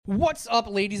What's up,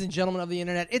 ladies and gentlemen of the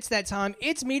internet? It's that time.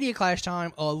 It's Media Clash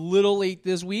time. A little late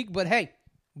this week, but hey,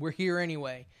 we're here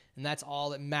anyway, and that's all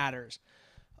that matters.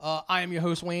 I am your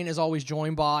host, Wayne, as always,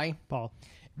 joined by Paul.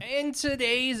 And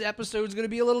today's episode is going to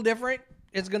be a little different.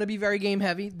 It's going to be very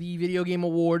game-heavy. The Video Game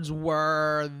Awards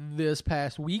were this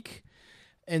past week,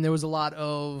 and there was a lot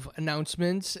of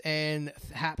announcements and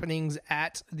happenings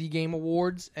at the Game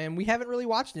Awards, and we haven't really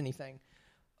watched anything.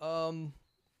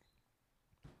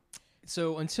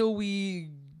 So until we,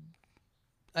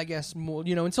 I guess, more,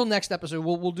 until next episode,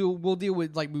 we'll deal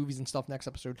with like movies and stuff next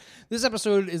episode. This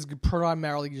episode is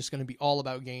primarily just going to be all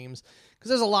about games because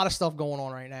there's a lot of stuff going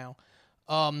on right now.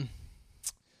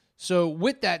 So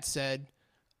with that said,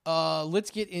 let's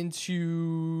get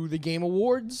into the Game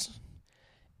Awards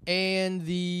and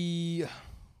it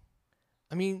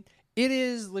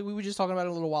is, like we were just talking about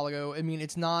it a little while ago. I mean,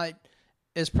 it's not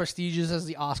as prestigious as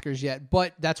the Oscars yet,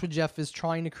 but that's what Jeff is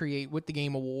trying to create with the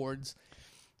Game Awards.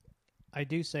 I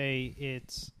do say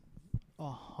it's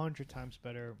 100 times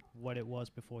better what it was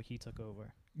before he took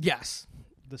over. Yes.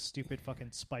 The stupid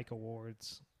fucking Spike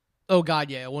Awards. Oh God,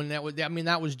 yeah. When that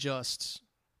was just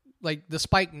like the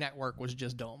Spike Network was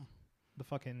just dumb. The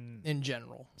fucking in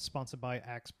general. Sponsored by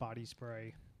Axe body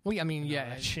spray. Well, I mean, yeah,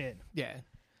 that shit. Yeah.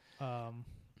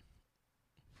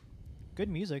 Good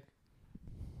music.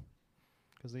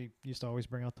 Because they used to always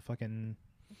bring out the fucking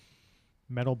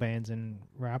metal bands and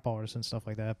rap artists and stuff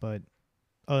like that. But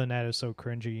other than that, it was so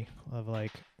cringy. Of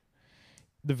like,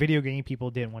 the video game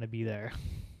people didn't want to be there.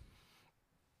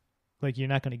 Like, you're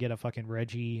not going to get a fucking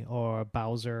Reggie or a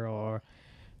Bowser or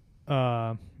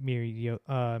Miyamoto.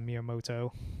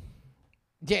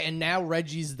 Yeah, and now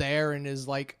Reggie's there and is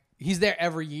like, he's there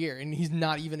every year, and he's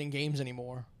not even in games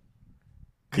anymore.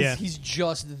 Because he's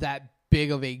just that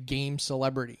big of a game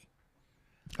celebrity.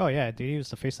 Oh yeah, dude, he was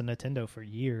the face of Nintendo for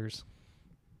years.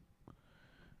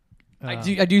 I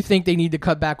do think they need to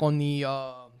cut back on the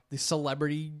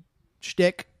celebrity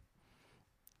shtick.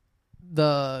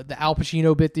 The Al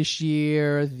Pacino bit this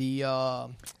year.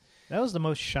 That was the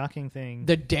most shocking thing.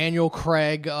 The Daniel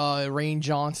Craig, Rain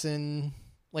Johnson,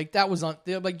 like that was on.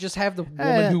 Like just have the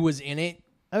woman who was in it.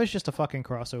 That was just a fucking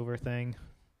crossover thing.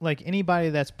 Like anybody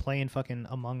that's playing fucking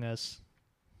Among Us.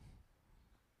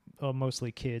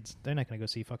 Mostly kids. They're not going to go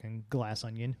see fucking Glass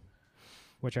Onion,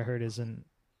 which I heard it's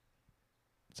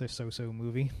a so-so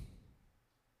movie.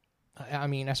 I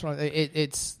mean, that's what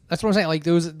that's what I'm saying. Like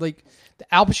those, like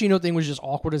the Al Pacino thing was just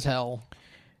awkward as hell.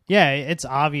 Yeah, it's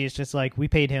obvious. Just like we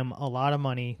paid him a lot of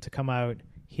money to come out.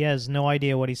 He has no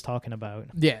idea what he's talking about.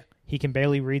 Yeah, he can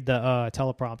barely read the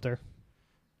teleprompter.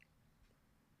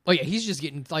 Oh yeah, he's just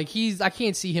getting like I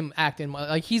can't see him acting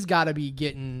like he's got to be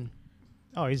getting.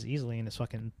 Oh, he's easily in his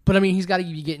fucking... But, I mean, he's got to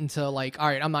be getting to, like, all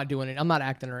right, I'm not doing it. I'm not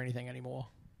acting or anything anymore.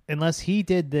 Unless he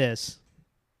did this.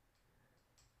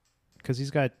 Because he's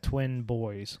got twin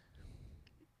boys.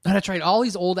 Oh, that's right. All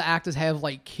these older actors have,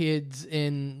 like, kids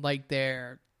in, like,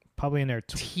 their... Probably in their...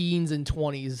 teens and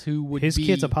 20s who would His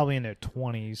kids are probably in their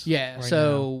 20s. Yeah, right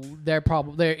so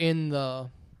now. they're in the...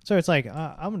 So it's like,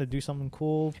 I'm going to do something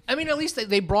cool. I mean, at least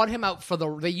they brought him out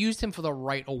they used him for the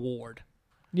right award.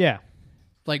 Yeah.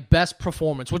 Like, best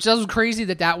performance, which was crazy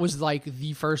that was, like,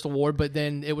 the first award, but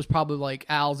then it was probably, like,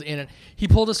 Al's in it. He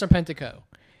pulled a Serpentico.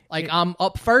 Like, I'm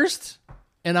up first,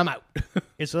 and I'm out.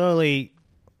 It's literally,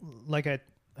 like I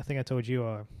think I told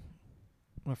you,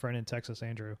 my friend in Texas,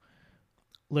 Andrew,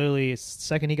 literally, the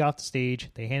second he got off the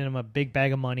stage, they handed him a big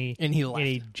bag of money. And he left. And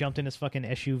he jumped in his fucking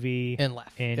SUV. And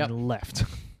left. And left.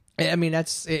 I mean,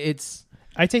 it's...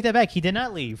 I take that back. He did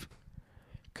not leave.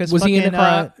 Because was he in the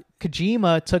crowd?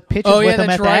 Kojima took pictures with him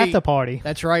at the after party.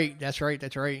 That's right.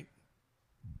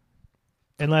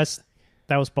 Unless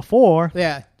that was before.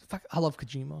 Yeah. Fuck, I love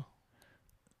Kojima.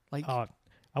 Like, I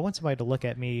want somebody to look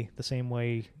at me the same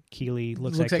way Keeley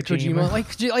looks at Kojima. Like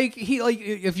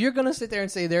if you're gonna sit there and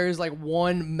say there is like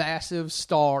one massive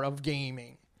star of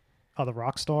gaming. Oh, the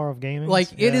rock star of gaming? Like,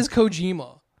 it is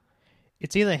Kojima.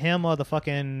 It's either him or the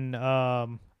fucking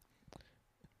the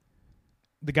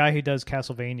guy who does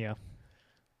Castlevania.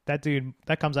 That dude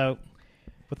that comes out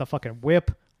with a fucking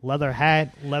whip, leather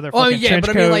hat, leather fucking trench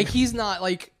coat. But I mean, like, he's not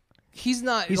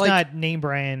name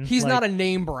brand. He's not a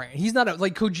name brand. He's not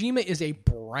Kojima is a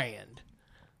brand.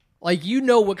 Like, you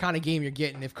know what kind of game you're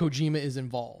getting if Kojima is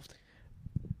involved.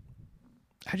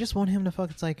 I just want him to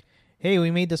it's like, hey,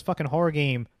 we made this fucking horror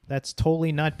game that's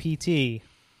totally not PT.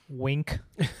 Wink.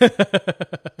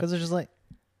 Because it's just like,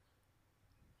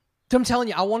 I'm telling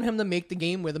you, I want him to make the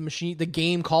game where the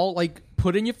game call, like,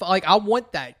 put in your like, I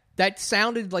want that. That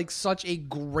sounded like such a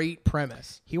great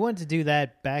premise. He wanted to do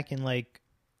that back in like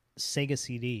Sega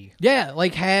CD. Yeah,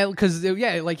 like have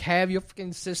have your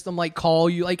fucking system like call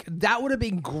you. Like that would have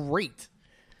been great.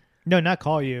 No, not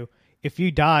call you. If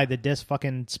you die, the disc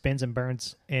fucking spins and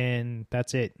burns, and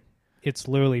that's it. It's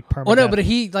literally permanent. Oh no, but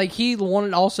he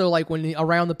wanted also like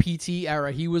around the PT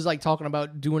era, he was like talking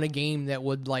about doing a game that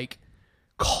would like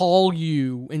call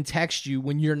you and text you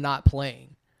when you're not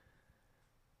playing.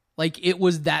 Like it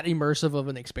was that immersive of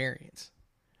an experience.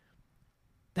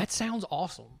 That sounds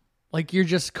awesome. Like you're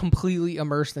just completely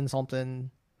immersed in something.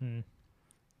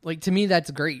 Like to me,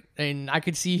 that's great, and I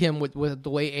could see him with the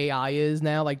way AI is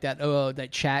now, like that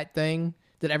chat thing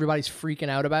that everybody's freaking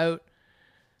out about.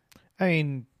 I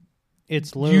mean,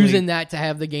 it's literally using that to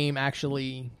have the game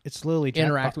actually. It's literally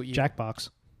interact with you. Jackbox.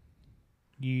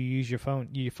 You use your phone.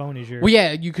 Your phone is your. Well,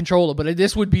 yeah, you control it, but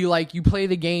this would be like you play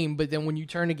the game, but then when you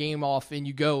turn the game off and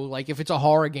you go, like if it's a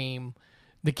horror game,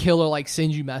 the killer like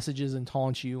sends you messages and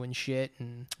taunts you and shit,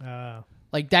 and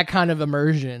like that kind of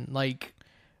immersion, like.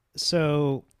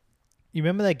 So, you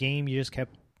remember that game you just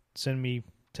kept sending me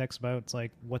texts about? It's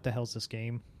like, what the hell's this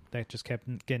game that just kept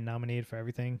getting nominated for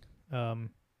everything?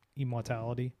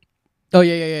 Immortality. Oh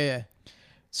yeah.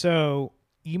 So,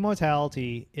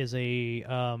 Immortality is a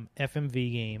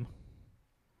FMV game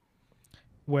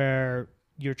where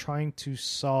you're trying to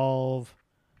solve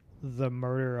the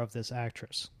murder of this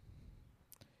actress.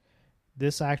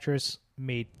 This actress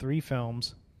made 3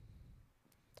 films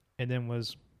and then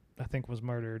was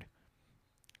murdered.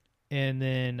 And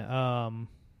then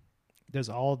there's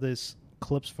all this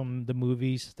clips from the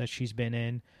movies that she's been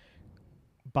in,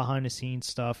 behind the scenes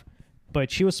stuff. But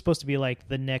she was supposed to be like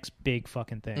the next big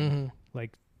fucking thing. Mm-hmm.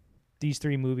 Like these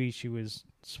 3 movies she was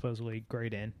supposedly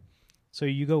great in. So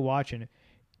you go watching it,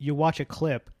 you watch a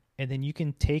clip, and then you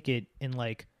can take it and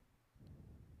like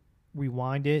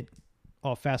rewind it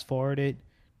or fast forward it,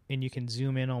 and you can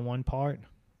zoom in on one part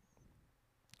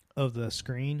of the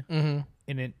screen, and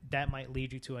that might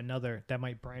lead you to another. That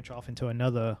might branch off into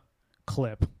another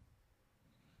clip.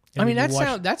 And I mean,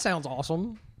 that sounds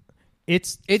awesome.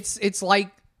 It's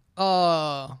like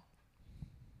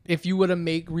if you were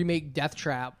to remake Death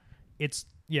Trap. It's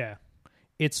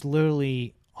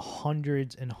literally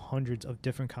hundreds and hundreds of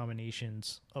different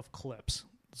combinations of clips.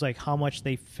 It's like how much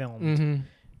they filmed,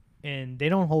 and they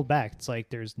don't hold back. It's like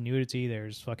there's nudity,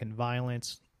 there's fucking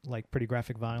violence, like pretty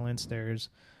graphic violence. There's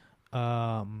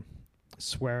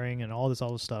swearing and all this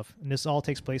other stuff. And this all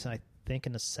takes place, I think,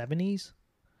 in the 70s.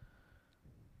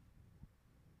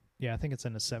 Yeah, I think it's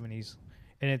in the 70s.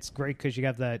 And it's great because you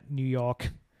got that New York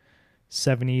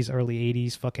 70s, early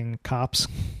 80s fucking cops.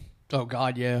 Oh,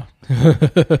 God, yeah.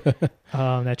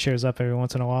 That shows up every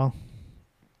once in a while.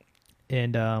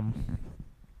 And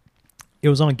it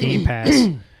was on Game Pass.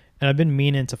 And I've been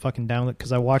meaning to fucking download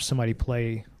because I watched somebody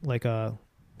play like a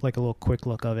little quick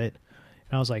look of it.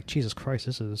 And I was like, Jesus Christ,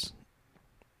 this is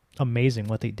amazing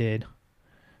what they did.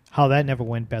 How that never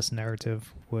went Best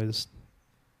Narrative was...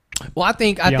 Well, I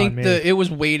think it was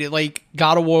weighted, like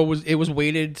God of War was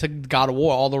weighted to God of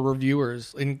War, all the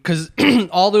reviewers, and because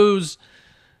all those,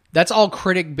 that's all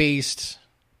critic based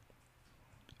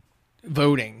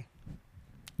voting.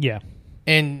 Yeah,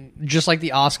 and just like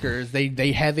the Oscars,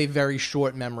 they have a very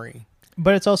short memory.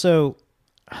 But it's also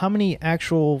how many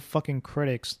actual fucking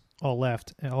critics are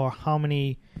left, or how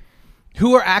many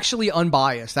who are actually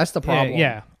unbiased. That's the problem.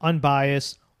 Yeah,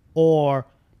 unbiased, or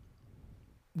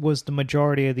was the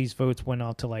majority of these votes went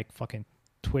out to like fucking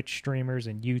Twitch streamers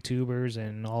and YouTubers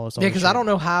and all this. Yeah, because I don't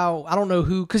know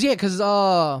who. Because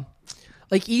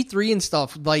like E3 and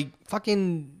stuff, like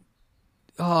fucking,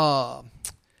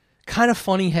 Kind of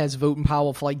Funny has voting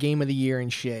power for like Game of the Year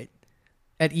and shit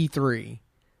at E3.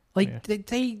 Like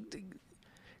they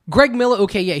Greg Miller.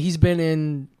 Okay, yeah, he's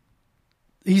been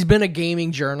a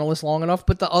gaming journalist long enough,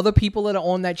 but the other people that are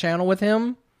on that channel with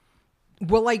him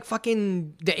were like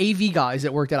fucking the AV guys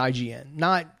that worked at IGN,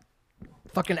 not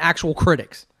fucking actual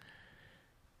critics.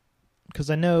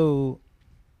 Because I know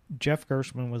Jeff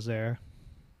Gershman was there.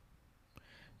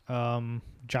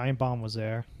 Giant Bomb was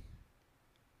there.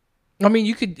 I mean,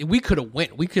 we could have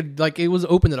went. We could, like, it was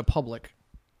open to the public.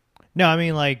 No, I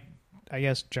mean, like, I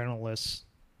guess journalists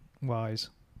wise.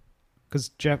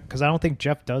 Because I don't think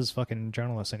Jeff does fucking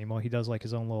journalists anymore. He does like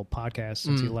his own little podcast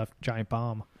since he left Giant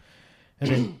Bomb. And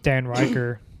then Dan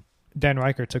Riker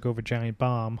took over Giant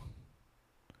Bomb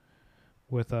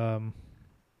with a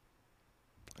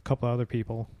couple other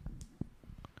people.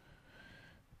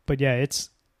 But yeah,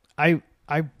 it's I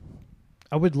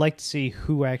would like to see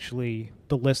the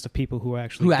list of people who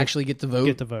actually get the vote.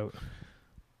 Get the vote.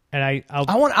 And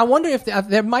I wonder if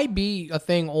there might be a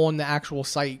thing on the actual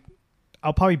site.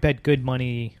 I'll probably bet good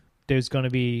money there's going to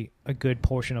be a good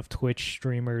portion of Twitch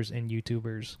streamers and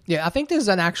YouTubers. Yeah, I think there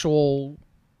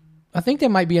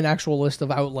might be an actual list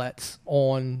of outlets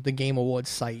on the Game Awards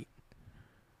site.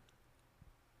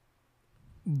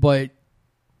 But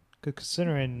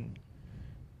considering,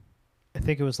 I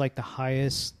think it was like the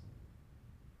highest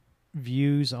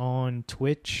views on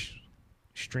Twitch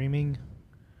streaming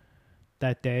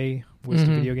that day was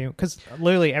the video game. Because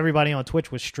literally everybody on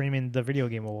Twitch was streaming the Video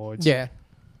Game Awards. yeah.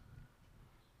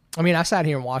 I mean, I sat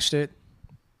here and watched it.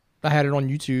 I had it on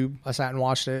YouTube. I sat and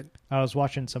watched it. I was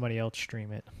watching somebody else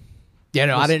stream it. Yeah,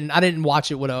 no, I didn't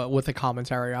watch it with a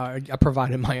commentary. I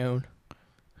provided my own.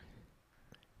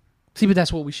 See, but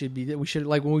that's what we should be. We should,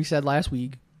 like when we said last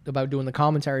week about doing the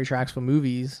commentary tracks for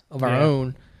movies of our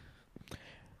own.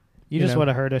 You just would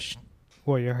have heard us.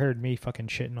 Well, you heard me fucking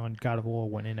shitting on God of War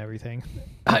winning everything.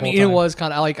 I mean, it was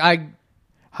kind of like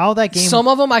how that game. Some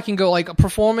of them I can go like a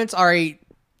performance. All right,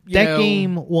 that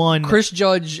game won. Chris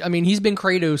Judge. I mean, he's been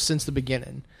Kratos since the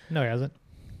beginning. No, he hasn't.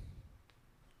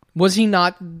 Was he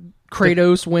not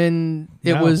Kratos when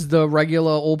it was the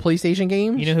regular old PlayStation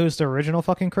games? You know who's the original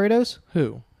fucking Kratos?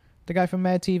 Who? The guy from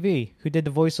Mad TV who did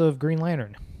the voice of Green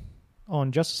Lantern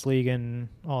on Justice League and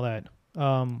all that.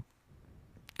 God,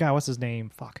 what's his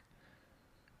name? Fuck.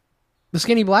 The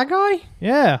skinny black guy?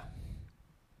 Yeah.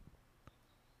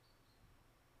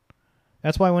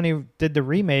 That's why when he did the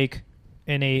remake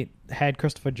and they had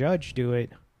Christopher Judge do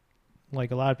it,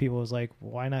 like a lot of people was like,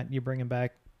 why not you bringing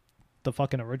back the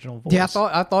fucking original voice? Yeah,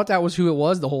 I thought that was who it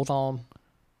was the whole time.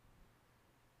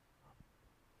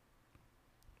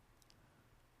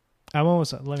 I'm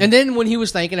almost. And then when he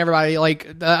was thanking everybody,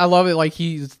 like I love it, like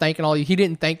he's thanking all you. He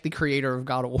didn't thank the creator of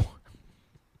God of War.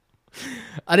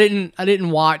 I didn't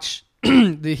watch.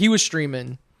 He was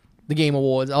streaming the Game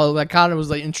Awards. I kind of was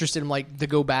like interested in like to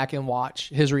go back and watch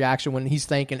his reaction when he's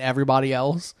thanking everybody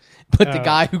else, but the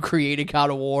guy who created God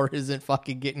of War isn't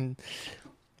fucking getting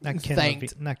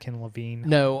thanked. Not Ken Levine.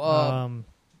 No.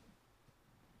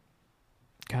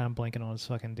 God, I'm blanking on his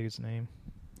fucking dude's name.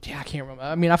 Yeah, I can't remember.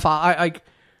 I mean, I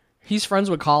he's friends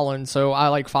with Colin, so I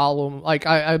like follow him. Like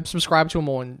I subscribe to him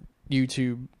on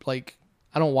YouTube. Like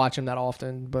I don't watch him that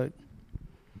often, but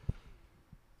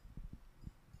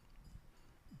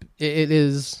it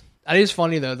is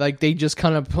funny though. Like they just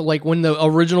kind of like when the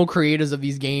original creators of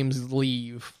these games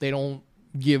leave, they don't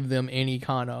give them any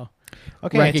kind of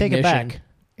recognition. I take it back.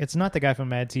 It's not the guy from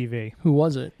Mad TV. Who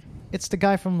was it? It's the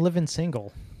guy from Living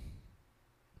Single.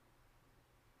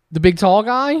 The big tall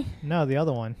guy? No, the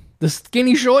other one. The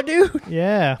skinny short dude?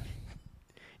 Yeah.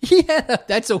 Yeah,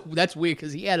 that's weird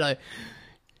because he had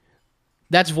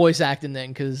that's voice acting then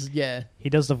because yeah. He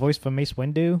does the voice for Mace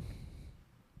Windu.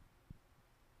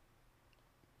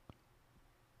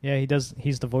 Yeah, he does.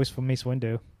 He's the voice for Mace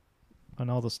Windu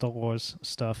on all the Star Wars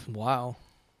stuff. Wow.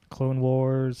 Clone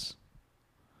Wars.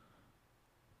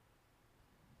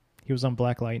 He was on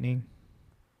Black Lightning.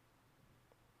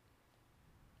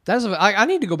 I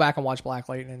need to go back and watch Black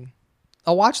Lightning.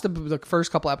 I watched the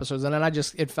first couple episodes and then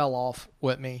it fell off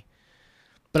with me.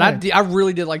 But I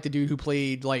really did like the dude who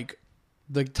played like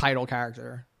the title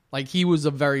character. Like he was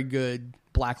a very good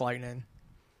Black Lightning.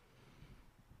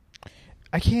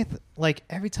 I can't like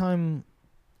every time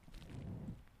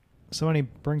somebody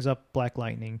brings up Black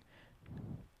Lightning,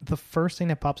 the first thing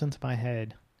that pops into my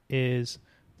head is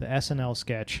the SNL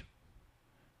sketch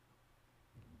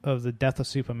of the death of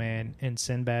Superman, and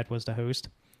Sinbad was the host,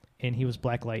 and he was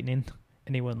Black Lightning,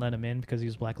 and they wouldn't let him in because he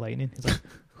was Black Lightning. He's like,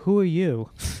 "Who are you?"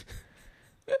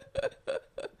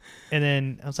 And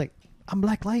then I was like, "I'm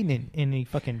Black Lightning," and he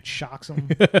fucking shocks him,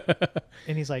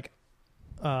 and he's like,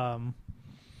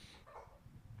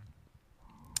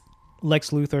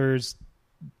 Lex Luthor's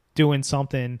doing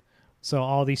something, so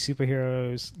all these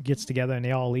superheroes gets together and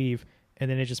they all leave, and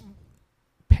then it just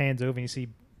pans over and you see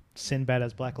Sinbad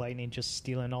as Black Lightning just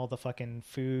stealing all the fucking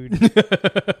food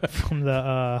from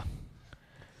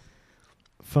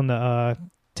the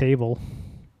table.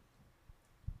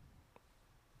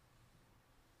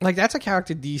 Like that's a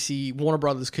character DC Warner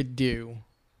Brothers could do,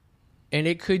 and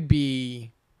it could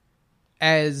be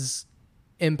as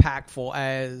impactful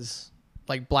as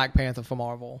like Black Panther for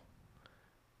Marvel.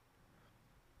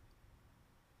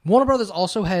 Warner Brothers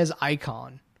also has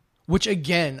Icon, which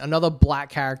again, another black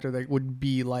character that would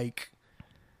be like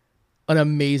an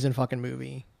amazing fucking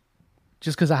movie.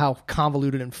 Just because of how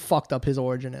convoluted and fucked up his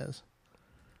origin is.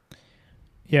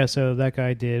 Yeah, so that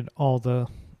guy did all the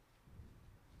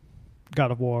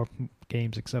God of War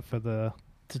games except for the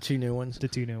two new ones. The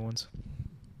two new ones.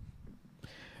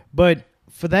 But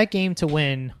for that game to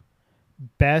win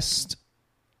best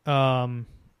I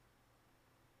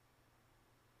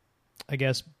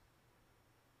guess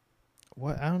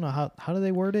what I don't know how do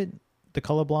they word it? The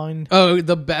colorblind. Oh,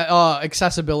 the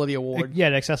accessibility award. Yeah,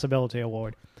 the accessibility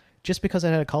award. Just because it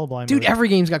had a colorblind Dude, mode. every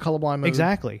game's got colorblind mode.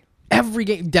 Exactly. Every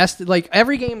game,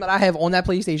 every game that I have on that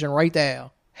PlayStation right there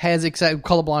has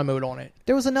colorblind mode on it.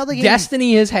 There was another game.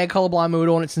 Destiny has had colorblind mode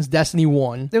on it since Destiny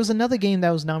 1. There was another game that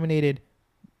was nominated.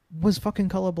 Was fucking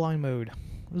colorblind mode.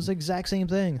 It was the exact same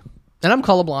thing. And I'm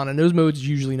colorblind, and those modes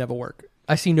usually never work.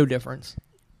 I see no difference.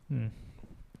 Hmm.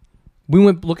 We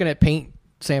went looking at paint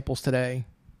samples today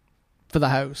for the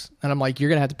house, and I'm like, you're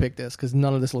going to have to pick this because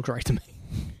none of this looks right to me.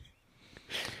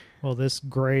 Well, this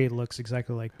gray looks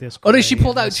exactly like this. Oh, no, gray she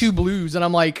pulled and out this- 2 blues, and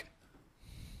I'm like,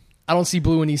 I don't see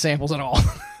blue in these samples at all.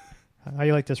 How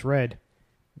you like this red?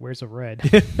 Where's the red?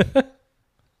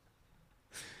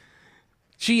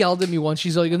 She yelled at me once.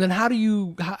 She's like, and then how do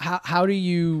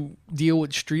you deal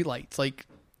with streetlights? Like,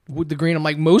 with the green, I'm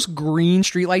like, most green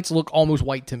streetlights look almost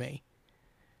white to me.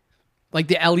 Like,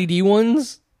 the LED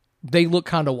ones, they look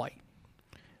kind of white.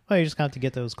 Oh, you just got to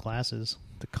get those glasses,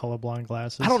 the colorblind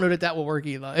glasses. I don't know that will work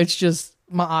either. It's just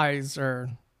my eyes are.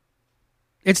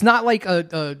 It's not like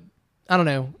a. I don't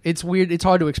know. It's weird. It's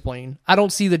hard to explain. I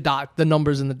don't see the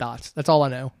numbers in the dots. That's all I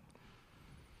know.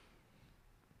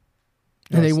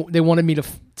 And they wanted me to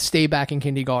stay back in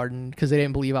kindergarten because they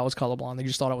didn't believe I was colorblind. They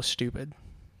just thought I was stupid.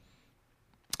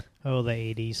 Oh, the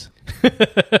 80s.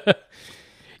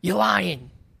 You're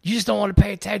lying. You just don't want to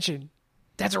pay attention.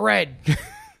 That's red.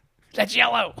 That's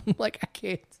yellow. I'm like, I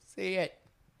can't see it.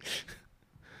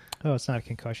 Oh, it's not a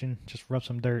concussion. Just rub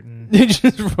some dirt and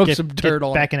Just rub some dirt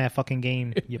on back in that fucking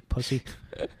game, you pussy.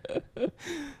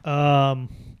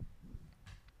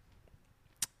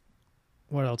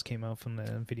 What else came out from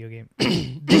the video game?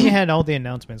 Then you had all the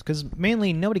announcements because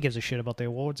mainly nobody gives a shit about the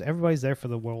awards. Everybody's there for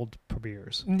the world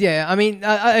premieres. Yeah, I mean,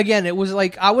 again, it was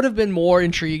like I would have been more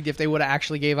intrigued if they would have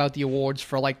actually gave out the awards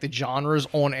for like the genres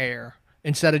on air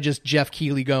instead of just Jeff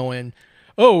Keighley going,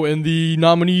 oh, and the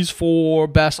nominees for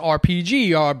best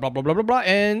RPG are blah blah blah blah blah,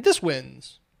 and this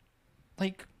wins.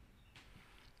 Like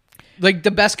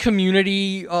the best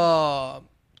community award,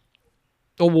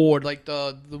 like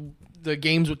the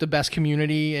games with the best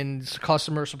community and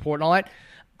customer support and all that.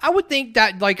 I would think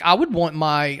that like I would want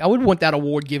that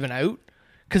award given out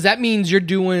because that means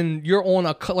you're on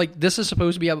a like this is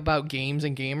supposed to be about games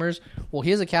and gamers. Well,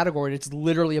 here's a category that's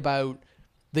literally about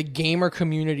the gamer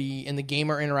community and the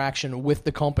gamer interaction with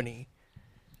the company.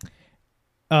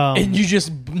 And you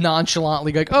just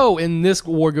nonchalantly like, oh, and this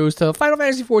award goes to Final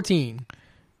Fantasy 14.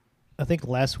 I think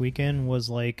last weekend was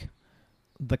like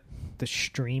the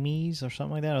Streamies or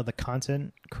something like that, or the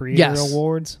Content Creator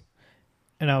Awards.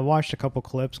 And I watched a couple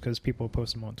clips because people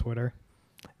post them on Twitter.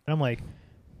 And I'm like,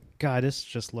 God, this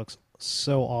just looks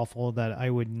so awful that I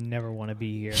would never want to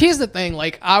be here. Here's the thing,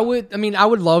 like I would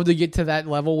love to get to that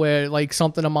level where like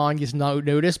something of mine gets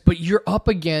noticed, but you're up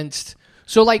against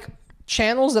so like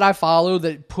channels that I follow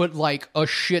that put like a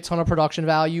shit ton of production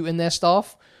value in their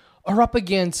stuff are up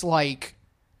against like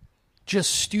just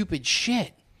stupid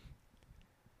shit.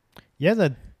 Yeah,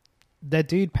 that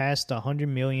dude passed 100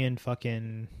 million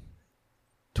fucking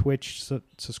Twitch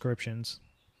subscriptions.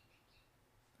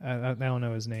 I don't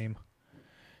know his name.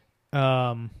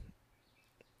 I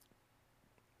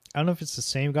don't know if it's the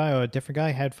same guy or a different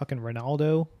guy. Had fucking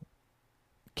Ronaldo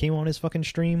came on his fucking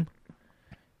stream,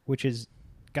 which is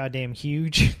goddamn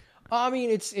huge. I mean,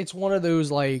 it's one of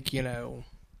those like, you know,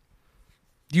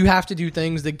 you have to do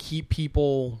things that keep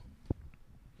people,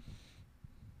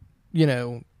 you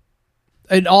know.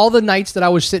 And all the nights that I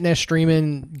was sitting there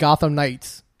streaming Gotham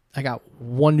Knights, I got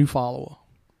one new follower.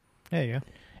 There you go.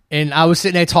 And I was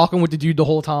sitting there talking with the dude the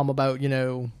whole time about, you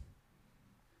know,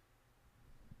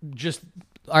 just,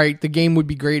 all right, the game would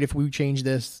be great if we changed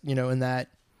this, you know, and that.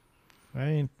 I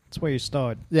mean, that's where you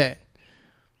start. Yeah.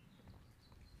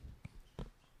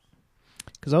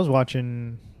 Because I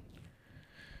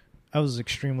was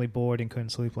extremely bored and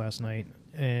couldn't sleep last night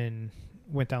and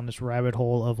went down this rabbit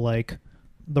hole of like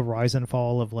the rise and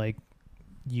fall of like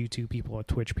YouTube people or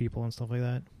Twitch people and stuff like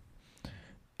that.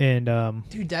 And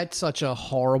dude, that's such a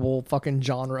horrible fucking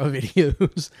genre of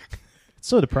videos. It's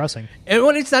so depressing. And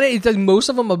when it's not, it's like most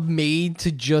of them are made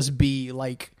to just be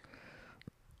like,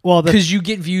 well, because you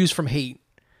get views from hate.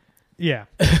 Yeah.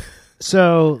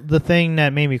 So the thing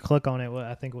that made me click on it,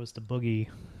 I think, was the Boogie.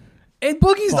 And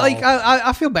Boogie's Fall. like,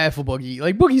 I feel bad for Boogie.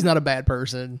 Like Boogie's not a bad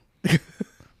person,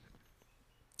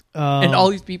 and all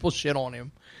these people shit on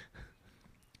him.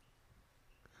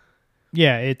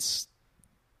 Yeah, it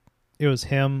was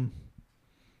him,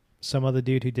 some other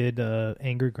dude who did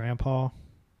Angry Grandpa,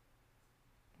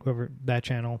 whoever that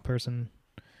channel person.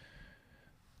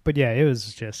 But yeah, it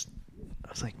was just, I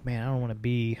was like, man, I don't want to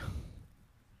be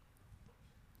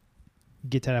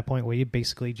get to that point where you're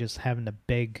basically just having to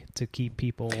beg to keep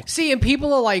people. See, and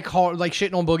people are like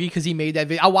shitting on Boogie because he made that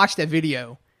video. I watched that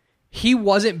video. He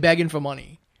wasn't begging for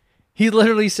money. He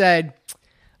literally said,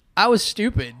 I was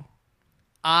stupid.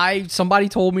 Somebody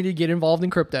told me to get involved in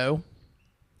crypto,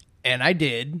 and I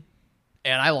did,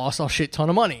 and I lost a shit ton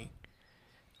of money.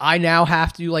 I now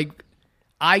have to,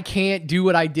 I can't do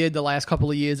what I did the last couple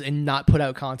of years and not put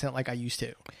out content like I used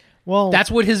to. Well, that's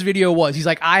what his video was. He's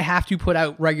like, I have to put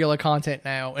out regular content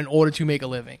now in order to make a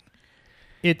living.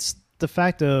 It's the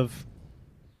fact of,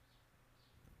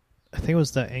 I think it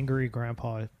was the Angry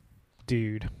Grandpa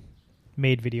dude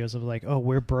made videos of like, oh,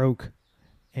 we're broke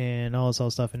and all this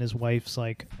other stuff. And his wife's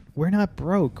like, we're not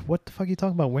broke. What the fuck are you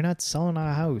talking about? We're not selling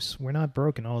our house. We're not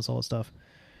broke and all this other stuff.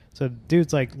 So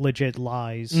dude's like legit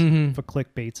lies for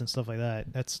clickbaits and stuff like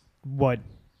that. That's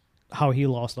how he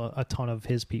lost a ton of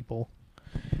his people.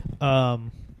 But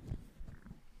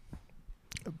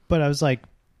I was like,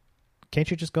 can't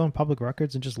you just go on public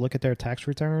records and just look at their tax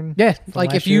return? Yeah,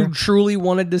 like if you truly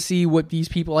wanted to see what these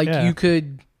people you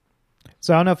could.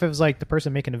 So I don't know if it was like the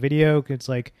person making a video. It's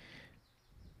like,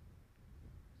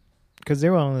 because they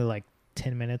were only like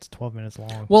 10 minutes, 12 minutes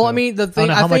long. Well, so I mean, the thing,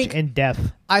 I don't know how much in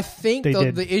depth. I think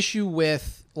the issue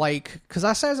with because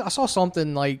I saw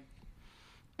something like,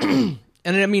 and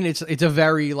I mean it's a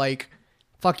very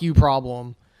fuck you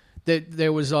problem that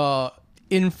there was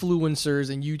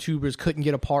influencers and YouTubers couldn't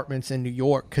get apartments in New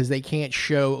York because they can't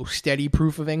show steady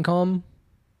proof of income.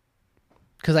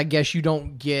 Because I guess you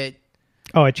don't get.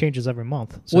 Oh, it changes every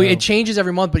month. So. Well, it changes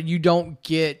every month, but you don't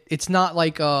get. It's not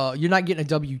like you're not getting a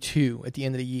W-2 at the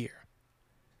end of the year.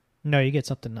 No, you get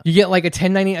something. You get like a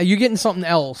 1099. You're getting something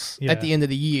else at the end of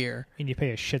the year, and you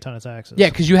pay a shit ton of taxes. Yeah,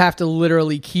 because you have to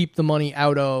literally keep the money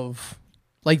out of.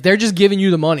 Like they're just giving you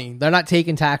the money. They're not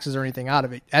taking taxes or anything out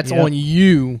of it. That's on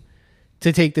you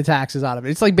to take the taxes out of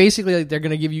it. It's like basically like they're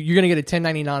gonna give you. You're gonna get a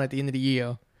 1099 at the end of the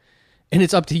year, and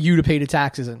it's up to you to pay the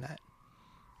taxes in that.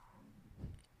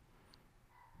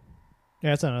 Yeah,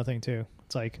 that's another thing too.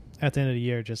 It's like at the end of the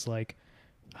year, just like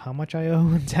how much I owe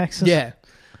in taxes. Yeah,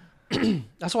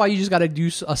 that's why you just got to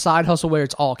do a side hustle where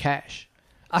it's all cash.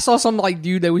 I saw some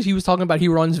dude he was talking about he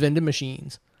runs vending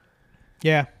machines.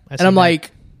 Yeah, and I'm like,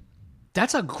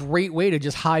 that's a great way to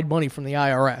just hide money from the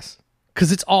IRS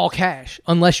because it's all cash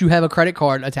unless you have a credit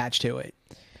card attached to it.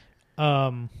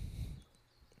 So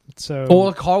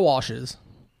or car washes.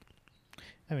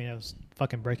 I mean, it was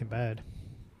fucking Breaking Bad.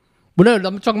 Well, no,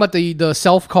 I'm talking about the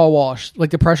self car wash,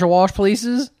 like the pressure wash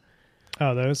places.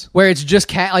 Oh, those where it's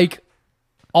just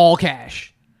all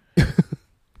cash,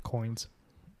 coins.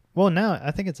 Well, now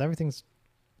I think everything's.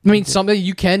 I mean, something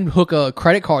you can hook a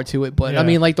credit card to it, but I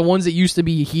mean, like the ones that used to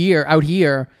be out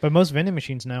here. But most vending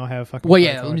machines now have fucking. Well,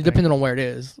 yeah, depending on where it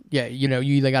is. Yeah, you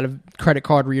either got a credit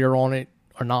card reader on it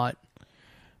or not.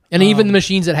 And even the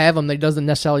machines that have them, that doesn't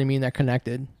necessarily mean they're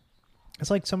connected. It's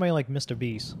like somebody like Mr.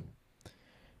 Beast.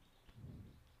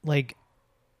 Like,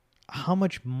 how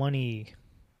much money?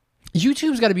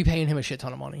 YouTube's got to be paying him a shit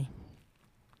ton of money.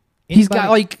 He's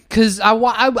got because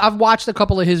I've watched a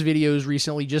couple of his videos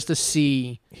recently just to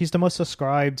see. He's the most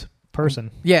subscribed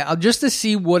person. Yeah, just to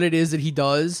see what it is that he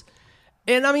does.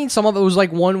 And I mean, some of it was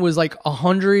one was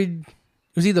 100. It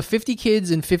was either 50 kids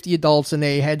and 50 adults, and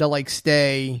they had to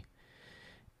stay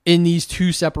in these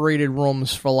two separated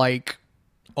rooms for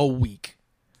a week.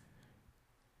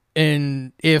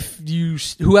 And if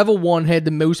whoever won had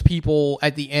the most people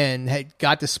at the end had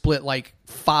got to split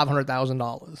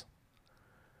 $500,000.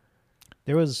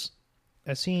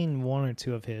 I've seen one or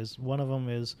two of his. One of them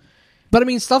is, but I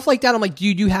mean stuff like that. I'm like,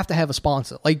 dude, you have to have a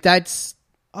sponsor. That's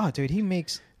dude, he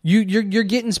makes you're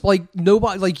getting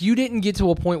nobody you didn't get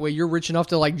to a point where you're rich enough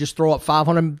to just throw up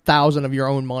 $500,000 of your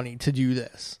own money to do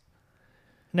this.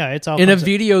 No, it's all in a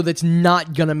video that's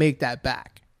not gonna make that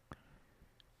back.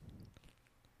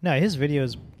 No, his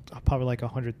videos are probably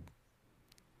 100,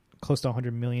 close to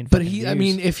 100 million. But views. I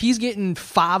mean, if he's getting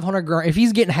 $500,000, if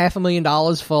he's getting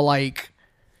 $500,000 for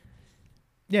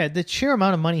yeah, the sheer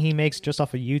amount of money he makes just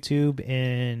off of YouTube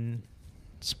and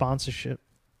sponsorship.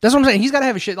 That's what I'm saying. He's got to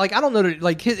have a shit. I don't know.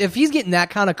 If he's getting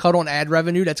that kind of cut on ad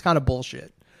revenue, that's kind of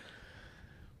bullshit.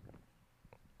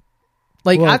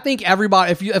 I think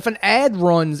everybody, if an ad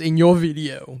runs in your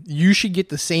video, you should get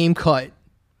the same cut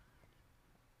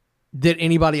that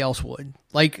anybody else would.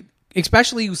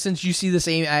 Especially since you see the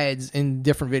same ads in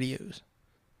different videos.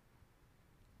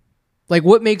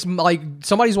 What makes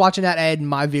somebody's watching that ad in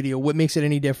my video? What makes it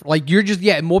any different? You're just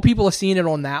more people are seeing it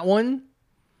on that one.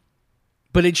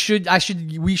 But we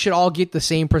should all get the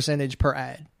same percentage per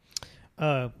ad.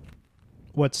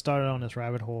 What started on this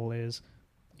rabbit hole is,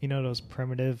 those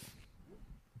primitive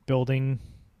building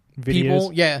videos.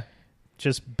 people. Yeah,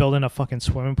 Just building a fucking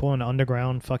swimming pool in an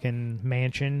underground fucking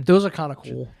mansion. those are kind of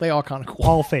cool. They are kind of cool.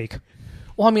 All fake.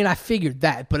 Well, I mean, I figured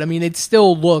that, but I mean, it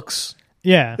still looks.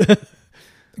 Yeah.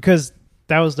 Because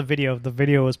that was the video. The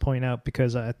video was pointing out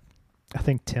because I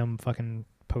think Tim fucking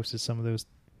posted some of those.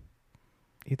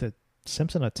 Either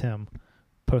Simpson or Tim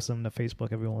posted them to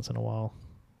Facebook every once in a while.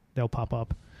 They'll pop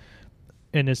up.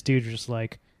 And this dude's just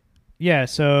like, yeah,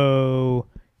 so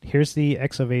here's the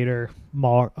excavator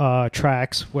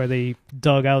tracks where they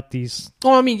dug out these.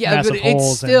 Oh, I mean, yeah, massive but it's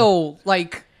holes still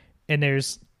like. And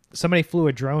there's somebody flew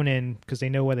a drone in because they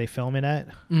know where they film it at.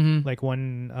 Mm-hmm. Like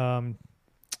one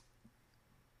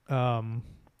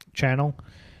channel,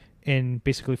 and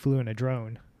basically flew in a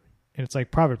drone. And it's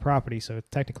like private property, so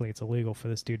technically it's illegal for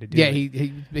this dude to do Yeah,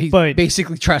 it. he's But-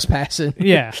 basically trespassing.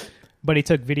 Yeah. But he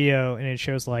took video, and it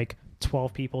shows like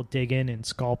 12 people digging and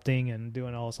sculpting and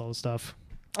doing all this other stuff.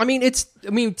 I mean,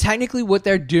 technically what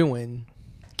they're doing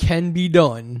can be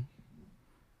done.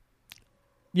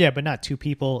 Yeah, but not 2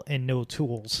 people and no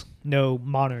tools. No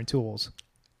modern tools.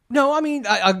 No, I mean,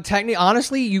 technically,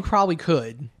 honestly, you probably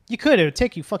could, You could. It would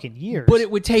take you fucking years. but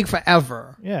it would take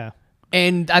forever. Yeah.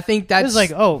 And I think that's It's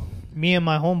like, oh, me and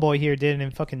my homeboy here did it in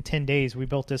fucking 10 days. We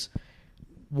built this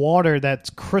water that's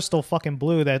crystal fucking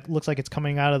blue that looks like it's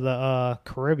coming out of the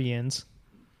Caribbeans.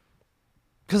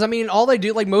 because I mean, all they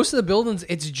do, like most of the buildings,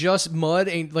 it's just mud,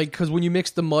 and like because when you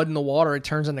mix the mud and the water, it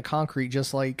turns into concrete,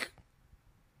 just like.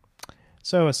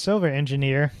 So a silver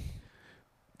engineer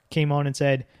came on and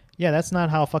said, yeah, that's not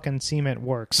how fucking cement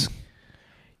works.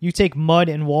 You take mud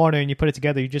and water and you put it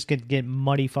together, you just get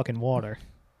muddy fucking water.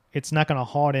 It's not going to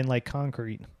harden like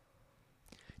concrete.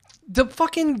 The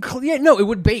fucking no, it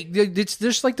would bake. It's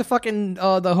just like the fucking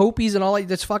the Hopis and all that.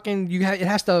 That's fucking it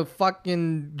has to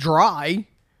fucking dry.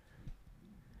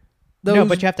 No,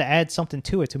 but you have to add something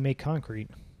to it to make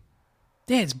concrete.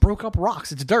 Yeah, it's broke up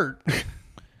rocks. It's dirt.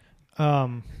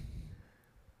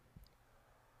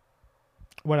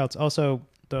 What else? Also,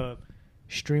 the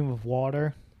stream of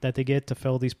water that they get to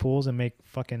fill these pools and make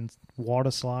fucking water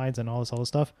slides and all this other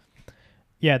stuff.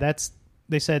 Yeah,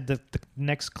 they said that the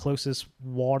next closest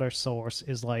water source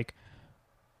is like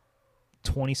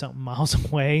 20-something miles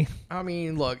away. I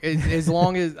mean, look, as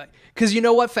long as... Because you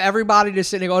know what? For everybody to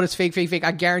sit and go, oh, it's fake, fake, fake,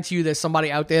 I guarantee you there's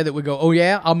somebody out there that would go, oh,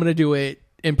 yeah, I'm going to do it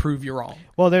and prove you wrong.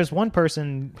 Well, there's one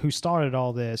person who started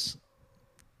all this,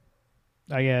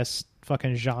 I guess,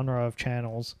 fucking genre of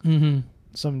channels. Mm-hmm.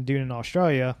 Some dude in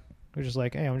Australia who's just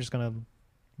like, hey, I'm just going to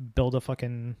build a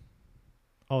fucking...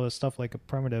 all this stuff like a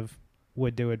primitive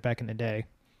would do it back in the day.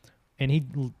 And he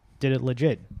did it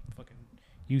legit. Fucking,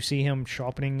 you see him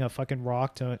sharpening a fucking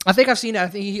rock to... I think I've seen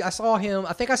that. I saw him.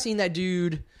 I think I seen that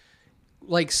dude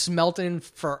like smelting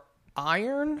for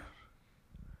iron.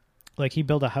 Like he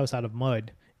built a house out of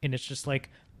mud, and it's just like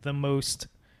the most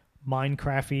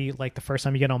Minecraft-y, like the first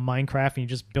time you get on Minecraft and you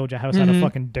just build your house out of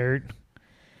fucking dirt.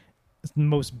 It's the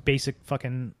most basic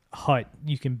fucking hut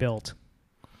you can build.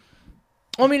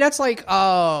 I mean, that's like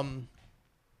I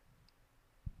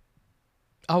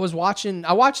watched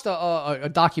a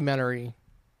documentary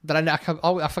that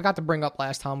I forgot to bring up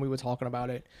last time we were talking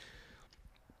about it.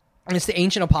 And it's the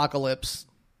Ancient Apocalypse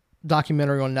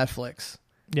documentary on Netflix.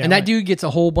 Yeah, and that dude gets a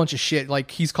whole bunch of shit. Like,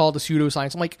 he's called the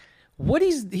pseudoscience. I'm like, what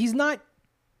he's not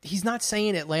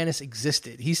saying Atlantis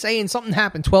existed. He's saying something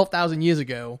happened 12,000 years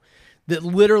ago that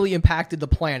literally impacted the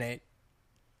planet.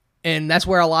 And that's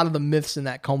where a lot of the myths in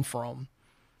that come from.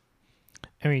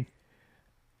 I mean,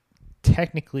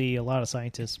 technically, a lot of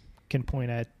scientists can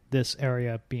point at this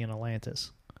area being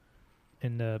Atlantis.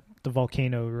 And the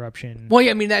volcano eruption. Well, yeah,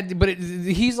 I mean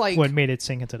he's like what made it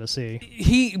sink into the sea.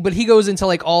 He goes into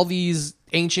like all these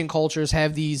ancient cultures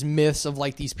have these myths of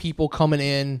like these people coming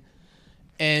in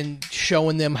and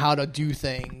showing them how to do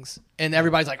things, and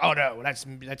everybody's like, "Oh no, that's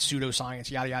pseudoscience."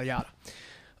 Yada yada yada.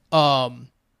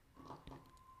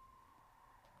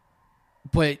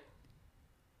 But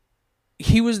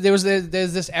there's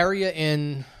this area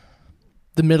in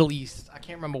the Middle East. I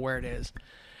can't remember where it is.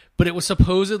 But it was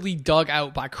supposedly dug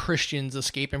out by Christians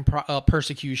escaping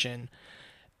persecution.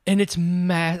 And it's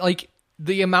mad. Like,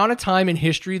 the amount of time in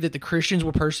history that the Christians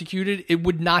were persecuted, it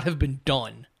would not have been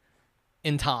done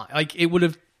in time. Like, it would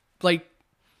have, like,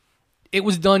 it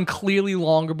was done clearly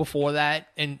longer before that.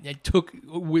 And it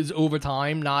was over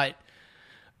time, not,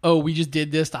 oh, we just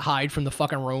did this to hide from the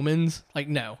fucking Romans. Like,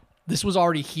 no. This was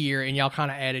already here, and y'all kind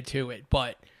of added to it.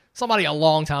 But somebody a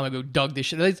long time ago dug this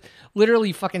shit. It's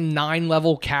literally fucking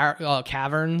 9-level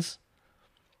caverns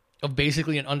of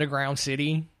basically an underground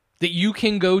city that you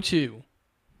can go to.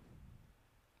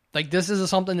 Like, this is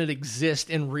something that exists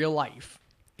in real life.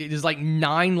 It is like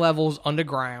 9 levels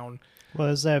underground Well,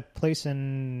 there's that place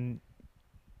in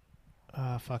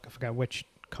I forgot which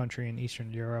country in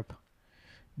Eastern Europe.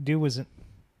 Dude was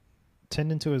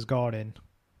tending to his garden,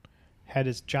 had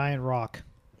this giant rock,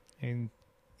 and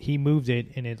he moved it,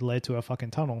 and it led to a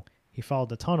fucking tunnel. He followed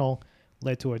the tunnel,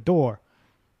 led to a door.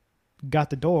 Got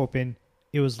the door open.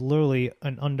 It was literally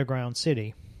an underground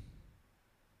city.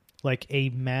 Like a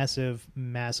massive,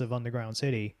 massive underground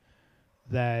city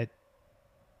that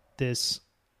this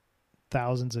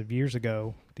thousands of years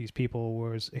ago, these people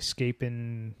was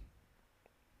escaping,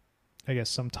 I guess,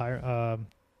 some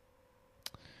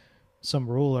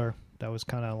ruler that was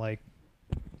kind of like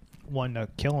wanting to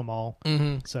kill them all.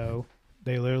 Mm-hmm. So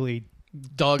they literally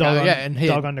dug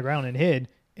underground and hid,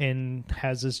 and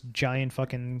has this giant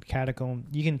fucking catacomb.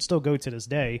 You can still go to this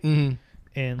day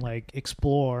and like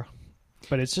explore,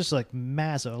 but it's just like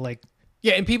massive. Like,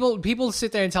 yeah, and people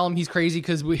sit there and tell him he's crazy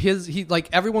because he like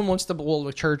everyone wants to, well,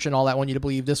 the church and all that want you to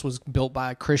believe this was built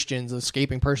by Christians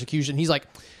escaping persecution. He's like,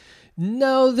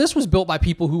 no, this was built by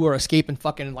people who are escaping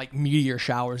fucking like meteor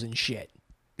showers and shit.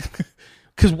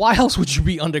 Because why else would you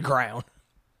be underground?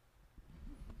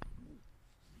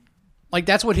 Like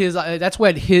that's what his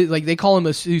like they call him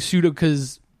a pseudo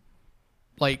because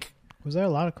like, was there a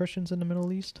lot of Christians in the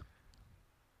Middle East?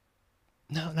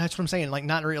 No, that's what I'm saying. Like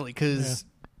not really, because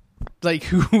like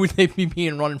who would they be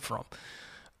being running from?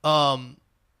 Yeah,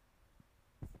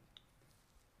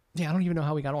 I don't even know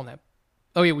how we got on that.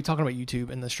 Oh yeah, we're talking about YouTube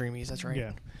and the streamies. That's right.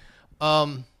 Yeah.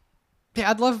 Yeah,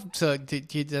 I'd love to get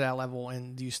to that level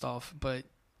and do stuff, but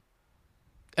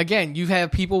again, you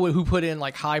have people who put in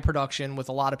like high production with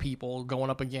a lot of people going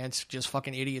up against just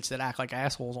fucking idiots that act like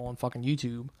assholes on fucking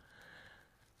YouTube.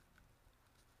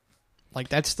 Like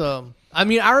that's I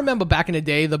mean, I remember back in the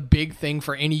day, the big thing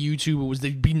for any YouTuber was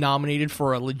they'd be nominated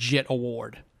for a legit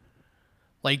award.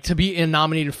 Like to be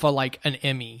nominated for like an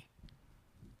Emmy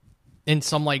in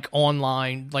some like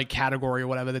online like category or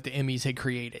whatever that the Emmys had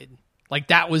created. Like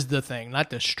that was the thing, not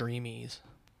the streamies.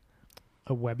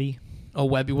 A Webby,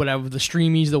 whatever, the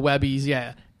streamies, the Webbies,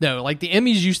 yeah. No, like the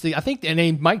Emmys used to, I think, and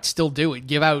they might still do it,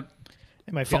 give out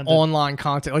for online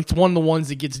content. Like it's one of the ones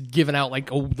that gets given out like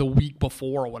the week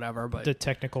before or whatever. But the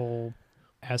technical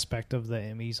aspect of the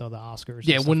Emmys or the Oscars.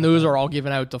 Yeah, when those are all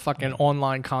given out, the fucking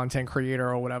online content creator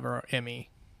or whatever Emmy.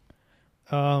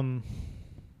 But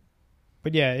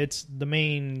yeah, it's the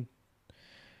main.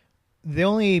 The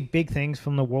only big things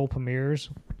from the world premieres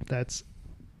that's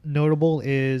notable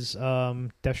is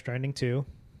Death Stranding 2.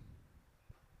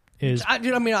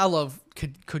 I love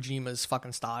Kojima's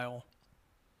fucking style.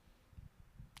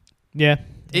 Yeah.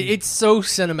 It's so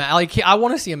cinematic. Like, I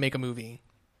want to see him make a movie.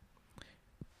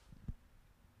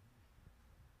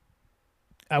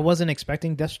 I wasn't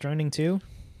expecting Death Stranding 2.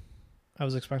 I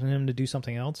was expecting him to do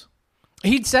something else.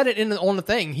 He'd said it on the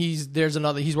thing. He's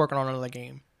working on another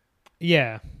game.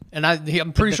 Yeah. And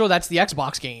I'm pretty sure that's the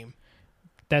Xbox game.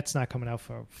 That's not coming out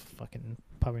for fucking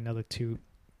probably another 2-3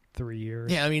 years.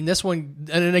 Yeah, I mean, this one,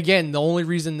 and then again, the only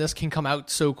reason this can come out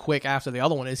so quick after the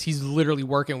other one is he's literally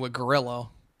working with Guerrilla.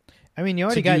 I mean, you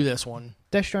already got this one.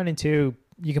 Death Stranding 2,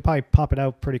 you could probably pop it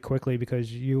out pretty quickly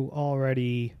because you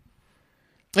already...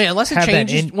 Yeah, unless it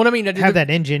changes... Have that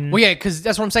engine. Well, yeah, because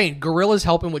that's what I'm saying. Guerrilla's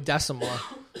helping with Decima.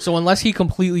 So unless he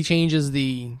completely changes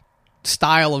the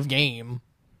style of game...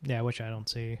 Yeah, which I don't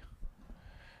see.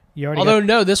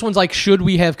 No, this one's like, should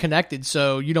we have connected?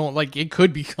 So you don't like it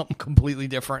could become completely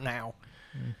different now.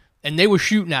 And they were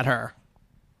shooting at her.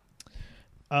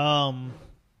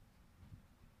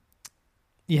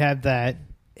 You have that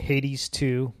Hades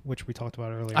 2, which we talked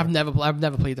about earlier. I've never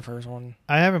played the first one.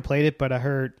 I haven't played it, but I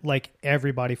heard like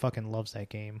everybody fucking loves that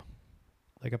game.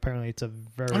 Like apparently it's a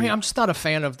very. I mean, I'm just not a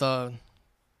fan of the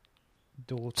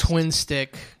dual twin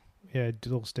stick. Yeah,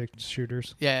 dual stick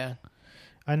shooters. Yeah.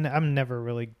 I'm never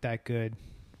really that good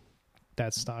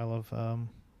that style of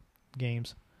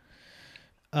games.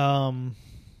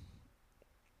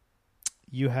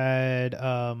 You had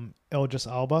Idris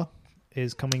Elba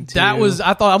is coming to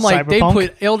I thought I'm like Cyberpunk. They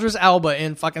put Idris Elba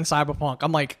in fucking Cyberpunk.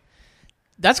 I'm like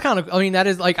that's kind of, I mean, that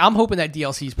is like, I'm hoping that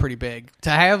DLC is pretty big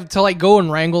to like go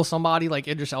and wrangle somebody like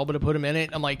Idris Elba to put him in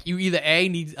it. I'm like, you either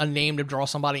need a name to draw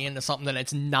somebody into something that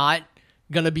it's not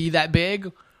going to be that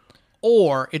big,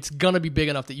 or it's going to be big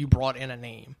enough that you brought in a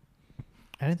name.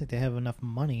 I didn't think they have enough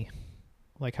money.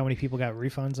 Like how many people got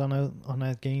refunds on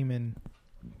that game? And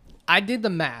I did the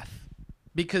math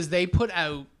because they put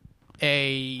out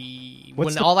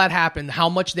all that happened, how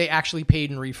much they actually paid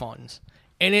in refunds.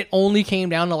 And it only came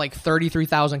down to like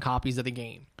 33,000 copies of the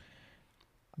game.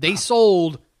 They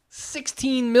sold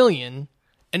 16 million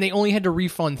and they only had to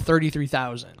refund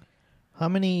 33,000. How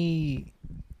many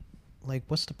like,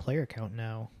 what's the player count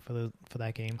now for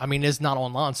that game? I mean, it's not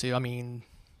online, so I mean,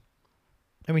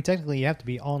 technically you have to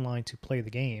be online to play the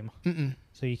game, mm-mm.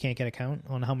 so you can't get a count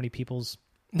on how many people's.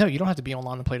 No, you don't have to be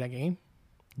online to play that game.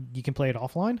 You can play it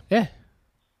offline. Yeah.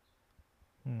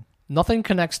 Nothing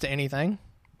connects to anything.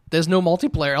 There's no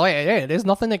multiplayer. Like, there's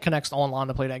nothing that connects online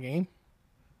to play that game.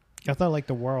 I thought like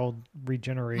the world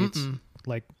regenerates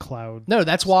like cloud. No,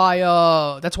 that's why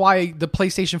the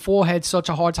PlayStation 4 had such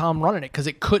a hard time running it, because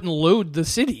it couldn't load the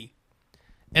city.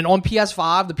 And on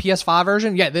PS5, the PS5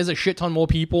 version, yeah, there's a shit ton more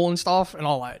people and stuff and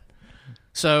all that.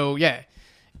 So yeah,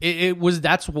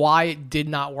 that's why it did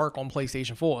not work on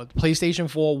PlayStation 4. PlayStation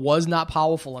 4 was not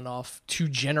powerful enough to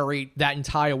generate that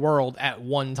entire world at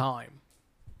one time.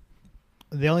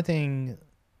 The only thing,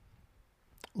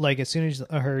 like, as soon as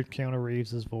I heard Keanu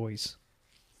Reeves' voice,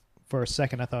 for a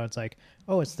second I thought it's like,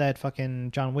 oh, it's that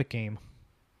fucking John Wick game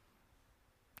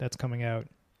that's coming out.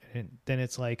 And then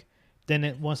it's like,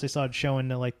 once they started showing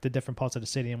the different parts of the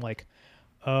city, I'm like,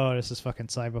 oh, this is fucking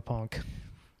Cyberpunk.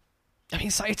 I mean,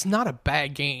 it's not a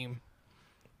bad game.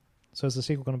 So is the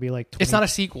sequel going to be like... It's not a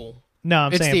sequel. No,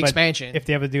 it's saying, the expansion. If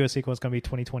they ever do a sequel, it's going to be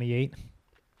 2028.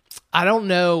 I don't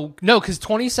know. No, because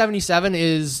 2077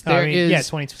 is... Yeah,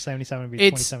 2077 would be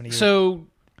 2078. So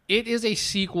it is a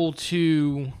sequel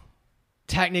to...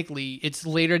 Technically, its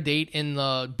later date in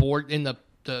the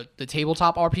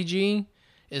tabletop RPG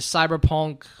is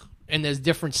Cyberpunk, and there's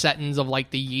different settings of like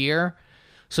the year.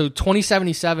 So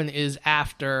 2077 is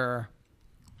after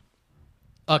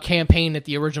a campaign that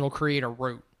the original creator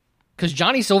wrote. Because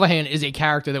Johnny Silverhand is a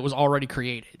character that was already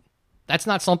created. That's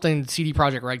not something CD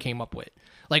Projekt Red came up with.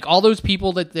 Like, all those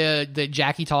people that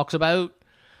Jackie talks about,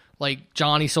 like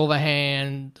Johnny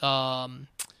Silverhand,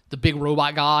 the big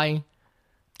robot guy.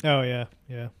 Oh, yeah.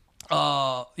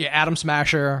 Adam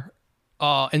Smasher,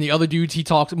 and the other dudes he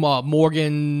talked about,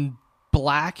 Morgan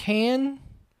Blackhand,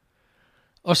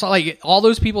 or something. Like, all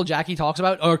those people Jackie talks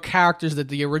about are characters that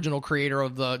the original creator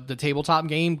of the tabletop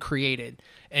game created.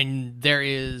 And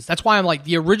that's why I'm like,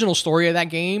 the original story of that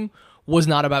game was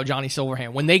not about Johnny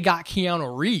Silverhand. When they got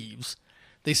Keanu Reeves,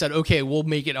 they said, okay, we'll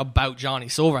make it about Johnny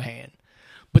Silverhand.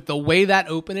 But the way that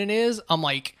opening is, I'm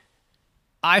like,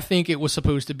 I think it was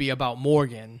supposed to be about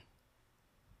Morgan,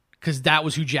 because that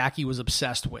was who Jackie was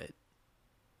obsessed with.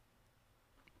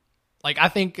 Like, I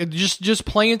think just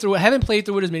playing through it, I haven't played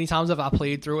through it as many times as I've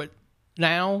played through it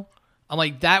now. I'm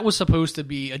like, that was supposed to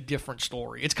be a different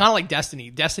story. It's kind of like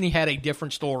Destiny. Destiny had a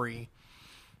different story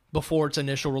before its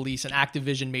initial release, and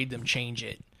Activision made them change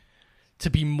it to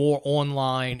be more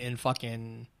online and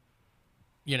fucking,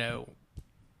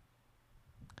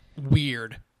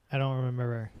 weird. I don't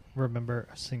remember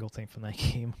a single thing from that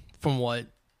game. From what?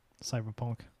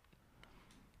 Cyberpunk.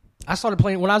 I started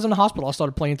playing when I was in the hospital. I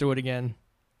started playing through it again.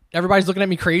 Everybody's looking at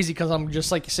me crazy because I'm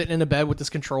just like sitting in the bed with this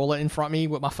controller in front of me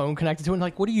with my phone connected to it. And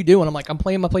like, what are you doing? I'm like, I'm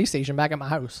playing my PlayStation back at my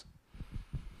house.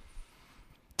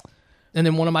 And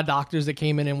then one of my doctors that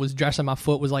came in and was dressing my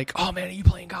foot was like, oh man, are you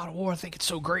playing God of War? I think it's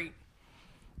so great.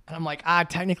 And I'm like, I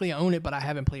technically own it, but I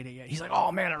haven't played it yet. He's like,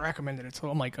 oh man, I recommended it. So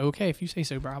I'm like, okay, if you say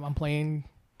so, bro. I'm playing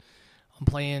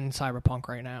Cyberpunk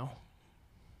right now.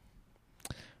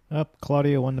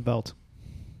 Claudio won the belt.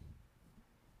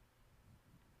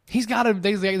 They've got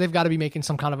to be making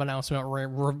some kind of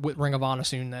announcement with Ring of Honor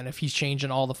soon then, if he's changing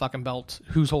all the fucking belts.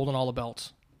 Who's holding all the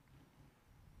belts?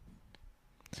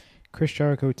 Chris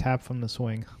Jericho tapped from the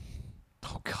swing.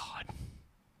 Oh, God.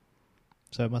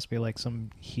 So it must be like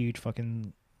some huge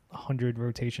fucking 100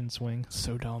 rotation swing.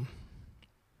 So dumb.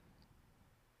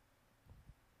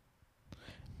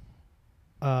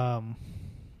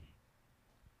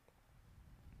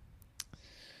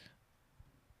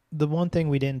 The one thing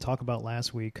we didn't talk about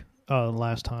last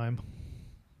time,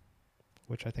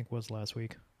 which I think was last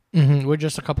week. Mm-hmm. We're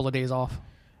just a couple of days off.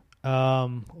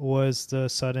 Was the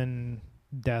sudden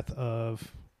death of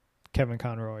Kevin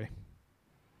Conroy.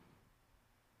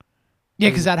 Yeah,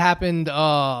 because that happened.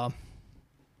 I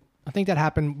think that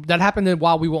happened. That happened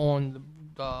while we were on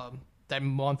that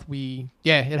month.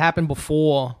 It happened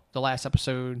before the last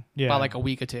episode by like a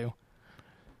week or two.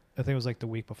 I think it was like the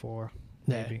week before,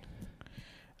 yeah. maybe.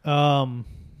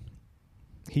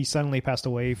 He suddenly passed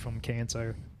away from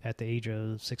cancer at the age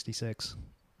of 66,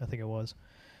 I think it was.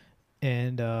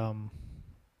 And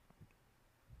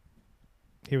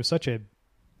he was such a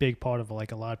big part of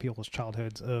like a lot of people's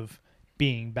childhoods of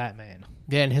being Batman.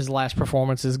 Yeah, and his last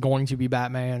performance is going to be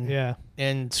Batman. Yeah.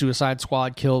 And Suicide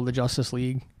Squad killed the Justice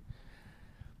League.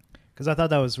 Because I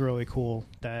thought that was really cool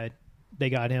that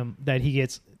they got him, that he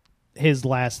gets his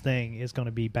last thing is going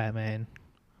to be Batman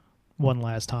one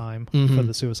last time for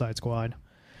the Suicide Squad,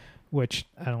 which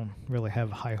I don't really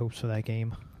have high hopes for that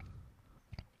game.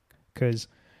 because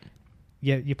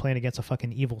you're playing against a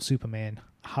fucking evil Superman.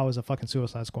 How is a fucking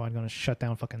Suicide Squad going to shut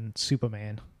down fucking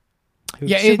Superman?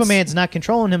 Superman's not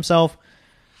controlling himself.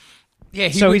 Yeah,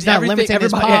 he's not limiting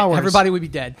his powers. Yeah, everybody would be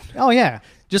dead. Oh yeah,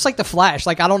 just like the Flash.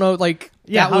 Like I don't know, like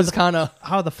that was kind of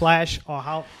how the Flash or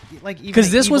how like because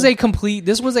this was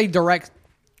a direct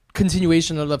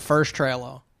continuation of the first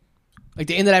trailer. Like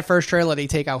the end of that first trailer, they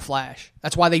take out Flash.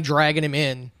 That's why they dragging him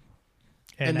in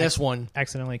this one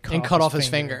accidentally cut off his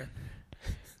finger.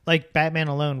 Like Batman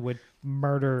alone would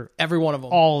murder every one of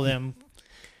them, all of them.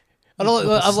 I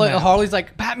like Harley's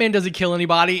like Batman doesn't kill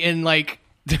anybody, and like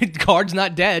the guard's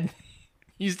not dead.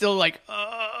 He's still like,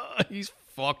 he's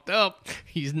fucked up.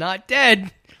 He's not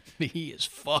dead. He is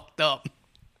fucked up.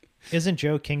 Isn't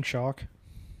Joe King Shark?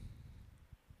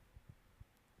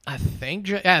 I think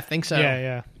so.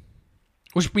 Yeah.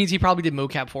 Which means he probably did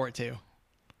mocap for it too.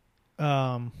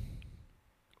 One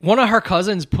of her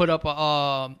cousins put up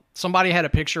somebody had a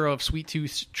picture of Sweet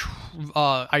Tooth's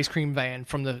ice cream van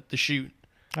from the shoot.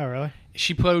 Oh, really?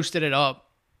 She posted it up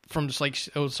from just like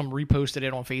some reposted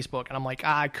it on Facebook, and I'm like,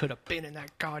 I could have been in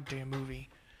that goddamn movie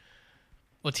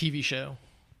or TV show.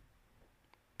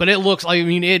 But it looks like, I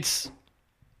mean, it's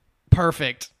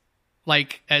perfect,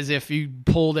 like as if you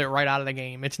pulled it right out of the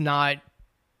game. It's not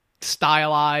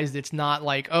stylized. It's not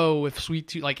like, oh, if Sweet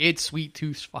Tooth, like it's Sweet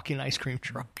Tooth's fucking ice cream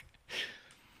truck.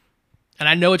 And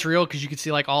I know it's real because you can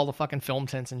see like all the fucking film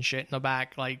tents and shit in the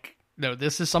back. Like, no,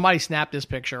 this is somebody snapped this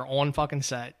picture on fucking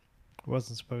set.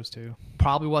 Wasn't supposed to.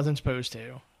 Probably wasn't supposed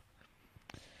to.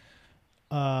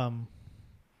 So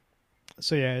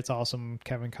yeah, it's awesome.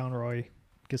 Kevin Conroy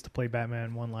gets to play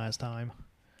Batman one last time.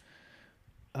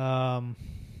 And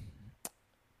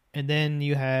then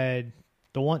you had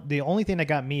the only thing that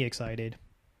got me excited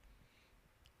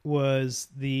was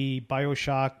the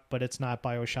BioShock, but it's not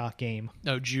BioShock game.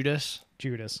 No, Judas.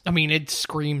 I mean, it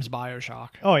screams BioShock.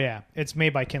 Oh yeah, it's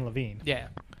made by Ken Levine. Yeah.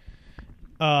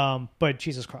 But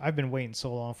Jesus Christ, I've been waiting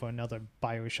so long for another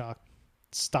BioShock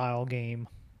style game.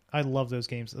 I love those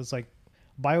games. It's like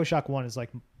BioShock 1 is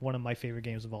like one of my favorite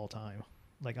games of all time.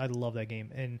 Like I love that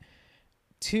game. And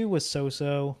 2 was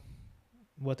so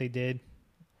what they did.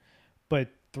 But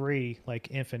 3, like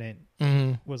Infinite,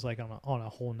 was like on a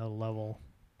whole nother level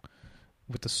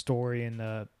with the story and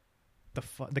the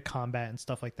combat and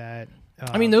stuff like that.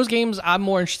 I mean, those games, I'm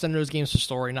more interested in those games for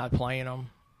story, not playing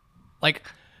them. Like,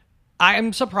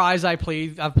 I'm surprised I've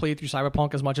played through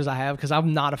Cyberpunk as much as I have, because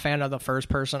I'm not a fan of the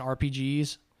first-person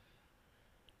RPGs.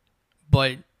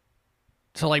 But,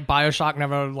 so, like, BioShock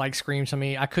never, like, screamed to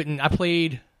me. I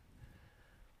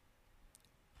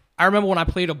remember when I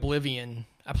played Oblivion,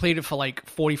 I played it for, like,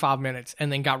 45 minutes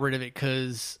and then got rid of it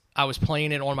because I was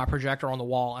playing it on my projector on the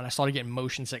wall and I started getting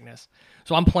motion sickness.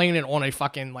 So I'm playing it on a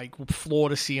fucking, like,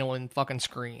 floor-to-ceiling fucking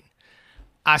screen.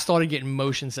 I started getting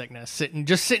motion sickness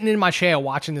sitting in my chair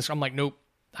watching this. I'm like, nope,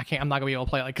 I can't. I'm not gonna be able to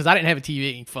play it because I didn't have a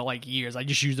TV for like years. I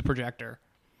just used the projector.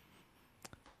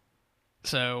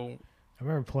 So I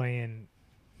remember playing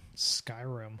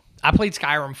Skyrim. I played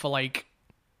Skyrim for like,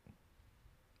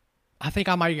 I think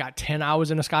I might have got 10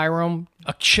 hours into Skyrim,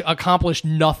 accomplished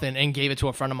nothing, and gave it to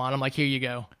a friend of mine. I'm like, here you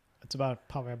go. It's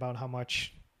probably about how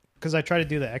much, because I tried to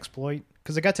do the exploit,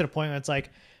 because it got to the point where it's like,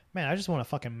 man, I just want to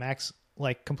fucking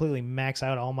completely max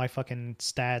out all my fucking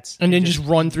stats. And then just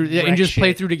run through and just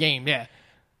play through the game, yeah.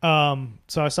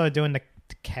 So I started doing the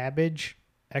cabbage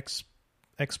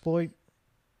exploit.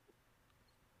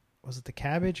 Was it the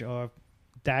cabbage or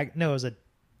No, it was a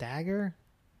dagger.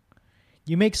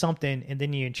 You make something and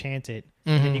then you enchant it,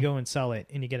 and then you go and sell it,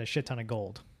 and you get a shit ton of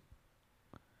gold.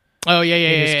 Oh yeah,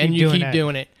 and you keep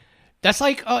doing it. That's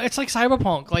like it's like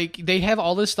Cyberpunk. Like they have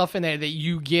all this stuff in there that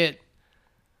you get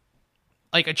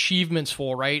like achievements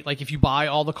for, right? Like if you buy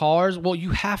all the cars, well,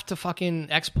 you have to fucking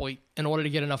exploit in order to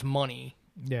get enough money.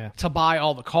 Yeah. To buy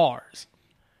all the cars.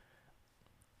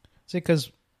 See,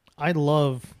 because I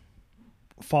love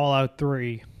Fallout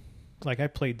 3. Like I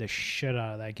played the shit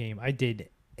out of that game. I did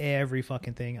every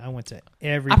fucking thing. I went to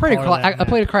every. I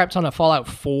played a crap ton of Fallout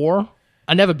 4.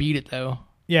 I never beat it though.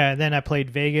 Yeah, then I played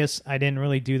Vegas. I didn't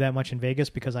really do that much in Vegas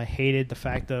because I hated the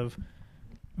fact of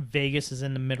Vegas is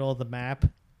in the middle of the map.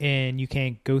 And you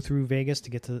can't go through Vegas to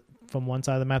get from one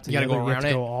side of the map to the other. You have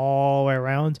to go all the way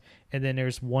around. And then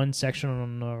there's one section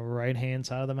on the right-hand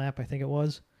side of the map, I think it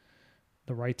was.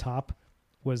 The right top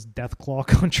was Deathclaw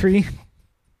Country.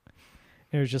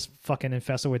 It was just fucking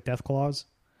infested with Deathclaws.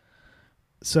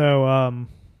 So,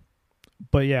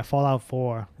 but yeah, Fallout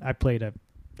 4,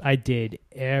 I did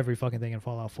every fucking thing in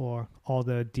Fallout 4. All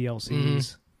the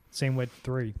DLCs. Same with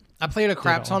 3. I played a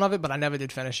crap ton of it, but I never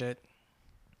did finish it.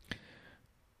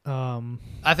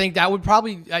 I think that would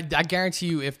probably. I guarantee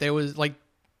you, if there was like,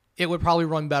 it would probably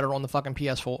run better on the fucking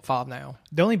PS5 now.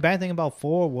 The only bad thing about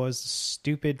 4 was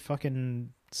stupid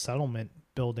fucking settlement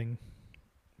building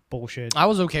bullshit. I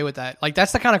was okay with that. Like,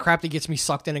 that's the kind of crap that gets me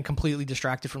sucked in and completely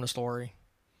distracted from the story.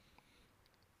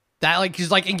 That, like, cause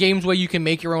like in games where you can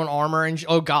make your own armor and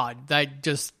oh god, that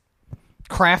just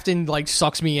crafting like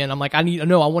sucks me in. I'm like, I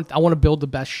want to build the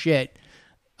best shit.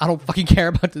 I don't fucking care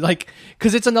about like,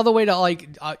 cause it's another way to like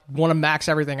want to max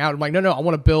everything out. I'm like, no, I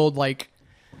want to build like.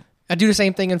 I do the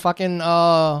same thing in fucking in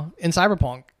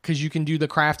Cyberpunk because you can do the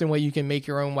crafting where you can make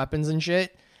your own weapons and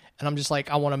shit. And I'm just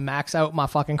like, I want to max out my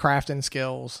fucking crafting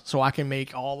skills so I can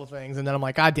make all the things. And then I'm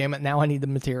like, God damn it, now I need the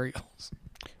materials.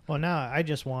 Well, now I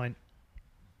just want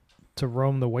to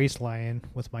roam the wasteland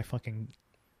with my fucking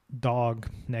dog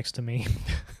next to me,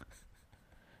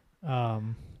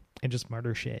 and just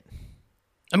murder shit.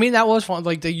 I mean, that was fun.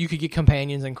 Like, you could get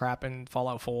companions and crap in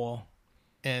Fallout 4,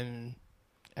 and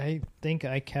I don't think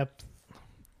I kept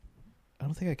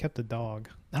the dog.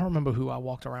 I don't remember who I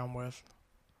walked around with.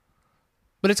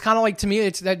 But it's kind of like, to me,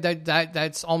 it's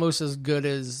that's almost as good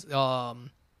as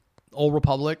Old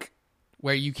Republic,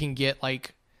 where you can get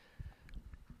like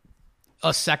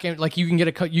a second, like you can get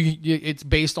it's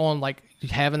based on like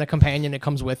having a companion that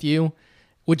comes with you,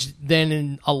 which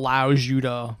then allows you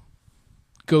to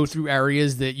go through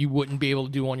areas that you wouldn't be able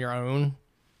to do on your own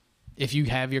if you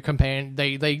have your companion.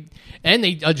 They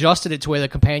adjusted it to where the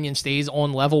companion stays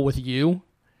on level with you.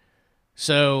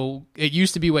 So it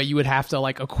used to be where you would have to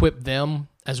like equip them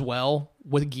as well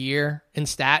with gear and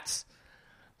stats,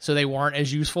 so they weren't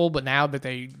as useful. But now that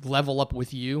they level up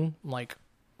with you, I'm like,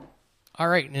 all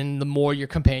right, and the more your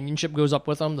companionship goes up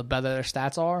with them, the better their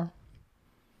stats are.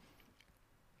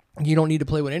 You don't need to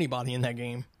play with anybody in that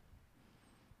game.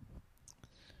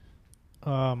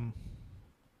 I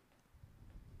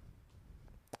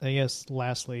guess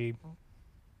lastly,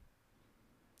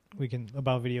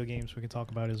 about video games we can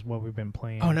talk about is what we've been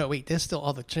playing. Oh no, wait, there's still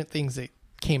other things that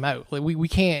came out. Like we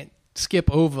can't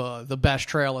skip over the best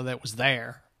trailer that was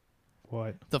there.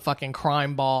 What? The fucking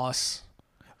crime boss.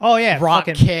 Oh yeah, Rock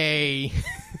K.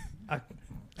 I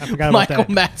forgot about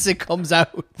Michael that. Madsen comes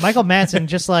out. Michael Madsen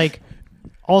just like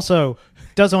also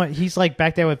doesn't want, he's like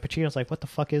back there with Pacino's like, what the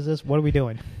fuck is this? What are we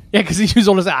doing? Yeah, because he was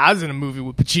on his I was in a movie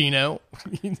with Pacino.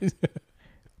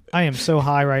 I am so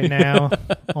high right now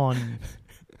on.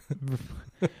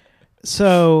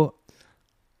 So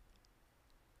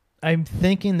I'm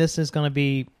thinking this is going to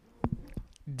be.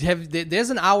 There's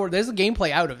a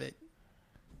gameplay out of it.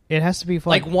 It has to be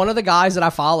fun. Like one of the guys that I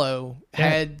follow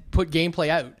had put gameplay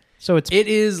out. So it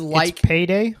is like it's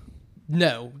Payday.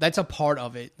 No, that's a part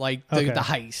of it, like the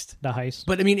heist. The heist.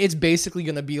 But I mean, it's basically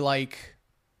going to be like,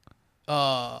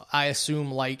 I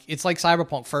assume like it's like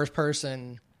Cyberpunk first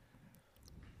person,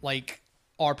 like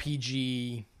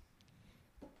RPG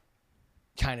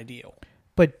kind of deal.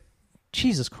 But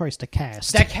Jesus Christ, the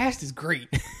cast. That cast is great.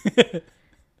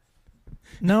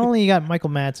 Not only you got Michael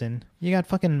Madsen, you got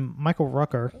fucking Michael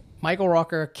Rooker,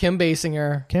 Kim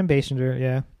Basinger,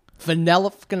 yeah, Vanilla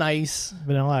fucking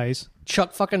Ice,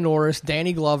 Chuck fucking Norris,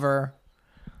 Danny Glover.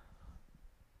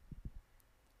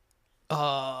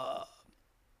 I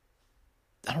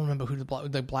don't remember who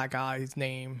the black guy's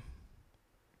name.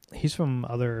 He's from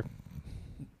other.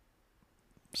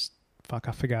 Fuck,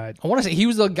 I forgot. I want to say he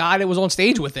was the guy that was on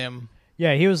stage with him.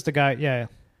 Yeah, he was the guy. Yeah.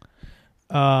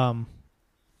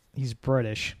 He's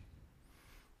British.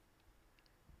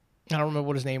 I don't remember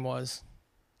what his name was.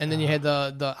 And then you had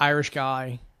the Irish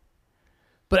guy.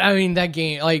 But I mean, that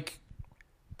game, like,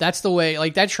 that's the way,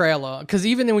 like, that trailer. Because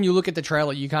even when you look at the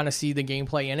trailer, you kind of see the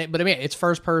gameplay in it. But I mean, it's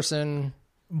first person.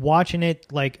 Watching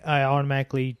it, like, I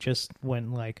automatically just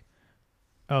went, like,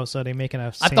 oh, so they're making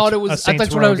a Saints, I thought it was,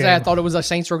 that's what I was saying. I thought it was a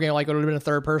Saints Row game, like, it would have been a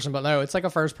third person. But no, it's like a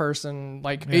first person.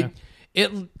 Like,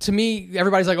 it to me,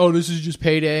 everybody's like, oh, this is just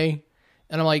Payday.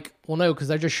 And I'm like, well, no, because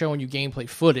they're just showing you gameplay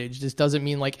footage. This doesn't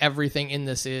mean like everything in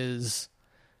this is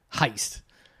heist.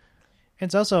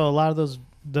 It's also a lot of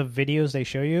the videos they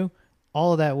show you,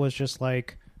 all of that was just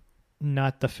like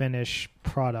not the finished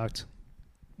product.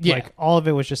 Yeah. Like all of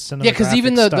it was just cinematographic. Yeah,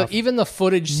 because even the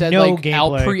footage said No like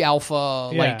gameplay.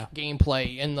 pre-alpha like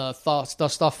gameplay and the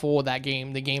stuff for that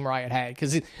game, the Game Riot had.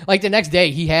 Because like the next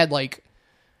day he had like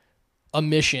a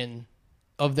mission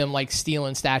of them like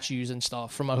stealing statues and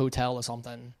stuff from a hotel or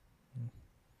something.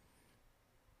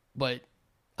 But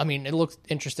I mean, it looked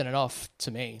interesting enough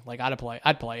to me. Like I'd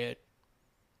play it.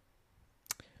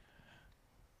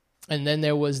 And then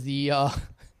there was the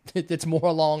that's more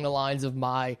along the lines of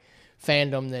my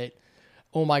fandom that,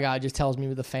 oh my God, just tells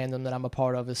me the fandom that I'm a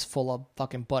part of is full of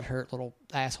fucking butthurt little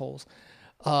assholes.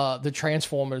 the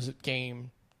Transformers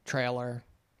game trailer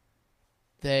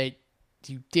that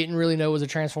you didn't really know was a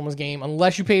Transformers game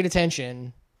unless you paid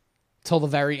attention till the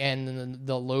very end and then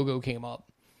the logo came up.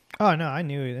 Oh no, I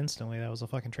knew it instantly. That was a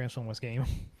fucking Transformers game.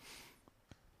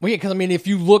 Well, yeah, because I mean, if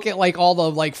you look at like all the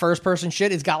like first person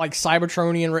shit, it's got like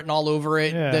Cybertronian written all over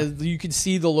it. Yeah. You can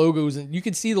see the logos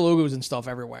and stuff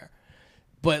everywhere.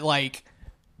 But like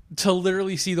to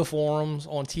literally see the forums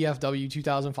on TFW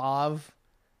 2005,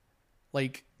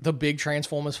 like the big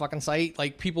Transformers fucking site,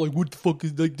 like people like, what the fuck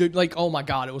is like, oh my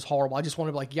god, it was horrible. I just wanted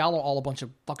to be like, y'all are all a bunch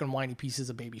of fucking whiny pieces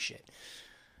of baby shit.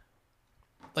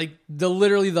 Like the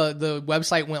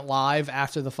website went live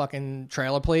after the fucking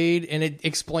trailer played, and it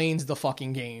explains the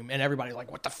fucking game, and everybody's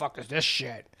like, "What the fuck is this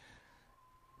shit?"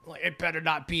 Like, it better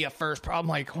not be a first problem.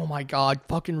 Like, oh my god,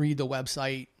 fucking read the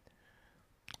website.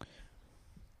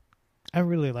 I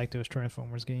really like those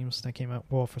Transformers games that came out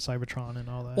for Cybertron and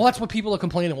all that. Well, that's what people are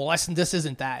complaining. Well, this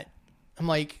isn't that. I'm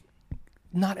like,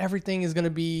 not everything is gonna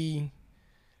be.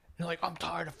 You're like, I'm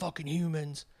tired of fucking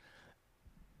humans.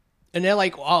 And they're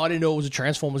like, oh, I didn't know it was a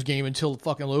Transformers game until the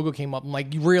fucking logo came up. I'm like,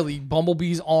 really,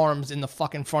 Bumblebee's arms in the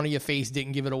fucking front of your face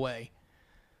didn't give it away.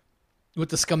 With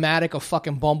the schematic of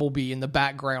fucking Bumblebee in the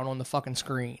background on the fucking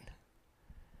screen.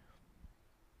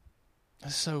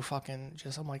 It's so fucking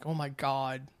just, I'm like, oh my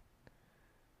god.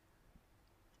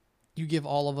 You give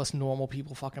all of us normal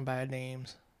people fucking bad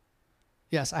names.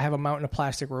 Yes, I have a mountain of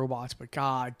plastic robots, but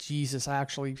god, Jesus, I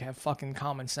actually have fucking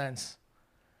common sense.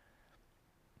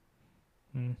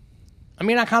 I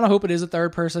mean, I kind of hope it is a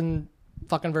third-person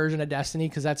fucking version of Destiny,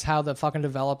 because that's how the fucking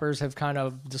developers have kind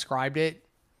of described it.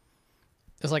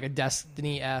 It's like a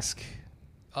Destiny-esque...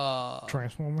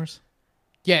 Transformers?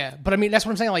 Yeah, but I mean, that's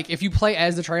what I'm saying. Like, if you play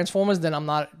as the Transformers, then I'm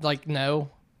not, like,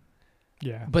 no.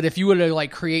 Yeah. But if you were to,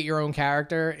 like, create your own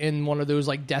character in one of those,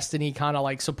 like, Destiny kind of,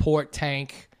 like, support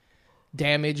tank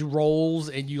damage rolls,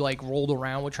 and you, like, rolled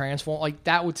around with Transform, like,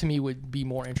 that would, to me, would be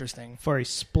more interesting. For a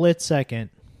split second...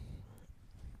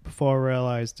 Before I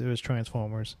realized it was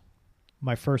Transformers,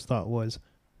 my first thought was,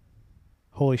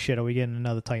 holy shit, are we getting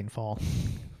another Titanfall?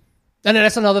 And then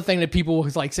that's another thing that people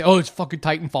like say, oh, it's fucking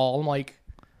Titanfall. I'm like...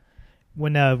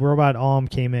 When Robot Arm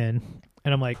came in,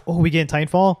 and I'm like, oh, we getting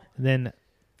Titanfall? And then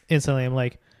instantly I'm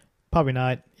like, probably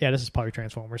not. Yeah, this is probably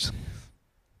Transformers.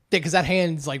 Yeah, because that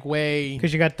hand's like way...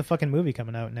 Because you got the fucking movie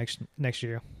coming out next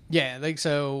year. Yeah, like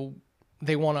so...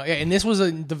 They want to, yeah, and this was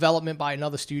a development by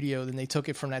another studio. Then they took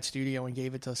it from that studio and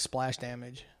gave it to Splash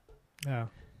Damage. Yeah.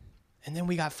 And then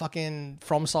we got fucking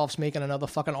FromSoft's making another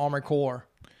fucking Armored Core.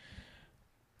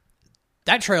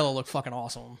 That trailer looked fucking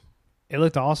awesome. It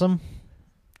looked awesome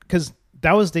because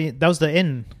that was the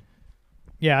end.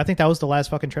 Yeah, I think that was the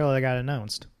last fucking trailer that got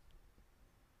announced.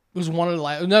 It was one of the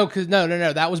last. No, because no,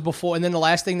 that was before. And then the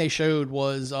last thing they showed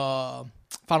was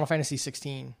Final Fantasy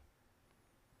 16.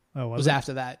 Oh, was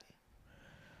after that.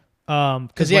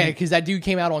 Because that dude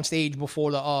came out on stage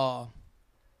before the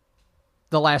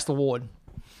last award.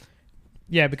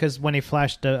 Yeah, because when he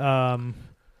flashed the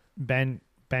Bandai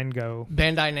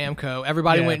Namco,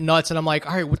 everybody went nuts, and I'm like,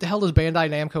 all right, what the hell does Bandai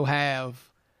Namco have?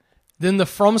 Then the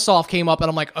FromSoft came up, and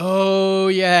I'm like, oh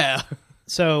yeah.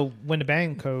 So when the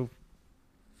Bandai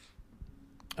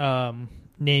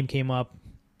name came up,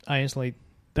 I instantly,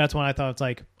 that's when I thought it's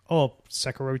like, oh,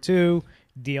 Sekiro 2,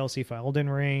 DLC for Elden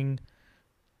Ring.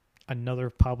 Another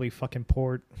probably fucking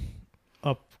port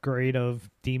upgrade of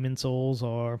Demon Souls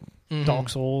or Dark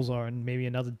Souls, or maybe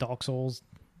another Dark Souls.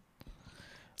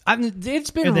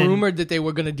 It's been rumored that they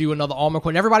were going to do another Armored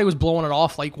Core, and everybody was blowing it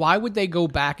off. Like, why would they go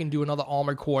back and do another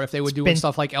Armored Core if they were doing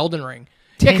stuff like Elden Ring?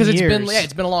 Yeah, because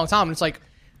it's been a long time. And it's like,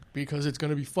 because it's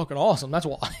going to be fucking awesome. That's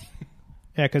why.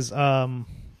 Yeah, because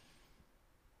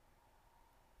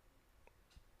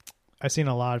I've seen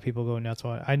a lot of people go nuts.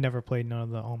 I never played none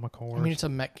of the Armored Core. I mean, it's a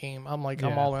mech game. I'm like,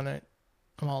 I'm all in it.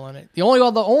 The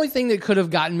only thing that could have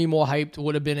gotten me more hyped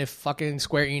would have been if fucking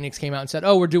Square Enix came out and said,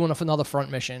 oh, we're doing another Front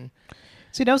Mission.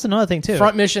 See, that was another thing, too.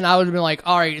 Front Mission, I would have been like,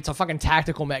 all right, it's a fucking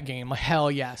tactical mech game. Like,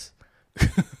 hell yes.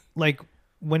 Like,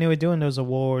 when they were doing those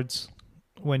awards,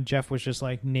 when Jeff was just,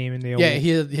 like, naming the awards.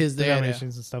 Yeah, his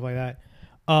nominations and stuff like that.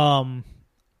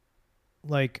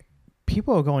 Like...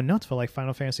 People are going nuts for like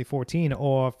Final Fantasy 14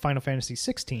 or Final Fantasy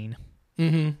 16.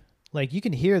 Mm-hmm. Like you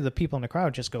can hear the people in the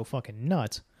crowd just go fucking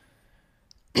nuts.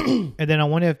 And then I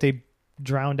wonder if they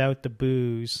drowned out the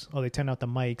boos or they turned out the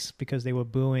mics because they were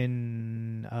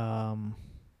booing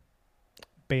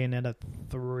Bayonetta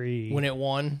 3 when it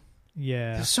won.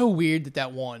 Yeah, it's so weird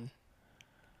that won,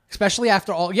 especially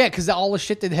after all. Yeah, because all the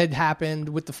shit that had happened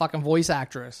with the fucking voice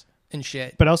actress and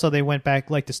shit. But also they went back,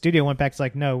 like the studio went back to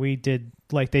like, no, we did,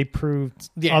 like they proved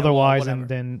otherwise, and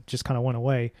then just kind of went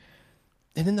away.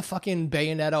 And then the fucking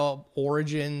Bayonetta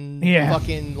origin, Yeah.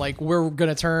 fucking, like, we're going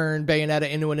to turn Bayonetta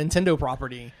into a Nintendo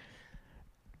property.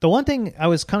 The one thing I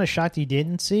was kind of shocked you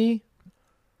didn't see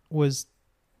was,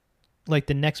 like,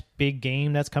 the next big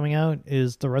game that's coming out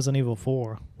is the Resident Evil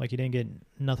 4. Like, you didn't get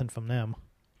nothing from them.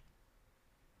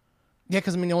 Yeah,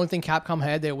 because, I mean, the only thing Capcom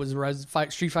had there was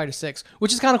Street Fighter 6,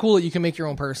 which is kind of cool that you can make your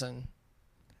own person.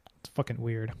 It's fucking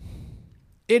weird.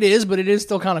 It is, but it is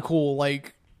still kind of cool.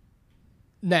 Like,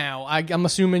 now, I'm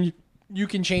assuming you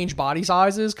can change body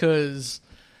sizes because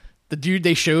the dude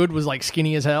they showed was, like,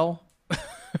 skinny as hell.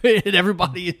 And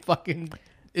everybody fucking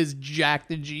is jacked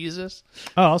to Jesus.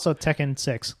 Oh, also Tekken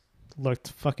 6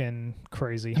 looked fucking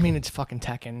crazy. I mean, it's fucking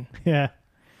Tekken. Yeah.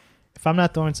 If I'm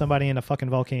not throwing somebody in a fucking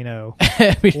volcano,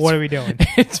 I mean, what are we doing?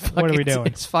 What are we doing?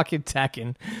 It's fucking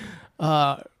Tekken.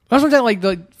 That's what I'm saying, like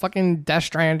the fucking Death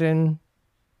Stranding,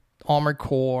 Armored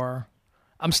Core.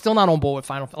 I'm still not on board with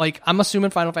Final. Like, I'm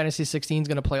assuming Final Fantasy 16 is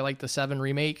going to play like the 7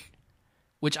 remake,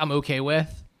 which I'm okay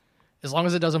with, as long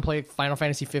as it doesn't play Final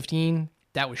Fantasy 15.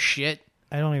 That was shit.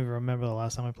 I don't even remember the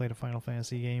last time I played a Final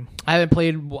Fantasy game. I haven't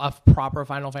played a proper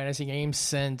Final Fantasy game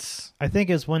since. I think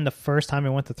it's when the first time I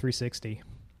went to 360.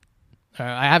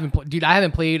 I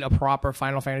haven't played a proper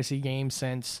Final Fantasy game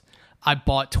since I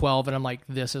bought 12, and I'm like,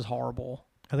 this is horrible.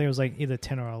 I think it was like either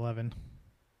 10 or 11.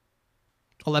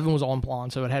 11 was on plan,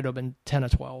 so it had to have been 10 or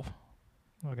 12.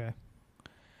 Okay.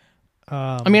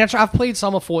 I mean, I've played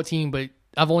some of 14, but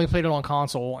I've only played it on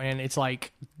console, and it's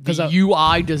like the 'Cause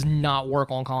UI does not work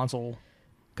on console.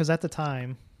 Because at the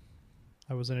time,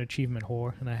 I was an achievement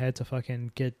whore, and I had to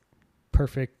fucking get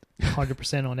perfect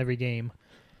 100% on every game.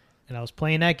 And I was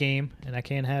playing that game, and I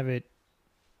can't have it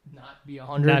Not be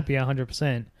 100. not be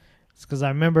 100%. It's because I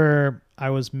remember I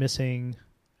was missing.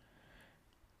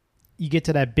 You get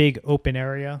to that big open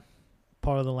area,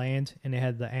 part of the land, and they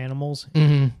had the animals,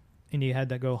 Mm-hmm. and you had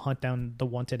to go hunt down the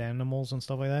wanted animals and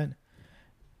stuff like that.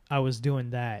 I was doing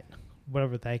that,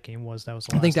 whatever that game was. That was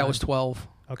the I think last that time. was 12.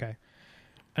 Okay.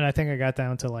 And I think I got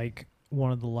down to like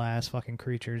one of the last fucking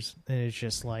creatures, and it's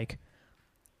just like,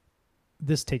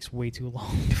 this takes way too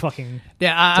long to fucking.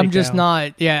 Yeah, I'm take just down.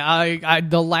 not. Yeah, I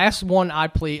the last one I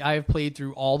have played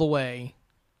through all the way.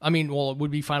 I mean, well, it would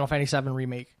be Final Fantasy VII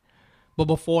Remake. But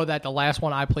before that, the last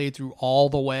one I played through all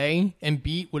the way and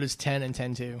beat was 10 and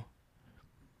 10-2.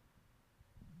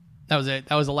 That was it.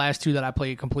 That was the last two that I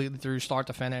played completely through start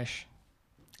to finish.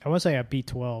 I want to say I beat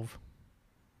 12,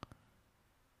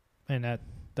 and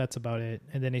that's about it.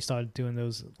 And then they started doing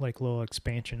those like little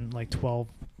expansion, like 12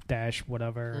 dash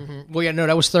whatever. Mm-hmm. Well, yeah, no,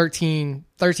 that was 13.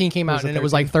 13 came out, Was it and it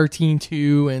was like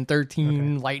 13-2 and 13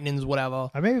 Okay. Lightnings,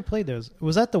 whatever. I maybe played those.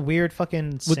 Was that the weird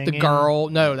fucking With singing? the girl.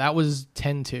 No, that was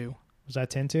 10-2. Was that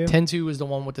 10-2? 10-2 was the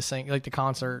one with the sing, like the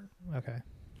concert. Okay.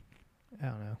 I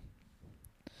don't know.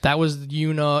 That was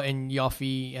Yuna and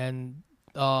Yuffie and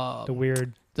The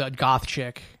weird the goth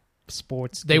chick.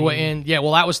 sports. They were game. in, yeah,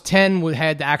 well, that was 10,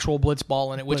 had the actual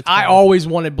Blitzball in it, which Blitzball. I always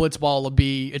wanted Blitzball to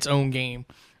be its own game.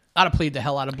 I'd have played the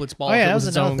hell out of Blitzball Oh, yeah, if that it was was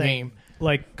its another own thing. game.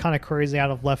 Like kind of crazy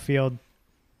out of left field.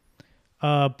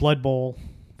 Blood Bowl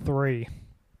 3.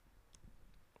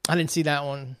 I didn't see that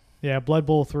one. Yeah, Blood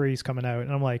Bowl 3 is coming out,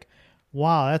 and I'm like,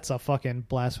 wow, that's a fucking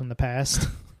blast from the past.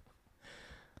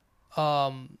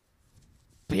 But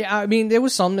yeah, I mean, there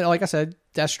was some, like I said,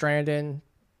 Death Stranding,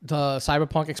 the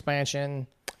Cyberpunk expansion.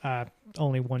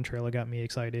 Only one trailer got me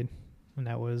excited, and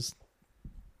that was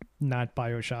not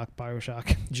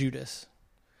Bioshock. Judas.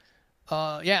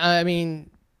 Yeah, I mean,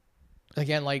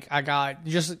 again, like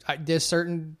there's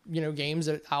certain games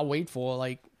that I'll wait for.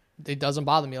 Like, it doesn't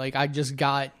bother me. Like, I've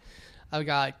got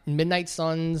Midnight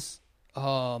Suns,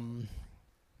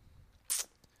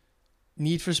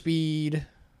 Need for Speed.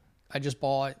 I just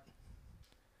bought,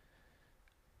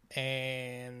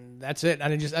 and that's it.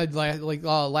 And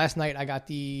last night I got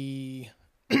the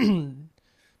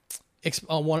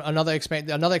another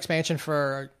expansion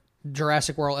for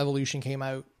Jurassic World Evolution came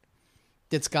out.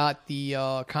 It's got the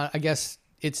I guess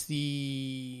it's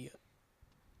the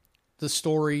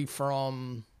story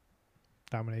from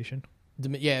Domination.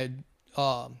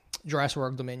 Jurassic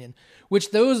World Dominion,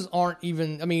 which those aren't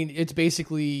even. I mean, it's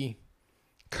basically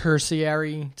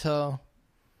cursory to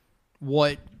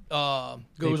what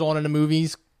goes on in the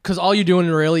movies, because all you're doing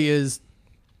really is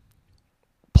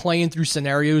playing through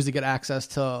scenarios to get access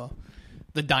to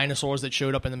the dinosaurs that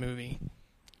showed up in the movie.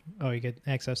 Oh, you get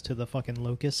access to the fucking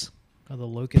locusts? Or the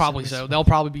locusts? Probably so. There'll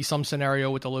probably be some scenario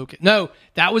with the locust. No,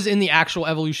 that was in the actual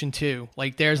Evolution 2.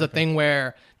 Like, there's a thing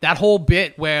where that whole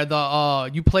bit where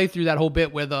you play through that whole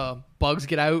bit where the bugs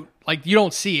get out. Like, you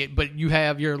don't see it, but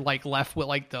you're like left with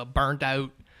like the burnt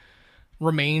out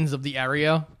remains of the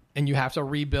area, and you have to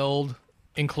rebuild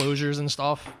enclosures and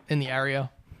stuff in the area.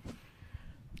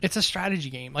 It's a strategy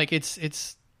game. Like it's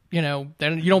then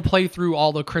you don't play through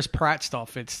all the Chris Pratt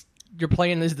stuff. You're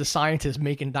playing as the scientist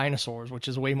making dinosaurs, which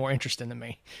is way more interesting to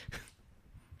me.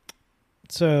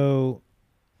 So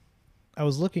I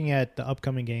was looking at the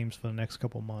upcoming games for the next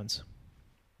couple months.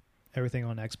 Everything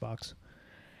on Xbox.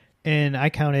 And I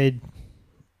counted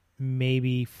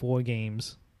maybe 4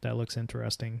 games that looks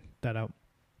interesting.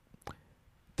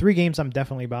 3 games I'm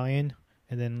definitely buying,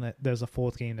 and then there's a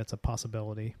 4th game that's a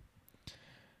possibility.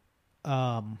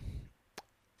 But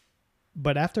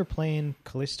after playing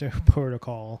Callisto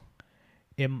Protocol,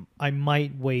 I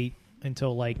might wait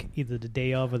until like either the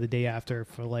day of or the day after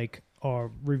for like our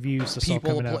reviews to start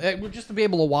coming out. Just to be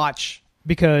able to watch.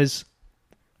 Because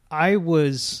I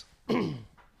was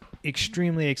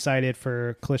extremely excited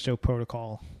for Callisto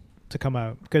Protocol to come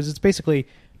out, because it's basically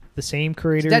the same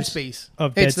creators. Dead Space.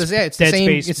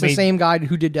 It's the same guy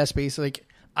who did Dead Space. Like,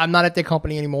 I'm not at the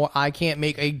company anymore. I can't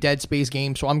make a Dead Space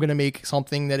game, so I'm going to make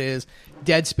something that is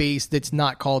Dead Space that's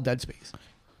not called Dead Space.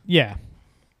 Yeah.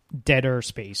 Deader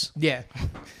Space. Yeah.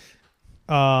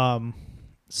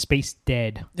 Space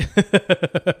Dead.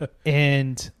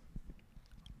 And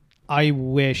I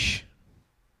wish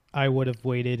I would have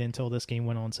waited until this game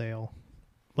went on sale.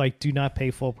 Like, do not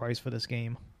pay full price for this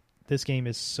game. This game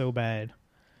is so bad.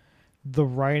 The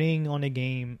writing on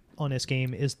this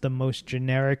game is the most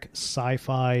generic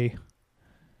sci-fi,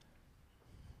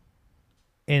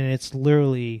 and it's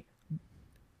literally,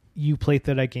 you play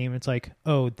through that game, it's like,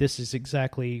 oh, this is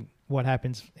exactly what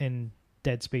happens in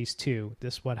Dead Space 2.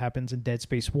 This is what happens in Dead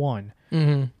Space 1.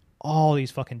 Mm-hmm. All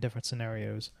these fucking different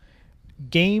scenarios.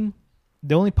 The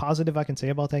only positive I can say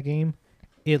about that game,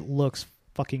 it looks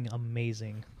fucking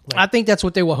amazing. Like, I think that's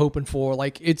what they were hoping for.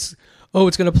 Like, it's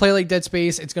going to play like Dead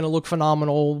Space. It's going to look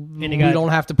phenomenal. We don't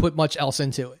have to put much else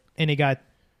into it. And it got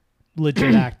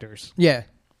legit actors. Yeah.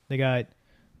 They got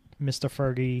Mr.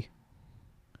 Fergie,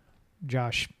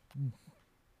 Josh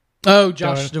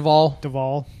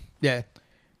Duvall. Yeah.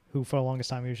 Who for the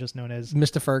longest time he was just known as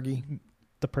Mr. Fergie.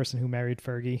 The person who married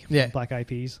Fergie from Yeah. Black Eyed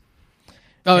Peas.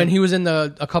 Oh, and he was in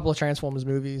a couple of Transformers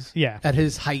movies. Yeah. At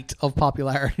his height of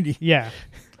popularity. Yeah.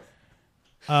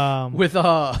 With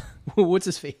what's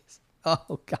his face?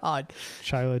 Oh God.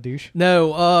 Shia LaDouche.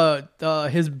 No,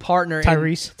 his partner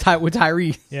Tyrese. With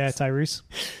Tyrese. Yeah, Tyrese.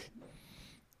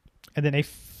 And then they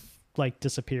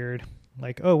disappeared.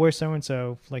 Like, oh, where's so and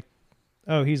so? Like,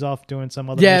 oh, he's off doing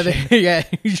some other mission.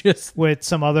 He just with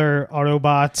some other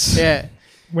Autobots. Yeah.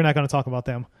 We're not going to talk about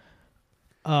them.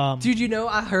 Dude,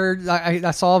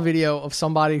 I saw a video of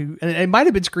somebody who, and it might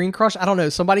have been Screen Crush. I don't know. I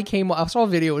saw a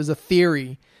video. It was a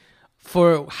theory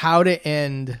for how to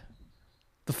end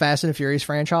the Fast and the Furious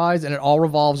franchise, and it all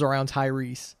revolves around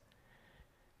Tyrese.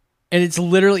 And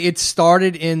it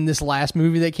started in this last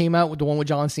movie that came out, with the one with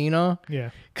John Cena. Yeah.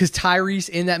 Because Tyrese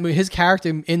in that movie, his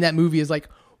character in that movie is like,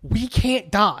 we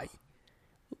can't die.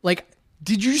 Like,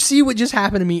 did you see what just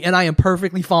happened to me? And I am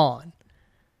perfectly fine.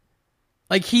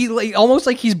 Like, almost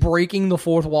like he's breaking the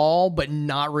fourth wall, but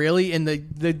not really. And the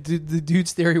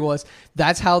dude's theory was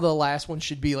that's how the last one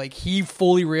should be. Like, he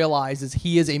fully realizes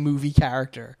he is a movie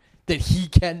character,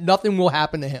 that nothing will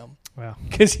happen to him. Wow.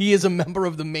 Because he is a member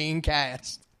of the main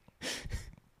cast.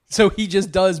 So he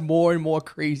just does more and more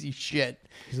crazy shit.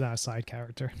 He's not a side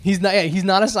character. He's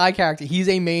not a side character. He's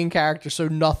a main character, so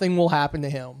nothing will happen to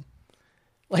him.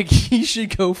 Like, he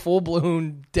should go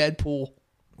full-blown Deadpool.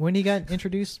 When he got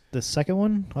introduced, the second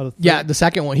one? Or the third? Yeah, the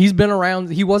second one. He's been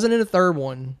around. He wasn't in the third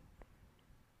one.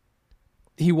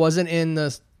 He wasn't in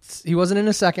the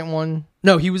second one.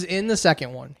 No, he was in the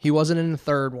second one. He wasn't in the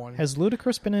third one. Has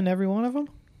Ludacris been in every one of them?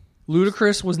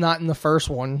 Ludacris was not in the first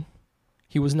one.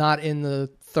 He was not in the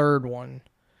third one.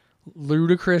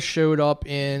 Ludacris showed up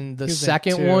in the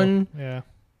second one. Yeah.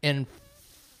 And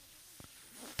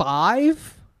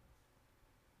 5?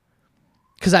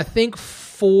 Because I think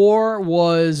 4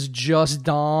 was just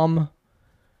Dom,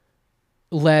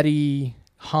 Letty,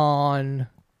 Han,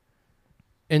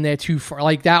 and they're too far.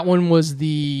 Like, that one was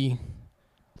the,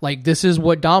 like, this is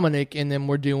what Dominic and them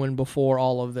were doing before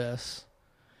all of this.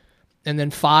 And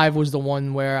then 5 was the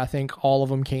one where I think all of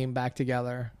them came back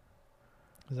together.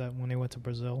 Is that when they went to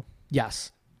Brazil?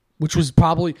 Yes. Which was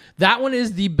probably, that one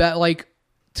is the best. Like,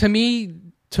 to me,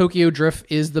 Tokyo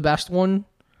Drift is the best one.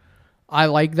 I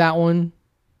like that one.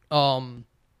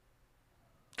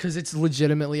 Because it's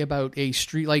legitimately about a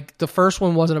street. Like, the first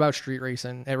one wasn't about street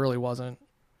racing. It really wasn't.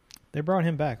 They brought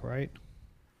him back, right?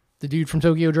 The dude from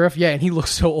Tokyo Drift? Yeah, and he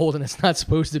looks so old, and it's not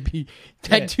supposed to be.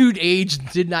 That dude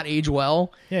did not age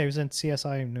well. Yeah, he was in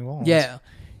CSI New Orleans. Yeah.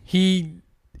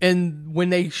 And when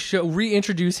they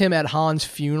reintroduce him at Han's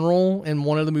funeral in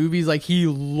one of the movies, like he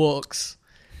looks,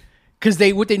 because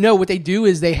what they do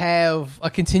is they have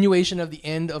a continuation of the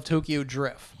end of Tokyo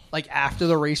Drift, like after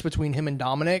the race between him and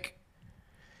Dominic,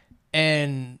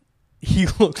 and he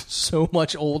looks so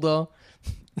much older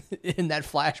in that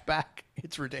flashback.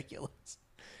 It's ridiculous.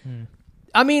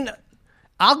 I mean,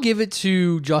 I'll give it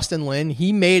to Justin Lin.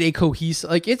 He made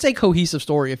it's a cohesive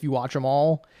story if you watch them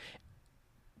all.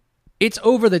 It's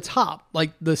over the top,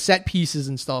 like the set pieces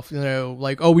and stuff,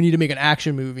 like, oh, we need to make an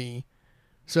action movie.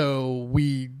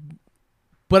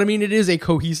 But I mean, it is a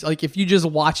cohesive, like if you just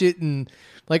watch it and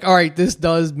like, all right, this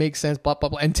does make sense, blah, blah,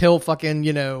 blah, until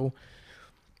fucking,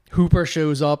 Hooper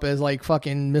shows up as like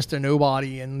fucking Mr.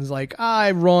 Nobody and is like,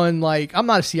 I run, like, I'm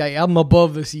not a CIA, I'm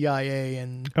above the CIA.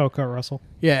 And Kurt Russell.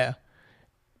 Yeah.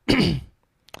 And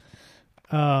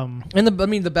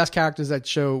the best characters that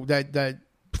show that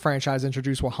franchise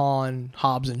introduced were Han,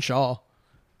 Hobbs, and Shaw.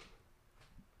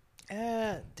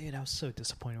 Dude, I was so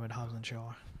disappointed with Hobbs and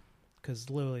Shaw because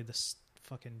literally this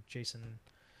fucking Jason.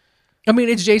 I mean,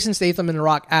 it's Jason Statham in The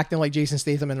Rock acting like Jason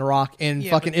Statham in The Rock, and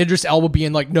fucking Idris Elba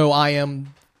being like, "No, I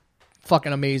am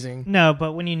fucking amazing." No,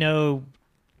 but when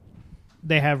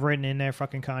they have written in their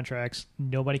fucking contracts,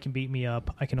 nobody can beat me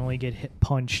up. I can only get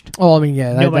punched. Oh, I mean,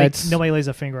 yeah, nobody lays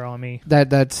a finger on me.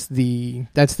 That's the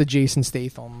Jason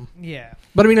Statham. Yeah,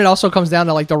 but I mean, it also comes down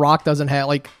to like The Rock doesn't have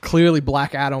like clearly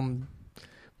Black Adam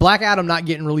not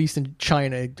getting released in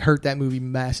China hurt that movie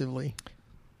massively.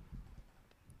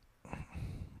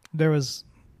 There was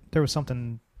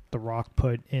something The Rock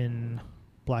put in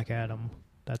Black Adam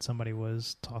that somebody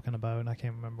was talking about, and I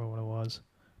can't remember what it was,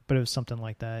 but it was something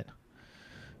like that.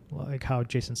 Like how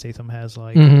Jason Statham has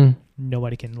like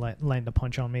nobody can land a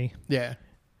punch on me. Yeah.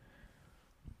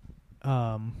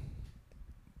 Unless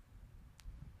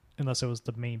it was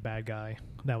the main bad guy,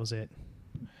 that was it.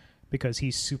 Because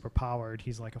he's super powered.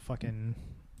 He's like a fucking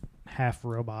half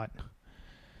robot.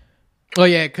 Oh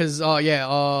yeah, because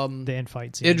the end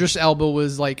fight scene. Idris Elba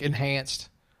was like enhanced.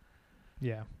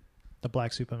 Yeah, the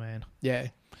Black Superman. Yeah.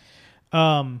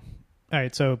 All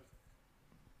right, so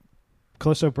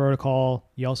Callisto Protocol.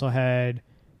 You also had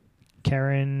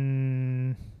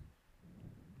Karen.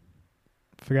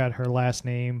 Forgot her last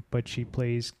name, but she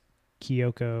plays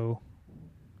Kyoko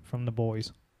from The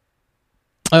Boys.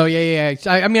 Oh yeah.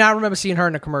 I mean, I remember seeing her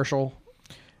in a commercial.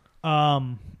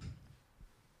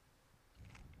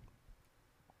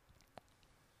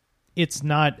 It's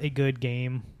not a good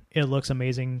game. It looks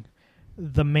amazing.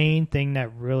 The main thing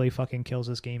that really fucking kills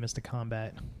this game is the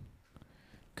combat,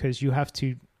 because you have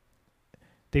to.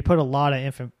 They put a lot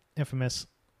of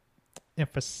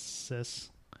emphasis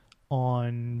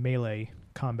on melee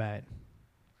combat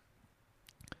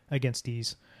against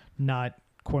these not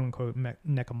quote unquote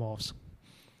necromorphs.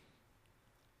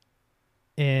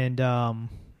 And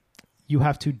you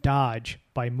have to dodge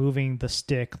by moving the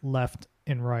stick left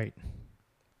and right.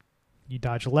 You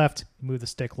dodge left, move the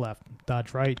stick left.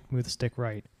 Dodge right, move the stick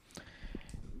right.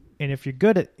 And if you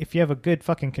have a good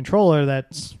fucking controller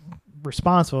that's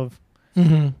responsive,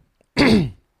 and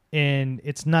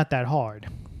it's not that hard.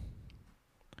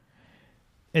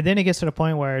 And then it gets to the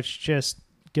point where it just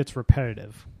gets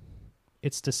repetitive.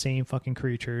 It's the same fucking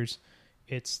creatures.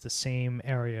 It's the same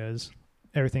areas.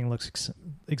 Everything looks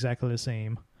exactly the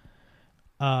same.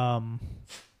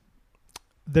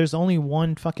 There's only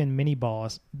one fucking mini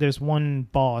boss. There's one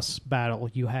boss battle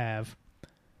you have.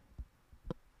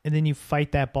 And then you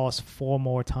fight that boss 4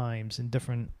 more times in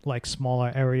different, like, smaller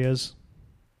areas.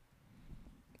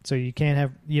 So you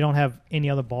don't have any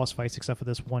other boss fights except for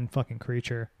this one fucking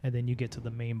creature. And then you get to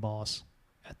the main boss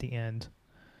at the end.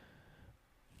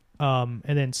 And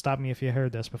then stop me if you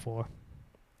heard this before.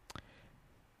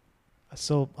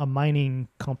 So a mining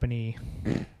company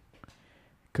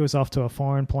goes off to a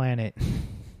foreign planet,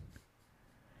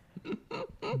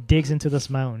 digs into this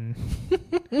mountain,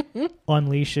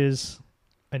 unleashes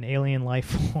an alien life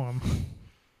form.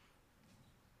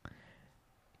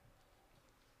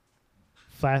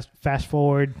 Fast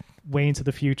forward way into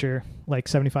the future, like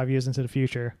 75 years into the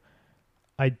future,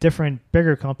 a different,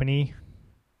 bigger company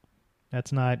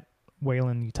that's not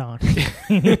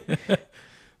Weyland-Yutani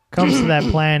comes to that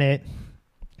planet,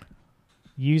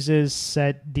 uses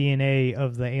set DNA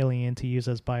of the alien to use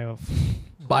as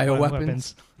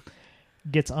bioweapons,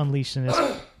 gets unleashed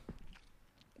into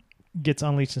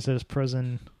this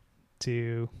prison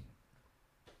to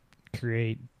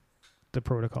create the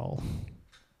protocol.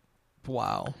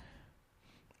 Wow.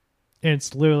 And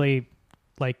it's literally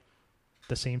like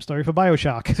the same story for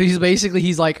BioShock. So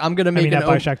he's like, I'm gonna make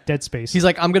Bioshock Dead Space. He's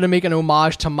like, I'm gonna make an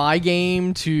homage to my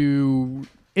game to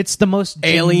it's the most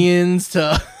aliens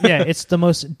to yeah, it's the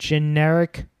most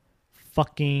generic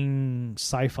fucking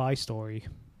sci-fi story.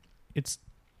 It's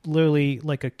literally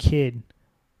like a kid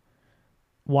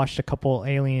watched a couple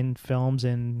alien films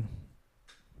and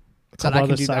said, I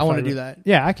can do that. I want to do that.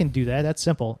 Yeah, I can do that. That's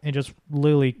simple. And just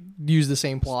literally Use the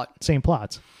same plot. Same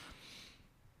plots.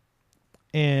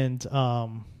 And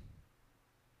all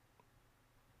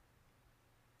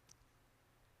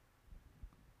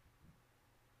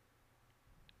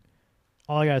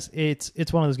I guess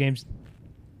it's one of those games.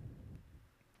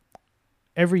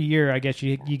 Every year, I guess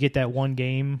you get that one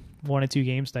or two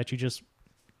games that you just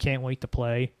can't wait to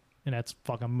play, and that's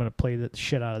fuck. I'm gonna play the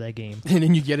shit out of that game. And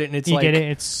then you get it, and you get it.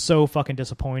 And it's so fucking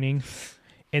disappointing.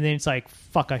 And then it's like,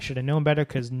 fuck, I should have known better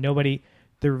because the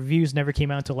reviews never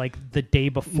came out until like the day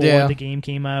before the game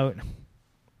came out.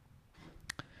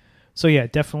 So yeah,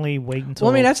 definitely wait until.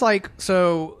 Well, I mean, that's like,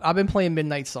 so I've been playing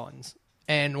Midnight Suns,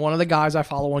 and one of the guys I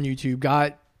follow on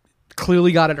YouTube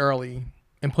clearly got it early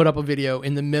and put up a video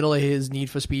in the middle of his Need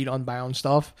for Speed Unbound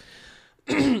stuff.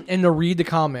 And to read the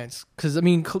comments, because I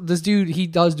mean, this dude, he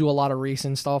does do a lot of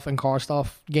racing stuff and car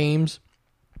stuff games.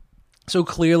 So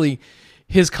clearly,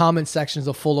 his comment sections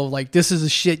are full of like, this is a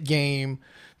shit game,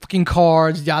 fucking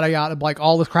cards, yada yada, like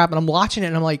all this crap. And I'm watching it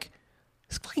and I'm like,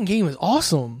 this fucking game is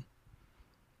awesome.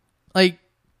 Like,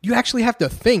 you actually have to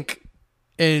think.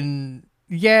 And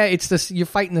yeah, it's this, you're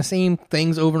fighting the same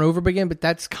things over and over again, but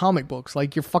that's comic books.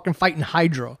 Like, you're fucking fighting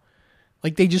Hydra.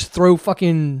 Like, they just throw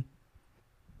fucking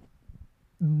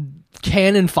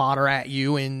cannon fodder at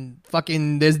you, and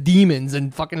fucking there's demons,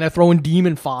 and fucking they're throwing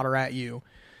demon fodder at you.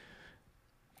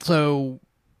 So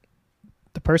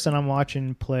the person I'm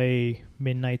watching play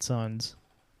Midnight Suns,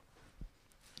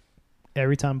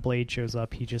 every time Blade shows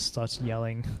up, he just starts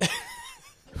yelling.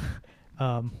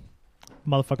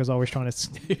 Motherfucker's always trying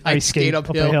to ice skate up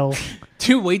a hill.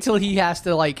 Dude, wait till he has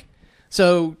to, like,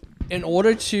 so in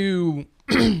order to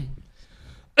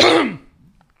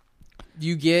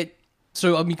you get,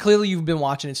 so I mean, clearly you've been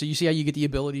watching it, so you see how you get the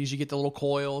abilities, you get the little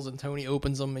coils, and Tony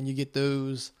opens them, and you get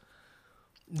those,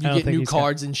 you get new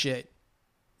cards and shit.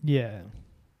 Yeah.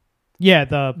 Yeah,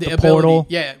 the portal.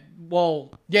 Yeah,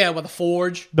 well, yeah, with the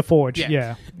forge. The forge,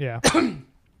 yeah.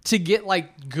 To get,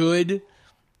 like, good,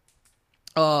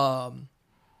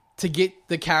 to get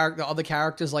the other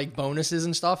characters, like, bonuses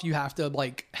and stuff, you have to,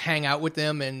 like, hang out with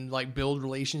them and, like, build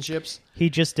relationships. He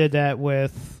just did that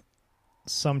with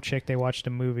some chick they watched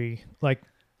a movie. Like,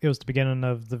 it was the beginning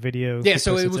of the video. Yeah,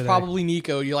 so it was probably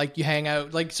Nico. You hang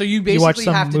out, like, so you basically watch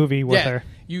some have to movie with her.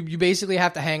 You basically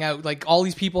have to hang out. Like, all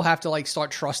these people have to, like,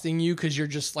 start trusting you because you're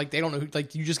just, like, they don't know who,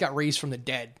 like, you just got raised from the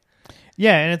dead.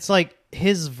 Yeah, and it's like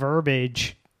his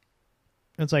verbiage.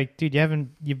 It's like, dude,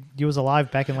 you was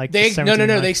alive back in like no,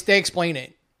 they explain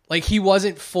it. Like, he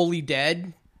wasn't fully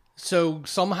dead, so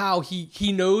somehow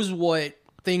he knows what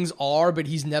things are, but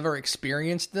he's never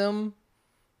experienced them.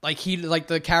 Like,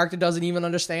 the character doesn't even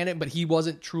understand it, but he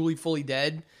wasn't truly fully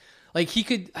dead. Like,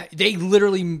 they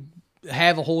literally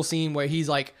have a whole scene where he's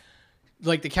like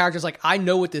the character's like, I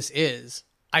know what this is.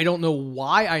 I don't know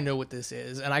why I know what this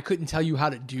is, and I couldn't tell you how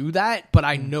to do that, but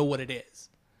I know what it is.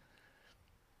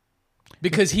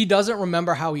 Because he doesn't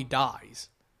remember how he dies.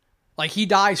 Like, he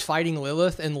dies fighting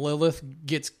Lilith, and Lilith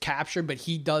gets captured, but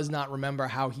he does not remember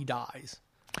how he dies.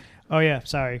 Oh, yeah,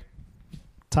 sorry.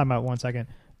 Time out 1 second.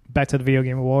 Back to the Video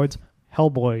Game Awards.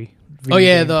 Hellboy.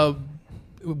 The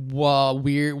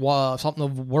weird, something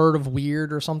of Word of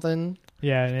Weird or something.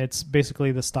 Yeah, and it's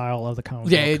basically the style of the comic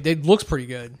book. Yeah, it looks pretty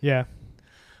good. Yeah.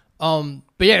 But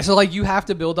yeah, so, like, you have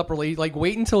to build up like,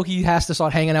 wait until he has to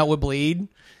start hanging out with Blade.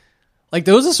 Like,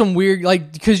 those are some weird,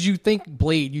 like, because you think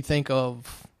Blade, you think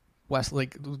of West,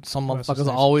 like, some motherfuckers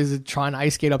are always trying to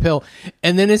ice skate uphill.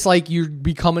 And then it's like you're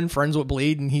becoming friends with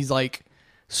Blade, and he's, like,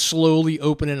 slowly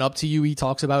opening up to you. He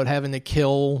talks about having to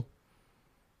kill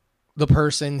the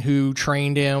person who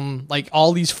trained him. Like,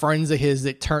 all these friends of his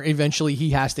that eventually he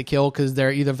has to kill because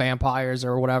they're either vampires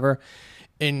or whatever.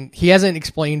 And he hasn't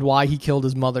explained why he killed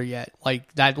his mother yet.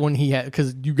 Like, that one he had,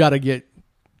 because you got to get,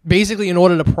 basically, in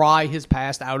order to pry his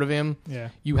past out of him,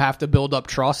 you have to build up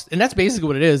trust. And that's basically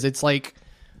what it is. It's like,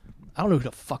 I don't know who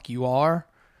the fuck you are.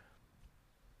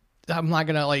 I'm not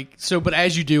going to, like, so, but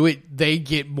as you do it, they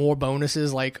get more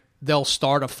bonuses. Like, they'll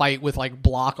start a fight with, like,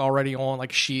 block already on,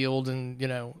 like, shield, and, you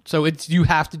know, so it's, you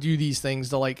have to do these things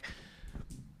to, like,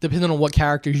 depending on what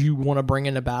characters you want to bring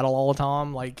into battle all the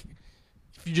time. Like,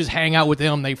 if you just hang out with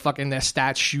them, their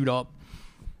stats shoot up.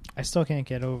 I still can't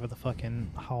get over the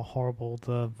fucking how horrible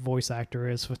the voice actor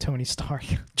is for Tony Stark.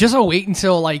 Just wait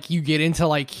until, like, you get into,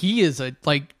 like, he is a,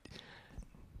 like,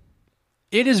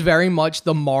 it is very much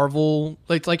the Marvel,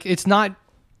 like it's not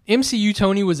MCU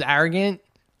Tony was arrogant.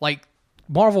 Like,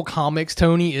 Marvel Comics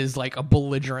Tony is, like, a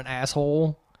belligerent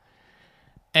asshole.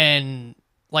 And,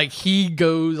 like, he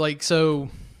goes, like, so...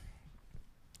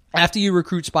 After you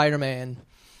recruit Spider-Man,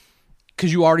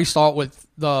 because you already start with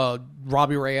the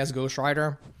Robbie Ray as Ghost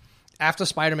Rider. After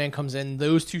Spider-Man comes in,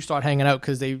 those two start hanging out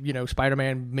because they, you know,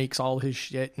 Spider-Man makes all his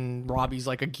shit and Robbie's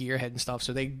like a gearhead and stuff.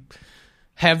 So they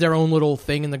have their own little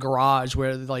thing in the garage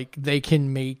where like they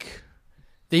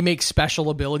make special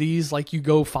abilities. Like you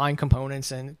go find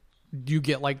components and you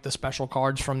get like the special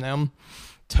cards from them.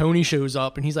 Tony shows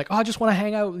up and he's like, oh, I just want to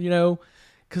hang out, you know,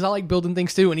 because I like building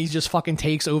things too. And he just fucking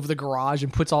takes over the garage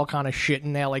and puts all kind of shit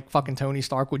in there like fucking Tony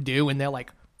Stark would do. And they're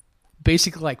like,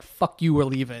 basically like, fuck you, we're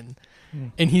leaving.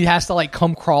 And he has to like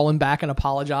come crawling back and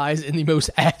apologize in the most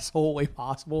asshole way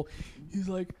possible. He's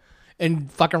like, and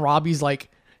fucking Robbie's like,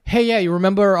 hey, yeah, you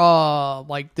remember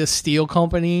like this steel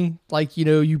company, like, you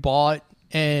know, you bought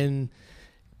and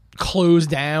closed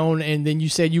down, and then you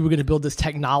said you were going to build this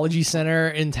technology center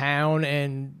in town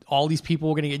and all these people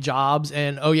were going to get jobs,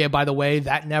 and oh yeah, by the way,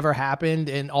 that never happened,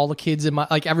 and all the kids in my,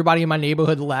 like everybody in my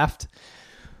neighborhood left,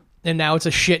 and now it's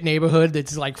a shit neighborhood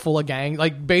that's like full of gang,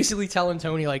 like basically telling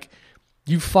Tony like,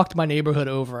 you fucked my neighborhood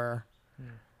over.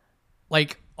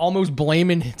 Like almost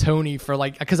blaming Tony for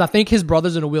like, because I think his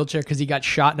brother's in a wheelchair because he got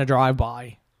shot in a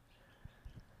drive-by.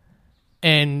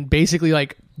 And basically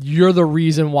like, you're the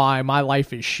reason why my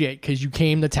life is shit because you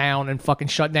came to town and fucking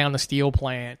shut down the steel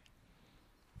plant.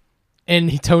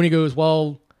 And Tony goes,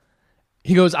 well,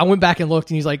 he goes, I went back and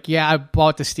looked and he's like, yeah, I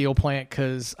bought the steel plant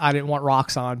because I didn't want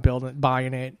Roxxon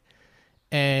buying it.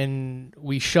 And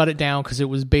we shut it down because it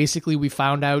was basically, we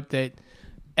found out that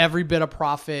every bit of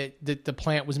profit that the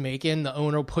plant was making, the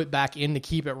owner put back in to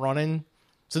keep it running.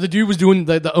 So the dude was doing,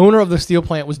 the owner of the steel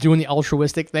plant was doing the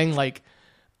altruistic thing. Like,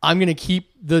 I'm going to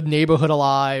keep the neighborhood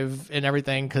alive and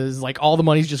everything because like all the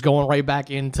money's just going right back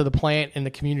into the plant and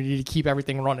the community to keep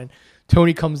everything running.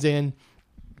 Tony comes in.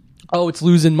 Oh, it's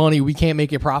losing money. We can't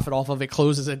make a profit off of it.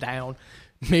 Closes it down.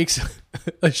 Makes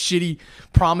a shitty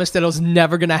promise that it was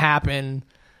never going to happen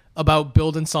about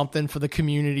building something for the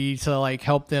community to like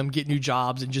help them get new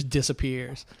jobs, and just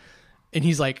disappears. And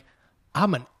he's like,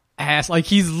 I'm an ass. Like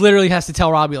he's literally has to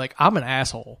tell Robbie like, I'm an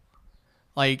asshole.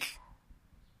 Like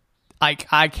I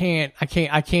can't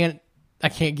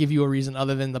give you a reason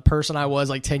other than the person I was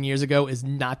like 10 years ago is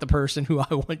not the person who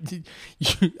I want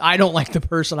to, I don't like the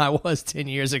person I was 10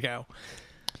 years ago.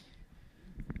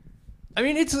 I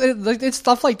mean, it's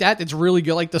stuff like that that's really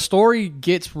good. Like the story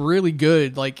gets really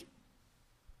good. Like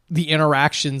the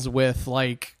interactions with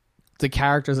like the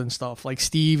characters and stuff. Like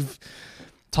Steve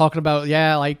talking about,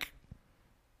 yeah, like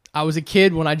I was a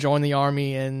kid when I joined the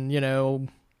army, and you know,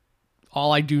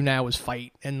 all I do now is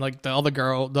fight. And like the other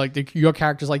girl, like your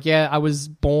character's like, yeah, I was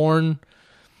born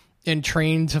and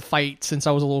trained to fight since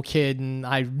I was a little kid, and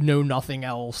I know nothing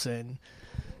else. And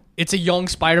it's a young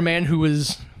Spider-Man who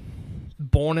was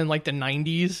born in like the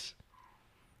 90s,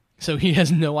 so he has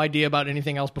no idea about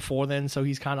anything else before then. So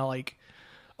he's kind of like,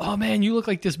 oh man, you look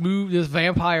like this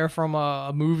vampire from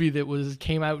a movie that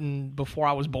came out before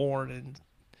I was born. And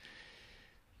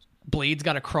Blade's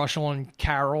got a crush on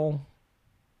Carol,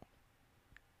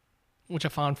 which I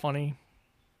found funny.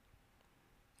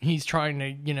 He's trying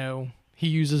to, you know, he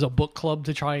uses a book club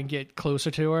to try and get closer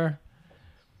to her.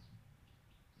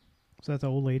 Is that the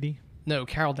old lady? No,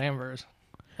 Carol Danvers.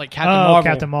 Like Captain Marvel.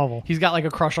 Captain Marvel. He's got like a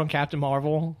crush on Captain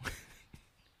Marvel.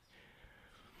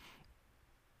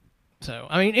 So,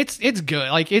 I mean, it's good.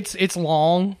 Like it's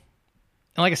long.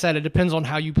 And like I said, it depends on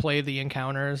how you play the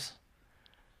encounters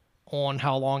on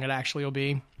how long it actually will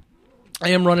be. I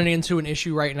am running into an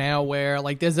issue right now where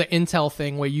like there's an intel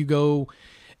thing where you go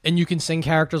and you can send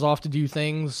characters off to do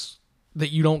things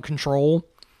that you don't control,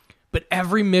 but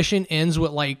every mission ends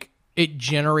with like it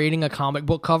generating a comic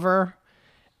book cover.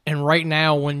 And right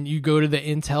now when you go to the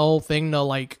intel thing to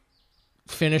like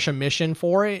finish a mission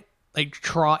for it,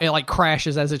 it like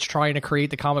crashes as it's trying to create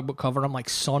the comic book cover. And I'm like,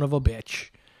 son of a bitch.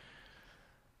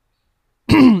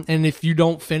 And if you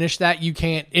don't finish that, you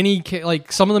can't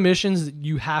like some of the missions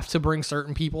you have to bring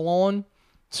certain people on.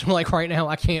 So like right now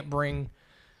I can't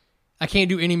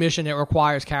do any mission that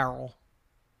requires Carol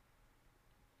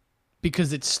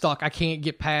because it's stuck. I can't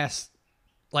get past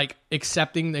like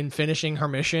accepting and finishing her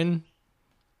mission,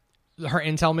 her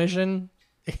intel mission,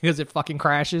 because it fucking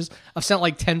crashes. I've sent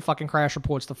like 10 fucking crash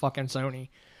reports to fucking Sony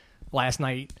last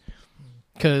night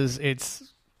because it's.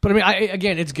 But I mean,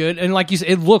 again, it's good, and like you said,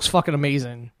 it looks fucking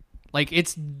amazing. Like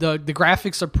it's the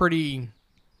graphics are pretty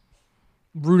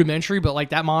rudimentary, but like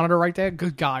that monitor right there,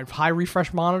 good God, high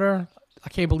refresh monitor. I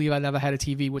can't believe I never had a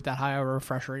TV with that high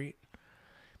refresh rate.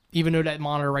 Even though that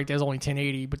monitor right there is only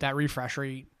 1080, but that refresh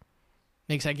rate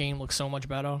makes that game look so much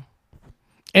better.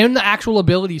 And the actual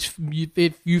abilities,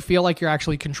 if you feel like you're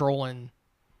actually controlling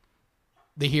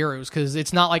the heroes, because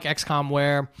it's not like XCOM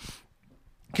where,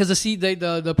 because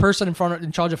the person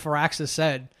in charge of Firaxis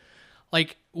said,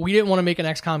 like, we didn't want to make an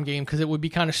XCOM game because it would be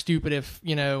kind of stupid if,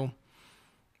 you know,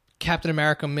 Captain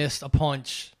America missed a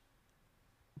punch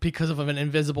because of an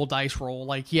invisible dice roll.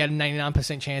 Like, he had a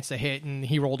 99% chance to hit and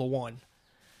he rolled a 1.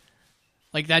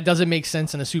 Like, that doesn't make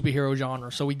sense in a superhero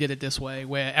genre, so we did it this way,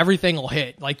 where everything will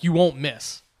hit. Like, you won't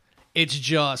miss. It's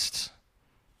just,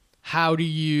 how do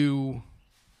you...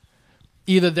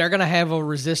 Either they're going to have a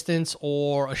resistance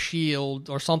or a shield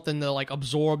or something to, like,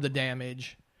 absorb the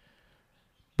damage,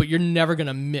 but you're never going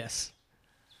to miss.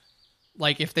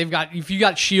 Like, if you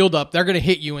got shield up, they're going to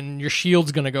hit you and your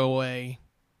shield's going to go away,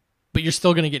 but you're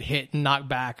still going to get hit and knocked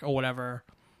back or whatever.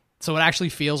 So it actually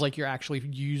feels like you're actually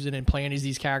using and playing as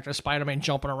these characters. Spider-Man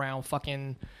jumping around,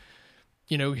 fucking,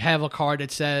 you know, have a card that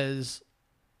says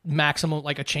maximum,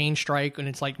 like a chain strike, and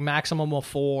it's like maximum of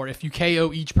 4. If you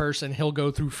KO each person, he'll go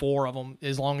through 4 of them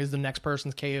as long as the next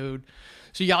person's KO'd.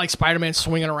 So you got like Spider-Man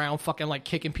swinging around, fucking like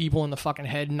kicking people in the fucking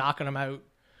head, knocking them out.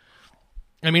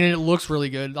 I mean, it looks really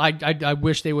good. I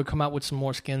wish they would come out with some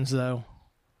more skins though.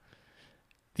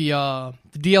 The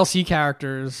DLC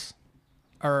characters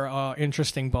are an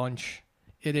interesting bunch.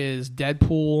 It is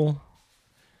Deadpool.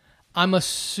 I'm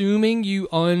assuming you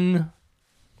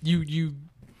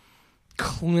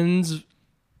cleanse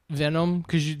Venom,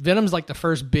 because Venom's like the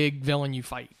first big villain you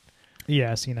fight.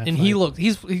 Yeah, I seen that. And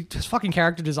his fucking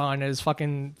character design as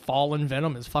fucking Fallen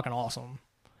Venom is fucking awesome.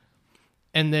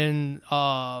 And then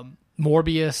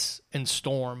Morbius and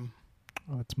Storm.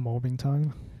 Oh, it's mobbing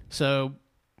time. So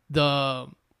the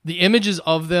images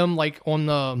of them, like on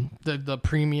the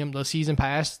premium, the season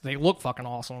pass, they look fucking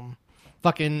awesome.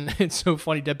 Fucking, it's so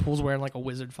funny. Deadpool's wearing like a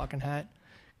wizard fucking hat,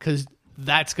 because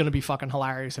that's gonna be fucking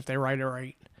hilarious if they write it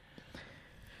right.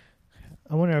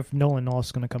 I wonder if Nolan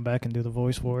North's gonna come back and do the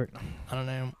voice for it. I don't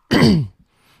know.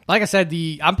 Like I said,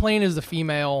 I'm playing as the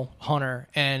female hunter,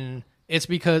 and it's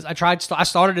because I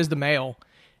started as the male,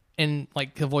 and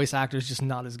like the voice actor is just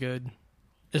not as good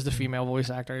as the female voice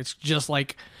actor. It's just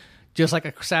like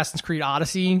Assassin's Creed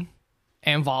Odyssey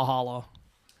and Valhalla.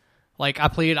 Like, I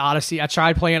played Odyssey. I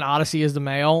tried playing Odyssey as the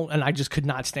male, and I just could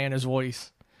not stand his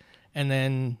voice. And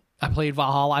then I played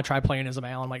Valhalla. I tried playing as a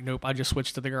male. I'm like, nope, I just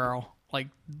switched to the girl. Like,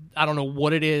 I don't know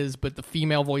what it is, but the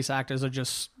female voice actors are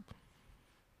just...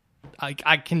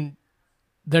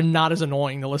 They're not as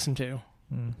annoying to listen to.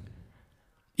 Mm.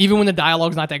 Even when the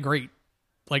dialogue's not that great.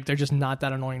 Like, they're just not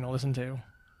that annoying to listen to.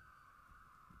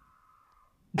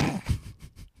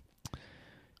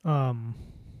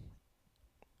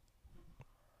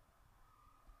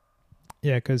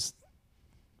 Yeah, because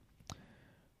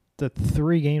the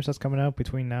 3 games that's coming out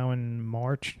between now and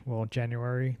March, well,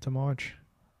 January to March,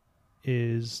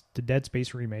 is the Dead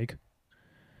Space remake,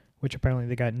 which apparently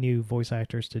they got new voice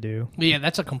actors to do. Yeah,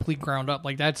 that's a complete ground up.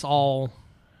 Like, that's all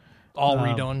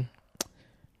redone.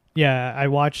 Yeah, I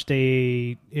watched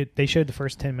they showed the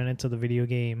first 10 minutes of the video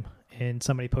game, and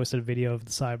somebody posted a video of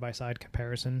the side-by-side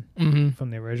comparison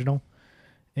from the original,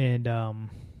 and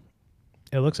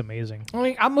it looks amazing. I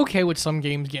mean, I'm okay with some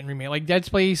games getting remade. Like Dead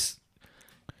Space,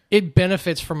 it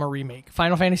benefits from a remake.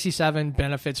 Final Fantasy VII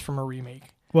benefits from a remake.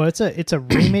 Well, it's a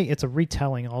remake. It's a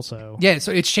retelling also. Yeah,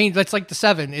 so it's changed. That's like the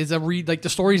 7 is like the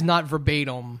story's not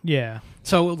verbatim. Yeah.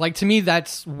 So like to me,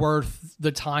 that's worth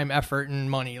the time, effort,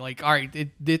 and money. Like, all right,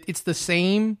 it's the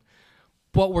same,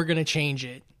 but we're gonna change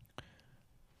it.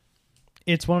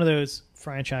 It's one of those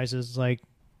franchises like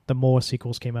the more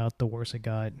sequels came out, the worse it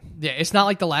got. Yeah, it's not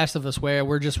like The Last of Us where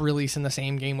we're just releasing the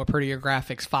same game with prettier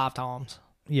graphics 5 times.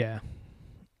 Yeah.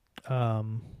 That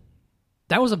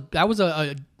was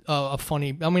a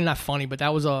funny, I mean, not funny, but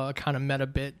that was a kind of meta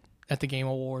bit at the Game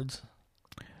Awards.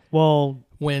 Well,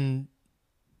 when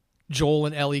Joel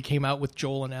and Ellie came out with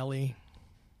Joel and Ellie.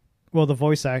 Well, the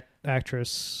voice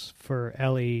actress for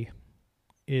Ellie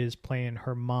is playing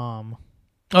her mom.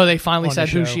 Oh, they finally said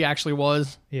who she actually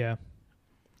was? Yeah.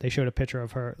 They showed a picture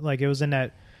of her. Like, it was in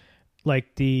that,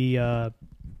 like, the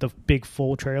big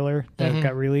full trailer that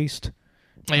got released.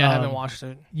 Yeah, I haven't watched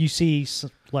it. You see,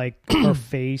 like, her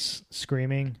face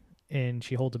screaming, and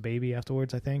she holds a baby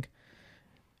afterwards, I think.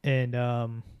 And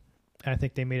I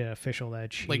think they made it official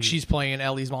that she's playing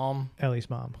Ellie's mom. Ellie's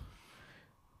mom.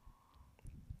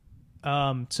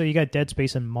 So you got Dead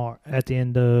Space at the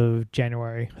end of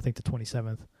January, I think the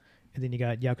 27th. And then you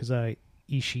got Yakuza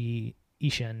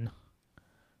Ishin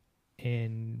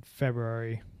in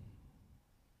February,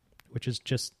 which is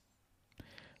just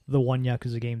the one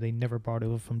Yakuza game they never brought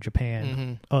over from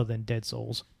Japan, other than Dead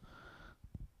Souls.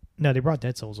 No, they brought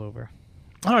Dead Souls over.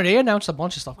 I don't know. They announced a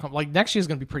bunch of stuff. Like next year's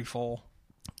gonna be pretty full.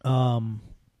 You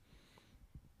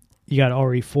got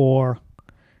RE4.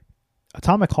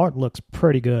 Atomic Heart looks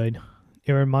pretty good.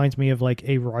 It reminds me of like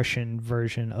a Russian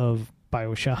version of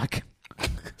BioShock.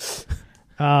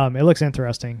 It looks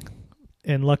interesting,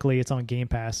 and luckily it's on Game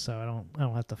Pass, so I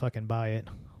don't have to fucking buy it.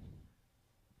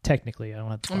 Technically, I don't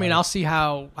have to. I mean, I'll see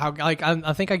how like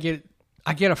I think I get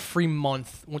a free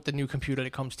month with the new computer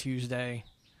that comes Tuesday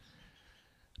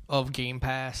of Game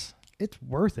Pass. It's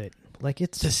worth it. Like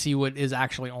it's to see what is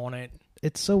actually on it.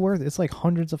 It's so worth it. It's like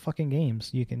hundreds of fucking games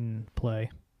you can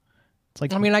play. It's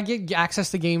like, I mean, I get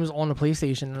access to games on the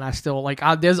PlayStation, and I still like.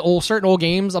 There's certain old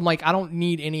games. I'm like, I don't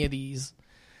need any of these.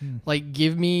 Like,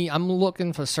 give me. I'm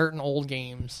looking for certain old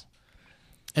games,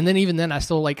 and then even then, I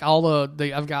still like all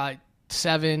I've got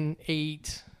 7,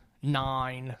 8,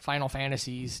 9 Final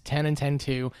Fantasies, 10 and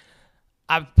 10-2.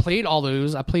 I've played all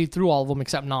those. I played through all of them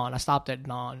except Non. I stopped at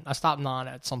Non. I stopped Non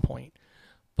at some point,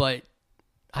 but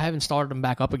I haven't started them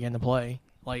back up again to play.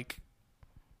 Like.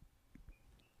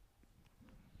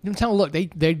 You tell them, look,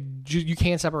 you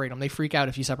can't separate them. They freak out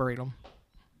if you separate them.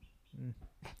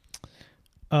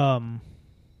 And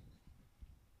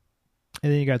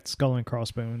then you got Skull and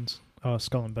Bones.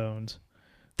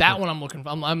 That one I'm looking for.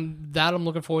 I'm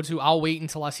looking forward to. I'll wait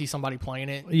until I see somebody playing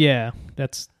it. Yeah,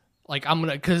 that's like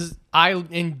because I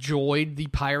enjoyed the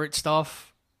pirate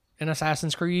stuff in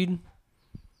Assassin's Creed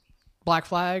Black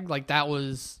Flag. Like that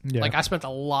was like I spent a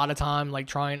lot of time like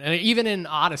trying, and even in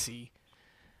Odyssey.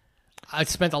 I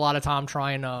spent a lot of time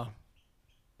trying to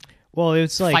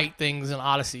it's like fight things in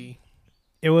Odyssey.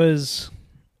 It was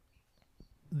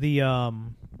the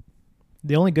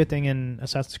only good thing in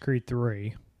Assassin's Creed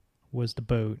 3 was the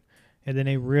boat. And then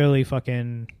they really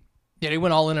fucking they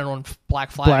went all in on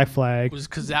Black Flag. Black Flag was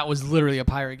because that was literally a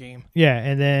pirate game. Yeah,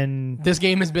 and then this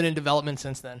game has been in development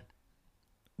since then.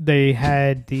 They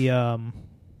had the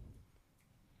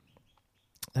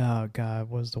oh god,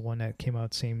 what was the one that came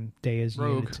out same day as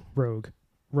Rogue?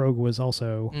 Rogue was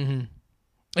also.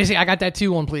 You see, I got that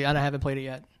too on play. I haven't played it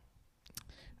yet.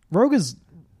 Rogue is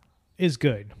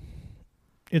good.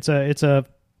 It's a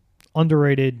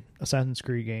underrated Assassin's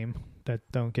Creed game that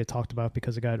don't get talked about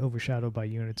because it got overshadowed by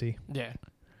Unity. Yeah,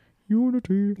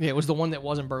 Unity. Yeah, it was the one that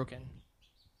wasn't broken.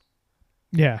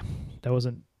 Yeah, that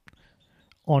wasn't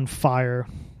on fire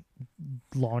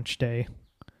launch day.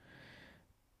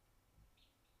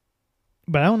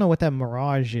 But I don't know what that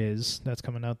Mirage is that's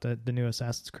coming out, the new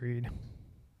Assassin's Creed.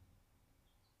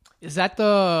 Is that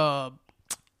the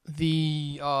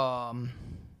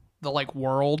like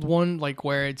world one, like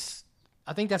where it's?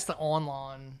 I think that's the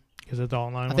online. Is it the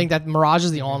online one? I think that Mirage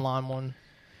is the online one.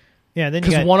 Yeah, then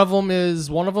because one of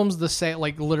them's the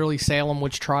like literally Salem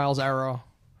Witch Trials era.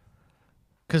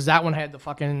 Because that one had the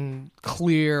fucking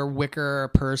clear wicker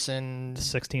person.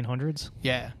 1600s.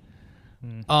 Yeah.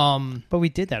 But we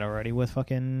did that already with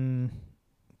fucking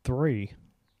 3.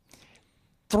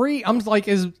 3, I'm like,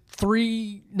 is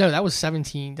 3? No, that was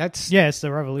 17. That's it's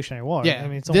the Revolutionary War. Yeah, I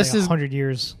mean, it's only 100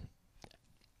 years.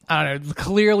 I don't know.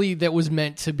 Clearly, that was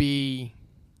meant to be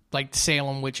like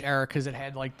Salem Witch era because it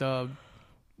had like the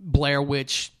Blair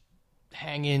Witch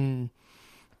hanging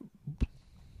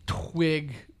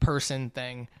twig person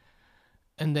thing,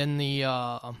 and then the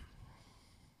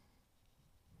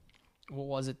what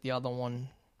was it? The other one,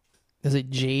 is it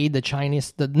Jade? The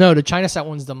Chinese? The China set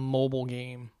one's the mobile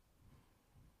game.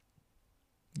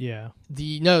 Yeah.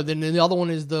 Then the other one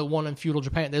is the one in feudal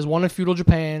Japan. There's one in feudal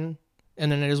Japan, and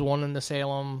then there's one in the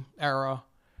Salem era,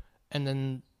 and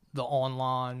then the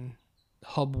online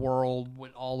hub world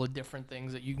with all the different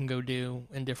things that you can go do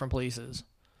in different places.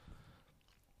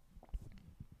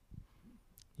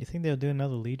 You think they'll do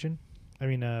another Legion? I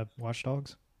mean, Watch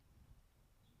Dogs?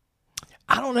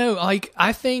 I don't know. Like,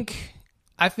 I think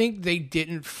they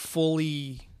didn't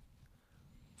fully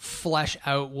flesh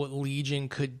out what Legion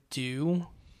could do.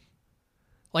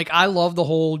 Like, I love the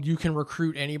whole you can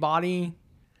recruit anybody.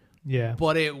 Yeah.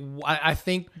 But I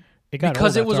think it got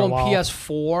because it was on while.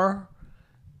 PS4,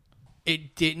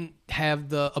 it didn't have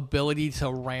the ability to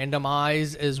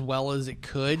randomize as well as it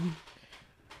could.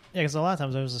 Yeah, because a lot of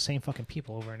times it was the same fucking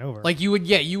people over and over. Like, you would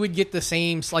get the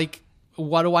same, like,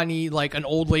 what do I need? Like, an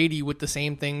old lady with the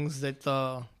same things that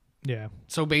the... Yeah.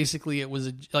 So basically it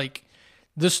was, like,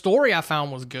 the story I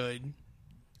found was good.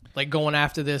 Like, going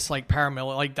after this, like,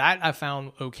 paramilitary, like, that I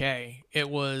found okay. It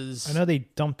was... I know they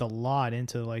dumped a lot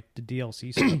into, like, the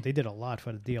DLC stuff. They did a lot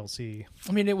for the DLC.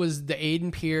 I mean, it was the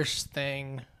Aiden Pierce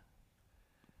thing.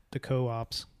 The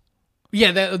co-ops.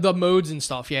 Yeah, the modes and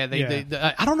stuff. Yeah,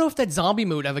 I don't know if that zombie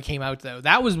mode ever came out though.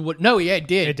 That was what. No, yeah, it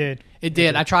did. It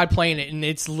did. I tried playing it, and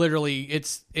it's literally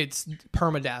it's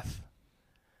permadeath.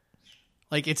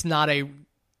 Like it's not a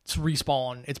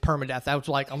respawn. It's permadeath. That was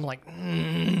like I'm like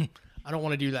I don't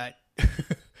want to do that.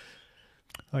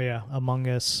 Oh yeah, Among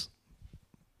Us,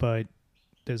 but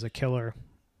there's a killer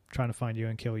trying to find you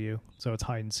and kill you. So it's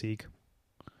hide and seek.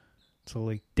 So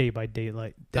like Dead by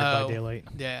Daylight.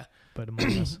 Yeah. But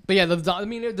Among Us. But yeah,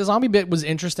 the zombie bit was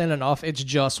interesting enough. It's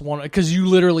just one because you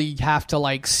literally have to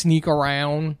like sneak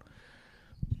around,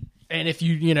 and if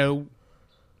you know,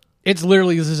 it's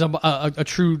literally this is a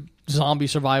true zombie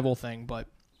survival thing, but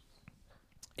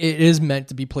it is meant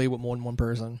to be played with more than one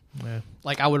person. Yeah.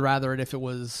 Like I would rather it if it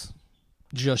was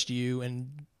just you and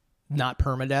not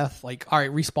permadeath. Like, all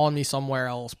right, respawn me somewhere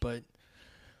else, but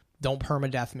don't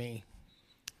permadeath me.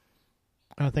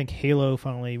 I think Halo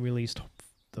finally released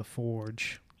the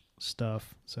Forge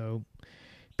stuff, so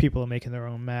people are making their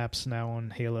own maps now on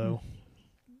Halo.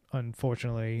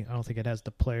 Unfortunately, I don't think it has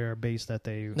the player base that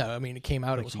they. No, I mean it came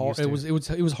out. Like it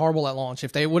was horrible at launch.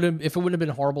 If it wouldn't have been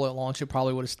horrible at launch, it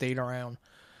probably would have stayed around.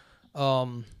 Yeah,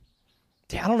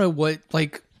 I don't know what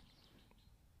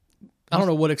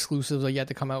exclusives are yet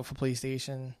to come out for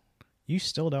PlayStation. You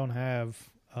still don't have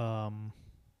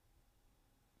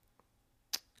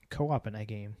co-op in that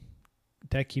game.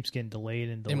 That keeps getting delayed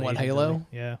and delayed. In what, Halo?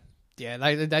 Yeah. Yeah,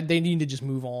 they need to just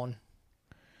move on.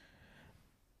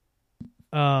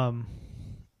 So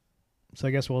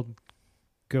I guess we'll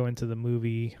go into the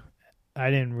movie. I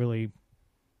didn't really.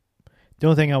 The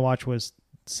only thing I watched was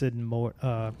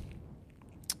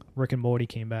Rick and Morty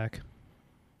came back,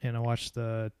 and I watched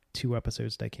the 2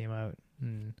 episodes that came out.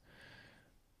 And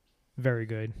very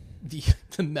good. The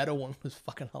meta one was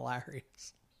fucking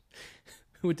hilarious.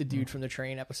 With the dude from the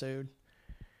train episode.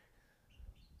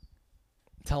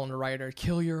 Telling the writer,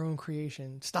 kill your own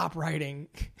creation. Stop writing.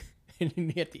 And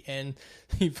then at the end,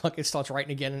 he fucking starts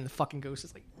writing again, and the fucking ghost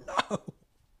is like, no.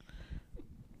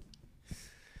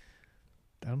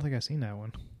 I don't think I've seen that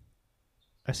one.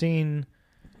 I've seen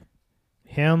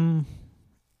him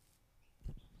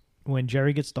when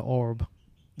Jerry gets the orb.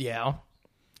 Yeah.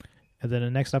 And then the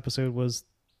next episode was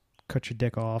Cut Your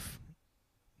Dick Off,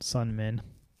 Sunmin,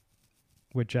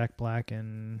 with Jack Black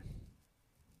and...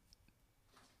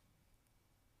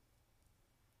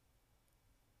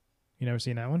 You never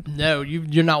seen that one? No,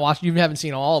 you're not watching. You haven't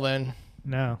seen all then.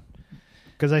 No,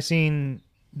 because I seen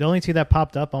the only 2 that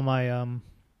popped up on my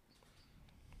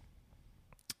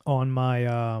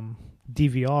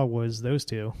DVR was those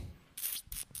 2.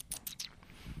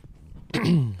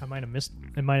 I might have missed.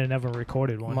 I might have never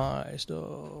recorded one. My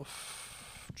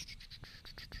stuff.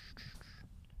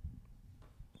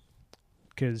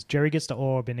 Because Jerry gets the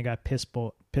orb and they got Piss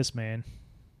Man.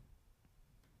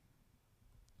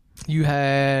 You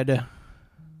had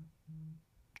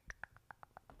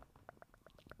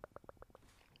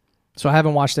so I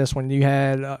haven't watched this one. You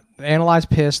had Analyze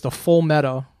Piss, the full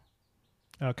meta,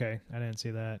 Okay, I didn't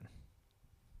see that.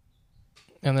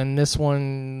 and then this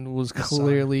one was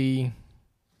clearly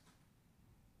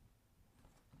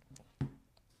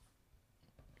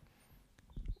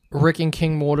Rick and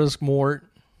King Morta's Mort.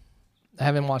 I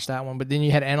haven't watched that one, but then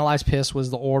you had Analyze Piss was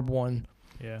the orb one.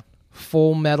 Yeah.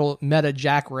 Full meta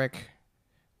Jack Rick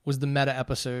was the meta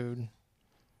episode. Do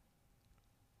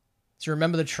you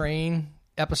remember the train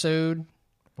episode?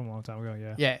 From a long time ago,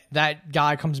 yeah. Yeah, that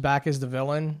guy comes back as the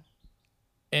villain,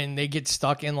 and they get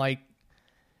stuck in like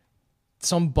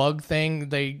some bug thing.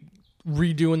 They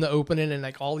redoing the opening and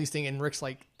like all these things, and Rick's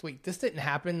like, "Wait, this didn't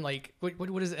happen." Like,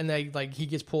 what is it? And they like he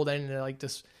gets pulled in, and they're like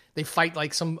this. They fight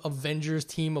like some Avengers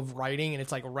team of writing, and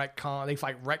it's like retcon. They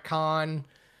fight retcon.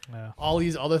 Yeah. All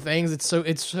these other things. It's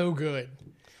so good.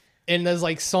 And there's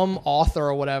like some author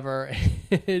or whatever,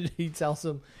 and he tells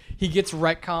him he gets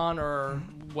retcon or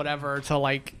whatever to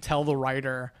like tell the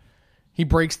writer. He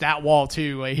breaks that wall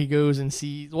too. Like he goes and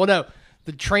sees. Well, no,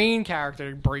 the train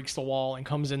character breaks the wall and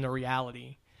comes into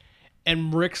reality.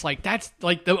 And Rick's like, that's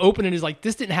like the opening is like,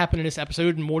 this didn't happen in this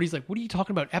episode. And Morty's like, what are you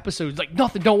talking about? Episodes? Like,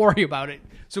 nothing. Don't worry about it.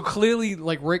 So clearly,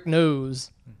 like Rick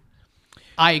knows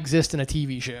I exist in a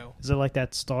TV show. Is it like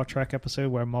that Star Trek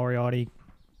episode where Moriarty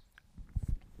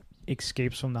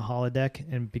escapes from the holodeck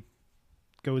and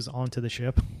goes onto the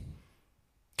ship?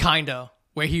 Kinda.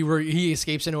 Where he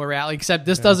escapes into a reality, except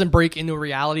this doesn't break into a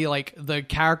reality like the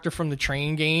character from the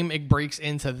train game. It breaks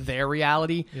into their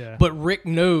reality. Yeah. But Rick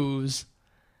knows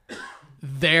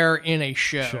they're in a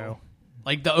show.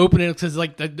 Like the opening, because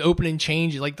like the opening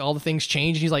changes, like all the things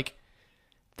change. And he's like,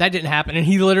 that didn't happen. And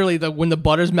he literally, when the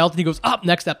butter's melted, he goes, up,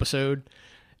 next episode.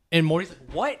 And Morty's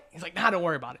like, what? He's like, nah, don't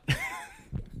worry about it.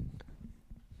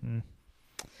 And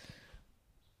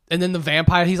then the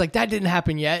vampire, he's like, that didn't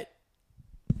happen yet.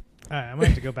 All right, I'm going to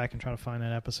have to go back and try to find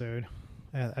that episode.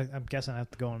 I'm guessing I have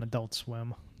to go on Adult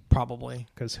Swim. Probably.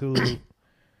 Because Hulu...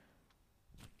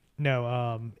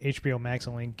 No, HBO Max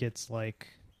only gets, like...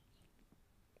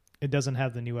 It doesn't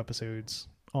have the new episodes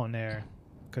on there.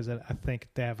 Because I think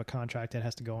they have a contract that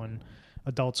has to go on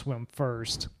Adult Swim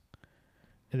first.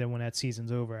 And then when that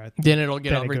season's over... Then it'll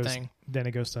get everything. Then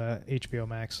it goes to HBO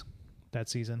Max that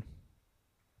season.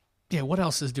 Yeah, what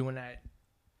else is doing that?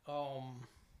 I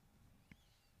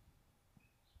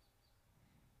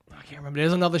can't remember.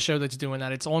 There's another show that's doing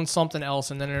that. It's on something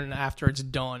else, and then after it's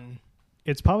done,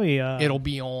 it's probably it'll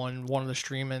be on one of the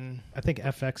streaming. I think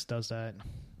FX does that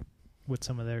with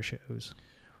some of their shows.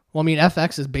 Well, I mean,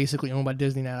 FX is basically owned by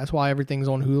Disney now. That's why everything's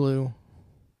on Hulu.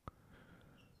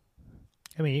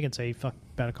 I mean, you can say fuck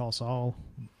Better Call Saul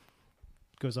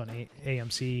goes on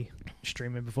AMC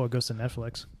streaming before it goes to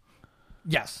Netflix.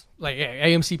 Yes, like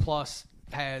AMC Plus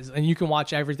has, and you can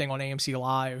watch everything on AMC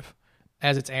Live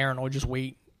as it's airing, or just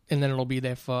wait, and then it'll be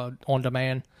there for on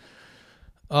demand.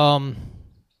 Yeah,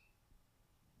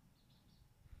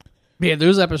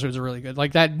 those episodes are really good.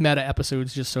 Like that meta episode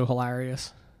is just so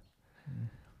hilarious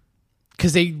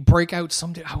because they break out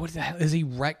some. What the hell is he?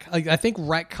 I think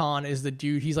Retcon is the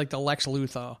dude. He's like the Lex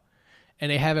Luthor, and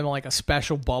they have him in like a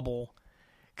special bubble.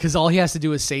 Because all he has to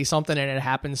do is say something and it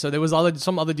happens. So there was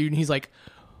some other dude and he's like,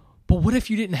 but what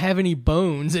if you didn't have any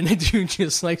bones? And the dude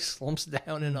just like slumps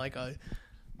down in like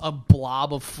a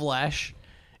blob of flesh.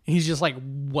 And he's just like,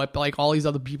 what? Like all these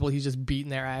other people, he's just beating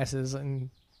their asses.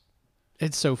 And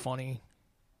it's so funny.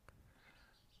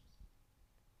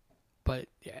 But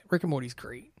yeah, Rick and Morty's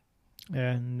great.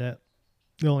 Yeah, and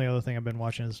the only other thing I've been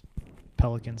watching is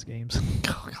Pelicans games.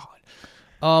 Oh,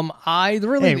 God.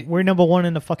 Hey, we're number one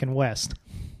in the fucking West.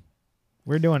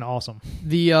 We're doing awesome.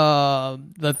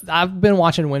 I've been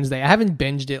watching Wednesday. I haven't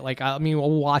binged it. We'll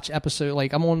watch episode.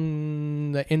 Like I'm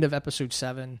on the end of episode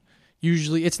 7.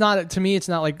 Usually, it's not to me. It's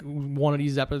not like one of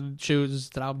these shows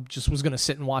that I just was gonna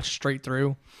sit and watch straight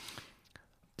through.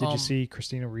 Did you see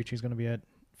Christina Ricci's gonna be at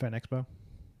Fan Expo?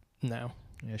 No.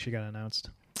 Yeah, she got announced.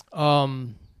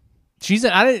 She's.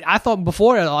 I thought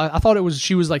before. I thought it was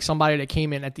she was like somebody that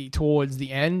came in towards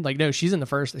the end. Like no, she's in the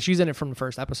first. She's in it from the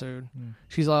first episode.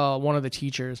 She's one of the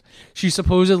teachers. She's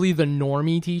supposedly the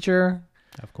normie teacher.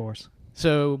 Of course.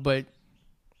 So, but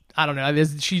I don't know.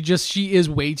 She is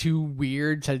way too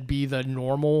weird to be the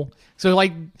normal. So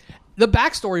like the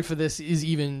backstory for this is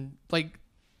even like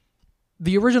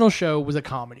the original show was a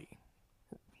comedy.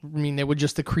 I mean, they were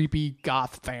just a creepy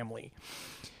goth family.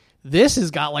 This has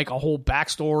got like a whole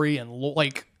backstory and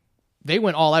like they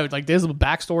went all out. Like there's a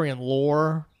backstory and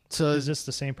lore. Is this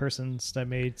the same person that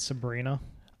made Sabrina?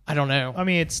 I don't know. I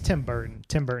mean, it's Tim Burton.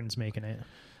 Tim Burton's making it.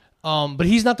 But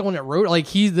he's not the one that wrote. Like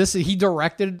he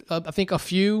directed I think a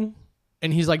few,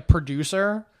 and he's like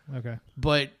producer. Okay.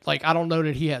 But like I don't know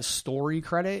that he has story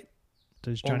credit.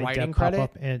 Does Johnny Depp pop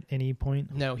up at any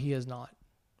point? No, he has not.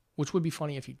 Which would be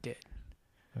funny if he did.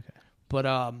 Okay. But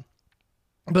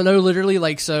no, literally,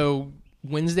 like, so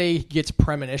Wednesday gets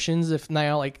premonitions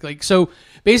so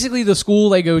basically the school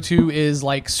they go to is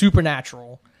like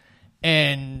supernatural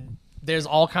and there's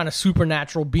all kind of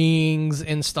supernatural beings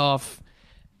and stuff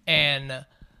and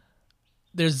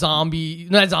there's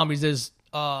there's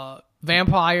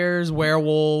vampires,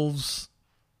 werewolves,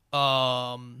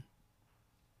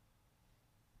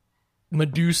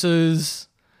 Medusas,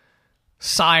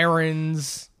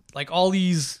 sirens, like all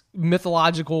these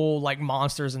mythological like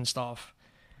monsters and stuff,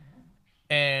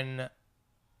 and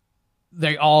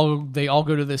they all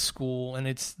go to this school, and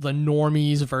it's the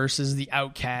normies versus the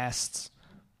outcasts.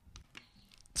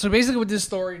 So basically what this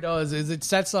story does is it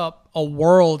sets up a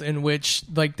world in which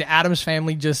like the Addams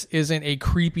family just isn't a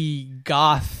creepy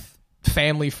goth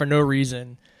family for no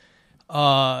reason.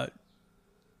 The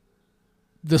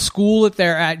school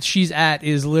that she's at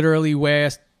is literally where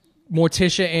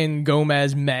Morticia and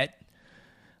Gomez met.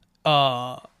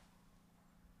 At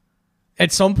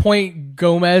some point,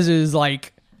 Gomez is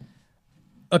like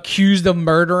accused of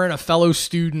murdering a fellow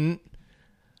student.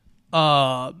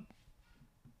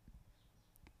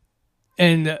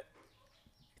 And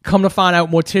come to find out,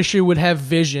 Morticia would have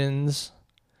visions,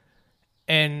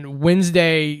 and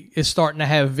Wednesday is starting to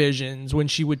have visions when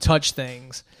she would touch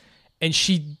things, and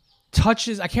she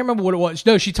touches. I can't remember what it was.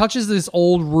 No, she touches this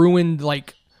old ruined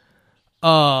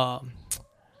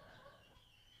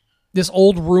this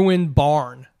old ruined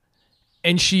barn,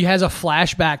 and she has a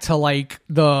flashback to like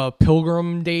the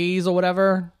Pilgrim days or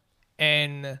whatever,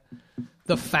 and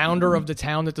the founder of the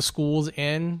town that the school's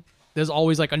in. There's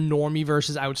always like a normie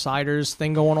versus outsiders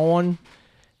thing going on,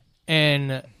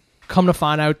 And come to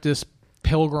find out, this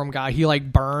Pilgrim guy, he like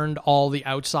burned all the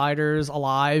outsiders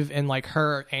alive, and like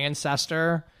her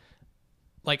ancestor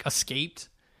like escaped.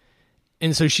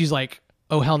 And so she's like,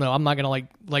 oh hell no, I'm not gonna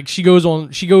like she goes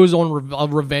on a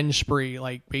revenge spree,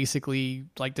 like basically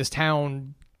like this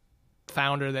town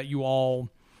founder that you all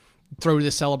throw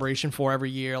this celebration for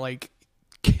every year like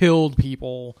killed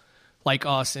people like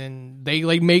us, and they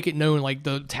like make it known like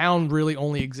the town really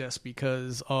only exists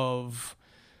because of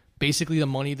basically the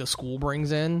money the school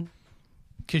brings in,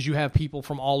 because you have people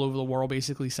from all over the world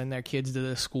basically send their kids to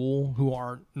this school who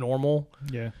aren't normal.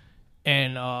 Yeah.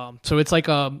 And so it's like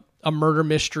a murder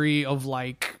mystery of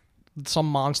like some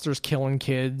monsters killing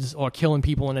kids or killing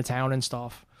people in the town and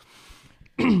stuff.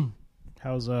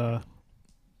 how's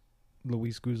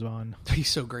Luis Guzman? He's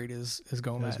so great as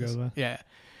Gomez. Gomez? Yeah.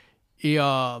 He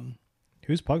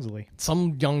Who's Pugsley?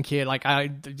 some young kid, like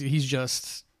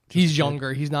he's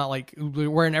younger. He's not like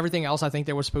where in everything else I think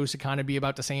they were supposed to kind of be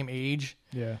about the same age.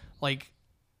 Yeah. Like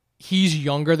he's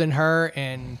younger than her,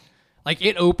 and like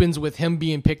it opens with him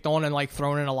being picked on and like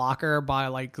thrown in a locker by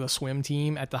like the swim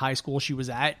team at the high school she was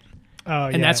at. Oh,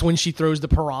 And that's when she throws the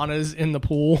piranhas in the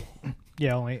pool.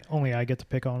 Yeah, only I get to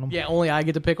pick on him. Yeah, only I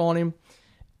get to pick on him.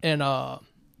 And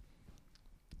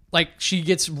like she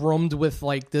gets roomed with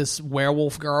like this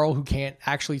werewolf girl who can't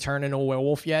actually turn into a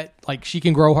werewolf yet. Like she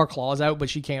can grow her claws out, but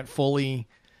she can't fully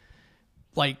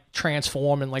like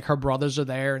transform, and like her brothers are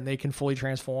there and they can fully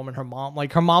transform, and her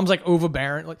mom's like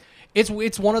overbearing. Like it's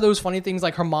one of those funny things,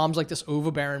 like her mom's like this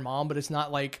overbearing mom, but it's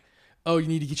not like, oh, you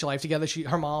need to get your life together.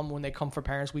 Her mom, when they come for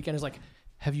parents weekend, is like,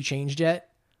 have you changed yet?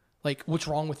 Like, what's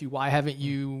wrong with you? Why haven't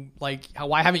you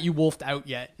wolfed out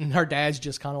yet? And her dad's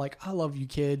just kind of like, I love you,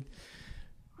 kid.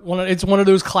 It's one of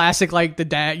those classic, like the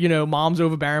dad, mom's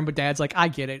overbearing, but dad's like, I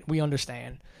get it. We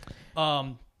understand.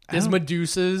 There's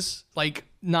Medusas, like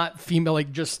not female,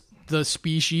 like just the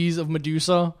species of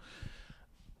Medusa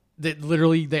that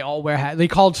literally they all wear hats. They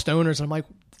called stoners. And I'm like,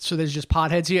 so there's just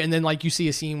potheads here. And then like you see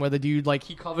a scene where the dude, like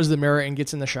he covers the mirror and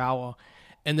gets in the shower.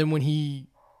 And then when he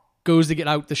goes to get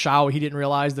out the shower, he didn't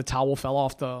realize the towel fell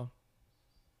off the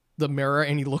mirror,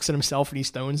 and he looks at himself and he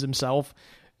stones himself,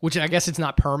 which I guess it's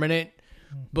not permanent,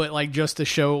 but like just to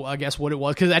show, I guess, what it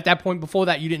was. Because at that point, before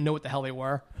that, you didn't know what the hell they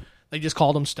were. They just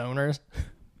called them stoners.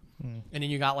 And then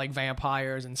you got like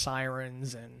vampires and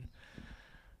sirens and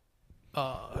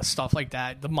stuff like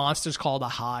that. The monster's called a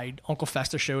Hyde. Uncle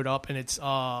Fester showed up, and it's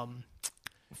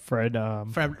Fred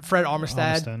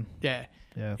Armstead. Yeah.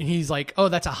 Yeah. And he's like, oh,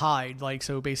 that's a Hyde. Like,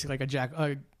 so basically like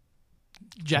a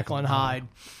Jekyll and Hyde.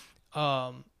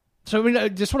 So I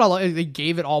mean, just what I like, they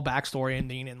gave it all backstory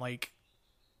ending, and like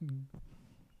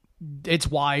it's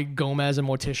why Gomez and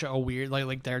Morticia are weird.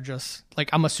 Like they're just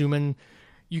like, I'm assuming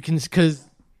you can, because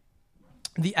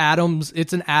the Adams,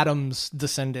 it's an Adams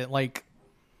descendant, like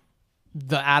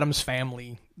the Adams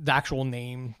family, the actual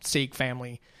namesake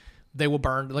family, they were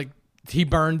burned. Like he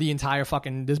burned the entire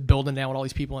fucking this building down with all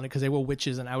these people in it because they were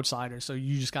witches and outsiders. So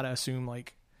you just got to assume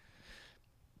like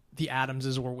the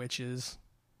Adamses were witches,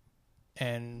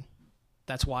 and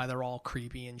that's why they're all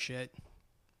creepy and shit.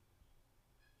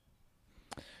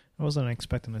 I wasn't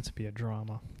expecting it to be a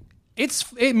drama. It's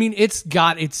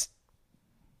got its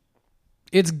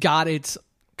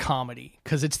comedy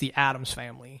because it's the Addams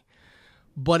family,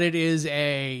 but it is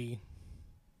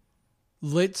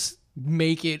let's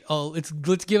give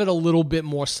it a little bit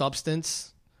more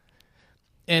substance.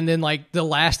 And then like the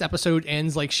last episode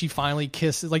ends, like she finally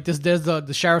kisses, like there's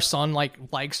the sheriff's son like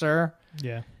likes her.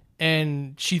 Yeah.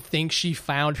 And she thinks she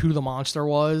found who the monster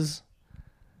was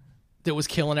that was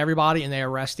killing everybody, and they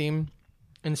arrest him.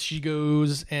 And she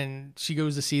goes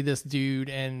to see this dude,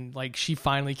 and like she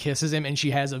finally kisses him, and she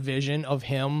has a vision of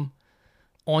him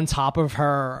on top of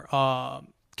her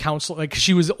counsel, like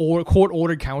she was court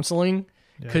ordered counseling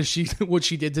because what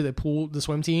she did to the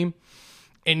swim team,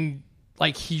 and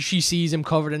like she sees him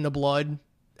covered in the blood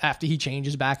after he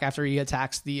changes back, after he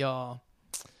attacks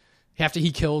after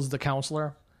he kills the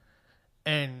counselor,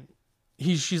 and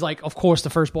she's like, of course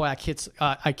the first boy I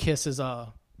kiss is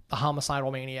a homicidal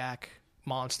maniac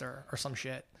monster or some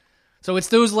shit. So it's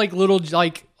those like little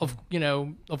like of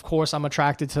course I'm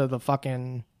attracted to the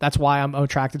fucking, that's why I'm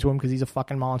attracted to him, because he's a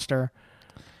fucking monster.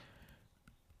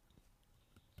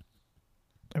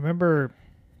 I remember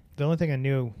the only thing I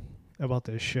knew about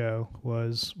this show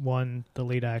was, one, the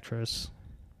lead actress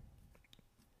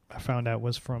I found out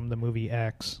was from the movie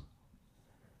X,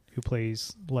 who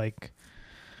plays like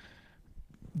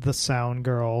the sound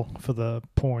girl for the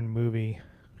porn movie,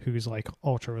 who's like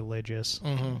ultra religious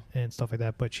and stuff like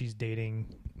that, but she's dating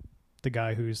the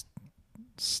guy who's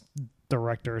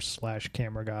director /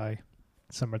 camera guy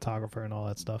cinematographer and all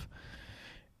that stuff.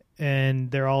 And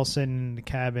they're all sitting in the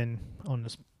cabin on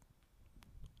this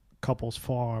couple's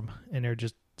farm, and they're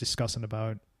just discussing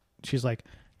about. She's like,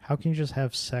 "How can you just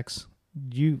have sex?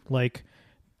 You like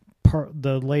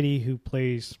the lady who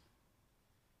plays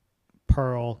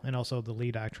Pearl and also the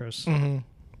lead actress. Mm-hmm.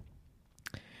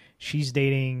 She's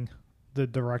dating the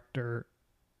director,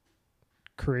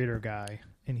 creator guy,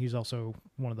 and he's also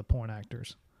one of the porn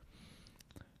actors.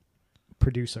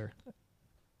 Producer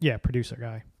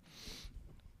guy.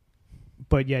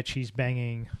 But yet she's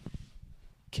banging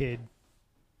Kid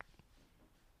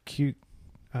Cudi,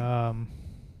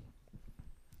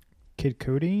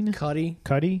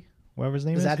 whatever his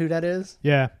name is. Is that who that is?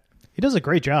 Yeah. He does a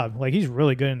great job. Like, he's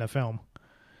really good in the film.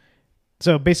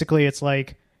 So basically it's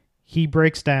like he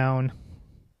breaks down,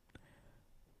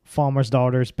 farmer's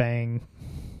daughters bang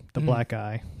the black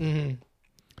guy. Mm-hmm.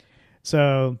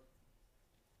 So,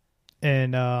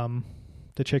 and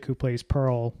the chick who plays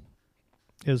Pearl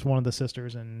is one of the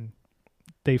sisters, and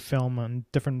they film on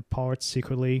different parts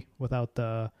secretly without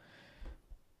the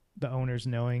owners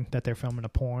knowing that they're filming a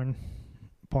porno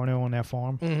on their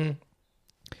farm. Mm-hmm.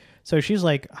 So she's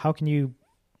like, how can you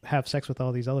have sex with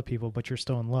all these other people, but you're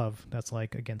still in love? That's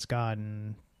like against God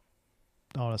and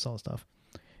all this other stuff.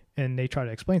 And they try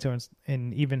to explain to her,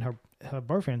 and even her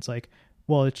boyfriend's like,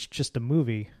 well, it's just a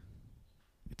movie.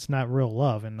 It's not real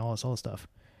love and all this other stuff.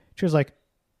 She was like,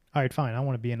 all right, fine. I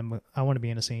want to be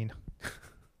in a scene.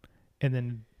 And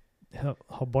then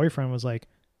her boyfriend was like,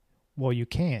 well, you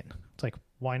can't. It's like,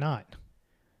 why not?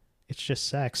 It's just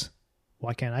sex.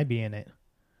 Why can't I be in it?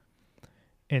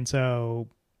 And so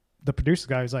the producer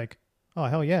guy was like, oh,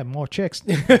 hell yeah, more chicks.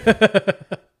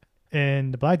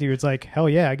 And the black dude's like, hell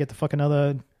yeah, I get to fuck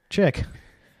another chick.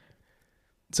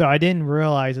 So I didn't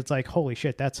realize, it's like, holy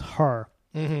shit, that's her.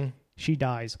 Mm-hmm. She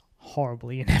dies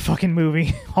horribly in that fucking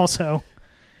movie also.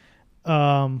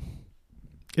 It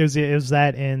was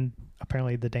that, and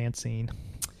apparently the dance scene.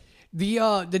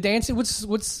 The dancing,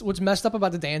 what's messed up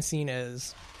about the dance scene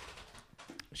is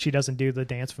she doesn't do the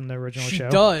dance from the original show.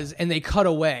 She does, and they cut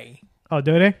away. Oh,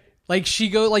 do they? Like,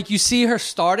 you see her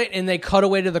start it, and they cut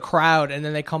away to the crowd, and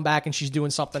then they come back, and she's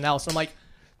doing something else. I'm like,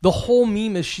 the whole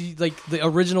meme is the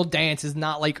original dance is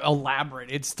not, like, elaborate.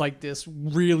 It's, like, this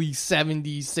really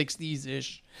 70s,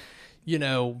 60s-ish,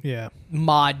 yeah,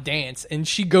 mod dance. And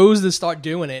she goes to start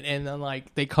doing it, and then,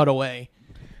 like, they cut away.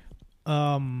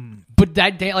 But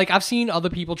that dance, like, I've seen other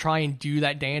people try and do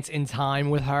that dance in time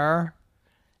with her,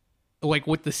 like,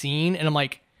 with the scene, and I'm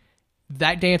like,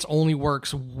 that dance only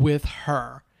works with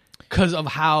her because of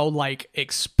how, like,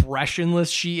 expressionless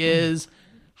she is,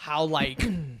 how, like,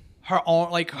 all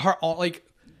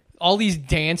these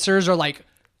dancers are, like,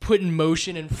 put in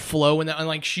motion and flow, and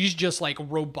like, she's just, like,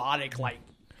 robotic, like,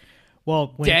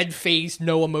 dead face,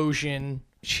 no emotion.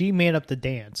 She made up the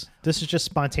dance. This is just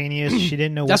spontaneous. She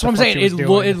didn't know. That's what I'm the fuck saying. She was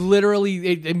doing. It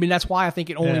literally. I mean, that's why I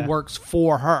think it only works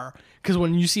for her. Because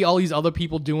when you see all these other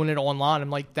people doing it online,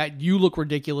 I'm like, that you look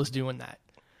ridiculous doing that.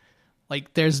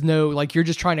 Like, there's no, like, you're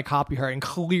just trying to copy her, and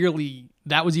clearly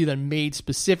that was either made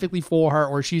specifically for her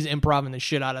or she's improvising the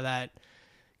shit out of that.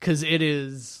 Because it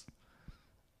is,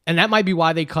 and that might be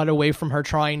why they cut away from her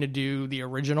trying to do the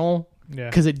original.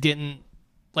 Yeah. Because it didn't,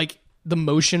 like, the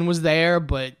motion was there,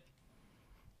 but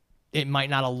it might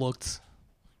not have looked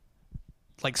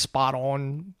like spot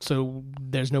on, so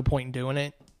there's no point in doing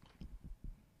it.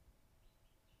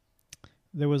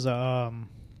 There was a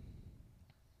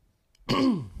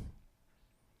I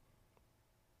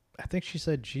think she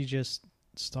said she just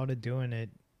started doing it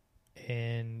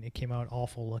and it came out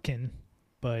awful looking,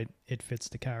 but it fits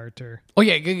the character. Oh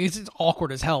yeah, it's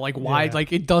awkward as hell. Like, why? Yeah.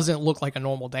 Like, it doesn't look like a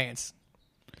normal dance.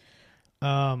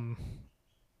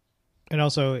 And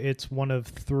also, it's one of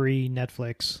 3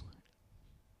 Netflix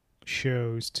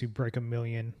shows to break 1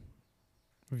 million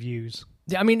views.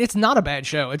 Yeah, I mean, it's not a bad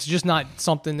show. It's just not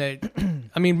something that,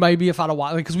 I mean, maybe if I'd have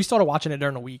watched, because we started watching it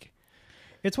during the week.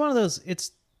 It's one of those,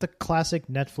 it's the classic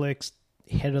Netflix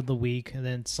hit of the week, and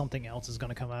then something else is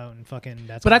going to come out and fucking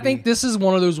that's. But I think this is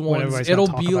one of those ones.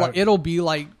 It'll be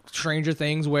like Stranger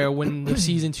Things, where when the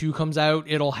season 2 comes out,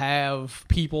 it'll have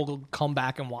people come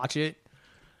back and watch it.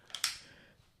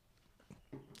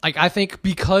 Like, I think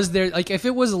because they're, like, if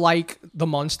it was like The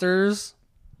Munsters,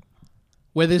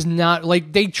 where there's not,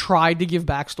 like, they tried to give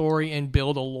backstory and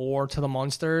build a lore to The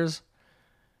Munsters,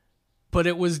 but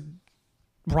it was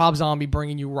Rob Zombie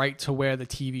bringing you right to where the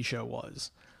TV show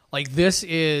was. Like, this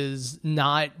is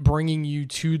not bringing you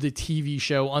to the TV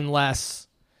show unless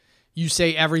you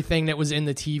say everything that was in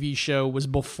the TV show was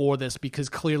before this, because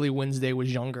clearly Wednesday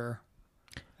was younger.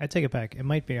 I take it back. It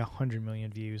might be 100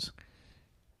 million views.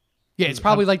 Yeah, it's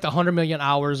probably like the 100 million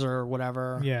hours or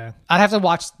whatever. Yeah. I'd have to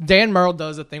watch. Dan Merle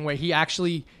does a thing where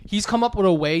he's come up with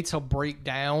a way to break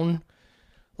down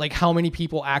like how many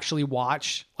people actually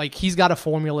watch. Like he's got a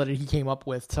formula that he came up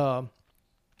with to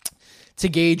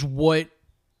gauge what,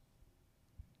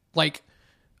 like,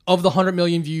 of the 100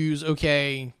 million views,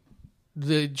 okay,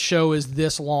 the show is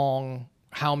this long,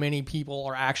 how many people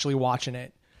are actually watching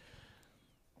it?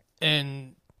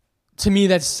 And to me,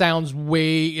 that sounds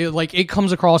like it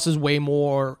comes across as way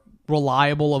more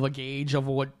reliable of a gauge of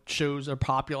what shows are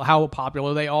popular, how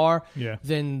popular they are,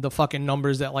 than the fucking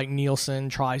numbers that like Nielsen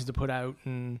tries to put out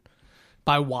and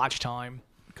by watch time.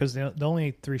 Because the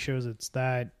only 3 shows it's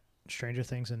that Stranger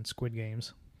Things and Squid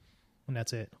Games, and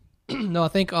that's it. No, I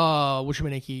think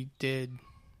Wishmaniki did,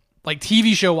 like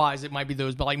TV show wise, it might be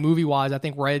those, but like movie wise, I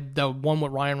think the one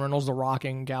with Ryan Reynolds, The Rock,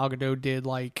 and Gal Gadot did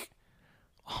like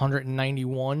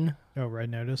 191. Oh, Red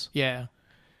Notice. Yeah.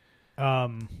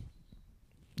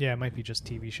 Yeah, it might be just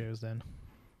TV shows then.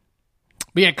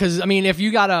 But yeah, because I mean, if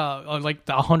you got like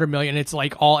the 100 million, it's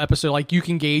like all episode, like you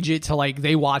can gauge it to like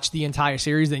they watch the entire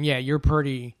series. Then yeah, you're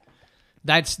pretty.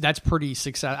 That's pretty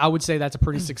success. I would say that's a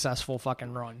pretty successful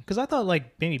fucking run. Because I thought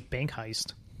like maybe Bank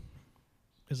Heist.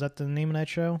 Is that the name of that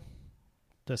show?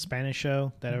 The Spanish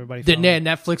show that everybody. That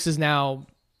Netflix is now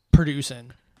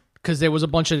producing. Because there was a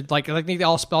bunch of like I think they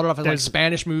all spelled it off as like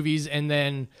Spanish movies, and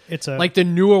then it's like the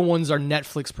newer ones are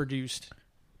Netflix produced.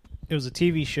 It was a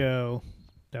TV show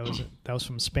that was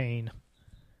from Spain,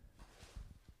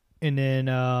 and then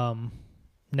now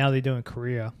they do in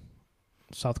Korea.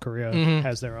 South Korea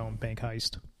has their own Bank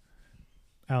Heist.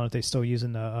 I don't know if they're still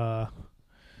using the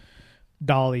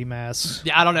dolly masks.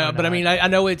 Yeah, I don't know, but I mean, I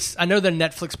know they're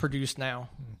Netflix produced now.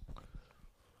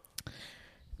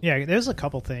 Yeah, there's a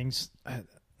couple things.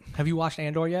 Have you watched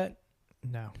Andor yet?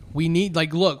 No. We need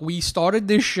look. We started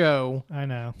this show. I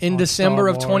know in December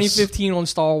of 2015 on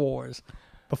Star Wars.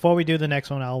 Before we do the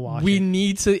next one, I'll watch. We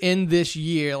need to end this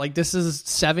year. Like this is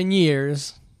 7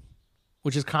 years,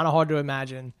 which is kind of hard to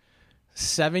imagine.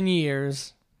 7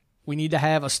 years. We need to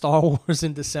have a Star Wars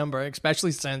in December,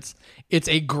 especially since it's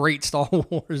a great Star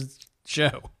Wars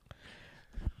show.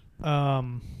 Yeah,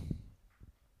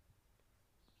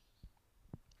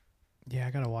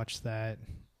 I gotta watch that.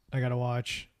 I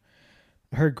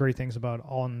heard great things about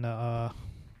hello,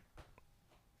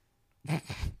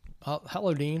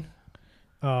 Dean.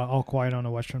 All Quiet on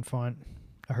the Western Front.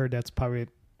 I heard that's probably,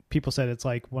 people said it's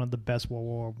like one of the best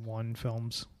World War I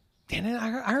films. And then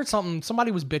I heard something.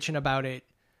 Somebody was bitching about it.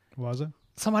 Was it?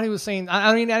 Somebody was saying,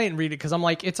 I mean, I didn't read it because I'm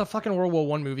like, it's a fucking World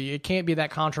War I movie. It can't be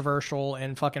that controversial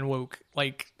and fucking woke.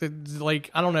 Like,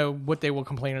 I don't know what they were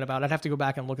complaining about. I'd have to go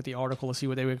back and look at the article to see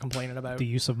what they were complaining about. The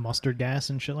use of mustard gas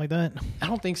and shit like that? I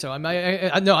don't think so.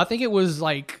 No, I think it was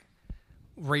like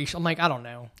racial. I'm like, I don't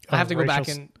know. I have to go back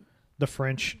and. The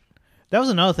French. That was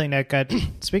another thing that got,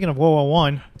 speaking of World War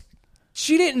I.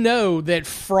 She didn't know that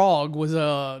frog was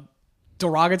a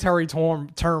derogatory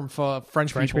term for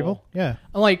French people. Yeah.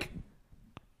 I'm like,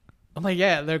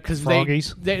 yeah, they're because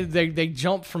they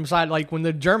jumped from side. Like when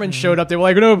the Germans showed up, they were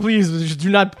like, "No, please, do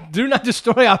not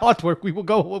destroy our artwork. We will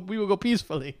go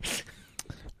peacefully."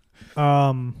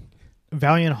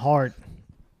 Valiant Heart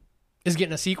is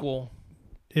getting a sequel.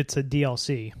 It's a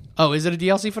DLC. Oh, is it a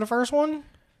DLC for the first one?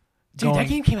 Dude, that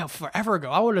game came out forever ago.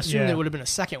 I would assume there would have been a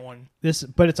second one.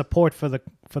 But it's a port for the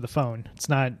phone. It's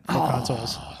not for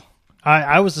consoles.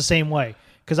 I was the same way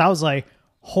because I was like,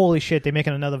 holy shit, they're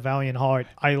making another Valiant Heart.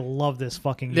 I love this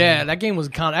fucking game. Yeah, that game was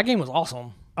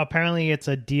awesome. Apparently it's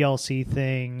a DLC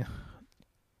thing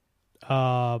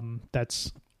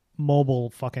that's mobile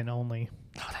fucking only.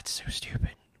 Oh, that's so stupid.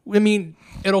 I mean,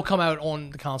 it'll come out on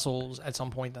the consoles at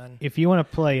some point then. If you want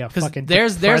to play a fucking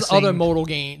there's other mobile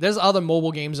games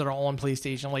that are on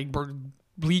PlayStation. Like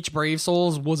Bleach Brave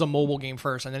Souls was a mobile game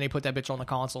first, and then they put that bitch on the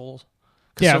consoles.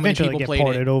 Yeah, eventually get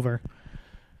ported over.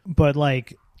 But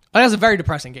like, that's a very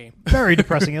depressing game. Very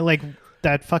depressing. Like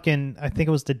that fucking, I think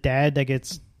it was the dad that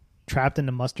gets trapped in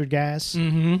the mustard gas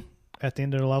at the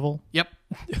end of the level. Yep.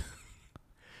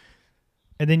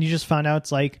 And then you just find out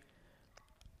it's like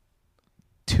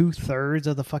 2/3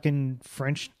 of the fucking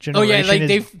French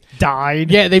generation died.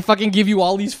 Yeah, they fucking give you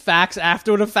all these facts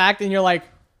after the fact, and you're like,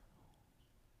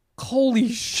 holy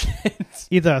shit.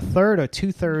 Either a third or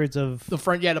 2/3 of the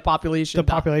population. The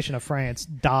population of France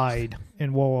died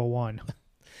in World War I.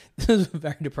 This is a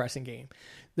very depressing game.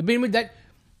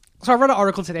 So I read an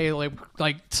article today,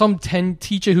 like some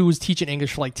teacher who was teaching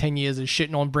English for like 10 years is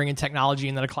shitting on bringing technology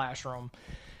into the classroom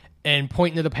and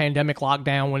pointing to the pandemic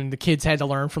lockdown when the kids had to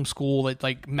learn from school that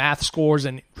like math scores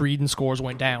and reading scores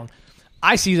went down.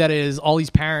 I see that as all these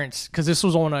parents, because this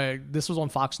was on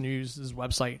Fox News'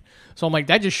 website. So I'm like,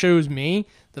 that just shows me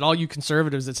that all you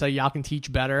conservatives that say y'all can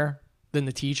teach better than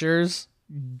the teachers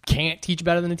can't teach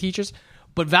better than the teachers.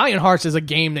 But Valiant Hearts is a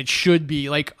game that should be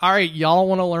like, all right, y'all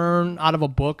want to learn out of a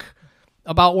book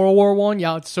about World War I?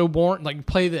 Yeah, it's so boring. Like,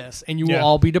 play this, and you will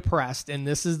all be depressed. And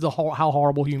this is how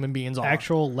horrible human beings are.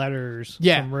 Actual letters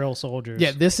from real soldiers.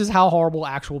 Yeah, this is how horrible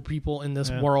actual people in this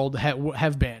world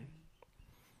have been.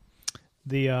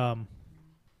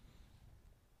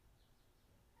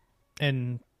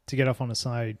 And to get off on a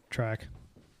side track.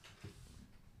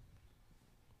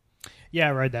 Yeah,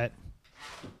 I read that.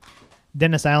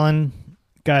 Dennis Allen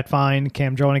got fined.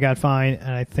 Cam Jordan got fined.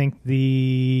 And I think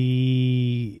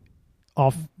the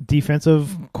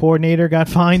defensive coordinator got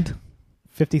fined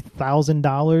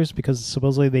 $50,000 because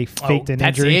supposedly they faked an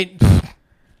injury. It?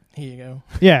 Here you go.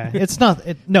 Yeah, it's not.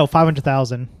 No,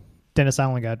 $500,000. Dennis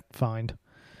Allen got fined.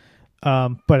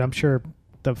 But I'm sure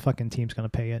the fucking team's going to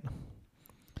pay it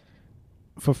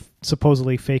for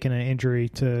supposedly faking an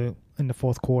injury in the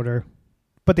fourth quarter.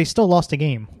 But they still lost the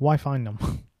game. Why fine them?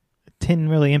 It didn't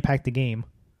really impact the game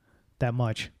that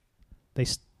much.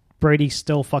 Brady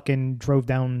still fucking drove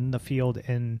down the field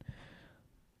and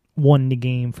won the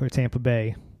game for Tampa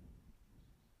Bay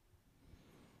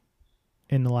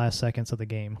in the last seconds of the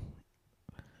game.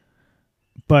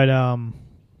 But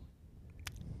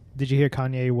did you hear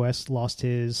Kanye West lost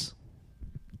his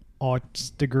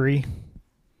arts degree?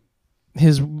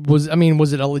 Was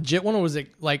it a legit one or was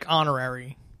it like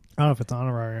honorary? I don't know if it's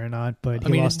honorary or not, but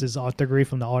he lost his art degree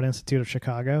from the Art Institute of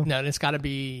Chicago. No, it's got to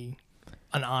be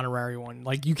an honorary one.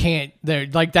 Like, you can't.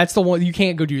 That's the one you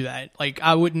can't go do that. Like,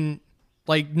 I wouldn't.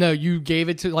 Like, no, you gave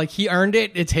it to. Like, he earned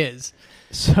it. It's his.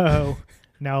 So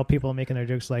now people are making their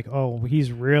jokes like, "Oh,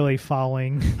 he's really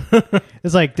following."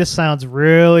 It's like, this sounds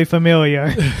really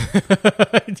familiar.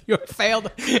 You're a failed.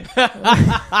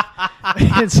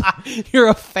 You're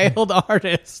a failed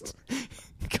artist.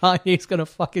 Kanye's gonna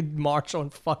fucking march on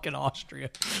fucking Austria,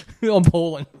 on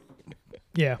Poland.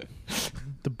 Yeah,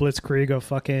 the Blitzkrieg of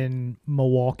fucking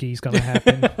Milwaukee's gonna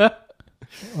happen.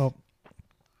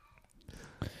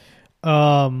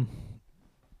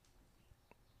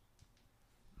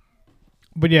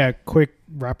 But yeah, quick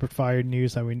rapid fire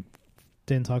news that we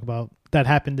didn't talk about that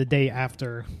happened the day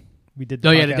after we did.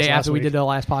 The day after we did the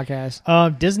last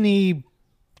podcast. Disney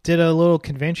did a little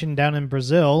convention down in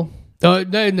Brazil.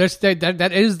 That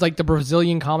is like the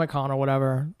Brazilian Comic Con or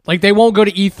whatever. Like, they won't go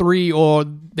to E3 or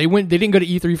they didn't go to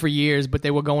E3 for years, but they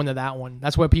were going to that one.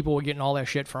 That's where people were getting all their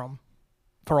shit from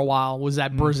for a while, was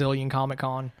that Brazilian Comic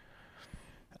Con.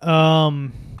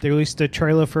 They released a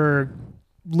trailer for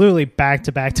literally back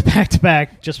to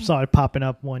back. Just saw it popping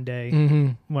up one day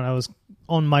when I was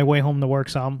on my way home to work.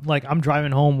 So I'm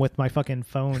driving home with my fucking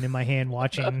phone in my hand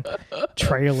watching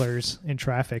trailers in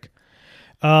traffic.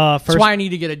 That's why I need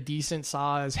to get a decent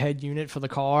size head unit for the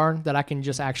car that I can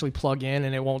just actually plug in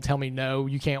and it won't tell me, no,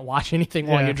 you can't watch anything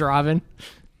while you're driving.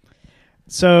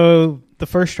 So the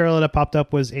first trailer that popped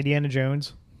up was Indiana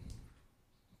Jones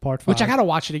Part 5. Which I got to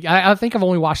watch it again. I think I've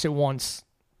only watched it once.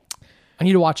 I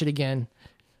need to watch it again.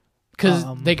 Because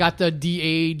they got the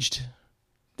de-aged.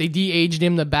 They de-aged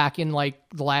him back in like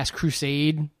the Last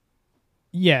Crusade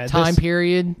time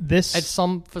period. For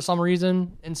some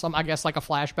reason. In some, I guess, like a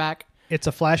flashback. It's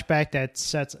a flashback that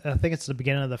sets, I think it's the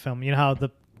beginning of the film. You know how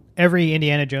every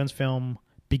Indiana Jones film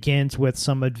begins with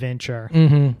some adventure,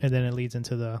 and then it leads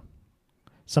into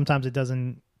sometimes it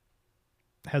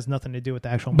has nothing to do with the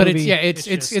actual movie. But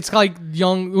it's like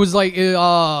young, it was like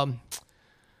the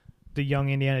young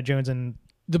Indiana Jones and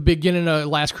the beginning of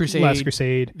Last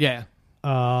Crusade. Yeah.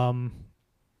 Them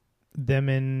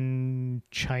in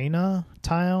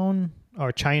Chinatown.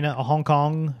 Or Hong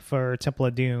Kong for Temple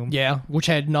of Doom. Yeah, which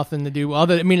had nothing to do.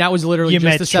 That was literally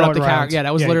just to set up the characters. Yeah,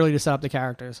 that was literally to set up the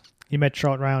characters. You met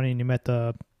Charlotte Round and you met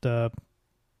the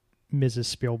Mrs.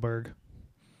 Spielberg.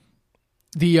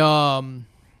 The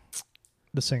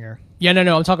singer. Yeah,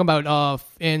 no, I'm talking about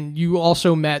and you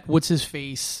also met what's his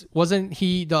face? Wasn't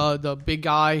he the big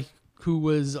guy who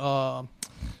was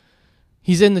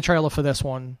he's in the trailer for this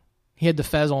one. He had the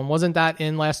fez on. Wasn't that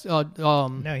in last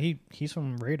No, he's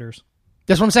from Raiders.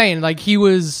 That's what I'm saying. Like, he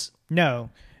was... No.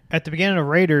 At the beginning of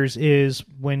Raiders is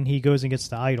when he goes and gets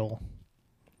the idol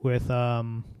with...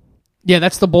 Yeah,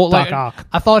 that's the bolt. Doc Ock.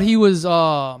 I thought he was...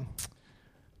 I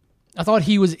thought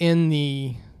he was in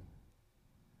the...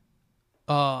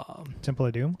 Temple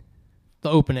of Doom?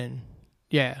 The opening.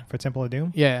 Yeah. For Temple of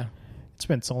Doom? Yeah. It's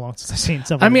been so long since I've seen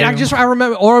Temple of Doom. I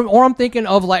remember... Or I'm thinking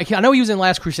of, like... I know he was in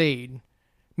Last Crusade.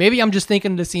 Maybe I'm just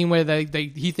thinking of the scene where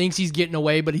he thinks he's getting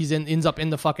away, but ends up in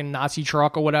the fucking Nazi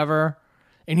truck or whatever,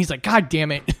 And he's like, God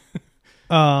damn it.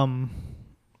 I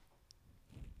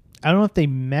don't know if they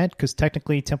met because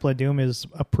technically Temple of Doom is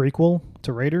a prequel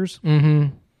to Raiders.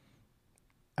 Mm-hmm.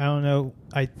 I don't know.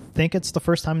 I think it's the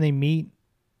first time they meet.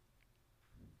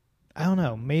 I don't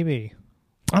know. Maybe.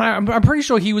 I'm pretty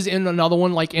sure he was in another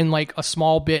one, like in like a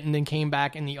small bit, and then came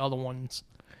back in the other ones.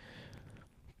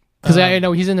 Because I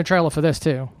know he's in the trailer for this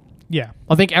too. Yeah.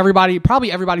 I think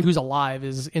probably everybody who's alive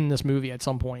is in this movie at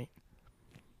some point.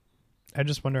 I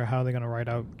just wonder how they're going to write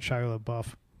out Shia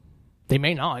LaBeouf. They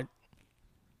may not.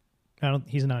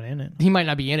 He's not in it. He might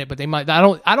not be in it, but they might.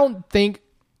 I don't think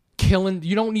killing.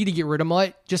 You don't need to get rid of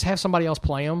Mutt. Just have somebody else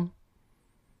play him.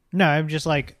 No, I'm just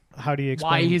like, how do you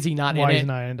explain? Why is he not in it? Why he's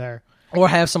not in there? Or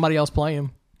have somebody else play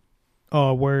him.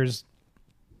 Oh, where's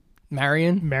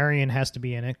Marion? Marion has to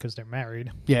be in it because they're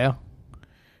married. Yeah.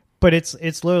 But it's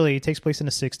literally, it takes place in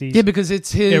the 60s. Yeah, because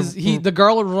it's his. The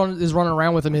girl is running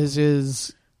around with him is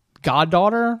his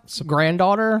goddaughter,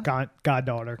 granddaughter,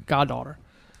 goddaughter.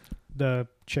 The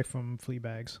chick from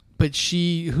Fleabags. But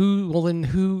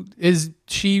who is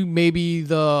she? Maybe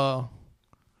the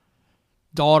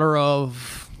daughter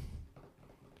of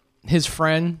his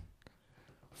friend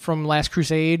from Last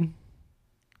Crusade.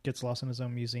 Gets lost in his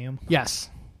own museum. Yes.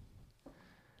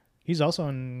 He's also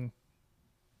in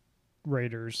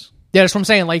Raiders. Yeah, that's what I'm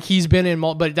saying. Like he's been in,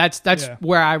 but that's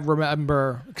where I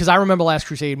remember, because I remember Last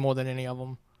Crusade more than any of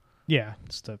them. Yeah,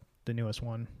 it's the newest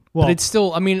one. Well, but it's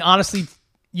still. I mean, honestly,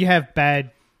 you have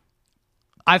bad.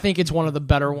 I think it's one of the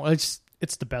better ones.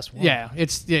 It's the best one. Yeah,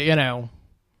 it's it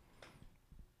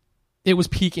was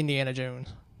peak Indiana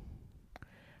Jones.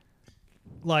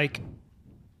 Like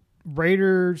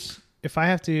Raiders. If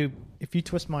you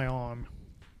twist my arm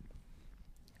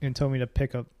and told me to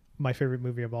pick up my favorite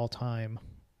movie of all time,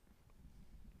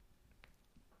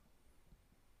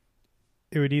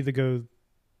 it would either go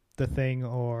The Thing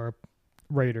or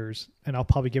Raiders, and I'll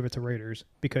probably give it to Raiders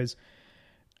because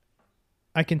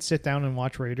I can sit down and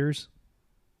watch Raiders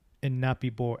and not be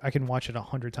bored. I can watch it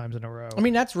 100 times in a row. I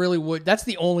mean, that's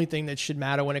the only thing that should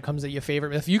matter when it comes to your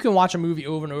favorite. If you can watch a movie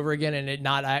over and over again and it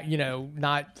not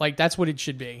like, that's what it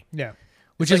should be. Yeah.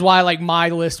 Which is why like my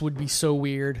list would be so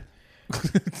weird.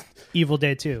 Evil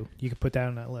Dead 2. You could put that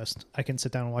on that list. I can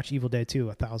sit down and watch Evil Dead 2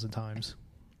 1,000 times.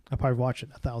 I probably watched it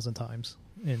 1,000 times.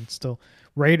 And still,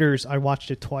 Raiders, I watched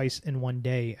it twice in one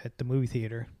day at the movie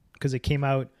theater because it came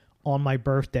out on my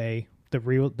birthday, the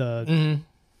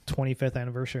 25th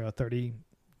anniversary or 30th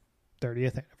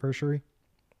anniversary.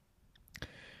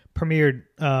 Premiered,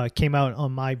 came out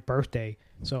on my birthday.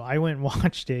 So I went and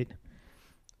watched it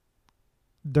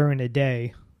during the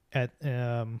day at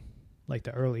like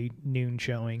the early noon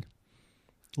showing.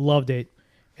 Loved it.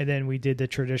 And then we did the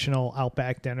traditional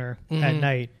Outback dinner at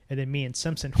night. And then me and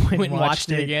Simpson went and watched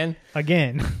it again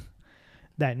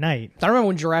that night. I remember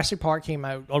when Jurassic Park came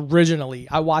out originally,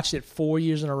 I watched it 4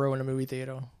 years in a row in a movie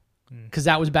theater. Because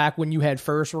that was back when you had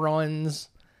first runs,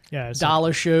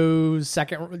 dollar shows,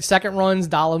 second runs,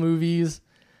 dollar movies.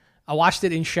 I watched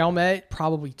it in Chalmette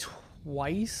probably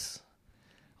twice.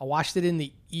 I watched it in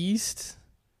the East.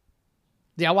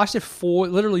 Yeah, I watched it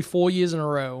literally 4 years in a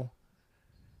row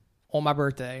on my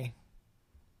birthday.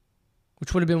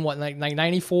 Which would have been what, like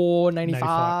 94,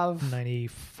 95?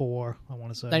 94, I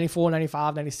want to say. 94,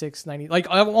 95, 96, 90. Like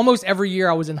almost every year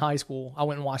I was in high school, I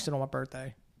went and watched it on my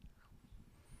birthday.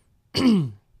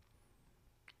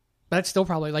 That's still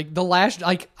probably like the last,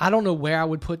 like, I don't know where I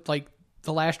would put, like,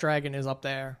 The Last Dragon is up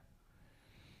there.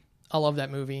 I love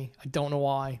that movie. I don't know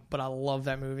why, but I love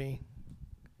that movie.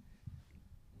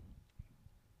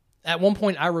 At one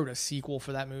point, I wrote a sequel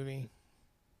for that movie.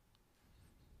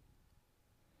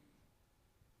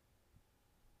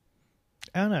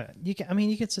 I don't know. You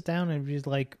can sit down and be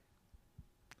like,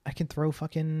 I can throw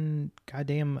fucking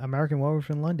goddamn American Werewolf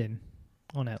in London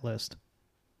on that list.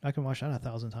 I can watch that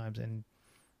 1,000 times, and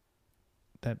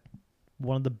that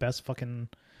one of the best fucking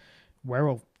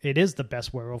werewolf. It is the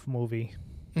best werewolf movie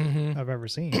I've ever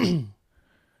seen.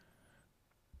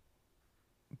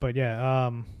 But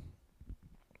yeah,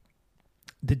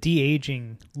 the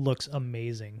de-aging looks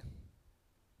amazing.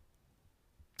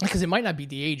 Because it might not be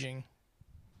de-aging.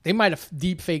 They might have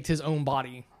deep faked his own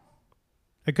body.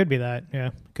 It could be that,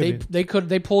 yeah. They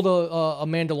pulled a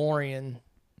Mandalorian.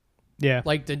 Yeah.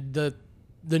 Like the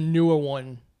newer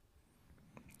one.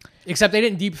 Except they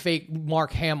didn't deep fake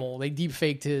Mark Hamill. They deep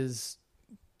faked his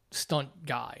stunt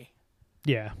guy.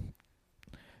 Yeah.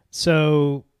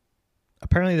 So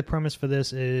apparently the premise for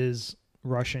this is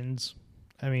Russians.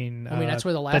 I mean that's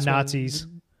where the Nazis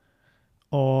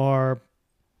are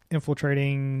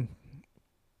infiltrating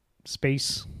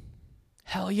space.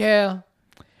 Hell yeah.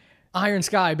 Iron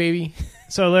Sky, baby.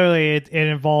 So literally, it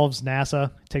involves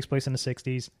NASA. It takes place in the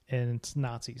 60s, and it's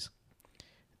Nazis.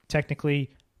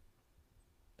 Technically,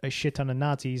 a shit ton of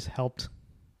Nazis helped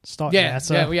start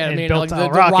NASA and built the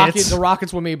rockets. The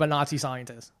rockets were made by Nazi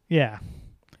scientists. Yeah.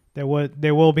 There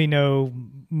will be no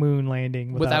moon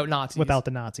landing without Nazis. Without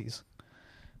the Nazis.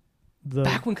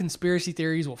 Back when conspiracy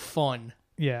theories were fun.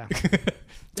 Yeah.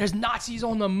 There's Nazis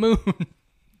on the moon.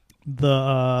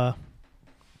 The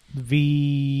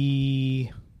V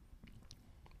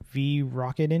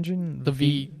rocket engine? The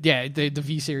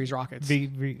V series rockets.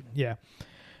 Yeah.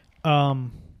 I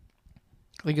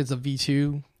think it's a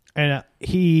V2. And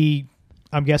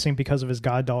I'm guessing because of his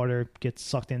goddaughter gets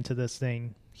sucked into this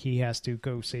thing, he has to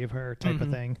go save her type of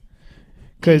thing.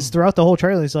 Because throughout the whole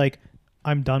trailer, he's like,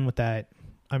 I'm done with that.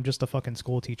 I'm just a fucking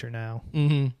school teacher now.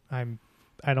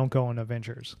 I don't go on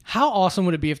adventures. How awesome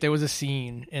would it be if there was a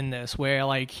scene in this where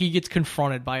like he gets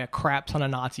confronted by a crap ton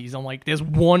of Nazis and like there's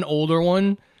one older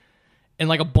one and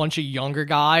like a bunch of younger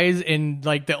guys and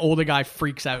like the older guy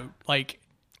freaks out. Like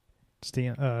it's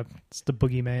the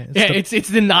boogeyman. It's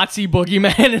the Nazi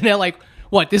boogeyman and they're like,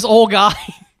 what, this old guy?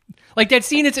 Like that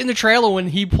scene that's in the trailer when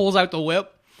he pulls out the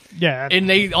whip. Yeah. And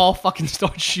they all fucking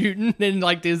start shooting and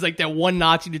like there's like that one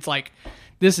Nazi that's like,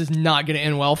 this is not going to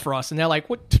end well for us. And they're like,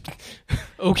 what?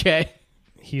 Okay.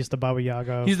 He's the Baba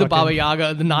Yaga. He's the Baba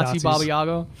Yaga, the Nazi Nazis. Baba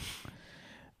Yaga.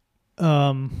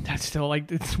 That's still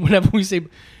like, whenever we say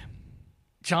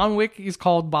John Wick is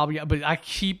called Baba Yaga, but I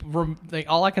keep,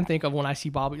 all I can think of when I see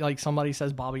Baba, like somebody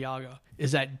says Baba Yaga,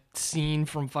 is that scene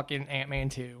from fucking Ant-Man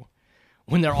 2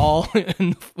 when they're all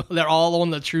on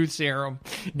the truth serum.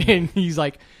 And he's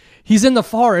like, he's in the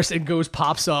forest and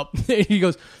pops up. And he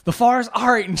goes, the forest?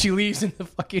 All right. And she leaves and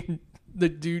the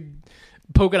dude,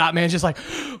 Polka Dot Man's just like,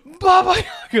 Baba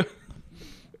Yaga.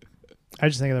 I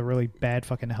just think of the really bad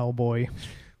fucking Hellboy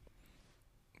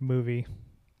movie.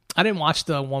 I didn't watch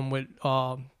the one with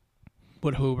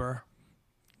Hoover.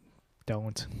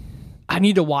 Don't. I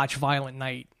need to watch Violent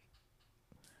Night.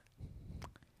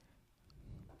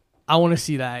 I want to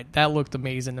see that. That looked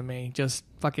amazing to me. Just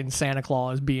fucking Santa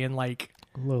Claus being like,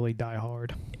 Literally Die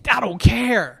Hard. I don't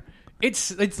care.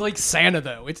 It's like Santa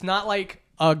though. It's not like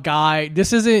a guy.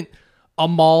 This isn't a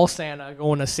mall Santa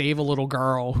going to save a little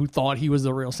girl who thought he was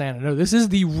the real Santa. No, this is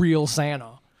the real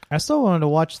Santa. I still wanted to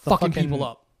watch the fucking people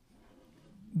up.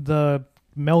 The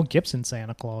Mel Gibson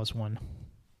Santa Claus one.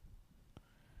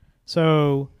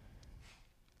 So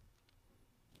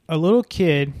a little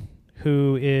kid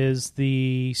who is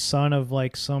the son of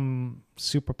like some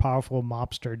super powerful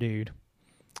mobster dude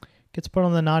gets put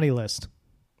on the naughty list.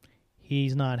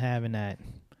 He's not having that.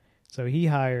 So he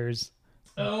hires...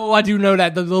 Oh, I do know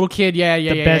that. The little kid,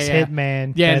 the best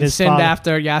hitman. Yeah, the send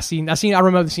after. Yeah, I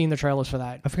remember seeing the trailers for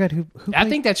that. I forgot who I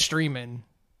think that's streaming.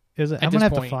 Is it? I'm going to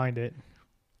have to find it.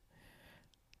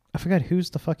 I forgot who's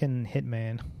the fucking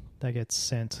hitman that gets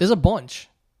sent. There's a bunch.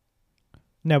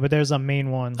 No, but there's a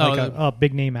main one. Like a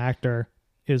big name actor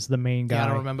is the main guy. Yeah, I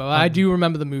don't remember. I do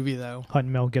remember the movie, though.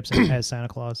 Hunting Mel Gibson as Santa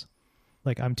Claus.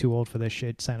 Like, I'm too old for this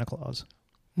shit, Santa Claus.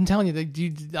 I'm telling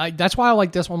you, that's why I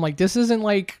like this one. Like, this isn't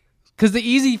like... Because the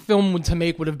easy film to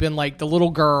make would have been like the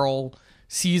little girl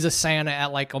sees a Santa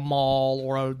at like a mall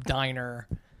or a diner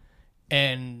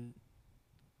and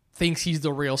thinks he's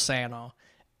the real Santa.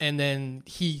 And then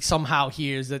he somehow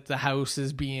hears that the house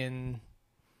is being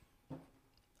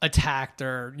attacked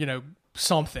or,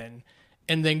 something.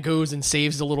 And then goes and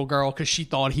saves the little girl because she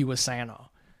thought he was Santa.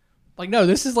 Like, no,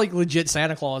 this is like legit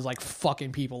Santa Claus, like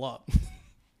fucking people up.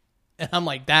 And I'm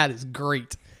like, that is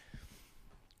great.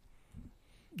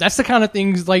 That's the kind of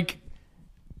things like,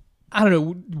 I don't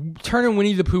know, turning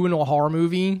Winnie the Pooh into a horror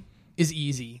movie is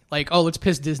easy. Like, oh, let's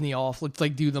piss Disney off. Let's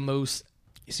like do the most.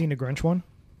 You seen the Grinch one?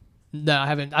 No, I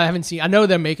haven't seen. I know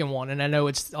they're making one, and I know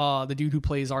it's the dude who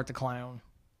plays Art the Clown.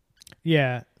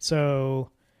 Yeah.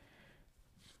 So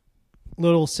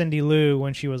little Cindy Lou,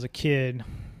 when she was a kid,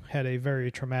 had a very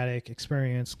traumatic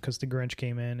experience because the Grinch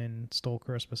came in and stole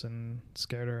Christmas and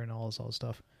scared her and all this other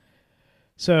stuff.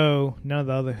 So none of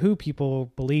the other Who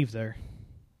people believed her.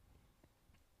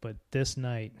 But this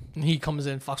night, he comes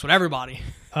in and fucks with everybody.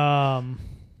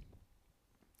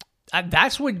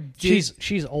 That's what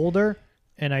she's older,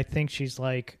 and I think she's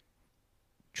like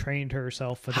trained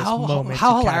herself for this moment.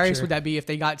 How hilarious would that be if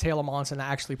they got Taylor Momsen to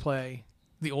actually play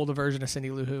the older version of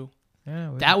Cindy Lou Who?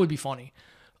 Yeah, that would be funny.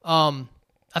 I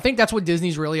think that's what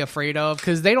Disney's really afraid of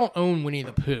because they don't own Winnie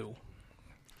the Pooh.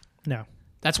 No.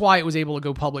 That's why it was able to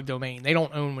go public domain. They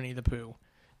don't own Winnie the Pooh.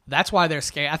 That's why they're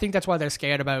scared. I think that's why they're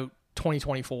scared about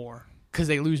 2024 because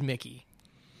they lose Mickey.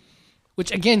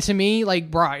 Which, again, to me,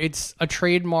 like, bruh, it's a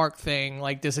trademark thing.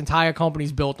 Like, this entire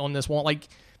company's built on this one. Like,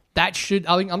 That should,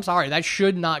 I'm sorry, that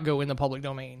should not go in the public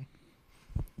domain.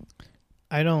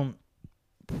 I don't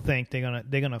think they're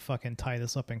gonna fucking tie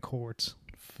this up in courts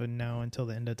for now until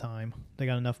the end of time. They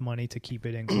got enough money to keep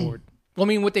it in court. Well, I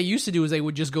mean, what they used to do is they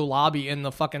would just go lobby, and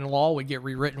the fucking law would get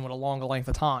rewritten with a longer length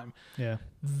of time. Yeah.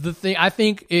 The thing, I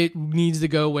think it needs to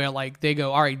go where, like, they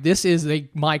go, all right, this is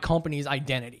my company's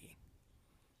identity.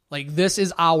 Like, this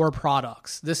is our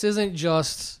products. This isn't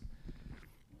just,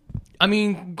 I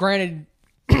mean, granted,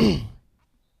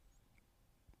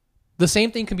 the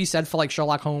same thing can be said for, like,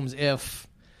 Sherlock Holmes. If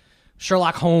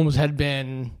Sherlock Holmes had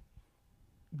been,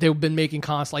 they've been making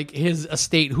like, his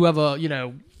estate, whoever, you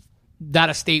know,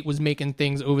 that estate was making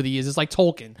things over the years. It's like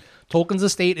Tolkien. Tolkien's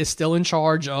estate is still in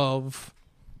charge of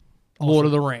Lord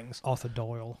of the Rings. Arthur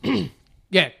Doyle.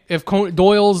 Yeah, if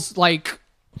Doyle's, like,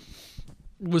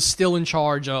 was still in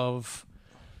charge of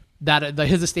that,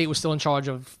 his estate was still in charge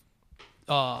of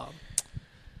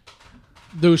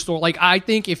those stores. Like, I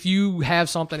think if you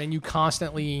have something and you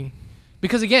constantly,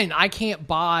 because again, I can't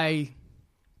buy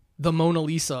the Mona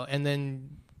Lisa and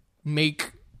then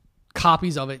make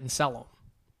copies of it and sell them.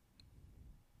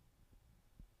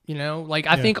 You know, like,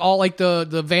 I think all, like,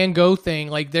 the Van Gogh thing,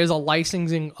 like, there's a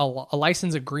license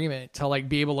agreement to, like,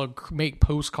 be able to make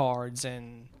postcards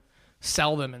and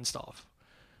sell them and stuff.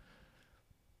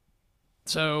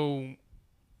 So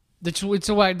it's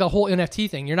like the whole NFT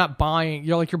thing. You're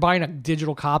buying a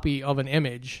digital copy of an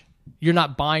image. You're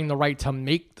not buying the right to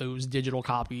make those digital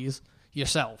copies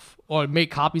yourself or make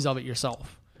copies of it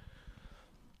yourself.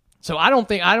 So I don't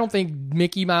think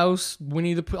Mickey Mouse,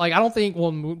 Winnie the Pooh, like, I don't think,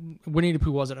 well, Winnie the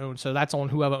Pooh wasn't owned, so that's on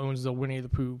whoever owns the Winnie the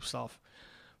Pooh stuff.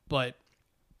 But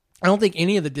I don't think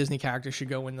any of the Disney characters should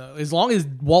go in as long as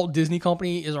Walt Disney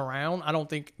Company is around, I don't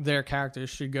think their characters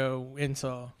should go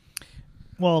into.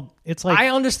 Well, it's like, I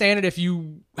understand it if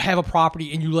you have a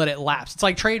property and you let it lapse. It's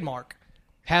like trademark.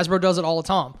 Hasbro does it all the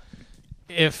time.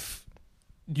 If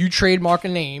you trademark a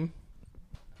name,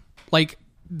 like,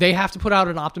 they have to put out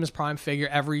an Optimus Prime figure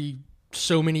every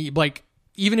so many, like,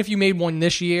 even if you made one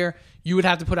this year, you would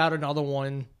have to put out another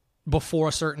one before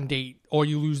a certain date or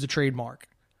you lose the trademark.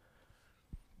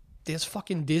 There's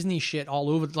fucking Disney shit all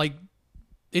over, like,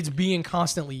 it's being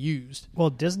constantly used. Well,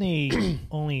 Disney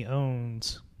only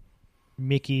owns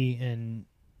Mickey and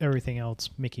everything else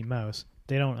Mickey Mouse.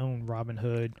 They don't own Robin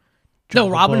Hood. No,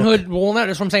 Robin Hood, well, no,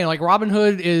 that's what I'm saying. Like, Robin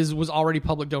Hood was already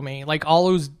public domain. Like, all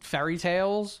those fairy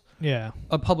tales. Yeah.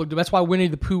 That's why Winnie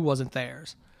the Pooh wasn't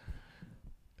theirs.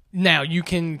 Now, you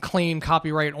can claim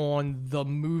copyright on the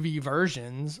movie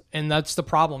versions, and that's the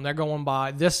problem. They're going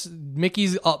by this.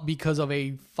 Mickey's up because of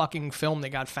a fucking film that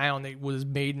got found that was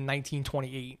made in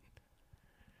 1928.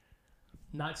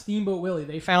 Not Steamboat Willie.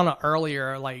 They found an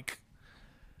earlier, like,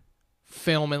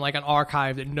 film in, like, an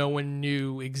archive that no one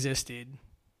knew existed.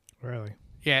 Really?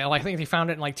 Yeah, like, I think they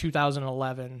found it in, like,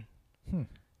 2011.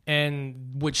 And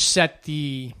which set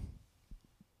the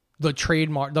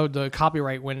trademark, the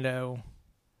copyright window,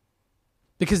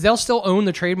 because they'll still own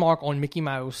the trademark on Mickey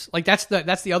Mouse. Like, that's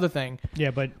the other thing.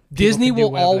 Yeah, but Disney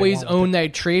will always own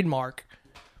that trademark.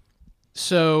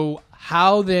 So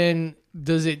how then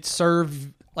does it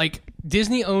serve? Like,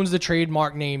 Disney owns the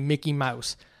trademark name Mickey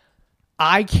Mouse.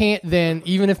 I can't then,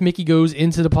 even if Mickey goes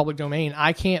into the public domain,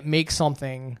 I can't make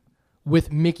something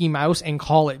with Mickey Mouse and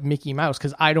call it Mickey Mouse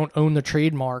because I don't own the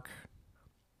trademark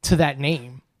to that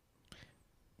name.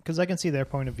 Because I can see their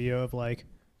point of view of, like,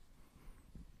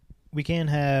 we can't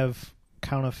have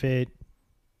counterfeit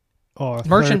or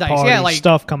merchandise, like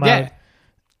stuff come out.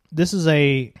 This is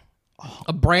a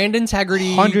brand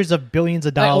integrity, hundreds of billions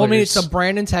of dollars. Well, I mean, it's a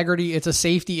brand integrity. It's a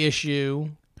safety issue.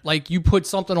 Like, you put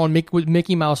something on with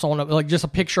Mickey Mouse on it, like just a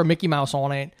picture of Mickey Mouse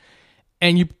on it,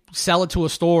 and you sell it to a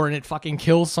store and it fucking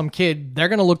kills some kid, they're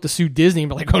going to look to sue Disney and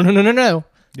be like, oh, no.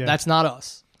 Yeah. That's not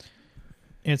us.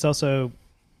 And it's also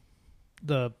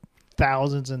the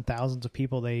thousands and thousands of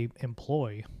people they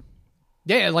employ.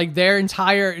 Yeah, like, their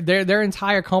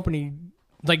entire company,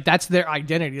 like, that's their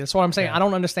identity. That's what I'm saying. Yeah. I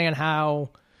don't understand how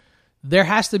there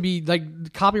has to be,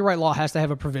 like, copyright law has to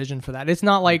have a provision for that. It's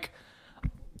not like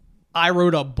I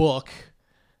wrote a book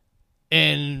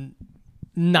and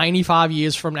 95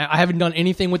 years from now, I haven't done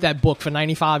anything with that book for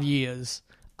 95 years.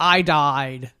 I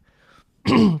died.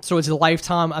 So it's a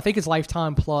lifetime. I think it's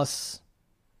lifetime plus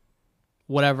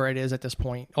whatever it is at this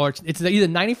point. Or it's either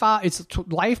 95, it's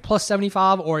life plus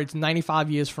 75, or it's 95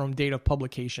 years from date of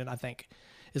publication, I think,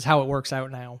 is how it works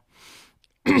out now.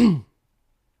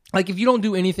 Like, if you don't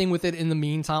do anything with it in the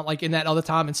meantime, like in that other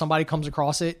time, and somebody comes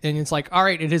across it, and it's like, all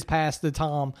right, it has passed the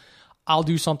time, I'll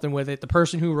do something with it. The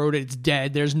person who wrote it's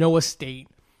dead. There's no estate.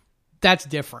 That's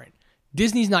different.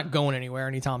 Disney's not going anywhere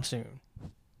anytime soon.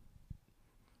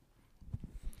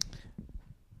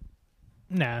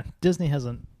 Nah, Disney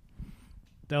hasn't.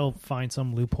 They'll find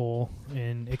some loophole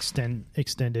and extend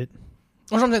it.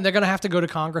 Or something. They're going to have to go to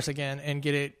Congress again and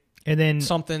get it. And then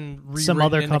something rewritten some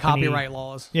other in company, the copyright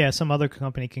laws. Yeah, some other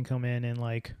company can come in and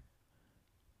like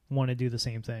want to do the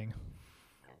same thing.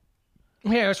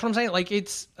 Yeah, that's what I'm saying. Like,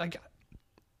 it's like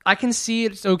I can see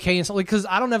it's okay and stuff, like, because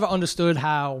I don't ever understood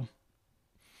how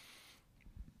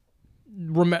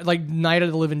like Night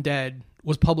of the Living Dead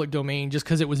was public domain just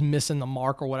because it was missing the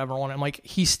mark or whatever on it. I'm like,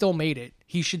 he still made it.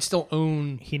 He should still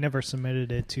own. He never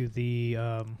submitted it to the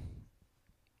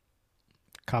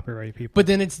copyright people. But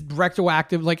then it's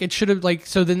retroactive. Like, it should have, like,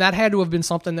 so then that had to have been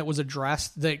something that was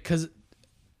addressed, that because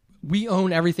we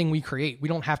own everything we create. We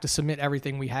don't have to submit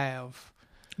everything we have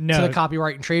to the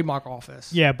Copyright and Trademark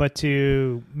Office. Yeah, but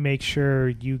to make sure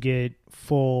you get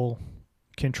full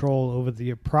control over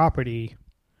the property,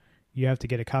 you have to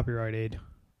get it copyrighted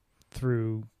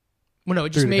through. Well, no,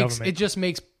 it just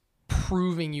makes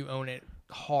proving you own it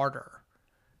harder.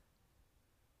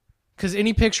 Because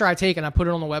any picture I take and I put it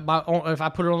on the web, if I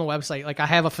put it on the website, like I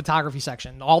have a photography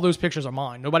section, all those pictures are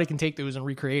mine. Nobody can take those and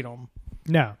recreate them.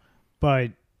 No,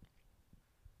 but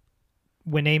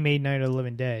when they made Night of the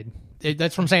Living Dead,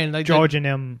 that's what I'm saying. Like, George and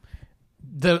them,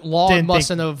 the law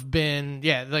mustn't have been.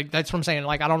 Yeah, like that's what I'm saying.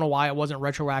 Like, I don't know why it wasn't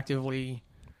retroactively.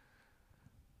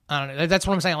 I don't know. That's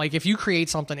what I'm saying. Like, if you create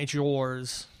something, it's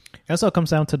yours. It also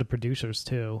comes down to the producers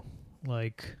too,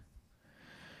 like.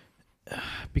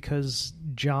 Because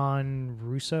John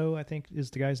Russo, I think, is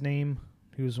the guy's name,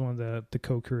 who's one of the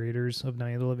co-creators of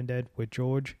Night of the Living Dead with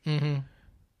George,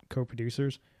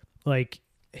 co-producers. Like,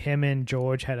 him and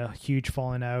George had a huge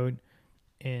falling out,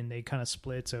 and they kind of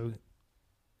split. So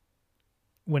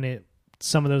when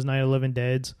some of those Night of the Living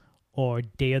Deads or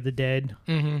Day of the Dead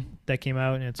that came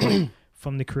out, and it's like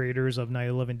from the creators of Night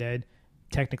of the Living Dead,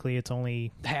 technically it's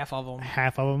only half of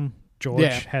them.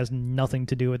 George has nothing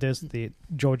to do with this.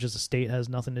 George's estate has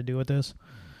nothing to do with this.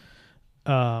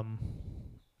 I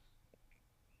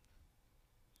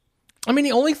mean,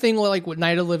 the only thing like with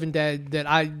Night of the Living Dead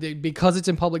that because it's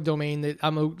in public domain, that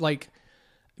I'm like,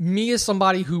 me as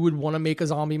somebody who would want to make a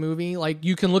zombie movie, like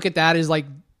you can look at that as like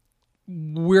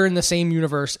we're in the same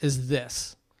universe as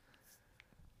this.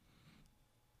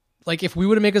 Like, if we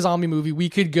were to make a zombie movie, we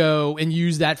could go and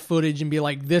use that footage and be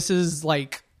like, this is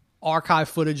like archive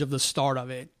footage of the start of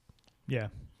it. Yeah.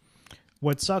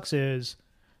 What sucks is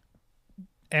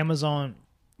Amazon,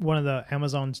 one of the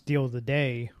Amazon's deal of the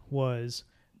day was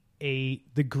the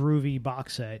Groovy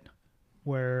box set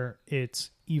where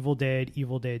it's Evil Dead,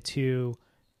 Evil Dead 2,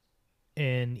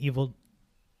 and Evil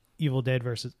Dead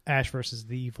versus Ash versus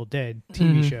the Evil Dead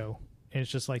TV show. And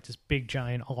it's just like this big,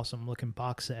 giant, awesome looking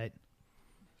box set.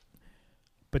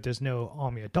 But there's no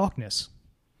Army of Darkness.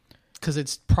 Because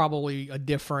it's probably a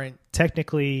different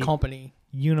technically company.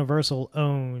 Universal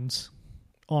owns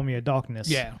Army of Darkness.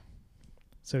 Yeah.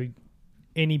 So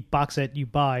any box set you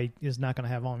buy is not going to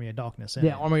have Army of Darkness in it.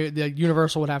 Yeah, the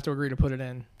Universal would have to agree to put it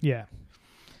in. Yeah.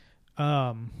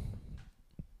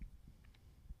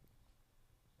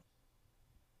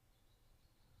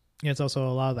 It's also a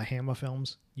lot of the Hammer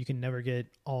films. You can never get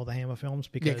all the Hammer films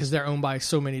because they're owned by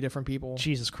so many different people.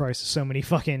 Jesus Christ, so many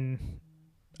fucking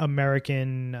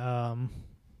American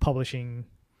publishing.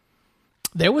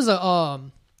 There was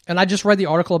and I just read the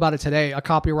article about it today, a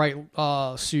copyright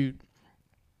suit.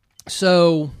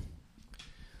 So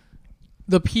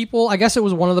the people, I guess it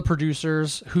was one of the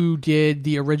producers who did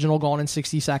the original Gone in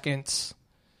 60 Seconds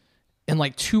and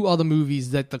like two other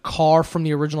movies that the car from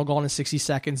the original Gone in 60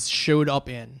 Seconds showed up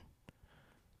in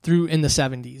the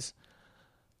 70s.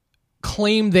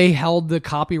 Claimed they held the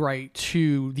copyright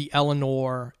to the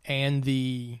Eleanor and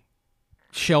the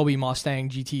Shelby Mustang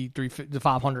GT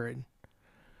 500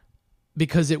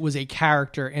 because it was a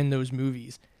character in those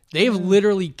movies. They have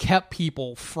literally kept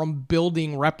people from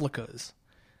building replicas.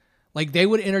 Like, they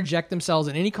would interject themselves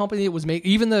in any company that was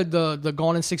making, even the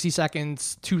Gone in 60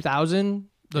 Seconds 2000,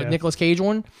 the Nicolas Cage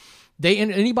one.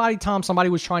 Somebody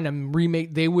was trying to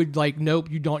remake, they would like, nope,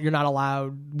 you're not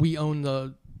allowed. We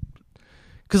own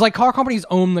because like car companies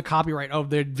own the copyright of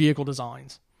their vehicle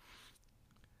designs.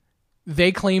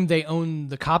 They claim they own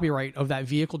the copyright of that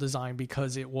vehicle design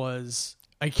because it was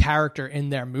a character in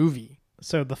their movie.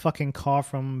 So the fucking car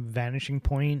from Vanishing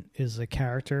Point is a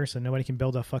character, so nobody can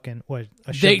build a fucking a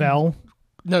Chevelle?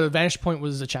 No, the Vanishing Point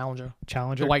was a Challenger.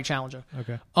 Challenger? The white Challenger.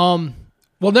 Okay.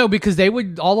 Well, no, because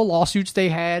all the lawsuits they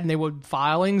had and they would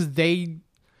filings, they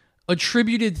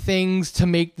attributed things to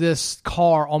make this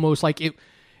car almost like it.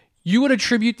 You would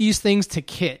attribute these things to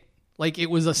Kit, like it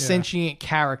was a sentient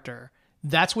character.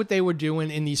 That's what they were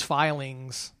doing in these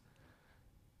filings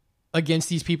against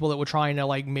these people that were trying to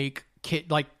like make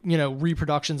kit, like, you know,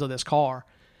 reproductions of this car.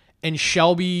 And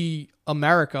Shelby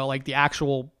America, like the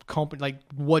actual company, like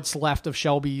what's left of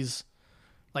Shelby's,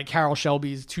 like Carroll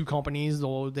Shelby's two companies.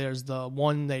 There's the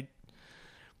one that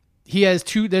he has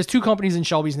there's two companies in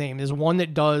Shelby's name. There's one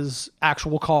that does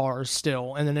actual cars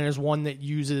still, and then there's one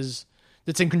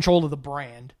that's in control of the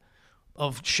brand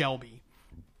of Shelby.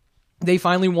 They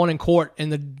finally won in court,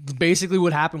 and basically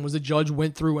what happened was the judge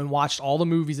went through and watched all the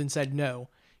movies and said, no,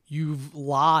 you've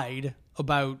lied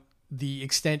about the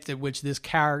extent at which this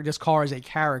car is a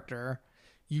character.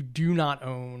 You do not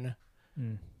own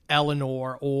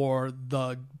Eleanor or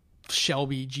the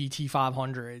Shelby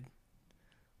GT500.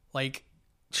 Like,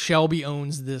 Shelby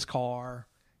owns this car.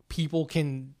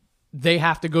 They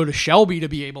have to go to Shelby to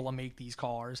be able to make these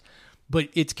cars, but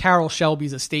it's Carroll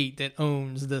Shelby's estate that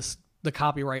owns the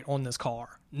copyright on this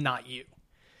car, not you.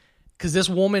 Because this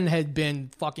woman had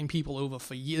been fucking people over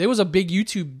for years. There was a big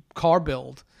YouTube car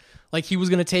build. Like, he was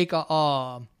going to take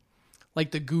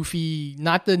like the goofy,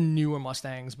 not the newer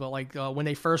Mustangs, but like when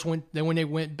they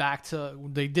went back to,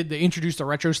 they introduced the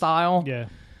retro style. Yeah.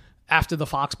 After the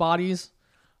Fox bodies.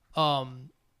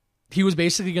 He was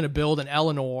basically going to build an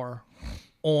Eleanor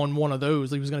on one of those.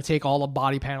 He was going to take all the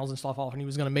body panels and stuff off, and he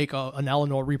was going to make an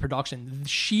Eleanor reproduction.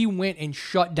 She went and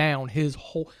shut down his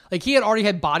whole, like, he had already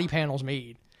had body panels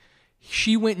made.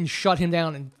 She went and shut him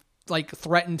down and like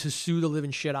threatened to sue the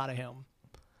living shit out of him.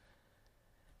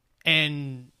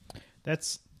 And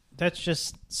that's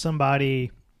just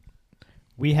somebody.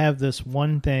 We have this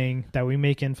one thing that we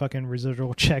make in fucking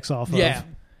residual checks off of.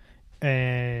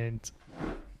 And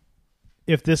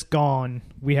if this gone,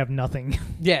 we have nothing.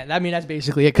 Yeah, I mean, that's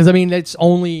basically it. Because, I mean,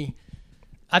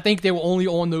 I think they were only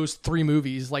on those 3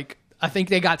 movies. Like, I think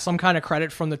they got some kind of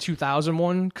credit from the 2000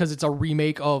 one because it's a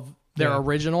remake of their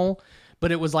original.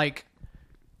 But it was like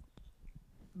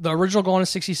the original Gone in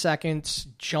 60 Seconds,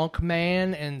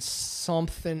 Junkman, and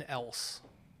something else.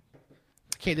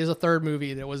 Okay, there's a third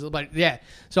movie that was, but yeah.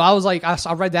 So I was like,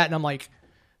 I read that and I'm like,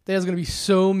 there's going to be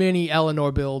so many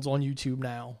Eleanor builds on YouTube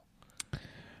now.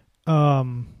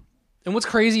 And what's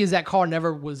crazy is that car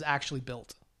never was actually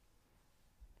built.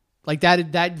 Like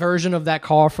that version of that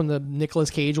car from the Nicolas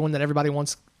Cage one that everybody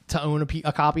wants to own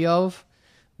a copy of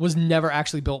was never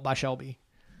actually built by Shelby.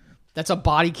 That's a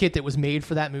body kit that was made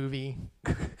for that movie.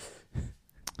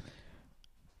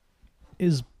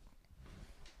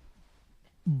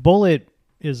 Bullet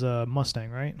is a Mustang,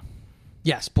 right?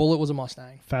 Yes, Bullet was a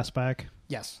Mustang. Fastback?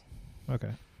 Yes.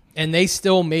 Okay. And they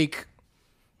still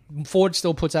Ford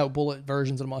still puts out Bullet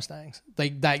versions of Mustangs.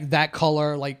 Like that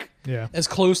color, like as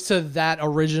close to that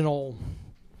original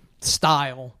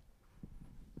style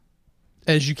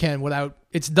as you can without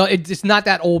it's not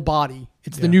that old body.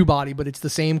 It's the new body, but it's the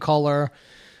same color.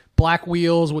 Black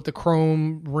wheels with the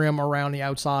chrome rim around the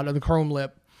outside of the chrome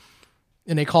lip.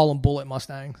 And they call them Bullet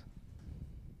Mustangs.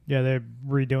 Yeah, they're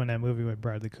redoing that movie with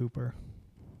Bradley Cooper.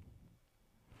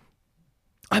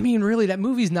 I mean, really, that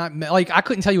movie's not... Like, I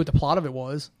couldn't tell you what the plot of it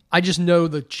was. I just know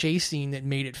the chase scene that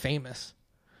made it famous.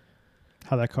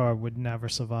 How that car would never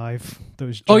survive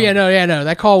those jumps. Oh, yeah, no.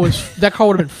 That car would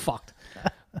have been fucked.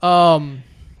 I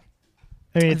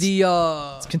mean,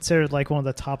 it's considered like one of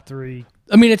the top 3.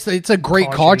 I mean, it's a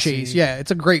great car chase. chasing. Yeah,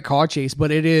 it's a great car chase,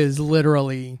 but it is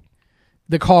literally...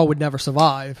 The car would never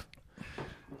survive.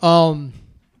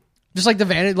 Just like the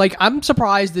Vantage... Like, I'm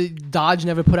surprised that Dodge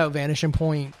never put out Vanishing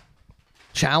Point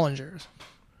Challengers.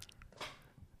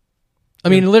 I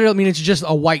mean, literally, I mean, it's just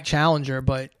a white Challenger,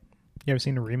 but... You ever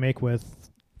seen a remake with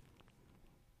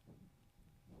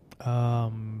the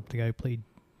guy who played...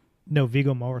 No,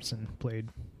 Viggo Mortensen played...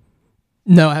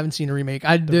 No, I haven't seen a remake.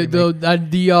 I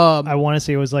want to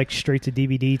say it was like straight to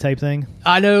DVD type thing.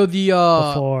 I know the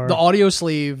Audio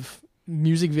Slave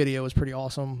music video was pretty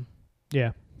awesome.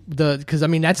 Yeah. Because I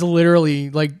mean that's literally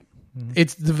like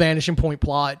it's the Vanishing Point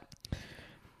plot.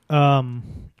 I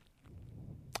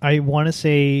want to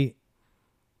say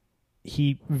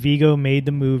Viggo made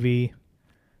the movie,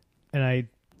 and I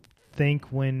think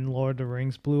when Lord of the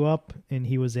Rings blew up and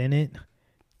he was in it,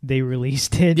 they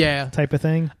released it. Yeah, type of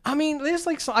thing. I mean, there's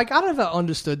like I gotta have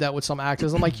understood that with some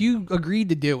actors. I'm like, you agreed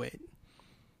to do it.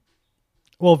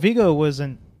 Well, Viggo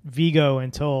wasn't Viggo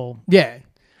until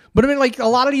but I mean, like a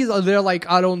lot of these, they're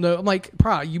like, I don't know. I'm like,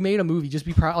 proud. You made a movie, just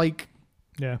be proud. Like,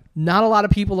 not a lot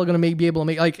of people are gonna be able to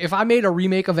make. Like, if I made a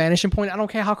remake of Vanishing Point, I don't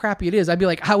care how crappy it is. I'd be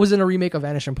like, how was it a remake of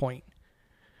Vanishing Point?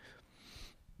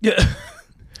 Yeah,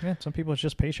 yeah. Some people it's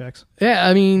just paychecks. Yeah,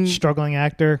 I mean, struggling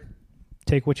actor.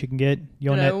 Take what you can get.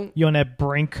 You're on that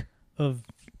brink of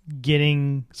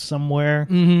getting somewhere.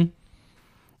 Mm-hmm.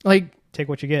 Like, take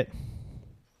what you get.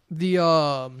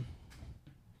 The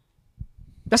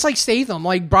That's like Statham.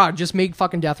 Like, bro, just make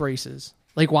fucking death races.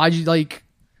 Like, why'd you like?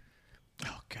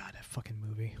 Oh god, that fucking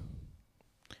movie.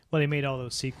 Well, they made all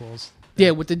those sequels.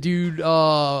 Yeah, with the dude.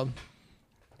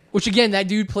 Which again, that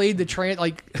dude played the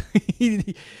like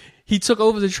he took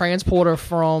over the transporter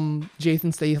from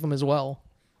Jason Statham as well.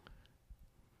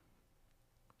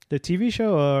 The TV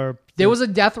show, or There was a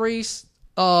death race.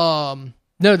 No,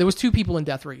 there was 2 people in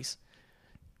Death Race.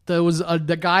 There was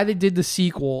the guy that did the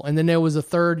sequel, and then there was a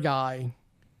third guy.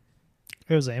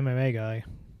 it was an MMA guy.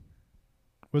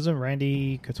 Wasn't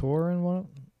Randy Couture in one?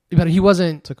 But he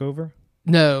wasn't. Took over.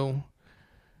 No.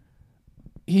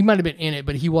 He might have been in it,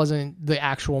 but he wasn't the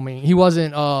actual main. He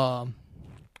wasn't. Are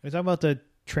you talking about the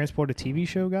Transporter TV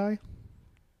show guy?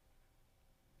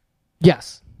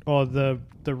 Yes. Or the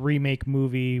remake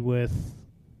movie with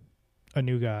a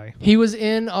new guy? He was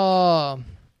in.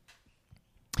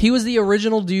 He was the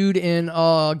original dude in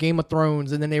Game of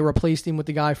Thrones, and then they replaced him with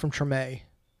the guy from Treme.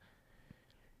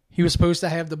 He was supposed to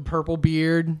have the purple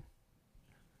beard.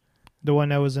 The one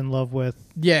that was in love with.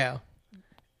 Yeah.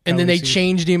 And then they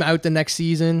changed him out the next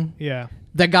season. Yeah.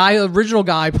 The guy, original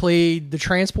guy, played the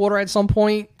transporter at some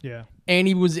point, Yeah. and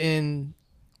he was in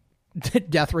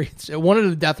Death Race. One of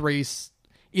the Death Race,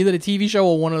 either the TV show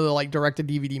or one of the like directed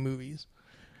DVD movies.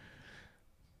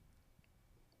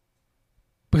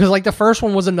 Because like the first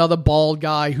one was another bald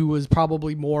guy who was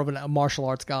probably more of a martial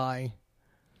arts guy.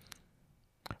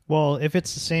 Well, if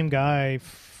it's the same guy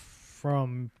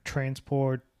from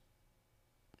Transport,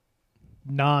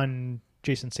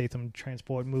 non-Jason Statham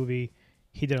Transport movie,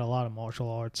 he did a lot of martial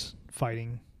arts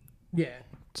fighting Yeah.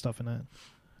 stuff in that.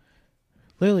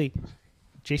 Literally,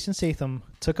 Jason Statham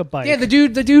took a bike. Yeah, the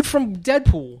dude from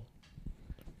Deadpool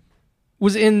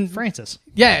was in. Francis.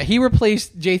 Yeah, he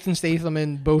replaced Jason Statham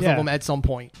in both Yeah. of them at some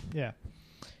point. Yeah.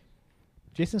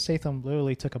 Jason Statham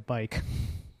literally took a bike,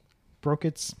 broke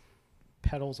its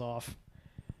pedals off,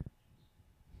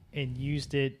 and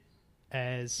used it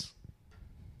as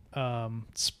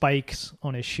spikes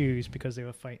on his shoes because they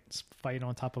were fighting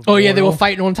on top of Oh yeah, they were oil.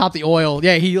 fighting on top of the oil.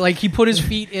 Yeah, he put his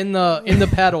feet in the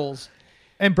pedals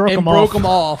and broke and them broke off them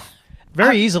off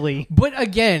very easily. But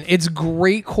again, it's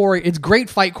great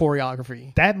fight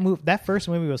choreography. That first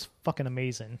movie was fucking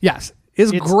amazing. Yes,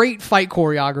 it's great fight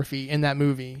choreography in that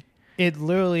movie. It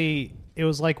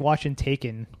was like watching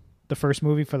Taken, the first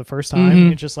movie, for the first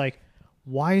time. It's just like,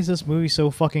 why is this movie so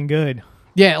fucking good?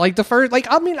 Yeah, like the first, like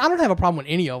I mean, I don't have a problem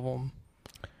with any of them.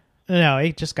 No,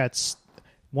 it just got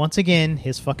once again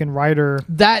his fucking writer.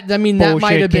 That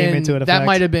might have came been into it. That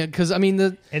might have been because I mean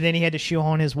and then he had to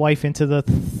shoehorn his wife into the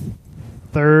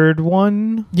third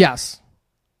one. Yes,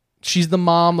 she's the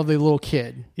mom of the little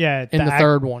kid. Yeah, in the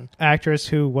third one, actress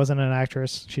who wasn't an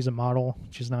actress. She's a model.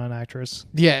 She's not an actress.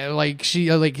 Yeah, like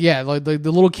she, like yeah, like the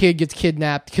little kid gets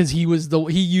kidnapped because he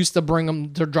used to bring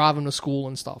him to drive him to school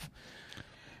and stuff.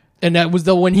 And that was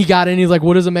when he got in, he's like,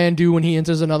 what does a man do when he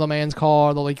enters another man's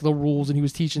car? The rules, and he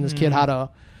was teaching this kid how to.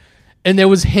 And there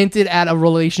was hinted at a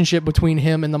relationship between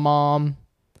him and the mom.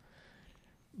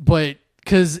 But,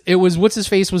 because it was, what's his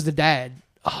face was the dad.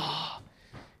 Oh,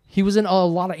 he was in a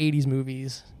lot of 80s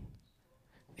movies.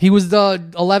 He was the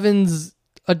Eleven's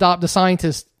the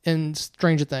scientist in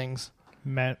Stranger Things.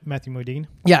 Matthew Modine?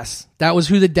 Yes, that was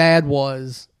who the dad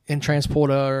was in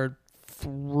Transporter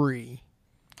 3.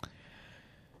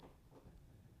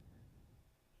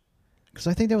 Because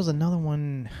I think there was another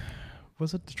one.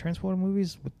 Was it the Transporter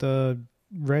movies with the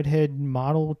redhead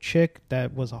model chick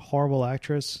that was a horrible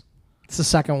actress? It's the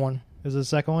second one. Is it the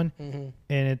second one? Mm-hmm.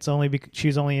 And it's only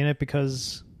she's only in it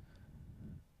because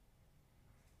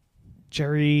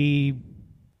Jerry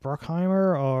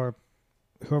Bruckheimer or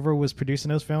whoever was producing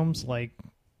those films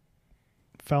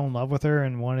fell in love with her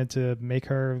and wanted to make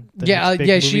her the next big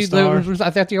movie star.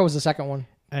 I think it was the second one.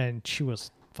 And she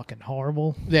was fucking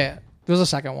horrible. Yeah, there was a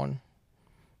second one.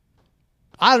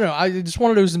 I don't know. I just one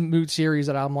of those mood series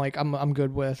that I'm like I'm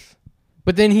good with.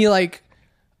 But then he I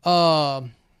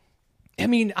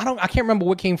mean, I can't remember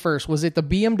what came first. Was it the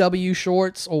BMW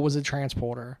shorts or was it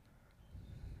Transporter?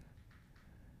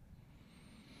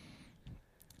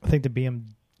 I think the BM.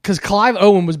 Because Clive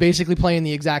Owen was basically playing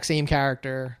the exact same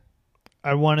character.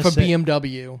 I want to for say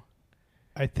BMW.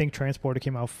 I think Transporter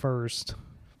came out first,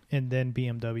 and then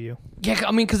BMW. Yeah,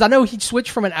 I mean, because I know he switched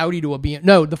from an Audi to a BMW.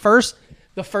 No, the first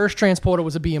Transporter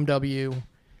was a BMW,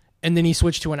 and then he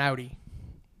switched to an Audi.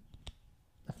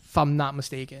 If I'm not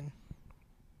mistaken.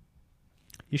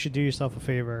 You should do yourself a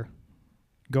favor.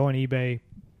 Go on eBay,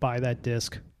 buy that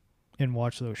disc, and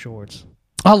watch those shorts.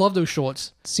 I love those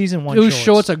shorts. Season 1 Those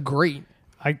shorts are great.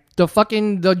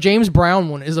 The The James Brown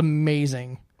one is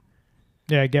amazing.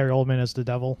 Yeah, Gary Oldman as the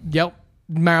devil. Yep.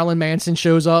 Marilyn Manson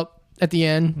shows up at the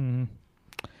end.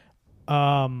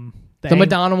 The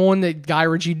Madonna one that Guy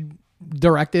Ritchie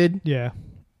directed. Yeah.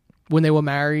 When they were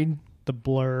married. The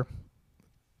Blur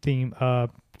theme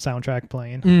soundtrack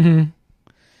playing. Mm-hmm.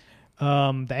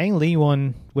 The Ang Lee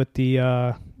one with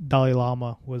the Dalai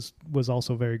Lama was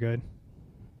also very good.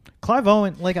 Clive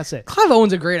Owen, like I said, Clive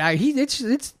Owen's a great actor.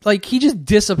 It's like he just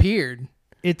disappeared.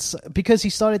 It's because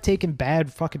he started taking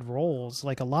bad fucking roles.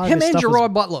 Like a lot Him of his and stuff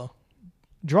Gerard Butler.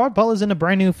 Gerard Butler's in a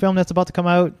brand new film that's about to come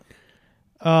out.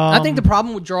 I think the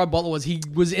problem with Gerard Butler was he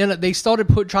was in. They started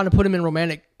trying to put him in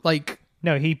romantic. Like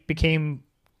no, he became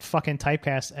fucking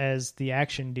typecast as the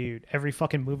action dude. Every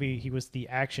fucking movie he was the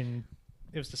action.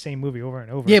 It was the same movie over and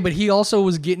over. Yeah, but he also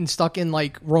was getting stuck in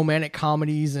like romantic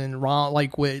comedies and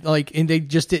and they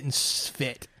just didn't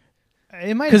fit.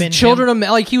 It might have been Children of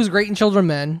Men. Like he was great in Children of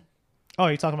Men. Oh,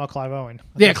 you're talking about Clive Owen?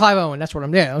 Yeah, Clive Owen. That's what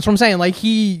I'm saying. Like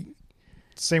he.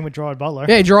 Same with Gerard Butler.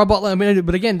 Yeah, Gerard Butler. I mean,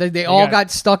 but again, they all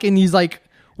got stuck in these like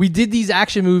we did these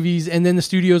action movies, and then the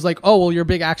studio's like, oh well, you're a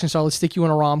big action star. Let's stick you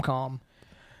in a rom-com.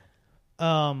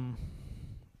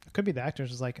 It could be the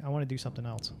actors is like, I want to do something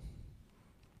else.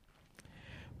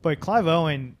 But Clive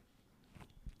Owen,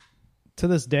 to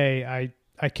this day, I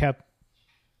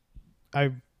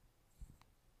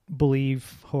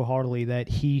believe wholeheartedly that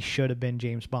he should have been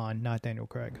James Bond, not Daniel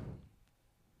Craig.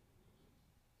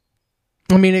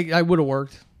 I mean, I would have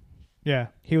worked. Yeah,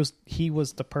 he was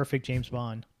the perfect James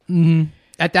Bond. Mm-hmm.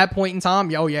 At that point in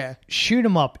time, oh yeah. Shoot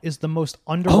 'Em Up is the most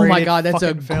underrated. Oh my god, that's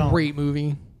a film. Great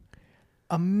movie.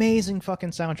 Amazing fucking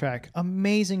soundtrack.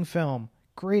 Amazing film.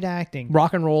 Great acting.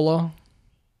 Rock and Roller.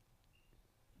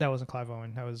 That wasn't Clive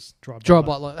Owen. That was Gerard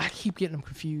Butler. I keep getting them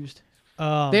confused.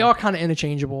 They are kind of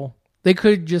interchangeable. They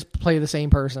could just play the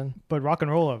same person. But Rock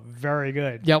and Roller, very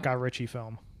good. Yep. Guy Ritchie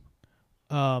film.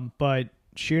 But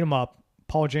Shoot 'Em Up,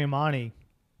 Paul Giamatti,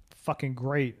 fucking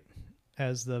great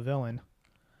as the villain.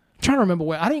 I'm trying to remember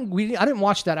where I didn't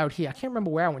watch that out here. I can't remember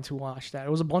where I went to watch that.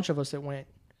 It was a bunch of us that went.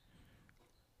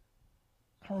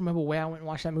 I don't remember where I went and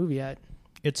watched that movie at.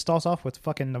 It starts off with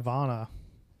fucking Nirvana.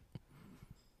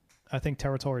 I think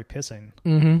Territory Pissing.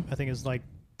 Mm-hmm. I think it's like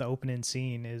the opening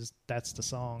scene that's the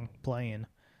song playing.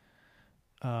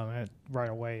 Right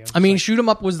away. I mean, Shoot 'Em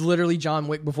Up was literally John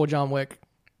Wick before John Wick.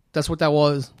 That's what that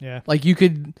was. Yeah. Like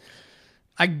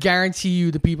I guarantee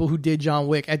you the people who did John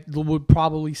Wick would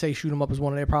probably say Shoot 'Em Up is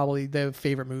one of their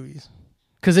favorite movies.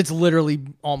 Because it's literally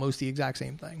almost the exact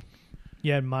same thing.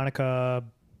 Yeah, Monica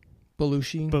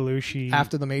Bellucci.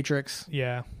 After The Matrix.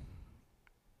 Yeah.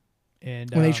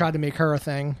 And when they tried to make her a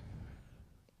thing.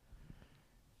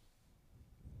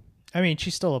 I mean,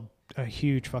 she's still a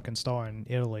huge fucking star in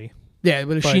Italy. Yeah,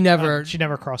 but she never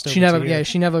crossed over.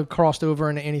 She never crossed over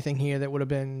into anything here that would have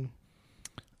been.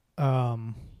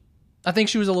 I think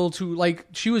she was a little too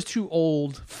she was too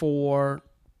old for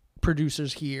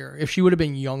producers here. If she would have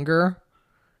been younger,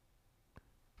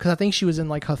 because I think she was in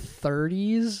like her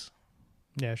 30s.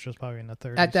 Yeah, she was probably in the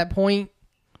 30s at that point.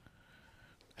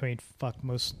 I mean, fuck,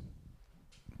 most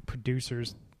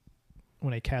producers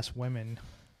when they cast women.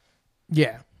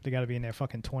 Yeah. They got to be in their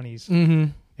fucking 20s. Mm-hmm.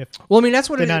 Well, I mean, that's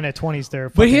what they're not in their 20s. They're.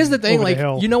 But here's the thing,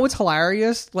 you know what's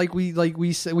hilarious?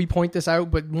 We point this out,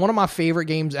 but one of my favorite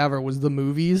games ever was the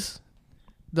movies.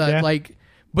 But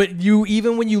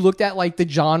even when you looked at like the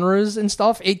genres and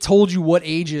stuff, it told you what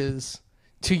ages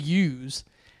to use,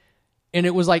 and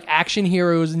it was like action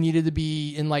heroes needed to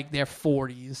be in like their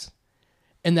 40s,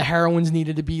 and the heroines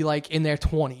needed to be like in their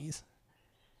 20s.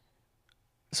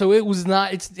 So it was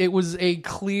not. It was a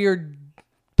clear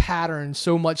pattern,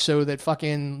 so much so that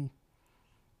fucking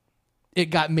it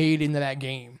got made into that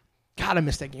game. God, I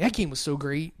missed that game. That game was so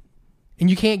great, and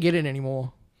you can't get it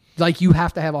anymore. Like you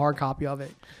have to have a hard copy of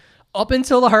it. Up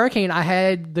until the Hurricane, I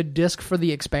had the disc for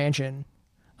the expansion.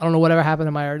 I don't know whatever happened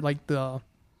to my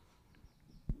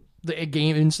the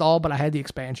game install, but I had the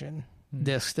expansion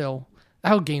disc still. That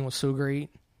whole game was so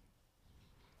great.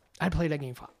 I'd play that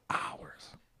game for hours,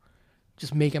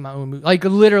 just making my own movie. Like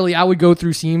literally, I would go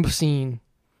through scene by scene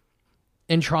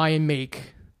and try and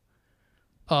make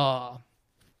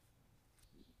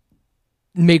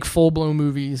full-blown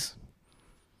movies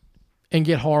and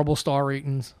get horrible star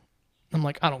ratings. I'm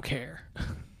like, I don't care.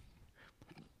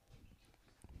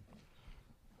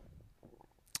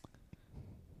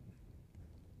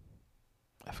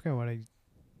 I forgot what I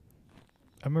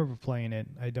remember playing it.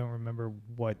 I don't remember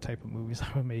what type of movies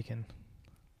I was making.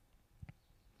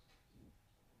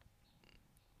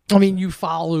 I mean, you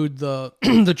followed the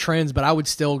the trends, but I would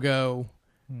still go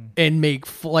and make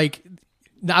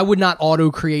I would not auto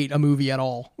create a movie at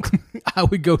all. I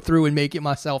would go through and make it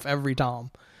myself every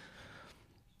time,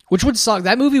 which would suck.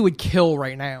 That movie would kill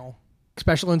right now,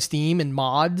 especially on Steam and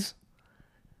mods.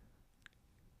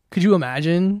 Could you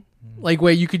imagine? Like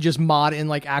where you could just mod in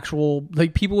like actual,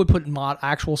 like people would put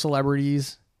actual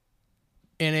celebrities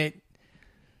in it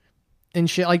and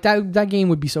shit. Like that game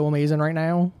would be so amazing right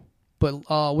now. But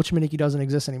Witchmaniki doesn't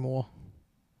exist anymore.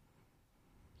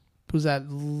 Was that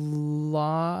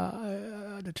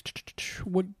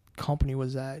what company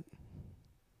was that?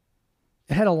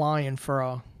 It had a lion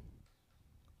for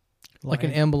like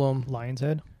an emblem. Lion's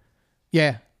Head?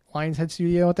 Yeah, Lion's Head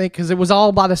Studio, I think, because it was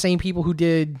all by the same people who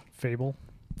did Fable,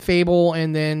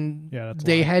 and then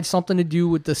they had something to do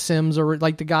with The Sims, or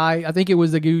like the guy. I think it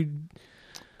was the dude.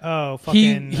 Oh,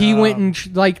 fucking. He went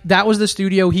and like that was the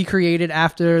studio he created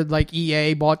after like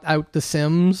EA bought out The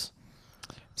Sims.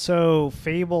 So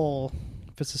Fable,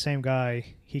 if it's the same guy,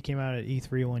 he came out at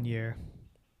E3 one year.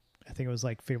 I think it was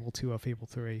like Fable 2 or Fable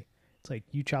 3. It's like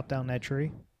you chop down that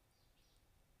tree,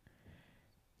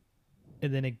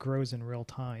 and then it grows in real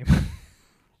time.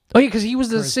 Oh yeah, because he was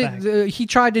he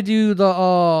tried to do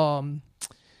the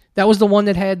that was the one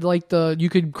that had like you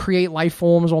could create life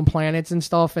forms on planets and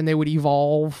stuff, and they would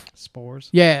evolve. Spores.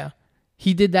 Yeah,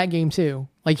 he did that game too.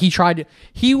 Like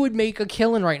he would make a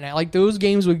killing right now. Like those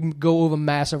games would go over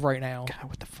massive right now. God,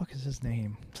 what the fuck is his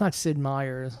name? It's not Sid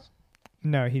Meier's.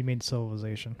 No, he made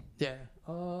Civilization. Yeah.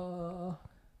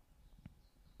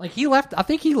 Like he left. I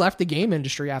think he left the game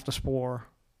industry after Spore.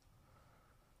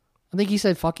 I think he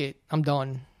said, "Fuck it, I'm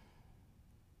done."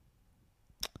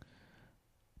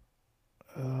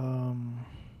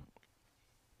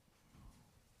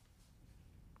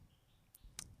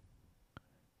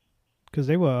 Because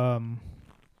they were,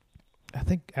 I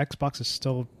think Xbox is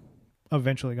still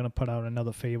eventually going to put out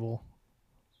another Fable.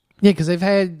 Yeah, because they've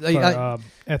had. Like, I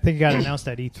think it got announced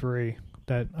at E3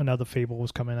 that another Fable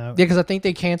was coming out. Yeah, because I think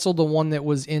they canceled the one that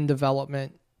was in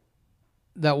development.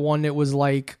 That one that was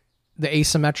like the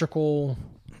asymmetrical.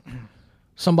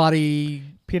 Somebody.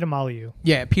 Peter Molyneux.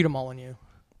 Yeah, Peter Molyneux.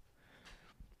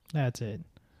 That's it.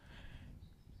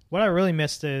 What I really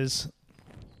missed is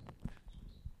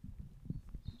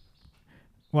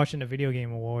watching the Video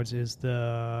Game Awards is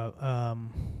the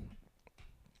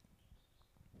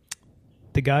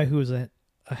guy who was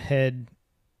ahead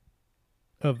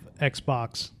of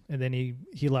Xbox, and then he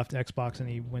left Xbox and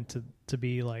he went to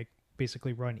be like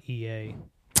basically run EA.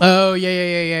 Oh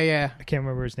yeah. I can't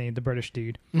remember his name. The British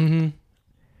dude. Mm-hmm.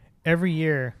 Every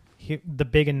year, the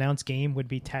big announced game would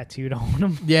be tattooed on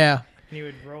him. Yeah. And he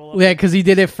would roll up. Yeah, because he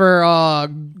did it for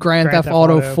Grand Theft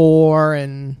Auto 4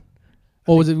 and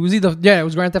what was it? It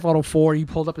was Grand Theft Auto 4. He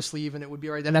pulled up his sleeve and it would be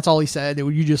right. And that's all he said.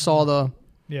 You just saw the.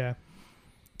 Yeah.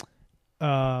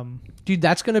 Dude,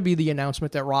 that's going to be the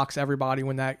announcement that rocks everybody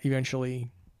when that eventually.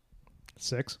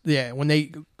 6? Yeah, when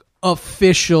they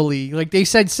officially, like they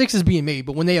said 6 is being made,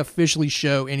 but when they officially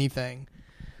show anything.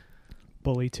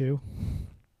 Bully 2.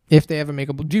 If they ever make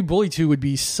a... Dude, Bully 2 would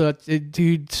be such...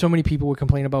 Dude, so many people would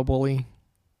complain about Bully.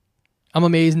 I'm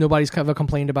amazed nobody's ever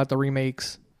complained about the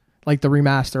remakes. Like the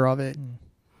remaster of it.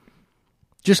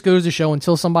 Just goes to show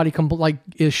until somebody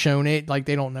is shown it, like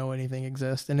they don't know anything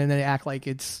exists. And then they act like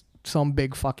it's some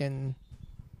big fucking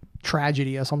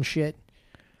tragedy or some shit.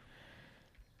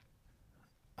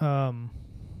 Yeah,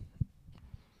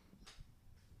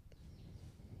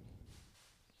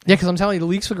 because I'm telling you, the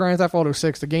leaks for Grand Theft Auto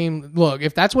 6, the game... Look,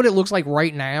 if that's what it looks like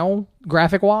right now,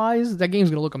 graphic-wise, that game's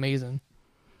going to look amazing.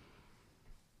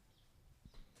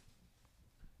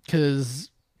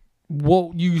 Because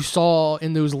what you saw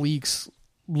in those leaks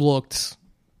looked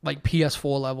like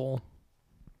PS4 level.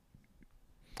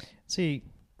 See,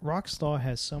 Rockstar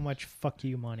has so much fuck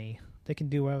you money. They can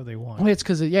do whatever they want. Well, it's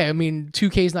because,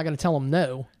 2K's not going to tell them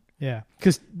no. Yeah.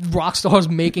 Because Rockstar's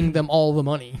making them all the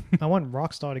money. I want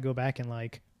Rockstar to go back and,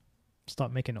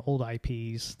 start making old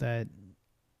IPs that...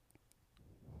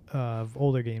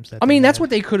 older games that... I mean, that's what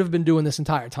they could have been doing this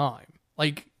entire time.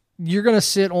 Like, you're going to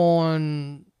sit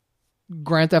on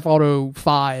Grand Theft Auto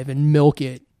 5 and milk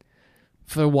it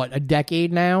for, a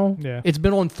decade now? Yeah. It's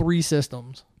been on 3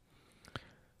 systems.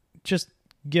 Just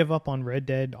give up on Red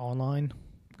Dead Online.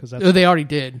 Because they already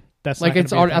did. That's like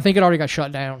it's already, I think it already got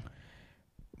shut down.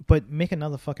 But make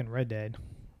another fucking Red Dead.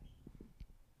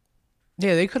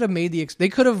 Yeah, they could have they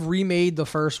could have remade the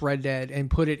first Red Dead and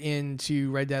put it into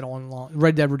Red Dead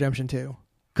Redemption 2.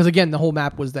 Because again, the whole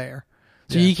map was there.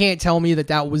 So you can't tell me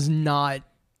that was not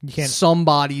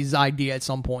somebody's idea at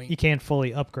some point. You can't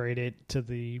fully upgrade it to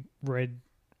the Red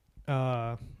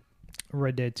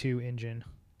Dead 2 engine.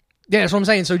 Yeah, that's what I'm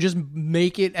saying. So just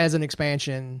make it as an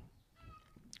expansion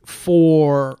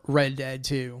for Red Dead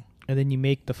 2. And then you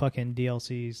make the fucking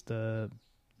DLCs,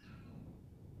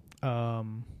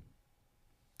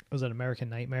 was it American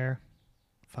Nightmare?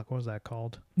 Fuck, what was that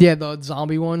called? Yeah, the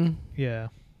zombie one. Yeah.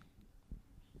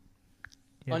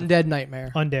 Yeah, Undead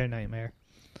Nightmare. Undead Nightmare.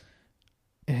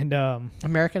 And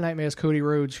American Nightmare is Cody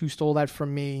Rhodes, who stole that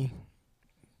from me.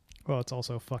 well, it's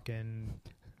also fucking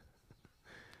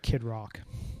Kid Rock.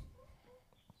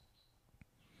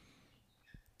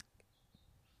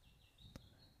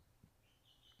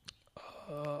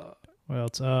 Well,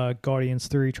 it's Guardians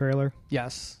 3 trailer.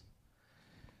 Yes.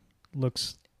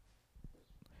 Looks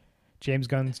James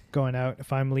Gunn's going out.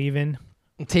 If I'm leaving,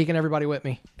 I'm taking everybody with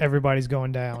me. everybody's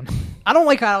going down. I don't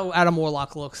like how Adam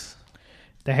Warlock looks.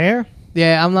 The hair?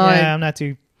 Yeah, I'm not. Yeah, I'm not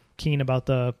too keen about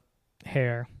the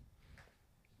hair.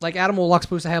 Like, Adam Warlock's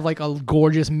supposed to have, like, a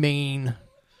gorgeous mane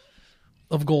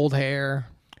of gold hair.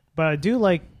 But I do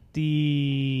like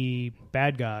the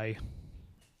bad guy.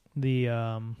 The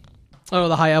Oh,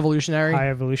 the High Evolutionary? High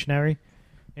Evolutionary.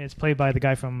 And it's played by the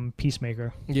guy from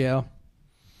Peacemaker. Yeah.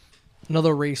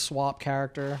 Another race swap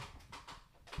character.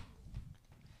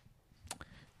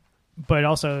 But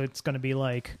also it's going to be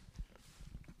like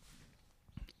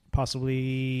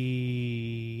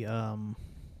possibly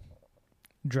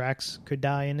Drax could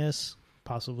die in this.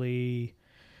 Possibly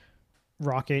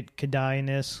Rocket could die in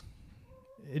this.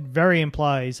 It very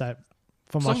implies that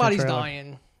from watching the Somebody's trailer,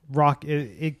 dying.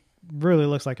 It really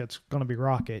looks like it's going to be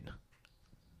Rocket.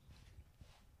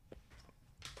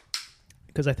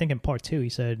 Because I think in part 2 he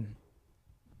said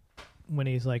when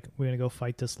he's like, we're going to go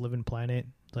fight this living planet,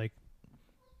 like,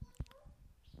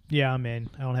 yeah, I'm in.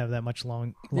 I don't have that much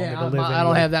longer to live. I don't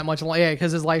anyway. have that much long. Yeah,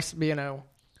 because his life, the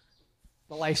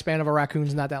lifespan of a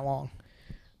raccoon's not that long.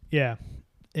 Yeah.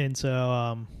 And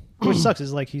so, which sucks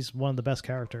is like he's one of the best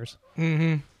characters.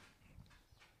 Mm-hmm.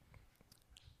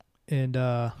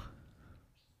 And,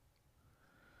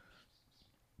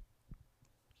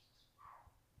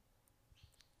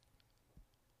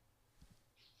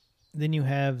 then you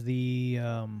have the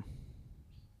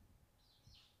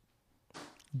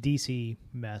DC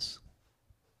mess.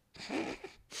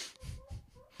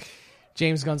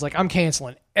 James Gunn's like, I'm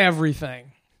canceling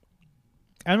everything.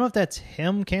 I don't know if that's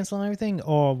him canceling everything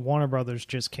or Warner Brothers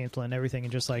just canceling everything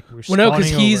and just like we're Well, no, because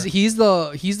starting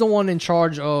over. he's the one in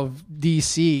charge of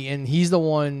DC, and he's the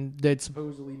one that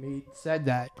supposedly said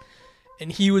that,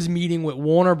 and he was meeting with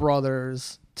Warner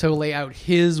Brothers to lay out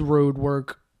his road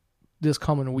work this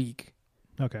coming week.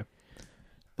 Okay.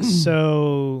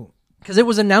 So Because it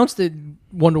was announced that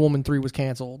Wonder Woman 3 was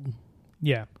canceled.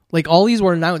 yeah. Like, all these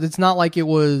were announced. It's not like it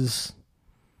was...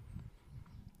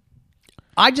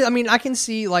 I can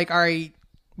see, like, all right,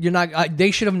 you're not... they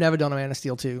should have never done a Man of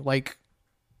Steel 2. Like,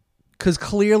 because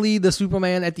clearly the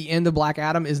Superman at the end of Black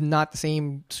Adam is not the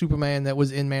same Superman that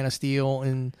was in Man of Steel,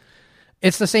 and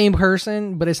it's the same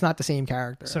person, but it's not the same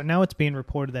character. So now it's being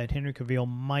reported that Henry Cavill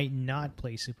might not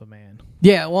play Superman.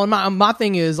 Yeah, well, my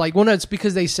thing is, like, well, no, it's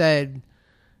because they said,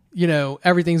 you know,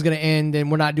 everything's going to end and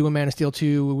we're not doing Man of Steel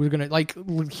 2. We're going to, like,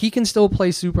 he can still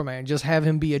play Superman. Just have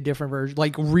him be a different version.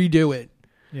 Like, redo it.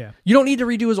 Yeah. You don't need to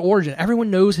redo his origin. Everyone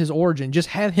knows his origin. Just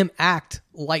have him act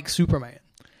like Superman.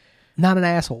 Not an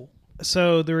asshole.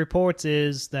 So the reports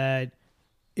is that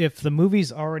if the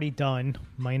movie's already done,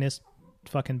 minus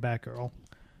fucking Batgirl,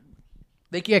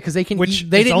 Because they can which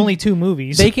eat... it's only 2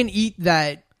 movies. They can eat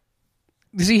that...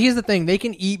 See, here's the thing. They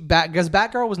can eat... Because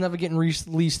Batgirl was never getting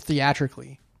released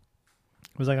theatrically.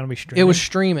 Was that going to be streaming? It was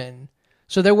streaming.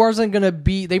 So there wasn't going to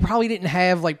be... They probably didn't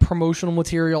have, like, promotional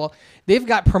material. They've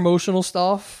got promotional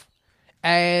stuff,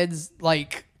 ads,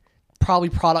 like, probably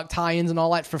product tie-ins and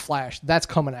all that for Flash. That's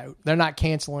coming out. They're not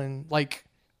canceling, like,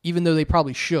 even though they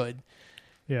probably should.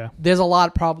 Yeah. There's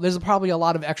probably a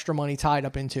lot of extra money tied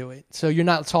up into it. So you're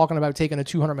not talking about taking a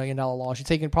 $200 million loss.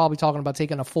 You're probably talking about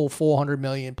taking a full $400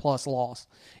 million plus loss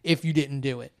if you didn't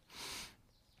do it.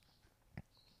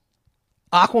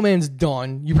 Aquaman's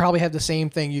done. You probably have the same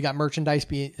thing. You got merchandise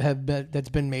that's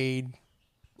been made,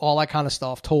 all that kind of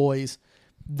stuff, toys.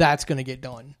 That's going to get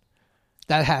done.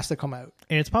 That has to come out.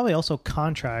 And it's probably also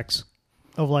contracts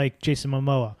of like Jason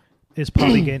Momoa is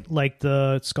probably getting like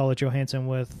the Scarlett Johansson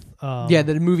with Yeah,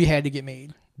 the movie had to get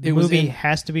made. The movie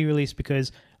has to be released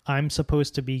because I'm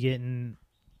supposed to be getting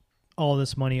all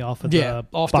this money off of the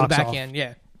off box the back off- end.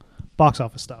 Yeah, box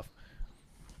office stuff.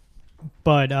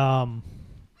 But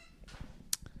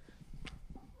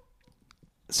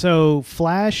so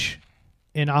Flash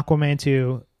and Aquaman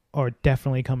 2 are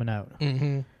definitely coming out.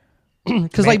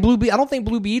 because like I don't think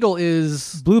Blue Beetle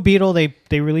is. Blue Beetle, they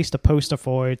released a poster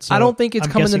for it. So I don't think it's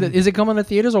I'm coming. guessing- Is it coming to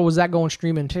theaters or was that going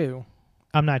streaming too?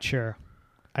 I'm not sure.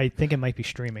 I think it might be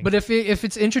streaming. But if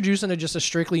it's introducing to just a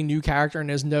strictly new character and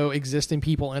there's no existing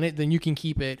people in it, then you can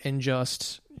keep it and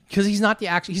just because he's not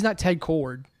Ted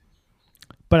Kord.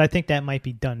 But I think that might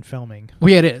be done filming. Well,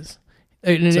 yeah, it is.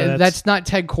 And So that's not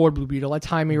Ted Kord Blue Beetle. That's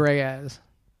Jaime Reyes.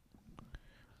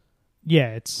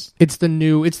 Yeah, It's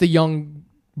the young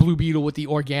Blue Beetle with the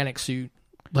organic suit,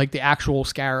 like the actual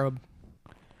Scarab.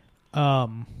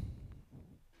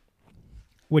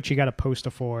 Which you got a poster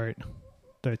for it,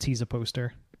 the teaser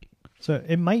poster. So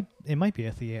it might be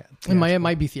a theatrical. It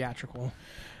might be theatrical.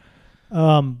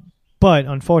 But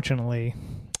unfortunately,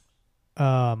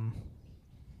 Wonder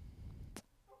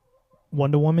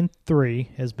Woman 3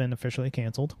 has been officially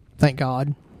canceled. Thank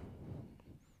God.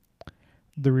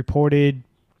 The reported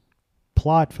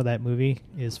plot for that movie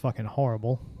is fucking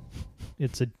horrible.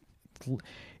 It's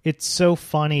so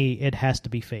funny it has to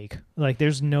be fake. Like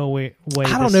there's no way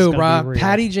I don't know, Rob.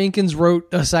 Patty Jenkins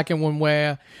wrote a second one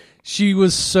where she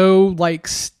was so like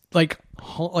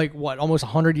what, almost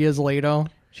 100 years later.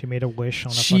 She made a wish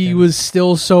on a She was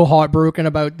still so heartbroken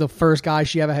about the first guy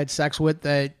she ever had sex with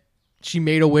that she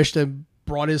made a wish to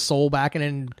brought his soul back, and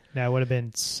then that would have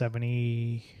been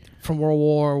 70 from World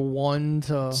War I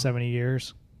to 70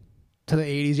 years to the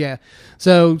 80s. Yeah,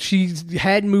 so she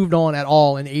hadn't moved on at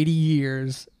all in 80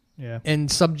 years. Yeah, and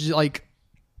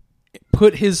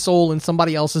put his soul in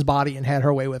somebody else's body and had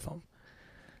her way with him.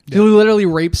 Yeah. He literally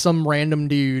raped some random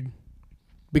dude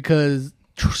because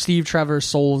Steve Trevor's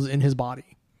soul's in his body.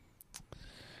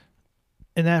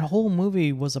 And that whole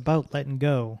movie was about letting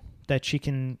go.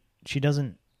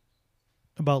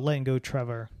 About letting go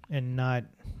Trevor and not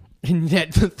in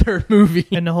that the third movie.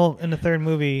 In the third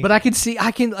movie. But I can see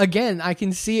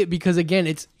it because again,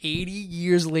 it's 80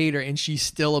 years later and she's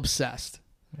still obsessed.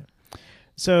 Yeah.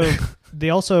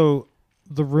 So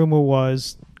the rumor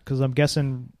was, because I'm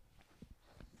guessing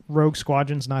Rogue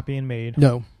Squadron's not being made.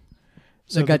 No.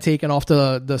 So it got taken off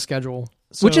the schedule.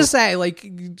 Which is sad.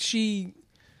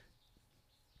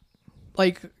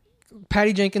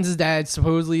 Patty Jenkins' dad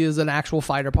supposedly was an actual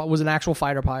fighter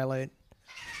pilot.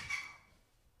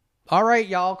 All right,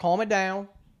 y'all, calm it down.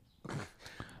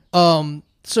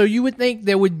 So you would think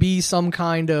there would be some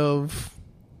kind of,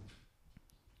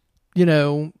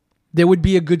 there would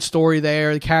be a good story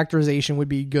there. The characterization would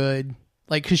be good,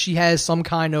 because she has some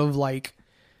kind of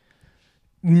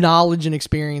knowledge and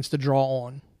experience to draw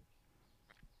on.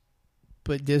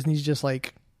 But Disney's just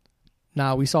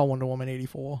nah, we saw Wonder Woman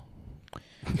 84.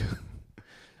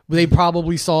 They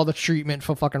probably saw the treatment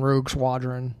for fucking Rogue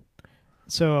Squadron.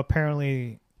 So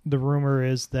apparently the rumor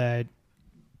is that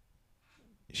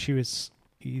she's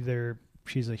a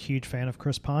huge fan of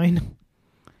Chris Pine.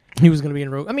 He was going to be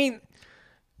in Rogue. I mean,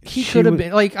 he could have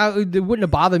been. It wouldn't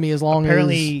have bothered me as long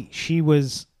apparently she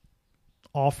was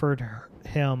offered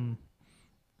him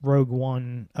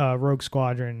Rogue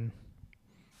Squadron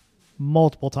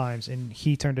multiple times, and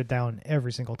he turned it down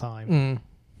every single time.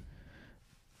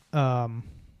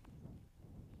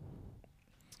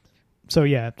 So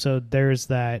there's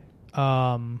that.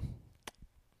 The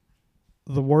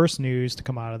worst news to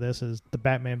come out of this is the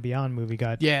Batman Beyond movie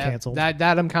got canceled. That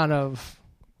kind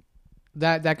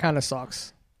of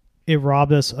sucks. It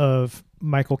robbed us of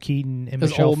Michael Keaton and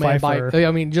Michelle Pfeiffer.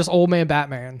 Just old man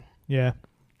Batman. Yeah,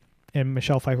 and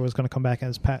Michelle Pfeiffer was going to come back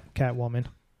as Catwoman.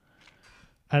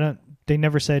 They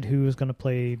never said who was going to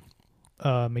play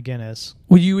McGinnis.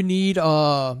 Well, you would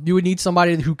need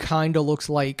somebody who kind of looks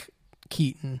like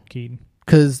Keaton,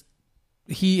 because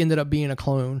he ended up being a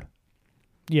clone.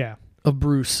 Yeah, of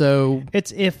Bruce. So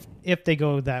it's if they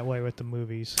go that way with the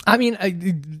movies. I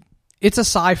mean, it's a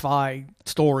sci-fi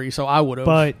story, so I would have.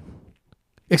 But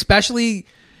especially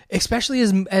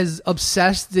as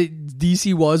obsessed that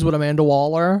DC was with Amanda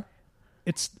Waller.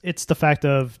 It's the fact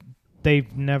of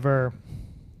they've never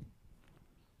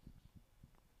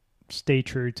stay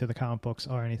true to the comic books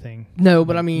or anything. No,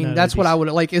 but I mean, that's what I would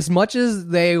like. As much as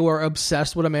they were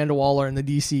obsessed with Amanda Waller in the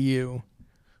DCU,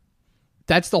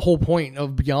 that's the whole point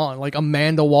of Beyond.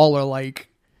 Amanda Waller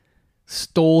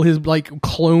stole his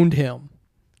cloned him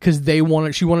because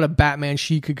she wanted a Batman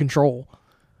she could control.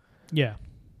 Yeah.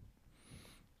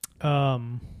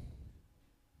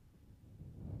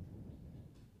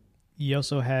 You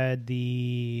also had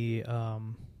the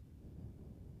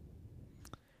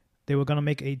they were going to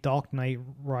make a Dark Knight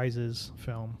Rises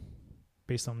film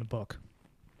based on the book.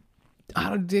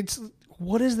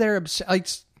 What is there?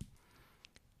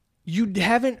 You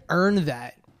haven't earned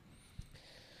that.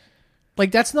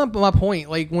 That's not my point.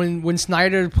 When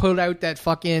Snyder put out that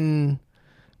fucking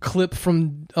clip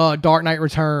from Dark Knight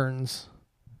Returns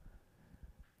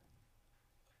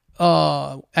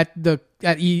at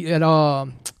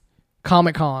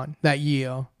Comic-Con that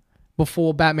year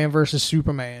before Batman versus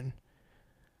Superman.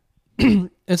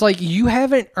 It's you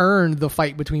haven't earned the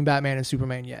fight between Batman and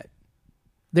Superman yet.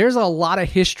 There's a lot of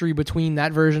history between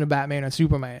that version of Batman and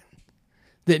Superman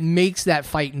that makes that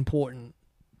fight important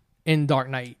in Dark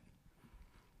Knight.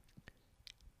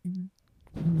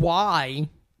 why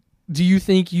do you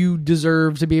think you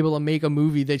deserve to be able to make a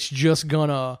movie that's just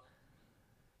gonna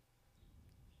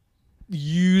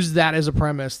use that as a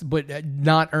premise, but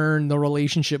not earn the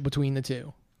relationship between the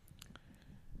two?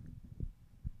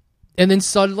 And then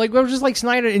suddenly, like, it was just like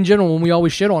Snyder in general, when we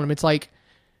always shit on him, it's like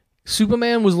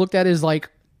Superman was looked at as like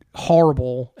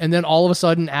horrible, and then all of a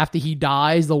sudden after he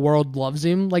dies, the world loves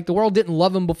him. Like, the world didn't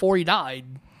love him before he died.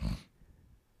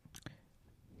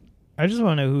 I just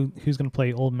want to know who's going to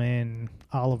play Old Man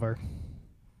Oliver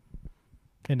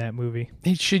in that movie.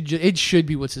 It should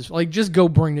be what's his, like, just go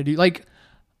bring the dude. Like,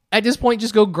 at this point,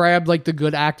 just go grab like the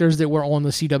good actors that were on the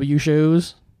CW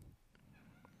shows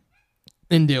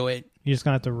and do it. You're just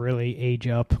going to have to really age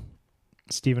up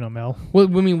Stephen Amell. Well,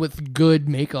 I mean, with good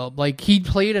makeup. Like, he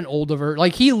played an older version.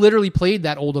 Like, he literally played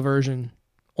that older version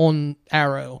on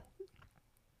Arrow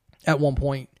at one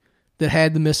point that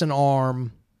had the missing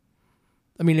arm.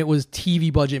 I mean, it was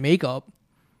TV budget makeup,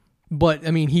 but,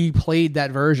 I mean, he played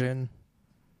that version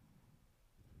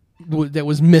that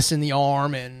was missing the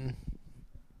arm, and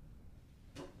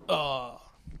I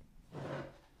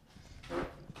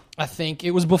think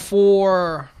it was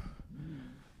before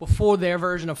their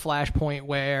version of Flashpoint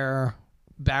where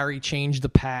Barry changed the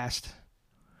past.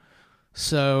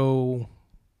 So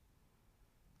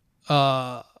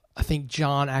I think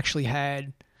John actually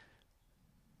had,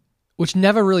 which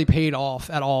never really paid off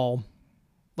at all.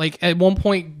 Like, at one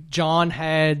point, John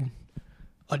had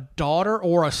a daughter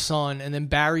or a son, and then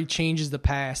Barry changes the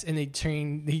past, and he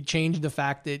changed the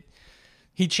fact that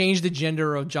he changed the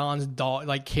gender of John's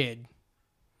kid.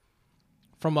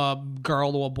 From a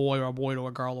girl to a boy, or a boy to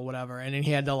a girl, or whatever. And then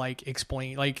he had to, like,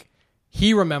 explain, like,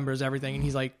 he remembers everything, and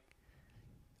he's like,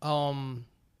 it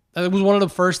was one of the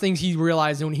first things he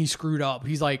realized when he screwed up.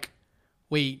 He's like,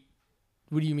 wait,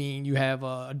 what do you mean you have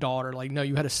a daughter? Like, no,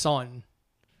 you had a son.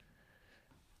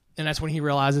 And that's when he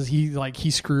realizes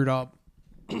he screwed up.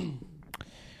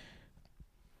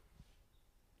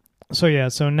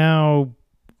 So now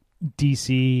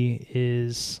DC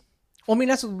is... Well, I mean,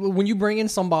 that's when you bring in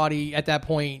somebody at that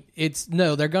point,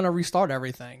 they're going to restart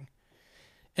everything.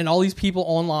 And all these people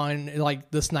online,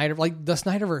 like the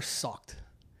Snyderverse sucked.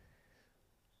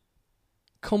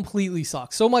 Completely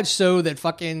sucked. So much so that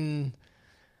fucking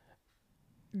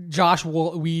Josh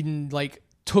Whedon, like,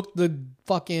 took the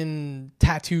fucking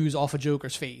tattoos off of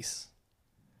Joker's face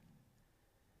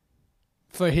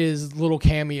for his little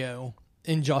cameo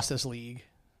in Justice League.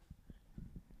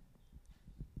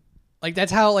 Like,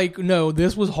 that's how, like, no,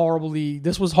 this was horrible.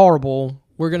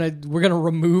 We're gonna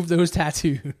remove those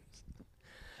tattoos.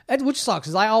 Which sucks,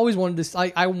 because I always wanted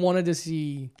to. I wanted to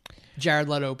see Jared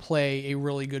Leto play a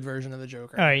really good version of the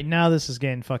Joker. All right, now this is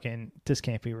getting fucking. This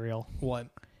can't be real. What?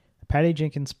 Patty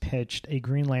Jenkins pitched a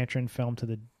Green Lantern film to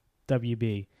the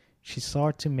WB. She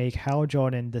sought to make Hal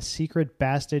Jordan the secret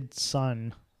bastard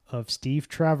son of Steve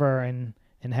Trevor and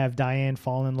have Diane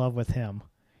fall in love with him.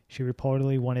 She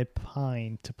reportedly wanted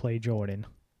Pine to play Jordan.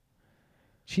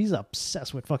 She's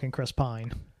obsessed with fucking Chris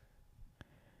Pine.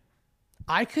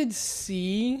 I could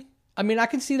see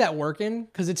that working,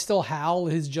 because it's still Hal.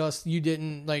 Is just, you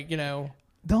didn't, like, you know.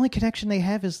 The only connection they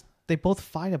have is they both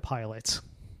fighter pilots.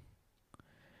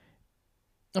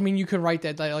 I mean, you could write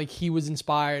that, like, he was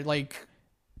inspired, like.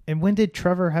 And when did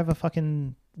Trevor have a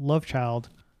fucking love child?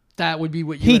 That would be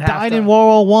what you he would have died to, in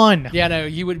World War One. Yeah, no,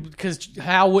 he would, because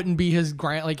Hal wouldn't be his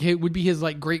it would be his,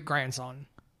 like, great grandson.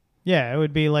 Yeah, it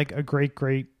would be like a great.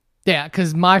 Yeah,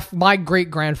 because my great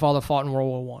grandfather fought in World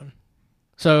War One,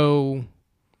 so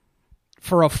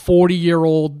for a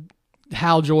 40-year-old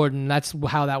Hal Jordan, that's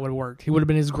how that would work. He would have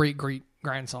been his great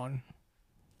grandson,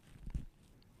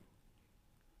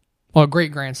 or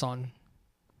great grandson.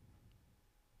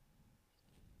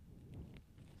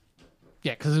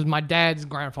 Yeah, because it was my dad's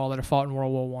grandfather that fought in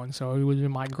World War One, so he would have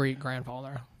been my great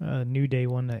grandfather. New Day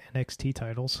won the NXT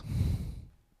titles.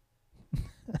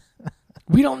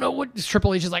 We don't know what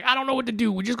Triple H is like. I don't know what to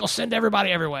do. We're just gonna send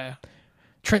everybody everywhere.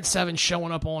 Trent Seven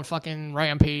showing up on fucking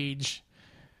Rampage.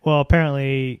 Well,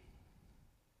 apparently,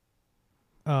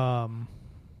 with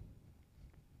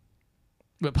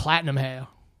platinum hair.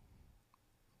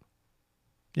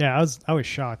 Yeah, I was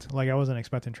shocked. Like, I wasn't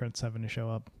expecting Trent Seven to show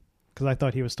up because I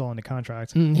thought he was still under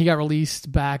contract. He got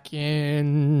released back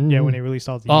in when he released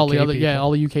all the UK people.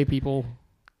 all the UK people.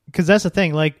 Because that's the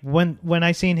thing. Like, when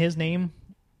I seen his name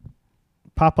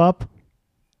pop up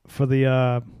for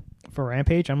the for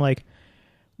Rampage, I'm like,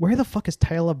 where the fuck is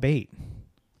Tyler Bate?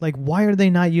 Like, why are they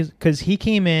not using? Because he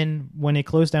came in when they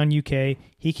closed down UK.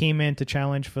 He came in to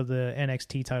challenge for the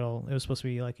NXT title. It was supposed to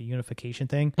be like a unification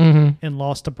thing, and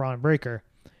lost to Braun Breaker.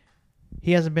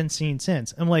 He hasn't been seen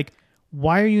since. I'm like,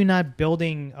 Why are you not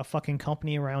building a fucking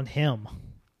company around him?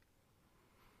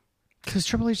 Because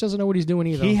Triple H doesn't know what he's doing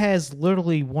either. He has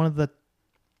literally one of the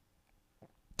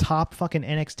top fucking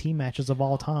NXT matches of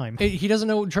all time. He doesn't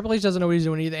know. Triple H doesn't know what he's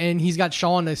doing either, and he's got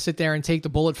Shawn to sit there and take the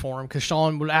bullet for him. Because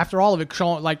Shawn, after all of it,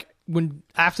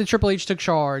 after Triple H took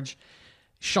charge,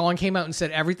 Shawn came out and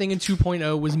said everything in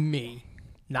 2.0 was me,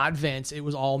 not Vince. It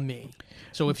was all me.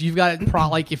 So if you've got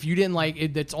it, if you didn't like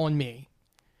it, that's on me.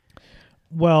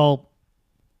 Well,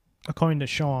 according to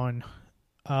Shawn,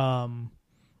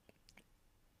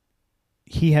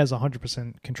 he has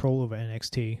 100% control over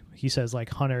NXT. He says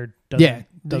Hunter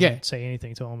doesn't say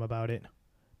anything to him about it.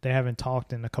 They haven't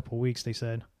talked in a couple of weeks, they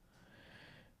said.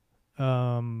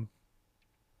 To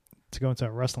go into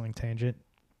a wrestling tangent,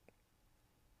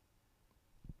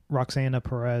 Roxana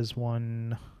Perez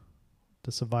won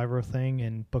the Survivor thing,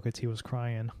 and Booker T was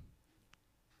crying.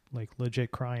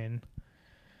 Legit crying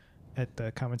at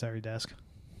the commentary desk.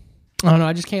 I don't know.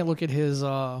 I just can't look at his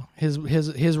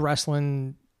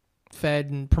wrestling fed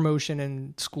and promotion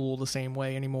and school the same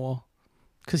way anymore,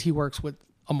 because he works with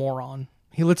a moron.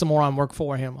 He lets a moron work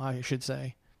for him, I should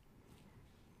say.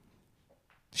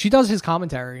 She does his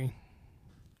commentary.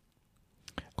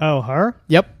 Oh, her?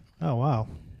 Yep. Oh, wow.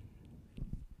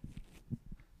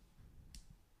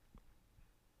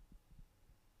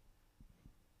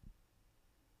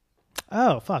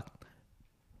 Oh, fuck.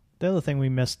 The other thing we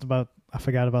missed I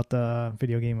forgot about the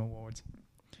Video Game Awards.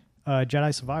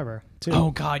 Jedi Survivor, too.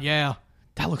 Oh, God, yeah.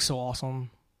 That looks so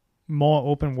awesome. More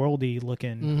open worldy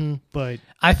looking, but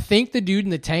I think the dude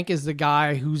in the tank is the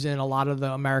guy who's in a lot of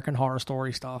the American Horror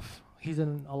Story stuff. He's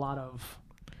in a lot of...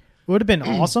 It would have been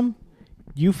awesome.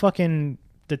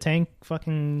 The tank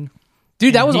fucking...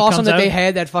 Dude, that was awesome that they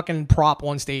had that fucking prop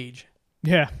on stage.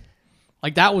 Yeah.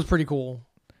 That was pretty cool.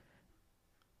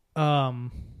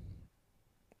 You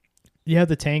have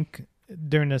the tank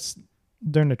during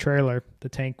the trailer, the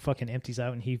tank fucking empties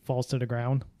out and he falls to the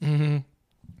ground. Mm-hmm.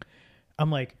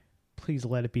 I'm like, please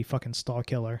let it be fucking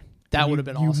Starkiller. That would have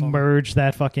been awesome. You merge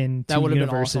that fucking that would have been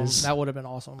universes. Awesome. That would have been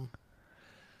awesome.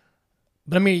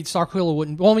 But I mean, Starkiller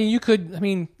wouldn't. Well, I mean, you could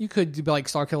be like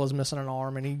Starkiller's missing an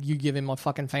arm, and you give him a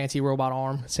fucking fancy robot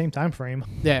arm. Same time frame.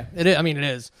 Yeah, it is. I mean, it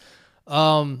is.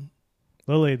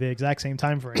 Literally the exact same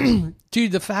time frame.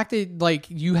 Dude, the fact that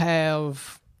you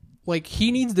have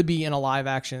he needs to be in a live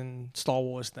action Star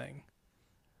Wars thing.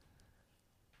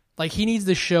 He needs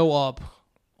to show up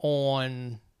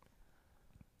on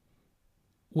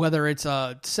whether it's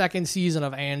a second season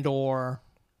of Andor.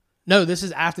 No, this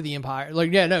is after the Empire.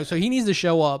 So he needs to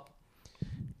show up.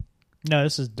 No,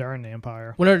 this is during the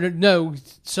Empire. No,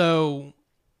 so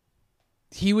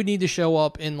he would need to show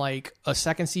up in a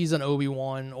second season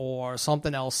Obi-Wan or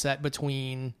something else set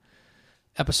between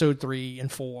episode 3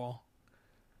 and 4.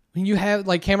 When you have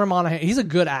Cameron Monaghan, he's a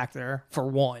good actor for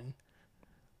one.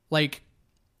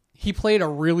 He played a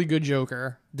really good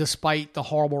Joker despite the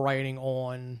horrible writing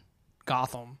on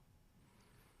Gotham.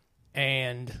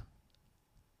 And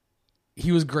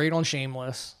he was great on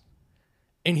Shameless.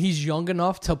 And he's young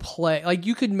enough to play.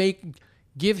 You could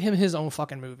give him his own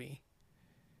fucking movie.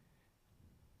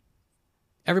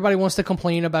 Everybody wants to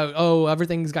complain about,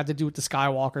 everything's got to do with the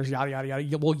Skywalkers, yada, yada,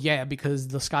 yada. Well, yeah, because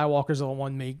the Skywalkers are the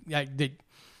one that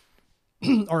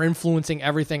are influencing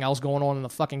everything else going on in the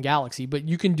fucking galaxy. But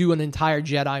you can do an entire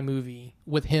Jedi movie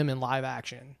with him in live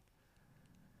action.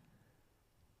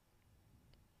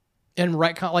 And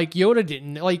Yoda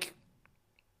didn't,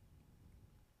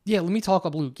 yeah, let me talk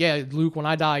up Luke. Yeah, Luke, when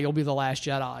I die, you'll be the last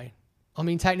Jedi. I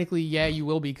mean, technically, yeah, you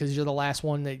will be, because you're the last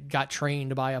one that got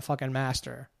trained by a fucking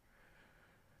master.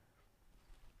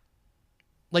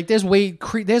 There's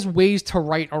ways to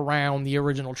write around the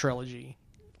original trilogy.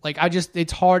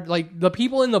 It's hard. The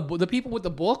people with the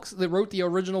books that wrote the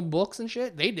original books and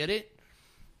shit, they did it.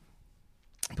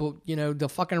 But the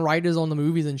fucking writers on the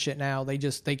movies and shit now, they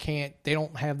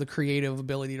don't have the creative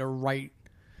ability to write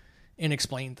and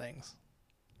explain things.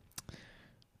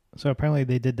 So apparently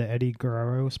they did the Eddie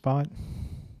Guerrero spot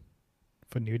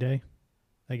for New Day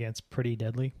against Pretty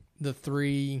Deadly. The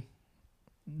three.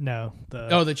 No,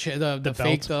 the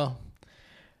fake belt.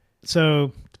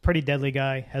 So the Pretty Deadly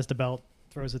guy has the belt,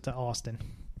 throws it to Austin.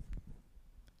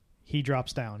 He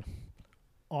drops down.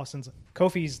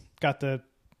 Kofi's got the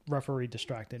referee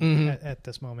distracted at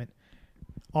this moment.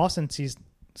 Austin sees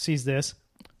this,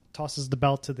 tosses the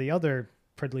belt to the other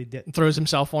throws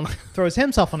himself on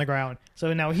the ground.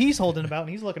 So now he's holding the belt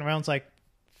and he's looking around. It's like,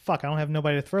 fuck, I don't have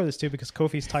nobody to throw this to because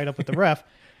Kofi's tied up with the ref.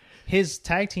 His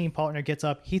tag team partner gets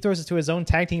up. He throws it to his own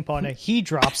tag team partner. He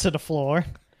drops to the floor.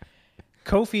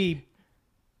 Kofi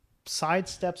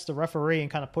sidesteps the referee and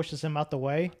kind of pushes him out the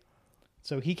way.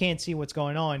 So he can't see what's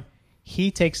going on.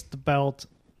 He takes the belt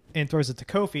and throws it to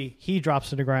Kofi. He drops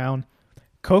to the ground.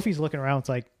 Kofi's looking around. It's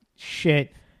like,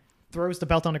 shit. Throws the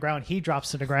belt on the ground. He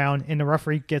drops to the ground. And the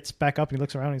referee gets back up and he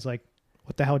looks around. And he's like,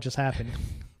 what the hell just happened?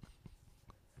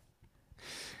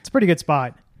 It's a pretty good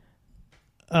spot.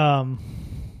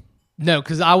 No,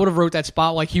 because I would have wrote that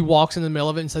spot like he walks in the middle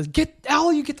of it and says, you get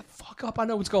the fuck up. I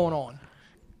know what's going on.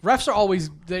 Refs are always,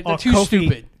 they're too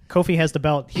stupid. Kofi has the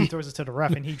belt. He throws it to the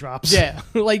ref and he drops. Yeah.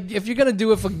 Like, if you're going to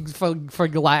do it for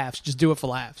laughs, just do it for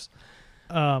laughs.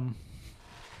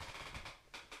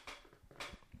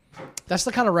 That's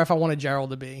the kind of ref I wanted Gerald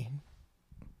to be.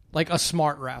 Like a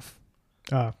smart ref.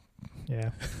 Oh, yeah.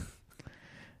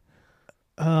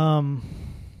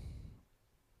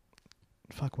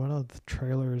 Fuck, what are the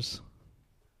trailers?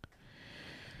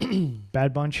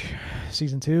 Bad Bunch,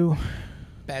 season 2.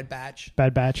 Bad Batch.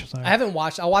 Bad Batch. Sorry. I haven't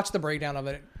watched. I watched the breakdown of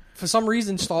it. For some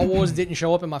reason, Star Wars didn't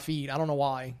show up in my feed. I don't know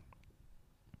why.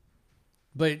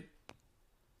 But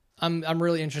I'm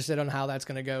really interested on how that's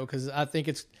going to go because I think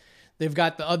they've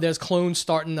got there's clones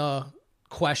starting to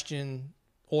question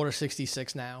Order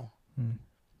 66 now.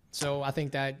 So I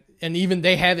think that, and even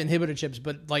they have inhibitor chips,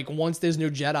 but like once there's no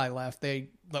Jedi left, the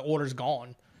Order's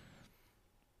gone.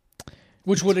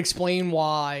 Which would explain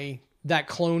why that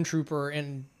clone trooper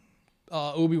in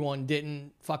Obi-Wan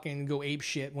didn't fucking go ape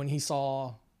shit when he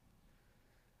saw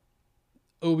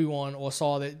Obi-Wan or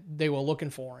saw that they were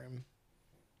looking for him.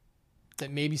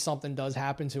 That maybe something does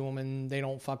happen to him and they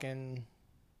don't fucking...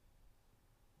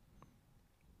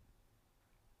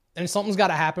 And something's got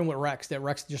to happen with Rex, that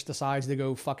Rex just decides to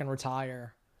go fucking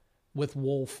retire with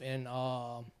Wolf and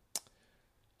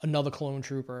another clone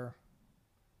trooper.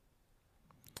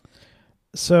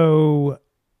 So,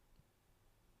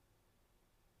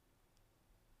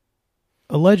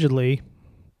 allegedly,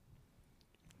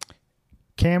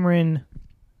 Cameron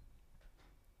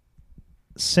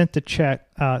sent a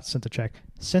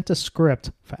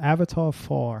script for Avatar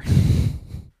 4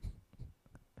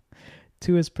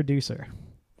 to his producer.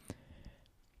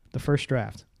 The first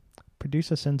draft.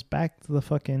 Producer sends back the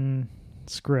fucking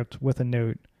script with a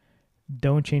note.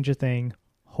 Don't change a thing.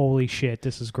 Holy shit,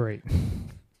 this is great.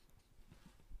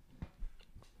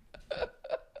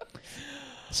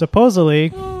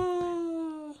 Supposedly,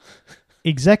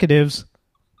 executives,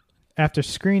 after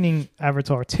screening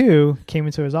Avatar 2, came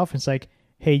into his office like,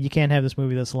 hey, you can't have this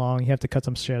movie this long. You have to cut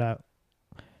some shit out.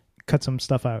 Cut some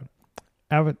stuff out.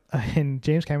 And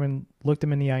James Cameron looked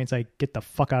him in the eye and was like, get the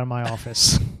fuck out of my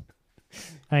office.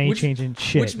 I ain't changing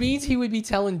shit. Which means he would be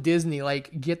telling Disney,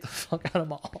 like, get the fuck out of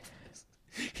my office.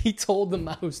 He told the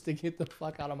mouse to get the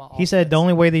fuck out of my office. He said the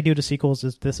only way they do the sequels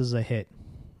is this is a hit.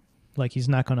 Like, he's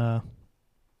not going to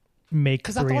make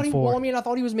 3 and 4. I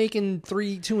thought he was making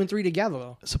 2 and 3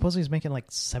 together. Supposedly he's making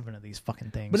like 7 of these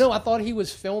fucking things. But no, I thought he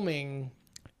was filming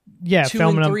 2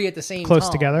 and 3 at the same close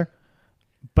time. together.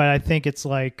 But I think it's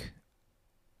like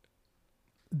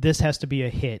this has to be a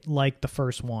hit like the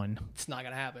first one. It's not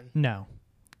going to happen. No.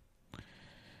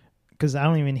 Because I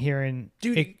don't even hear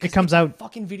Dude, it comes out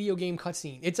fucking video game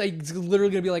cutscene. It's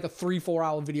literally gonna be like a 3-4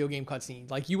 hour video game cutscene.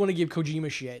 Like you want to give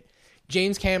Kojima shit.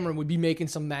 James Cameron would be making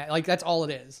some like that's all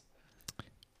it is.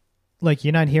 Like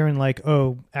you're not hearing like,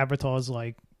 oh, Avatar's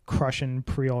like crushing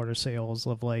pre-order sales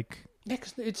of like. Yeah,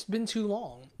 'cause it's been too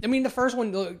long. I mean, the first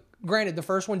one, granted, the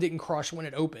first one didn't crush when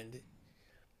it opened,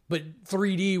 but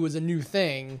 3D was a new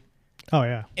thing. Oh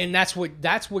yeah, and that's what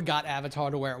got Avatar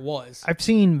to where it was. I've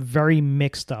seen very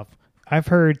mixed stuff. I've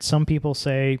heard some people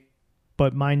say,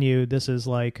 but mind you, this is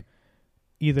like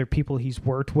either people he's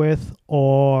worked with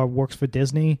or works for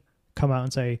Disney come out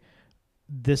and say,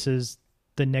 this is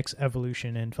the next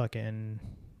evolution in fucking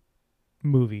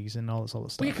movies and all this other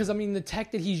stuff. Yeah, because I mean, the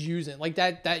tech that he's using, like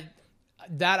that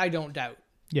I don't doubt.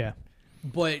 Yeah.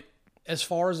 But as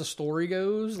far as the story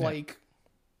goes, like...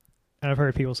 And I've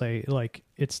heard people say, like,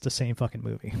 it's the same fucking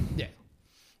movie. Yeah.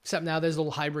 Except now there's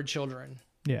little hybrid children.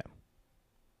 Yeah.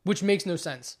 Which makes no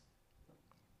sense.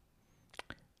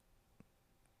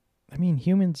 I mean,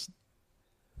 humans...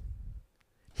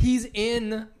 He's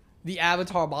in the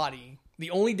Avatar body. The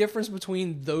only difference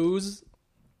between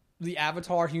the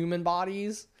Avatar human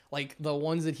bodies, like the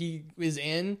ones that he is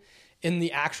in, and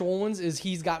the actual ones, is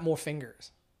he's got more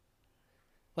fingers.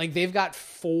 Like, they've got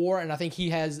 4, and I think he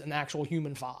has an actual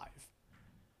human 5.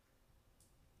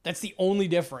 That's the only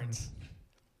difference.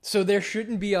 So there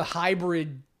shouldn't be a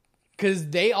hybrid, because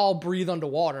they all breathe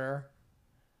underwater,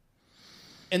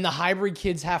 and the hybrid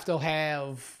kids have to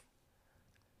have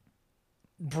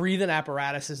breathing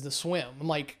apparatuses to swim. I'm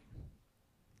like,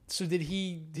 so did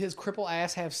his cripple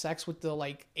ass have sex with the,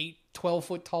 like, 12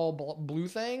 foot tall blue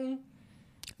thing?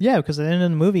 Yeah, because at the end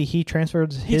of the movie, he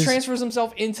transfers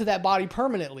himself into that body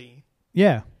permanently.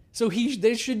 Yeah. So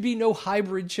there should be no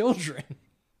hybrid children.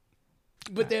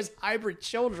 But there's hybrid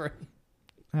children.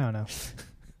 I don't know.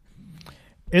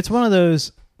 It's one of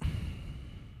those...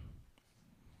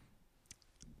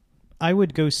 I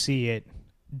would go see it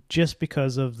just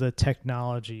because of the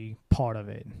technology part of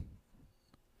it.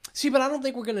 See, but I don't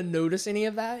think we're going to notice any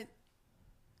of that.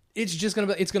 It's just going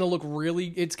to look really...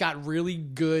 It's got really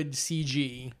good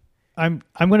CG. I'm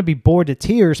going to be bored to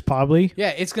tears, probably. Yeah,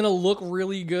 it's going to look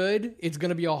really good. It's going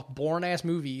to be a boring-ass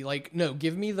movie. Like, no,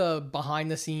 give me the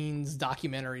behind-the-scenes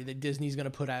documentary that Disney's going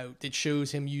to put out that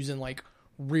shows him using, like,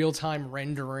 real-time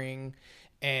rendering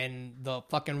and the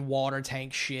fucking water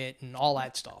tank shit and all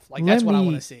that stuff. Like, that's what I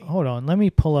want to see. Hold on. Let me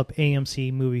pull up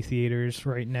AMC movie theaters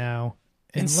right now,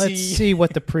 and let's see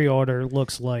what the pre-order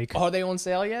looks like. Are they on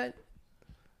sale yet?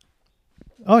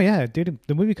 Oh, yeah, dude.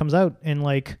 The movie comes out in,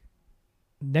 like...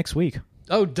 next week.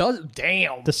 Oh,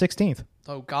 damn. The 16th.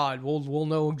 Oh God, we'll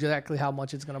know exactly how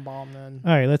much it's gonna bomb then.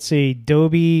 All right, let's see.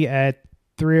 Dolby at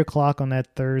 3:00 on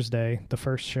that Thursday, the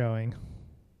first showing.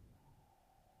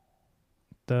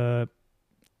 No,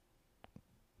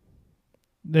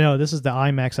 this is the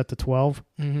IMAX at the 12.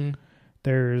 Mm-hmm.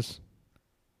 There's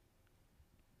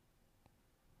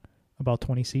about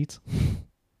 20 seats.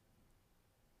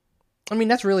 I mean,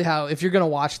 that's really how, if you're going to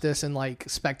watch this in, like,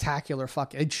 spectacular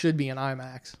it should be an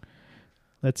IMAX.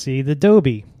 Let's see. The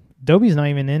Dolby. Dolby's not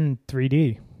even in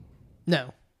 3D.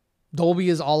 No. Dolby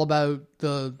is all about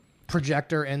the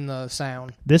projector and the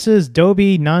sound. This is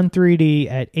Dolby non-3D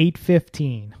at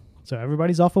 8:15. So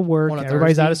everybody's off of work.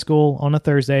 Everybody's out of school on a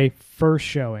Thursday. First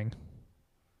showing.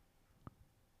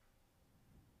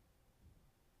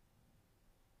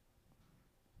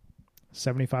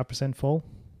 $75% full.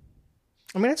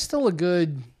 I mean, that's still a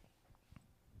good...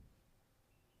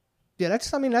 Yeah, that's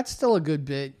still a good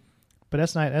bit. But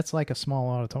that's like a small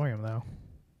auditorium, though.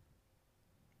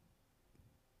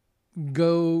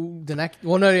 Go the next...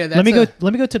 Well, no, yeah, that's let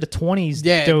me go to the 20s.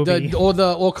 Yeah, Dolby.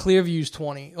 or Clearview's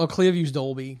 20. Or Clearview's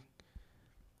Dolby.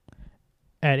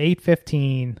 At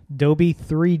 8:15, Dolby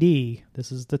 3D.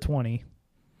 This is the 20.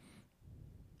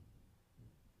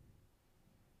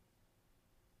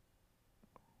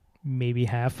 Maybe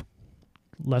half.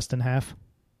 Less than half.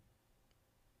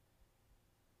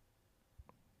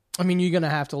 I mean, you're going to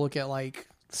have to look at, like,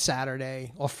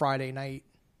 Saturday or Friday night.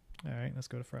 All right, let's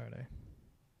go to Friday.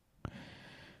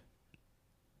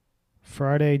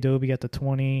 Friday, Dolby at the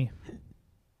 20.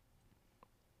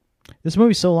 This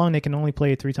movie's so long they can only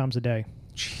play it 3 times a day.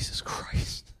 Jesus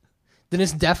Christ. Then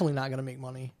it's definitely not going to make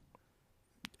money.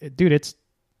 Dude, it's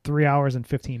 3 hours and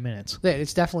 15 minutes. Yeah,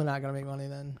 it's definitely not going to make money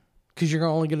then. Because you're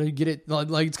only going to get it...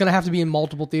 Like, it's going to have to be in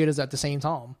multiple theaters at the same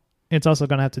time. It's also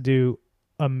going to have to do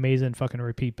amazing fucking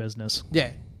repeat business.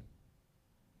 Yeah.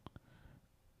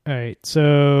 All right,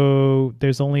 so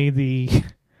there's only the...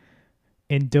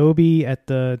 In Dolby at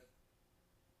the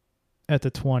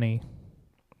 20...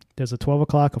 There's a 12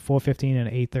 o'clock, a 4:15, and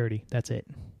an 8:30. That's it.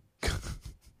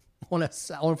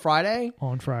 On Friday?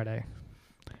 On Friday.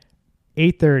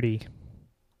 8:30.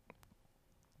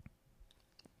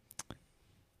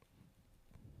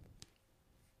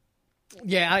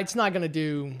 Yeah, it's not going to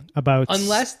do... About...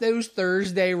 Unless those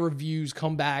Thursday reviews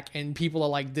come back and people are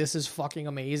like, this is fucking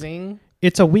amazing.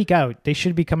 It's a week out. They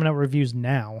should be coming out with reviews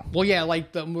now. Well, yeah,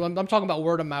 like, I'm talking about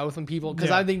word of mouth and people... Because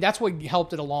I think that's what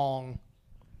helped it along...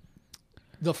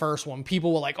 The first one,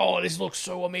 people were like, "Oh, this looks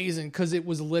so amazing" because it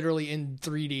was literally in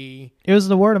 3D. It was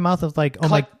the word of mouth of like, "Oh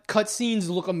my!" Cut scenes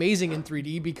look amazing in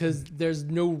 3D because there's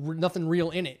nothing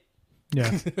real in it.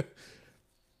 Yeah.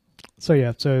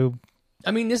 So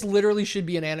I mean, this literally should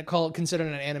be considered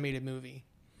an animated movie.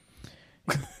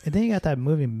 And then you got that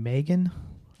movie Megan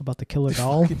about the killer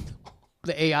doll,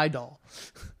 the AI doll.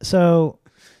 So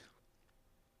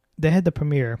they had the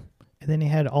premiere, and then they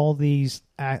had all these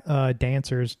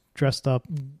dancers dressed up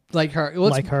like her,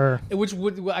 which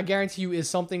would I guarantee you is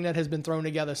something that has been thrown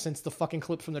together since the fucking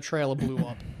clip from the trailer blew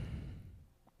up.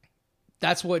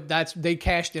 They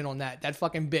cashed in on that. That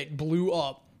fucking bit blew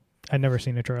up. I've never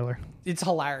seen a trailer. It's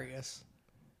hilarious.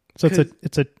 So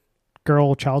it's a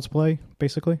girl child's play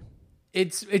basically.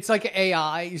 It's like an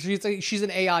AI. She's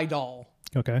an AI doll.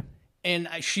 Okay. And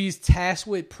she's tasked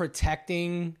with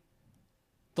protecting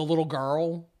the little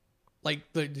girl. Like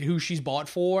who she's bought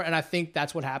for, and I think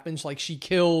that's what happens. Like she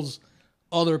kills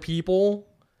other people.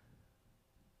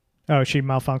 Oh, she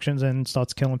malfunctions and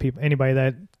starts killing people. Anybody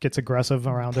that gets aggressive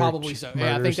around her. Probably so.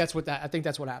 Yeah, I think that's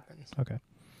what happens. Okay.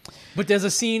 But there's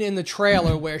a scene in the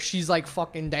trailer where she's like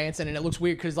fucking dancing, and it looks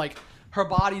weird because like her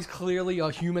body's clearly a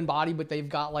human body, but they've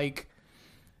got like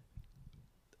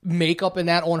makeup and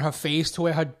that on her face to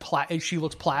where she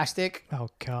looks plastic. Oh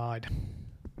God.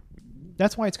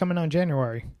 That's why it's coming out in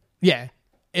January. Yeah.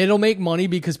 It'll make money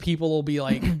because people will be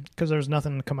like, because there's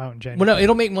nothing to come out in January. well, no,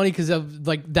 it'll make money because of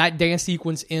like that dance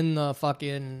sequence in the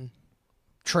fucking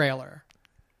trailer.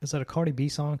 Is that a Cardi B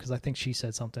song? Because I think she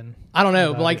said something. I don't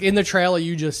know, but like in the trailer,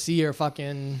 you just see her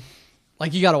fucking,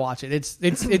 like you got to watch it.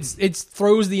 It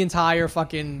throws the entire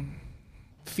fucking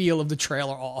feel of the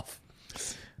trailer off.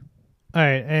 All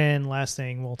right, and last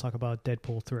thing, we'll talk about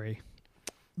Deadpool 3.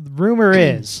 The rumor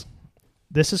is,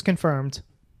 this is confirmed.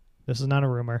 This is not a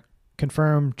rumor.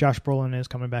 Confirmed. Josh Brolin is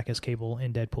coming back as Cable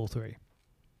in Deadpool 3.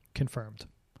 Confirmed.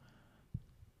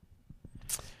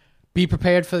 Be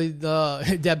prepared for the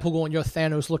Deadpool going your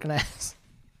Thanos looking ass.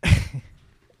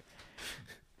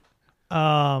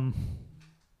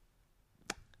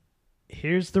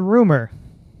 Here's the rumor.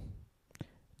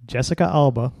 Jessica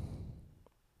Alba,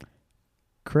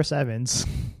 Chris Evans,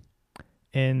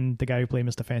 and the guy who played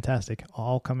Mr. Fantastic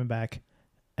all coming back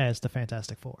as the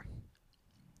Fantastic Four.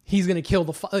 He's gonna kill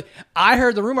the. I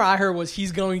heard the rumor. I heard was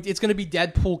it's gonna be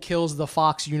Deadpool kills the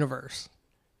Fox universe.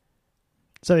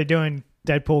 So they're doing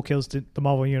Deadpool kills the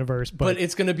Marvel universe, but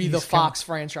it's gonna be the Fox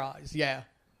franchise. Yeah,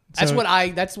 that's what I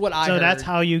heard. So that's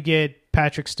how you get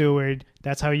Patrick Stewart.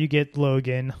 That's how you get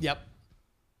Logan. Yep.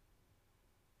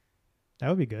 That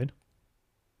would be good.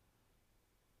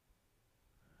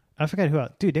 I forgot who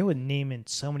else. Dude, they would name in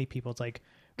so many people. It's like,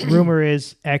 rumor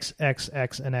is X,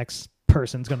 and X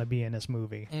person's going to be in this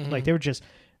movie. Mm-hmm. Like, they were just,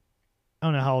 I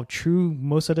don't know how true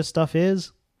most of this stuff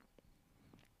is,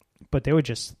 but they would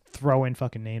just throw in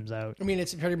fucking names out. I mean,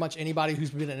 it's pretty much anybody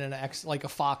who's been in an X, like a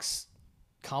Fox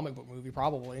comic book movie,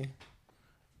 probably.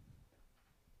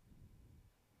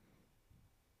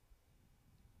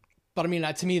 But I mean,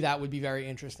 to me, that would be very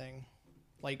interesting.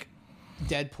 Like,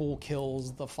 Deadpool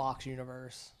kills the Fox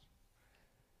universe.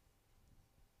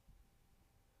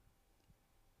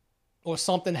 Or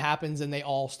something happens and they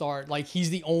all start. Like,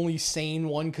 he's the only sane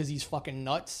one because he's fucking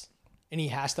nuts. And he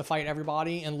has to fight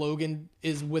everybody. And Logan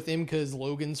is with him because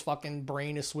Logan's fucking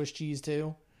brain is Swiss cheese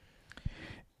too.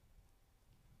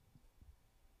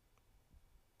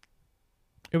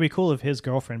 It'd be cool if his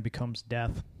girlfriend becomes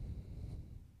Death.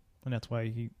 And that's why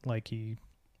he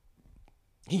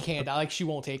can't die. Like, she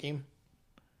won't take him.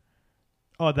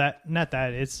 Oh, not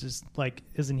that. It's just like,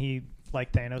 isn't he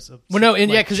like Thanos? Well, no,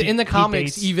 because in the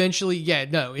comics, eventually,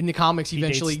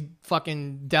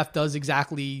 fucking Death does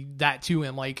exactly that to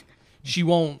him. Like, she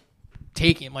won't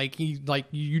take him. Like,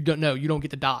 you don't know, you don't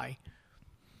get to die.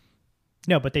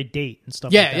 No, but they date and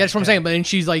stuff. Yeah, like that. That's what I'm saying. But then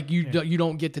she's like, you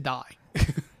don't get to die.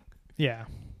 Yeah.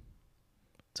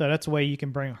 So that's the way you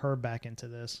can bring her back into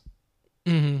this.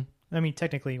 Mm-hmm. I mean,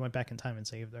 technically, he went back in time and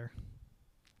saved her.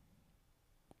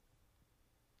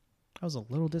 I was a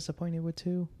little disappointed with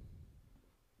 2.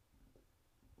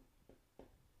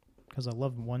 Because I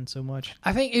loved 1 so much.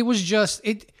 I think it was just...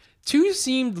 2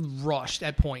 seemed rushed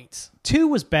at points. 2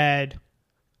 was bad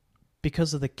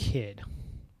because of the kid.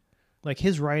 Like,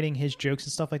 his writing, his jokes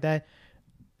and stuff like that.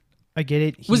 I get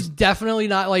it. Was definitely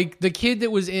not... Like, the kid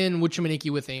that was in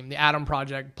Witchamaniki with him, the Adam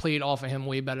Project, played off of him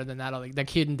way better than that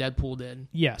kid in Deadpool did.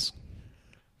 Yes.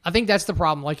 I think that's the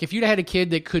problem. Like, if you'd had a kid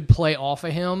that could play off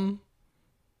of him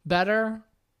better,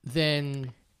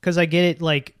 then... Because I get it,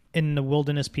 like, in The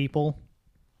Wilderness People,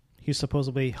 he's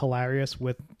supposedly hilarious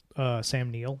with Sam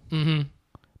Neill. Mm-hmm.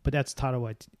 But that's Taika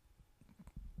Waititi.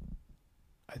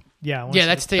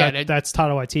 That's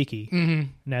Taika Waititi. Mm-hmm.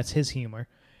 And that's his humor.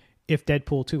 If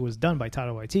Deadpool 2 was done by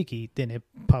Taika Waititi, then it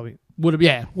probably would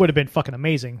have been fucking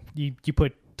amazing. You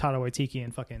put Taika Waititi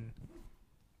and fucking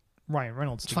Ryan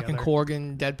Reynolds together. Fucking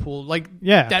Corgan, Deadpool. Like,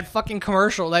 yeah. That fucking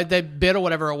commercial, that bit or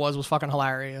whatever it was fucking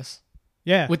hilarious.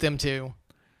 Yeah. With them two.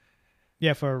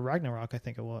 Yeah, for Ragnarok, I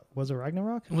think it was. Was it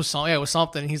Ragnarok? It was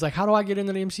something. He's like, how do I get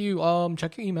into the MCU?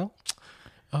 Check your email.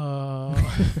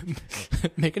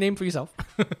 Make a name for yourself.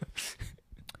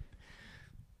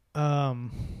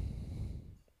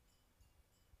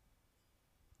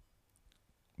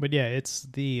 But yeah, it's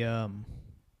the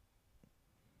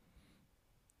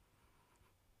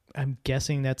I'm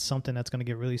guessing that's something that's going to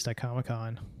get released at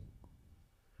Comic-Con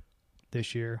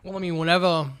this year. Well, I mean,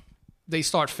 whenever they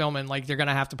start filming, like, they're going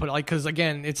to have to put it, like, because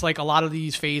again, it's like a lot of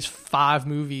these Phase 5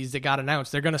 movies that got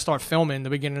announced, they're going to start filming the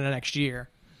beginning of next year.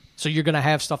 So you're going to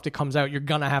have stuff that comes out. You're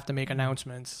going to have to make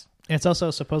announcements. And it's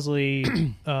also supposedly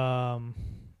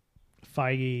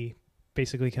Feige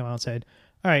basically came out and said,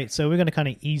 all right, so we're going to kind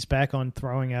of ease back on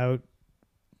throwing out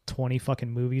 20 fucking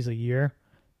movies a year.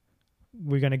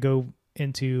 We're going to go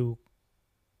into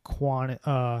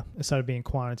instead of being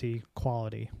quantity,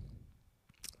 quality.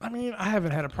 I mean, I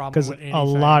haven't had a problem Because with anything. a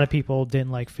lot of people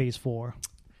didn't like Phase 4.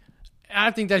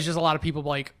 I think that's just a lot of people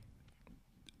like.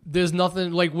 There's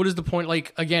nothing like. What is the point?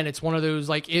 Like again, it's one of those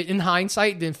like in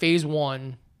hindsight. Then Phase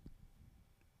 1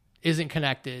 isn't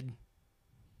connected.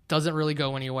 Doesn't really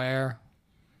go anywhere.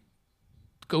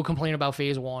 Go complain about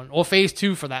Phase 1 or Phase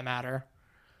 2 for that matter.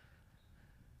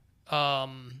 I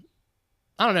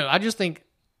don't know. I just think,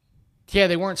 yeah,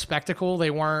 they weren't spectacle.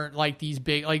 They weren't like these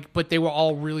big like, but they were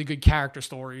all really good character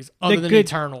stories. Other than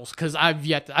Eternals, because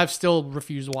I've still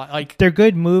refused to watch. Like they're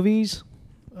good movies,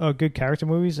 good character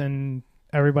movies, and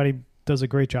everybody does a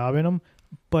great job in them.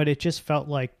 But it just felt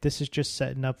like this is just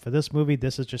setting up for this movie.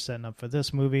 This is just setting up for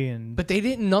this movie, and but they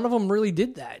didn't. None of them really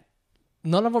did that.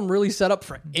 None of them really set up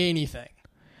for anything.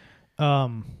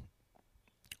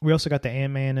 We also got the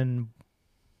Ant-Man and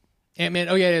Ant-Man.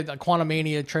 Oh yeah, the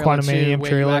Quantumania trailer too,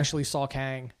 where you actually saw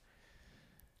Kang,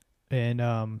 and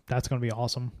that's going to be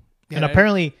awesome. Yeah, and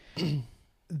apparently,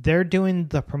 they're doing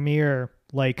the premiere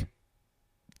like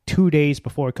 2 days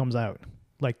before it comes out.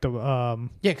 Like the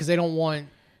because they don't want.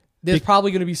 There's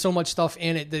probably going to be so much stuff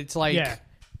in it that's like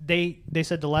they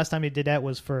said the last time they did that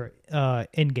was for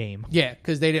Endgame. Yeah,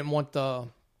 because they didn't want the.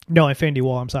 No, Infinity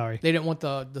War. I'm sorry. They didn't want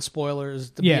the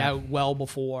spoilers to be out well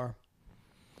before.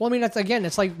 Well, I mean, it's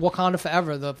like Wakanda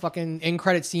Forever. The fucking end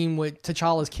credit scene with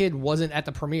T'Challa's kid wasn't at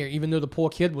the premiere, even though the poor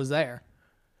kid was there.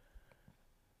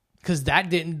 Because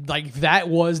that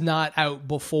was not out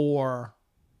before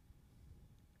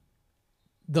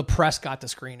the press got to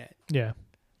screen it. Yeah.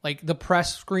 Like the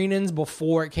press screenings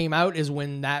before it came out is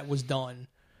when that was done.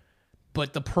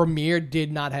 But the premiere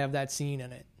did not have that scene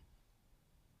in it.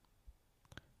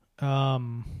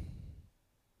 And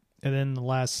then the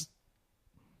last,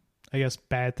 I guess,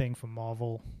 bad thing from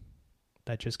Marvel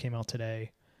that just came out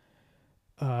today.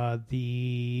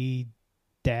 The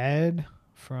dad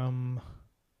from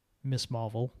Miss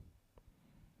Marvel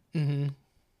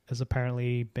has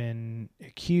apparently been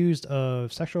accused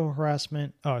of sexual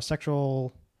harassment,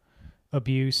 sexual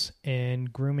abuse,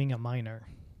 and grooming a minor.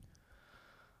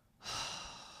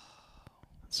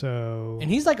 And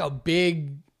he's like a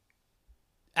big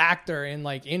actor in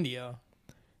like India.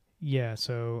 Yeah,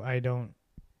 so I don't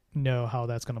know how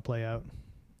that's going to play out.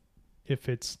 If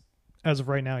it's, as of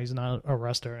right now, he's not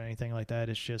arrested or anything like that.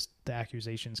 It's just the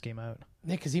accusations came out.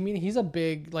 Yeah, because he's a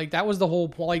big, like, that was the whole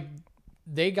point. Like,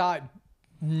 they got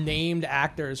named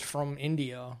actors from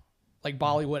India, like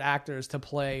Bollywood actors, to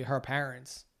play her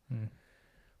parents.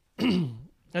 And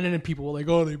then people were like,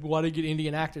 oh, why did they get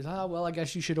Indian actors? Oh, well, I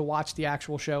guess you should have watched the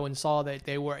actual show and saw that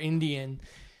they were Indian.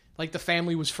 Like, the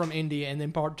family was from India, and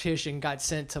then Partition got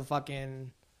sent to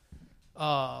fucking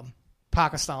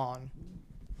Pakistan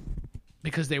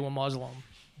because they were Muslim.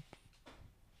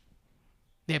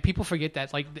 Yeah, people forget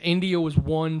that. Like, India was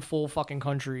one full fucking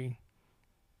country.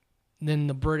 Then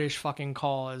the British fucking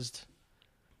caused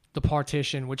the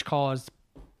partition, which caused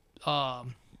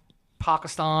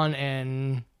Pakistan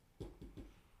and...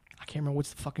 I can't remember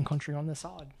what's the fucking country on this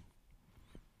side.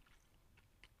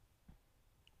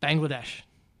 Bangladesh.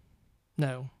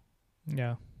 No.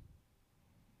 Yeah.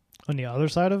 On the other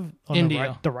side of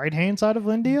India. The right-hand side of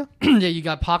India? Yeah, you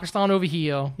got Pakistan over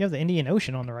here. You have the Indian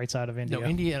Ocean on the right side of India. No,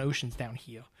 Indian Ocean's down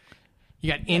here.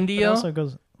 You got India. It also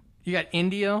goes... You got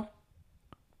India.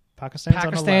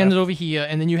 Pakistan's over here,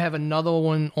 and then you have another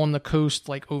one on the coast,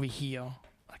 like over here.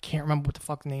 I can't remember what the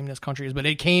fuck the name of this country is, but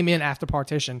it came in after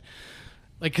partition.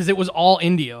 Like, because it was all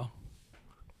India.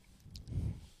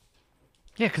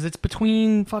 Yeah, because it's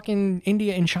between fucking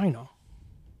India and China.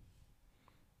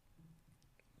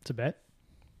 Tibet?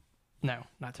 No,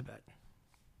 not Tibet.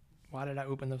 Why did I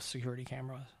open the security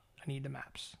camera? I need the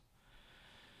maps.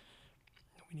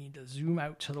 We need to zoom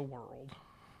out to the world.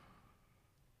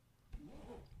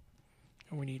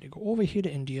 And we need to go over here to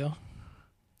India.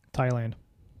 Thailand.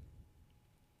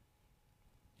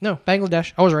 No,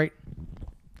 Bangladesh. I was right.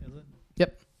 Is it?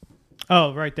 Yep.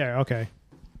 Oh, right there. Okay.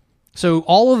 So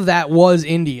all of that was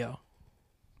India.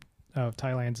 Oh,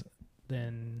 Thailand's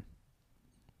then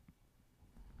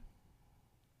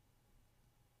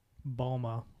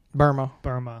Burma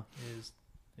is,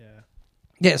 yeah.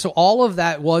 Yeah, so all of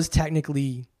that was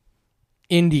technically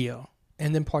India.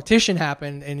 And then partition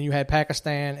happened, and you had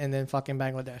Pakistan, and then fucking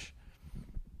Bangladesh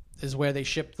is where they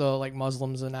shipped the like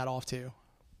Muslims and that off to.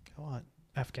 God,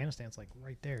 Afghanistan's like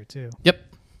right there too. Yep.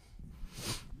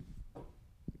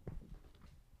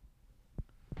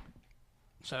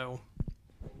 So,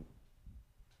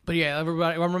 but yeah,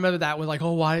 everybody, I remember that was like,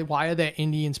 oh, why are there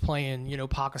Indians playing,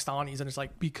 Pakistanis? And it's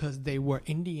like, because they were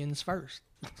Indians first.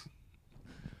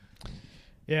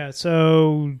 Yeah,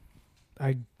 so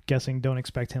I'm guessing don't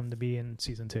expect him to be in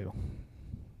season 2.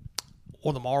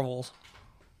 or the Marvels,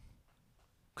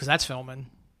 because that's filming.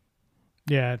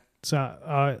 Yeah,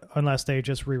 so unless they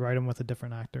just rewrite him with a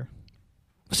different actor.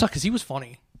 Suck, because he was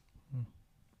funny.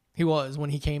 He was when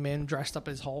he came in dressed up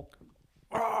as Hulk,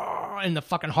 and the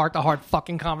fucking heart-to-heart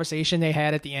fucking conversation they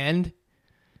had at the end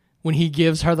when he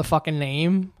gives her the fucking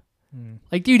name.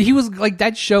 Like, dude, he was like,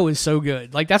 that show is so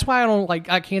good. Like, that's why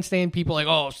I can't stand people like,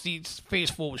 oh, see, it's face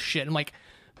full of shit. I'm like,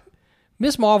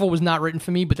 Miss Marvel was not written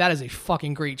for me, but that is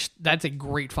that's a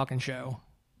great fucking show.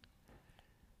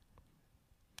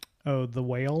 Oh, The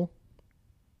Whale.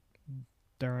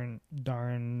 Darren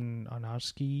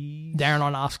Aronofsky. Darren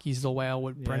Aronofsky's The Whale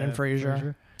with Brendan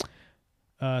Fraser.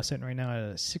 Sitting right now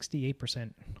at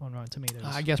 68% on Rotten Tomatoes.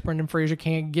 I guess Brendan Fraser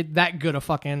can't get that good a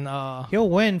fucking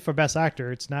he'll win for Best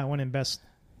Actor. It's not winning Best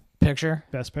Picture.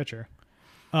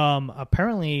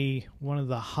 Apparently, one of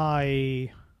the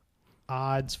high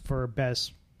odds for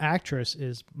Best Actress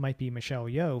might be Michelle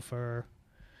Yeoh for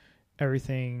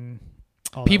Everything.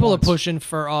 People are pushing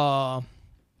for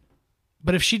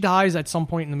but if she dies at some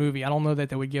point in the movie, I don't know that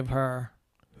they would give her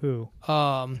who?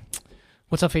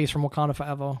 What's her face from Wakanda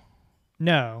Forever?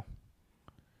 No.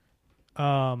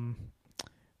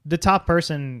 The top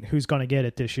person who's going to get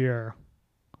it this year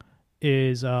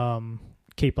is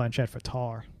Cate Blanchett for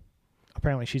Tar.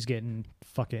 Apparently, she's getting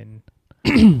fucking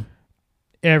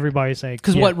everybody's saying.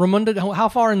 Because what Ramonda? How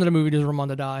far into the movie does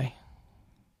Ramonda die?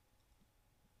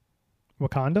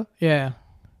 Wakanda? Yeah,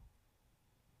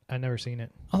 I've never seen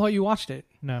it. I thought you watched it.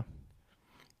 No.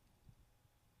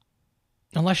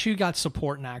 Unless you got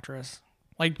supporting actress.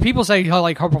 Like, people say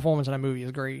her performance in that movie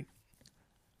is great.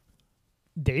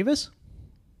 Davis?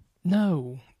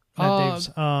 No. Not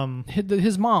Davis.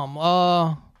 His mom.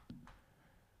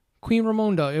 Queen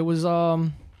Ramonda. It was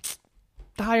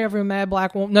Die Every Mad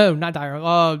Black Woman. No, not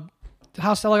Die.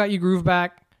 How Stella Got Your Groove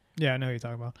Back. Yeah, I know who you're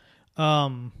talking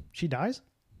about. She dies?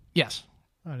 Yes.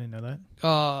 I didn't know that.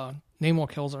 Namor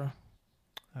kills her.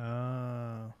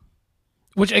 Oh.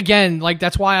 Which, again, like,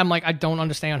 that's why I'm like, I don't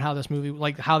understand how this movie,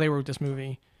 like, how they wrote this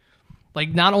movie.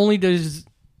 Like, not only is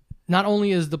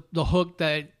the hook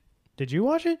that... Did you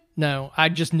watch it? No, I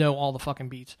just know all the fucking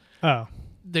beats. Oh.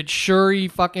 That Shuri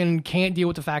fucking can't deal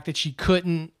with the fact that she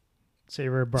couldn't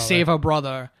save her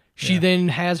brother. She then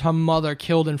has her mother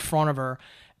killed in front of her,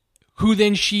 who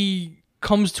then she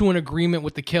comes to an agreement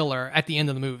with the killer at the end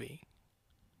of the movie.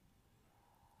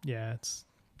 Yeah, it's...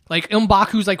 Like,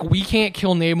 M'Baku's like, we can't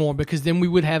kill Namor because then we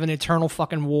would have an eternal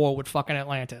fucking war with fucking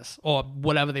Atlantis. Or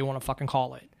whatever they want to fucking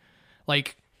call it.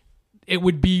 Like, it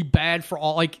would be bad for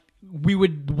all... Like,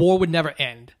 war would never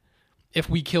end if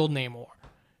we killed Namor.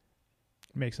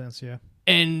 Makes sense, yeah.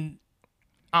 And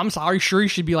I'm sorry, Shuri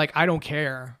should be like, I don't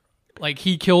care. Like,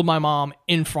 he killed my mom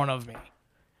in front of me.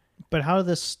 But how did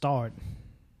this start?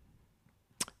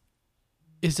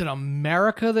 Is it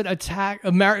America that attacked...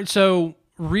 So...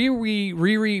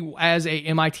 Riri, as a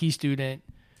MIT student,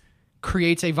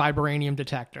 creates a vibranium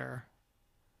detector.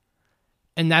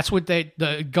 And that's what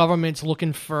the government's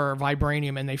looking for,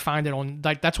 vibranium, and they find it on...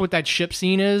 Like, that's what that ship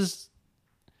scene is.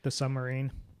 The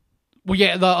submarine? Well,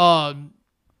 yeah,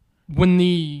 when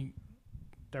the...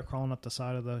 They're crawling up the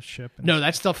side of the ship. No,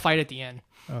 that's the fight at the end.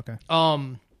 Okay.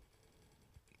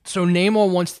 So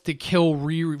Namor wants to kill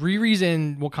Riri. Riri's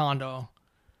in Wakanda.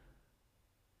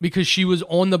 Because she was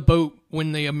on the boat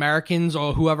when the Americans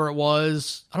or whoever it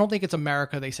was, I don't think it's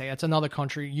America, they say. It's another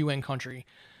country, UN country,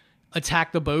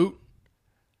 attacked the boat.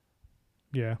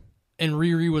 Yeah. And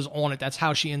Riri was on it. That's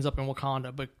how she ends up in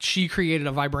Wakanda. But she created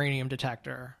a vibranium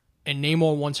detector. And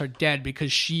Namor wants her dead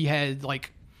because she had,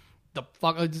 like, the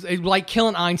fuck... Like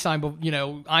killing Einstein,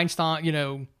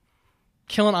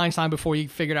 killing Einstein before he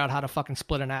figured out how to fucking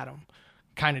split an atom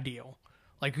kind of deal.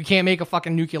 Like, we can't make a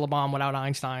fucking nuclear bomb without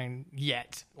Einstein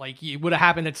yet. Like, it would have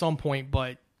happened at some point,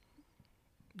 but...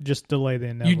 Just delay the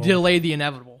inevitable. You delay the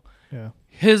inevitable. Yeah.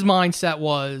 His mindset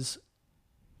was...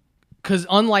 Because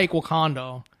unlike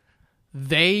Wakanda,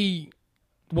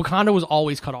 Wakanda was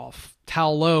always cut off. Ta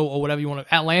Lo, or whatever you want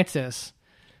to... Atlantis,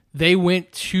 they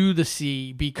went to the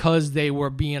sea because they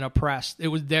were being oppressed. It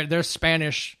was their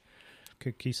Spanish...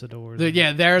 Conquistadors.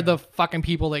 They're the fucking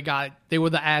people that they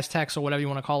were the Aztecs or whatever you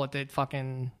want to call it, that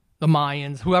fucking, the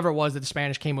Mayans, whoever it was that the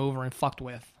Spanish came over and fucked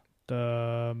with.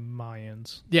 The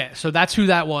Mayans. Yeah, so that's who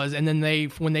that was. And then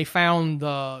when they found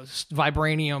the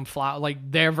vibranium flower,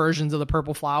 like their versions of the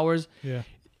purple flowers,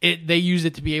 they used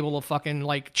it to be able to fucking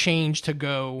like change to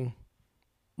go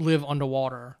live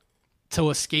underwater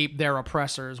to escape their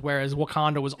oppressors, whereas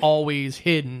Wakanda was always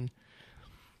hidden.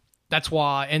 That's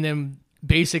why, and then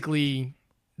basically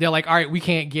they're like, all right,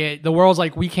 the world's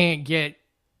like, we can't get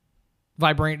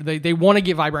vibranium. They want to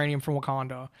get vibranium from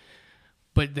Wakanda,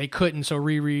 but they couldn't. So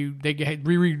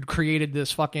Riri created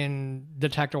this fucking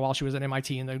detector while she was at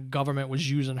MIT, and the government was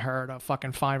using her to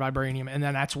fucking find vibranium. And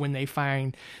then that's when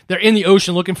they're in the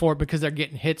ocean looking for it because they're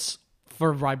getting hits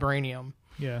for vibranium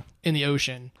in the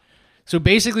ocean. So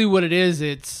basically what it is,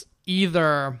 it's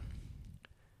either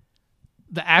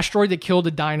the asteroid that killed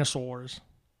the dinosaurs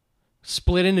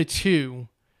split into two.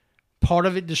 Part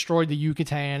of it destroyed the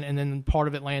Yucatan, and then part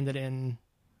of it landed in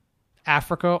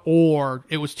Africa, or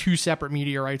it was two separate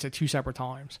meteorites at two separate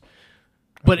times.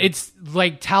 But it's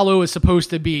like Talo is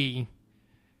supposed to be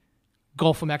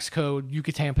Gulf of Mexico,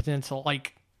 Yucatan Peninsula.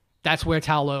 Like, that's where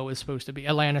Talo is supposed to be.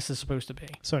 Atlantis is supposed to be.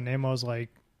 So Nemo's like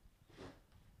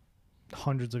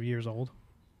hundreds of years old?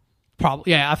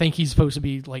 Probably, yeah. I think he's supposed to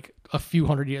be like a few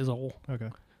hundred years old. Okay.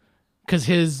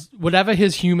 Because whatever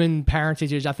his human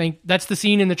parentage is, I think that's the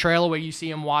scene in the trailer where you see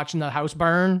him watching the house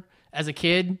burn as a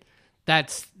kid.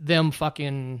 That's them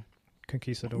fucking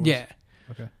conquistadors. Yeah.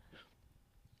 Okay.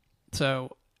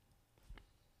 So,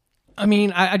 I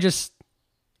mean, I just,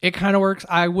 it kind of works.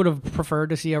 I would have preferred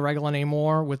to see a regular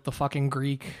Namor with the fucking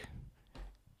Greek.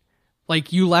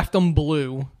 Like, you left them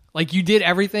blue. Like, you did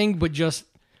everything, but just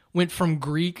went from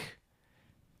Greek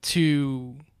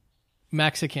to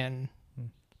Mexican.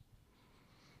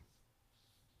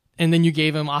 And then you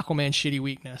gave him Aquaman's shitty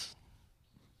weakness.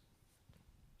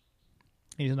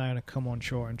 He's not going to come on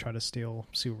shore and try to steal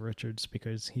Sue Richards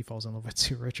because he falls in love with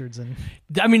Sue Richards. And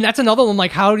I mean, that's another one.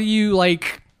 Like, how do you,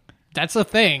 like, that's a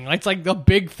thing. It's like the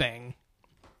big thing.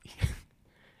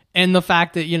 And the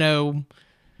fact that, you know,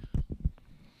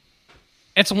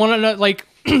 it's one of the, like,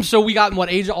 so we got in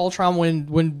Age of Ultron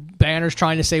when Banner's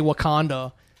trying to say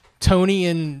Wakanda, Tony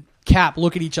and Cap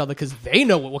look at each other because they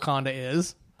know what Wakanda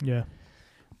is. Yeah.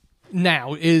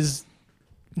 Now,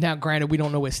 granted, we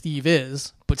don't know where Steve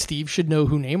is, but Steve should know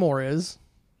who Namor is.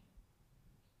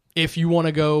 If you want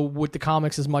to go with the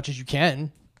comics as much as you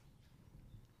can.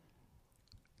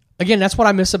 Again, that's what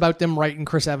I miss about them writing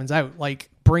Chris Evans out. Like,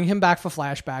 bring him back for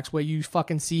flashbacks where you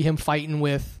fucking see him fighting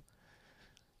with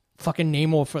fucking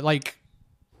Namor for, like,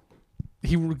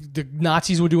 the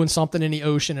Nazis were doing something in the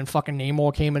ocean and fucking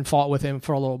Namor came and fought with him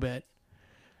for a little bit.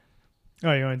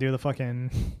 Oh, you want to do the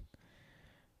fucking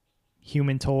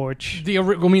Human Torch? The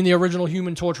original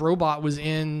Human Torch robot was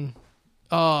in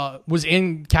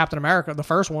Captain America, the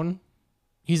first one.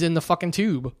 He's in the fucking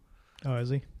tube. Oh, is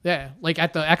he? Yeah, like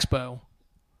at the expo.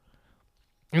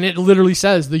 And it literally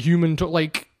says the Human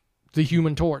Torch.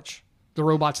 The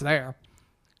robot's there.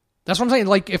 That's what I'm saying.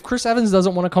 Like, if Chris Evans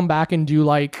doesn't want to come back and do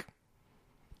like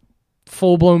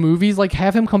full-blown movies, like,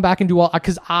 have him come back and do all,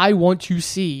 because I want to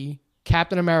see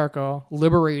Captain America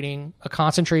liberating a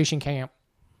concentration camp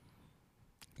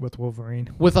with Wolverine.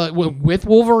 With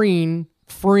Wolverine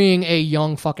freeing a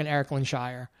young fucking Eric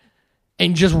Linshire,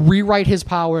 and just rewrite his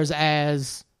powers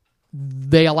as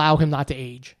they allow him not to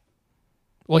age.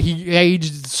 Well, he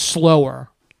aged slower.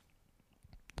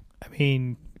 I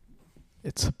mean,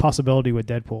 it's a possibility with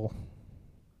Deadpool,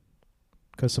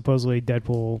 because supposedly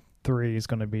Deadpool 3 is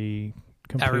going to be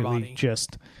completely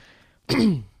just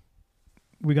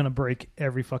we're going to break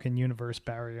every fucking universe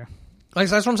barrier. Like,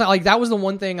 so that's what I'm saying. Like, that was the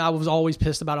one thing I was always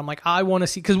pissed about. I'm like, I want to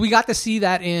see, because we got to see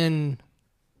that in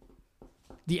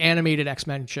the animated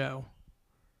X-Men show.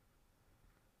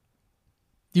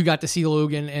 You got to see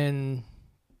Logan and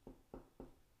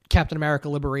Captain America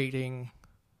liberating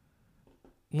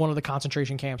one of the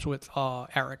concentration camps with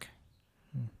Eric.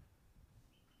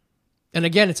 And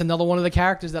again, it's another one of the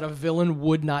characters that a villain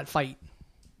would not fight.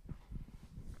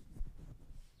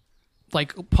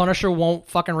 Like, Punisher won't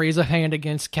fucking raise a hand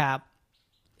against Cap.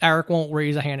 Eric won't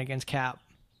raise a hand against Cap.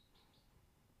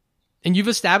 And you've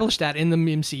established that in the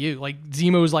MCU. Like,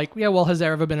 Zemo's like, yeah, well, has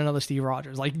there ever been another Steve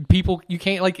Rogers? Like, people, you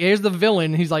can't, like, here's the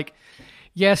villain. He's like,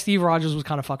 yeah, Steve Rogers was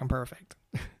kind of fucking perfect.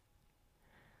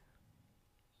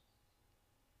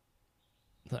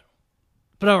 So,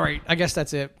 but all right, I guess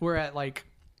that's it. We're at, like,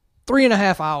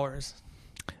 3.5 hours.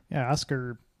 Yeah,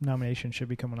 Oscar nomination should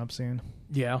be coming up soon.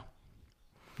 Yeah.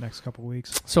 Next couple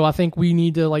weeks. So I think we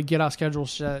need to, like, get our schedule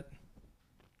set,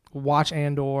 watch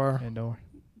Andor,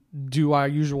 do our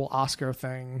usual Oscar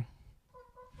thing.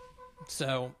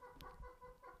 So,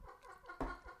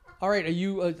 all right, are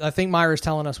you? I think Myra's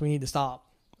telling us we need to stop.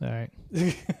 All right.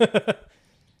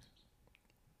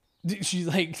 She's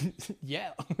like,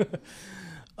 yeah.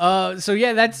 So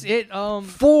yeah, that's it.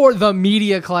 For the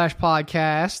Media Clash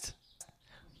podcast,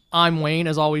 I'm Wayne,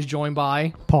 as always, joined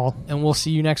by Paul, and we'll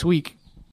see you next week.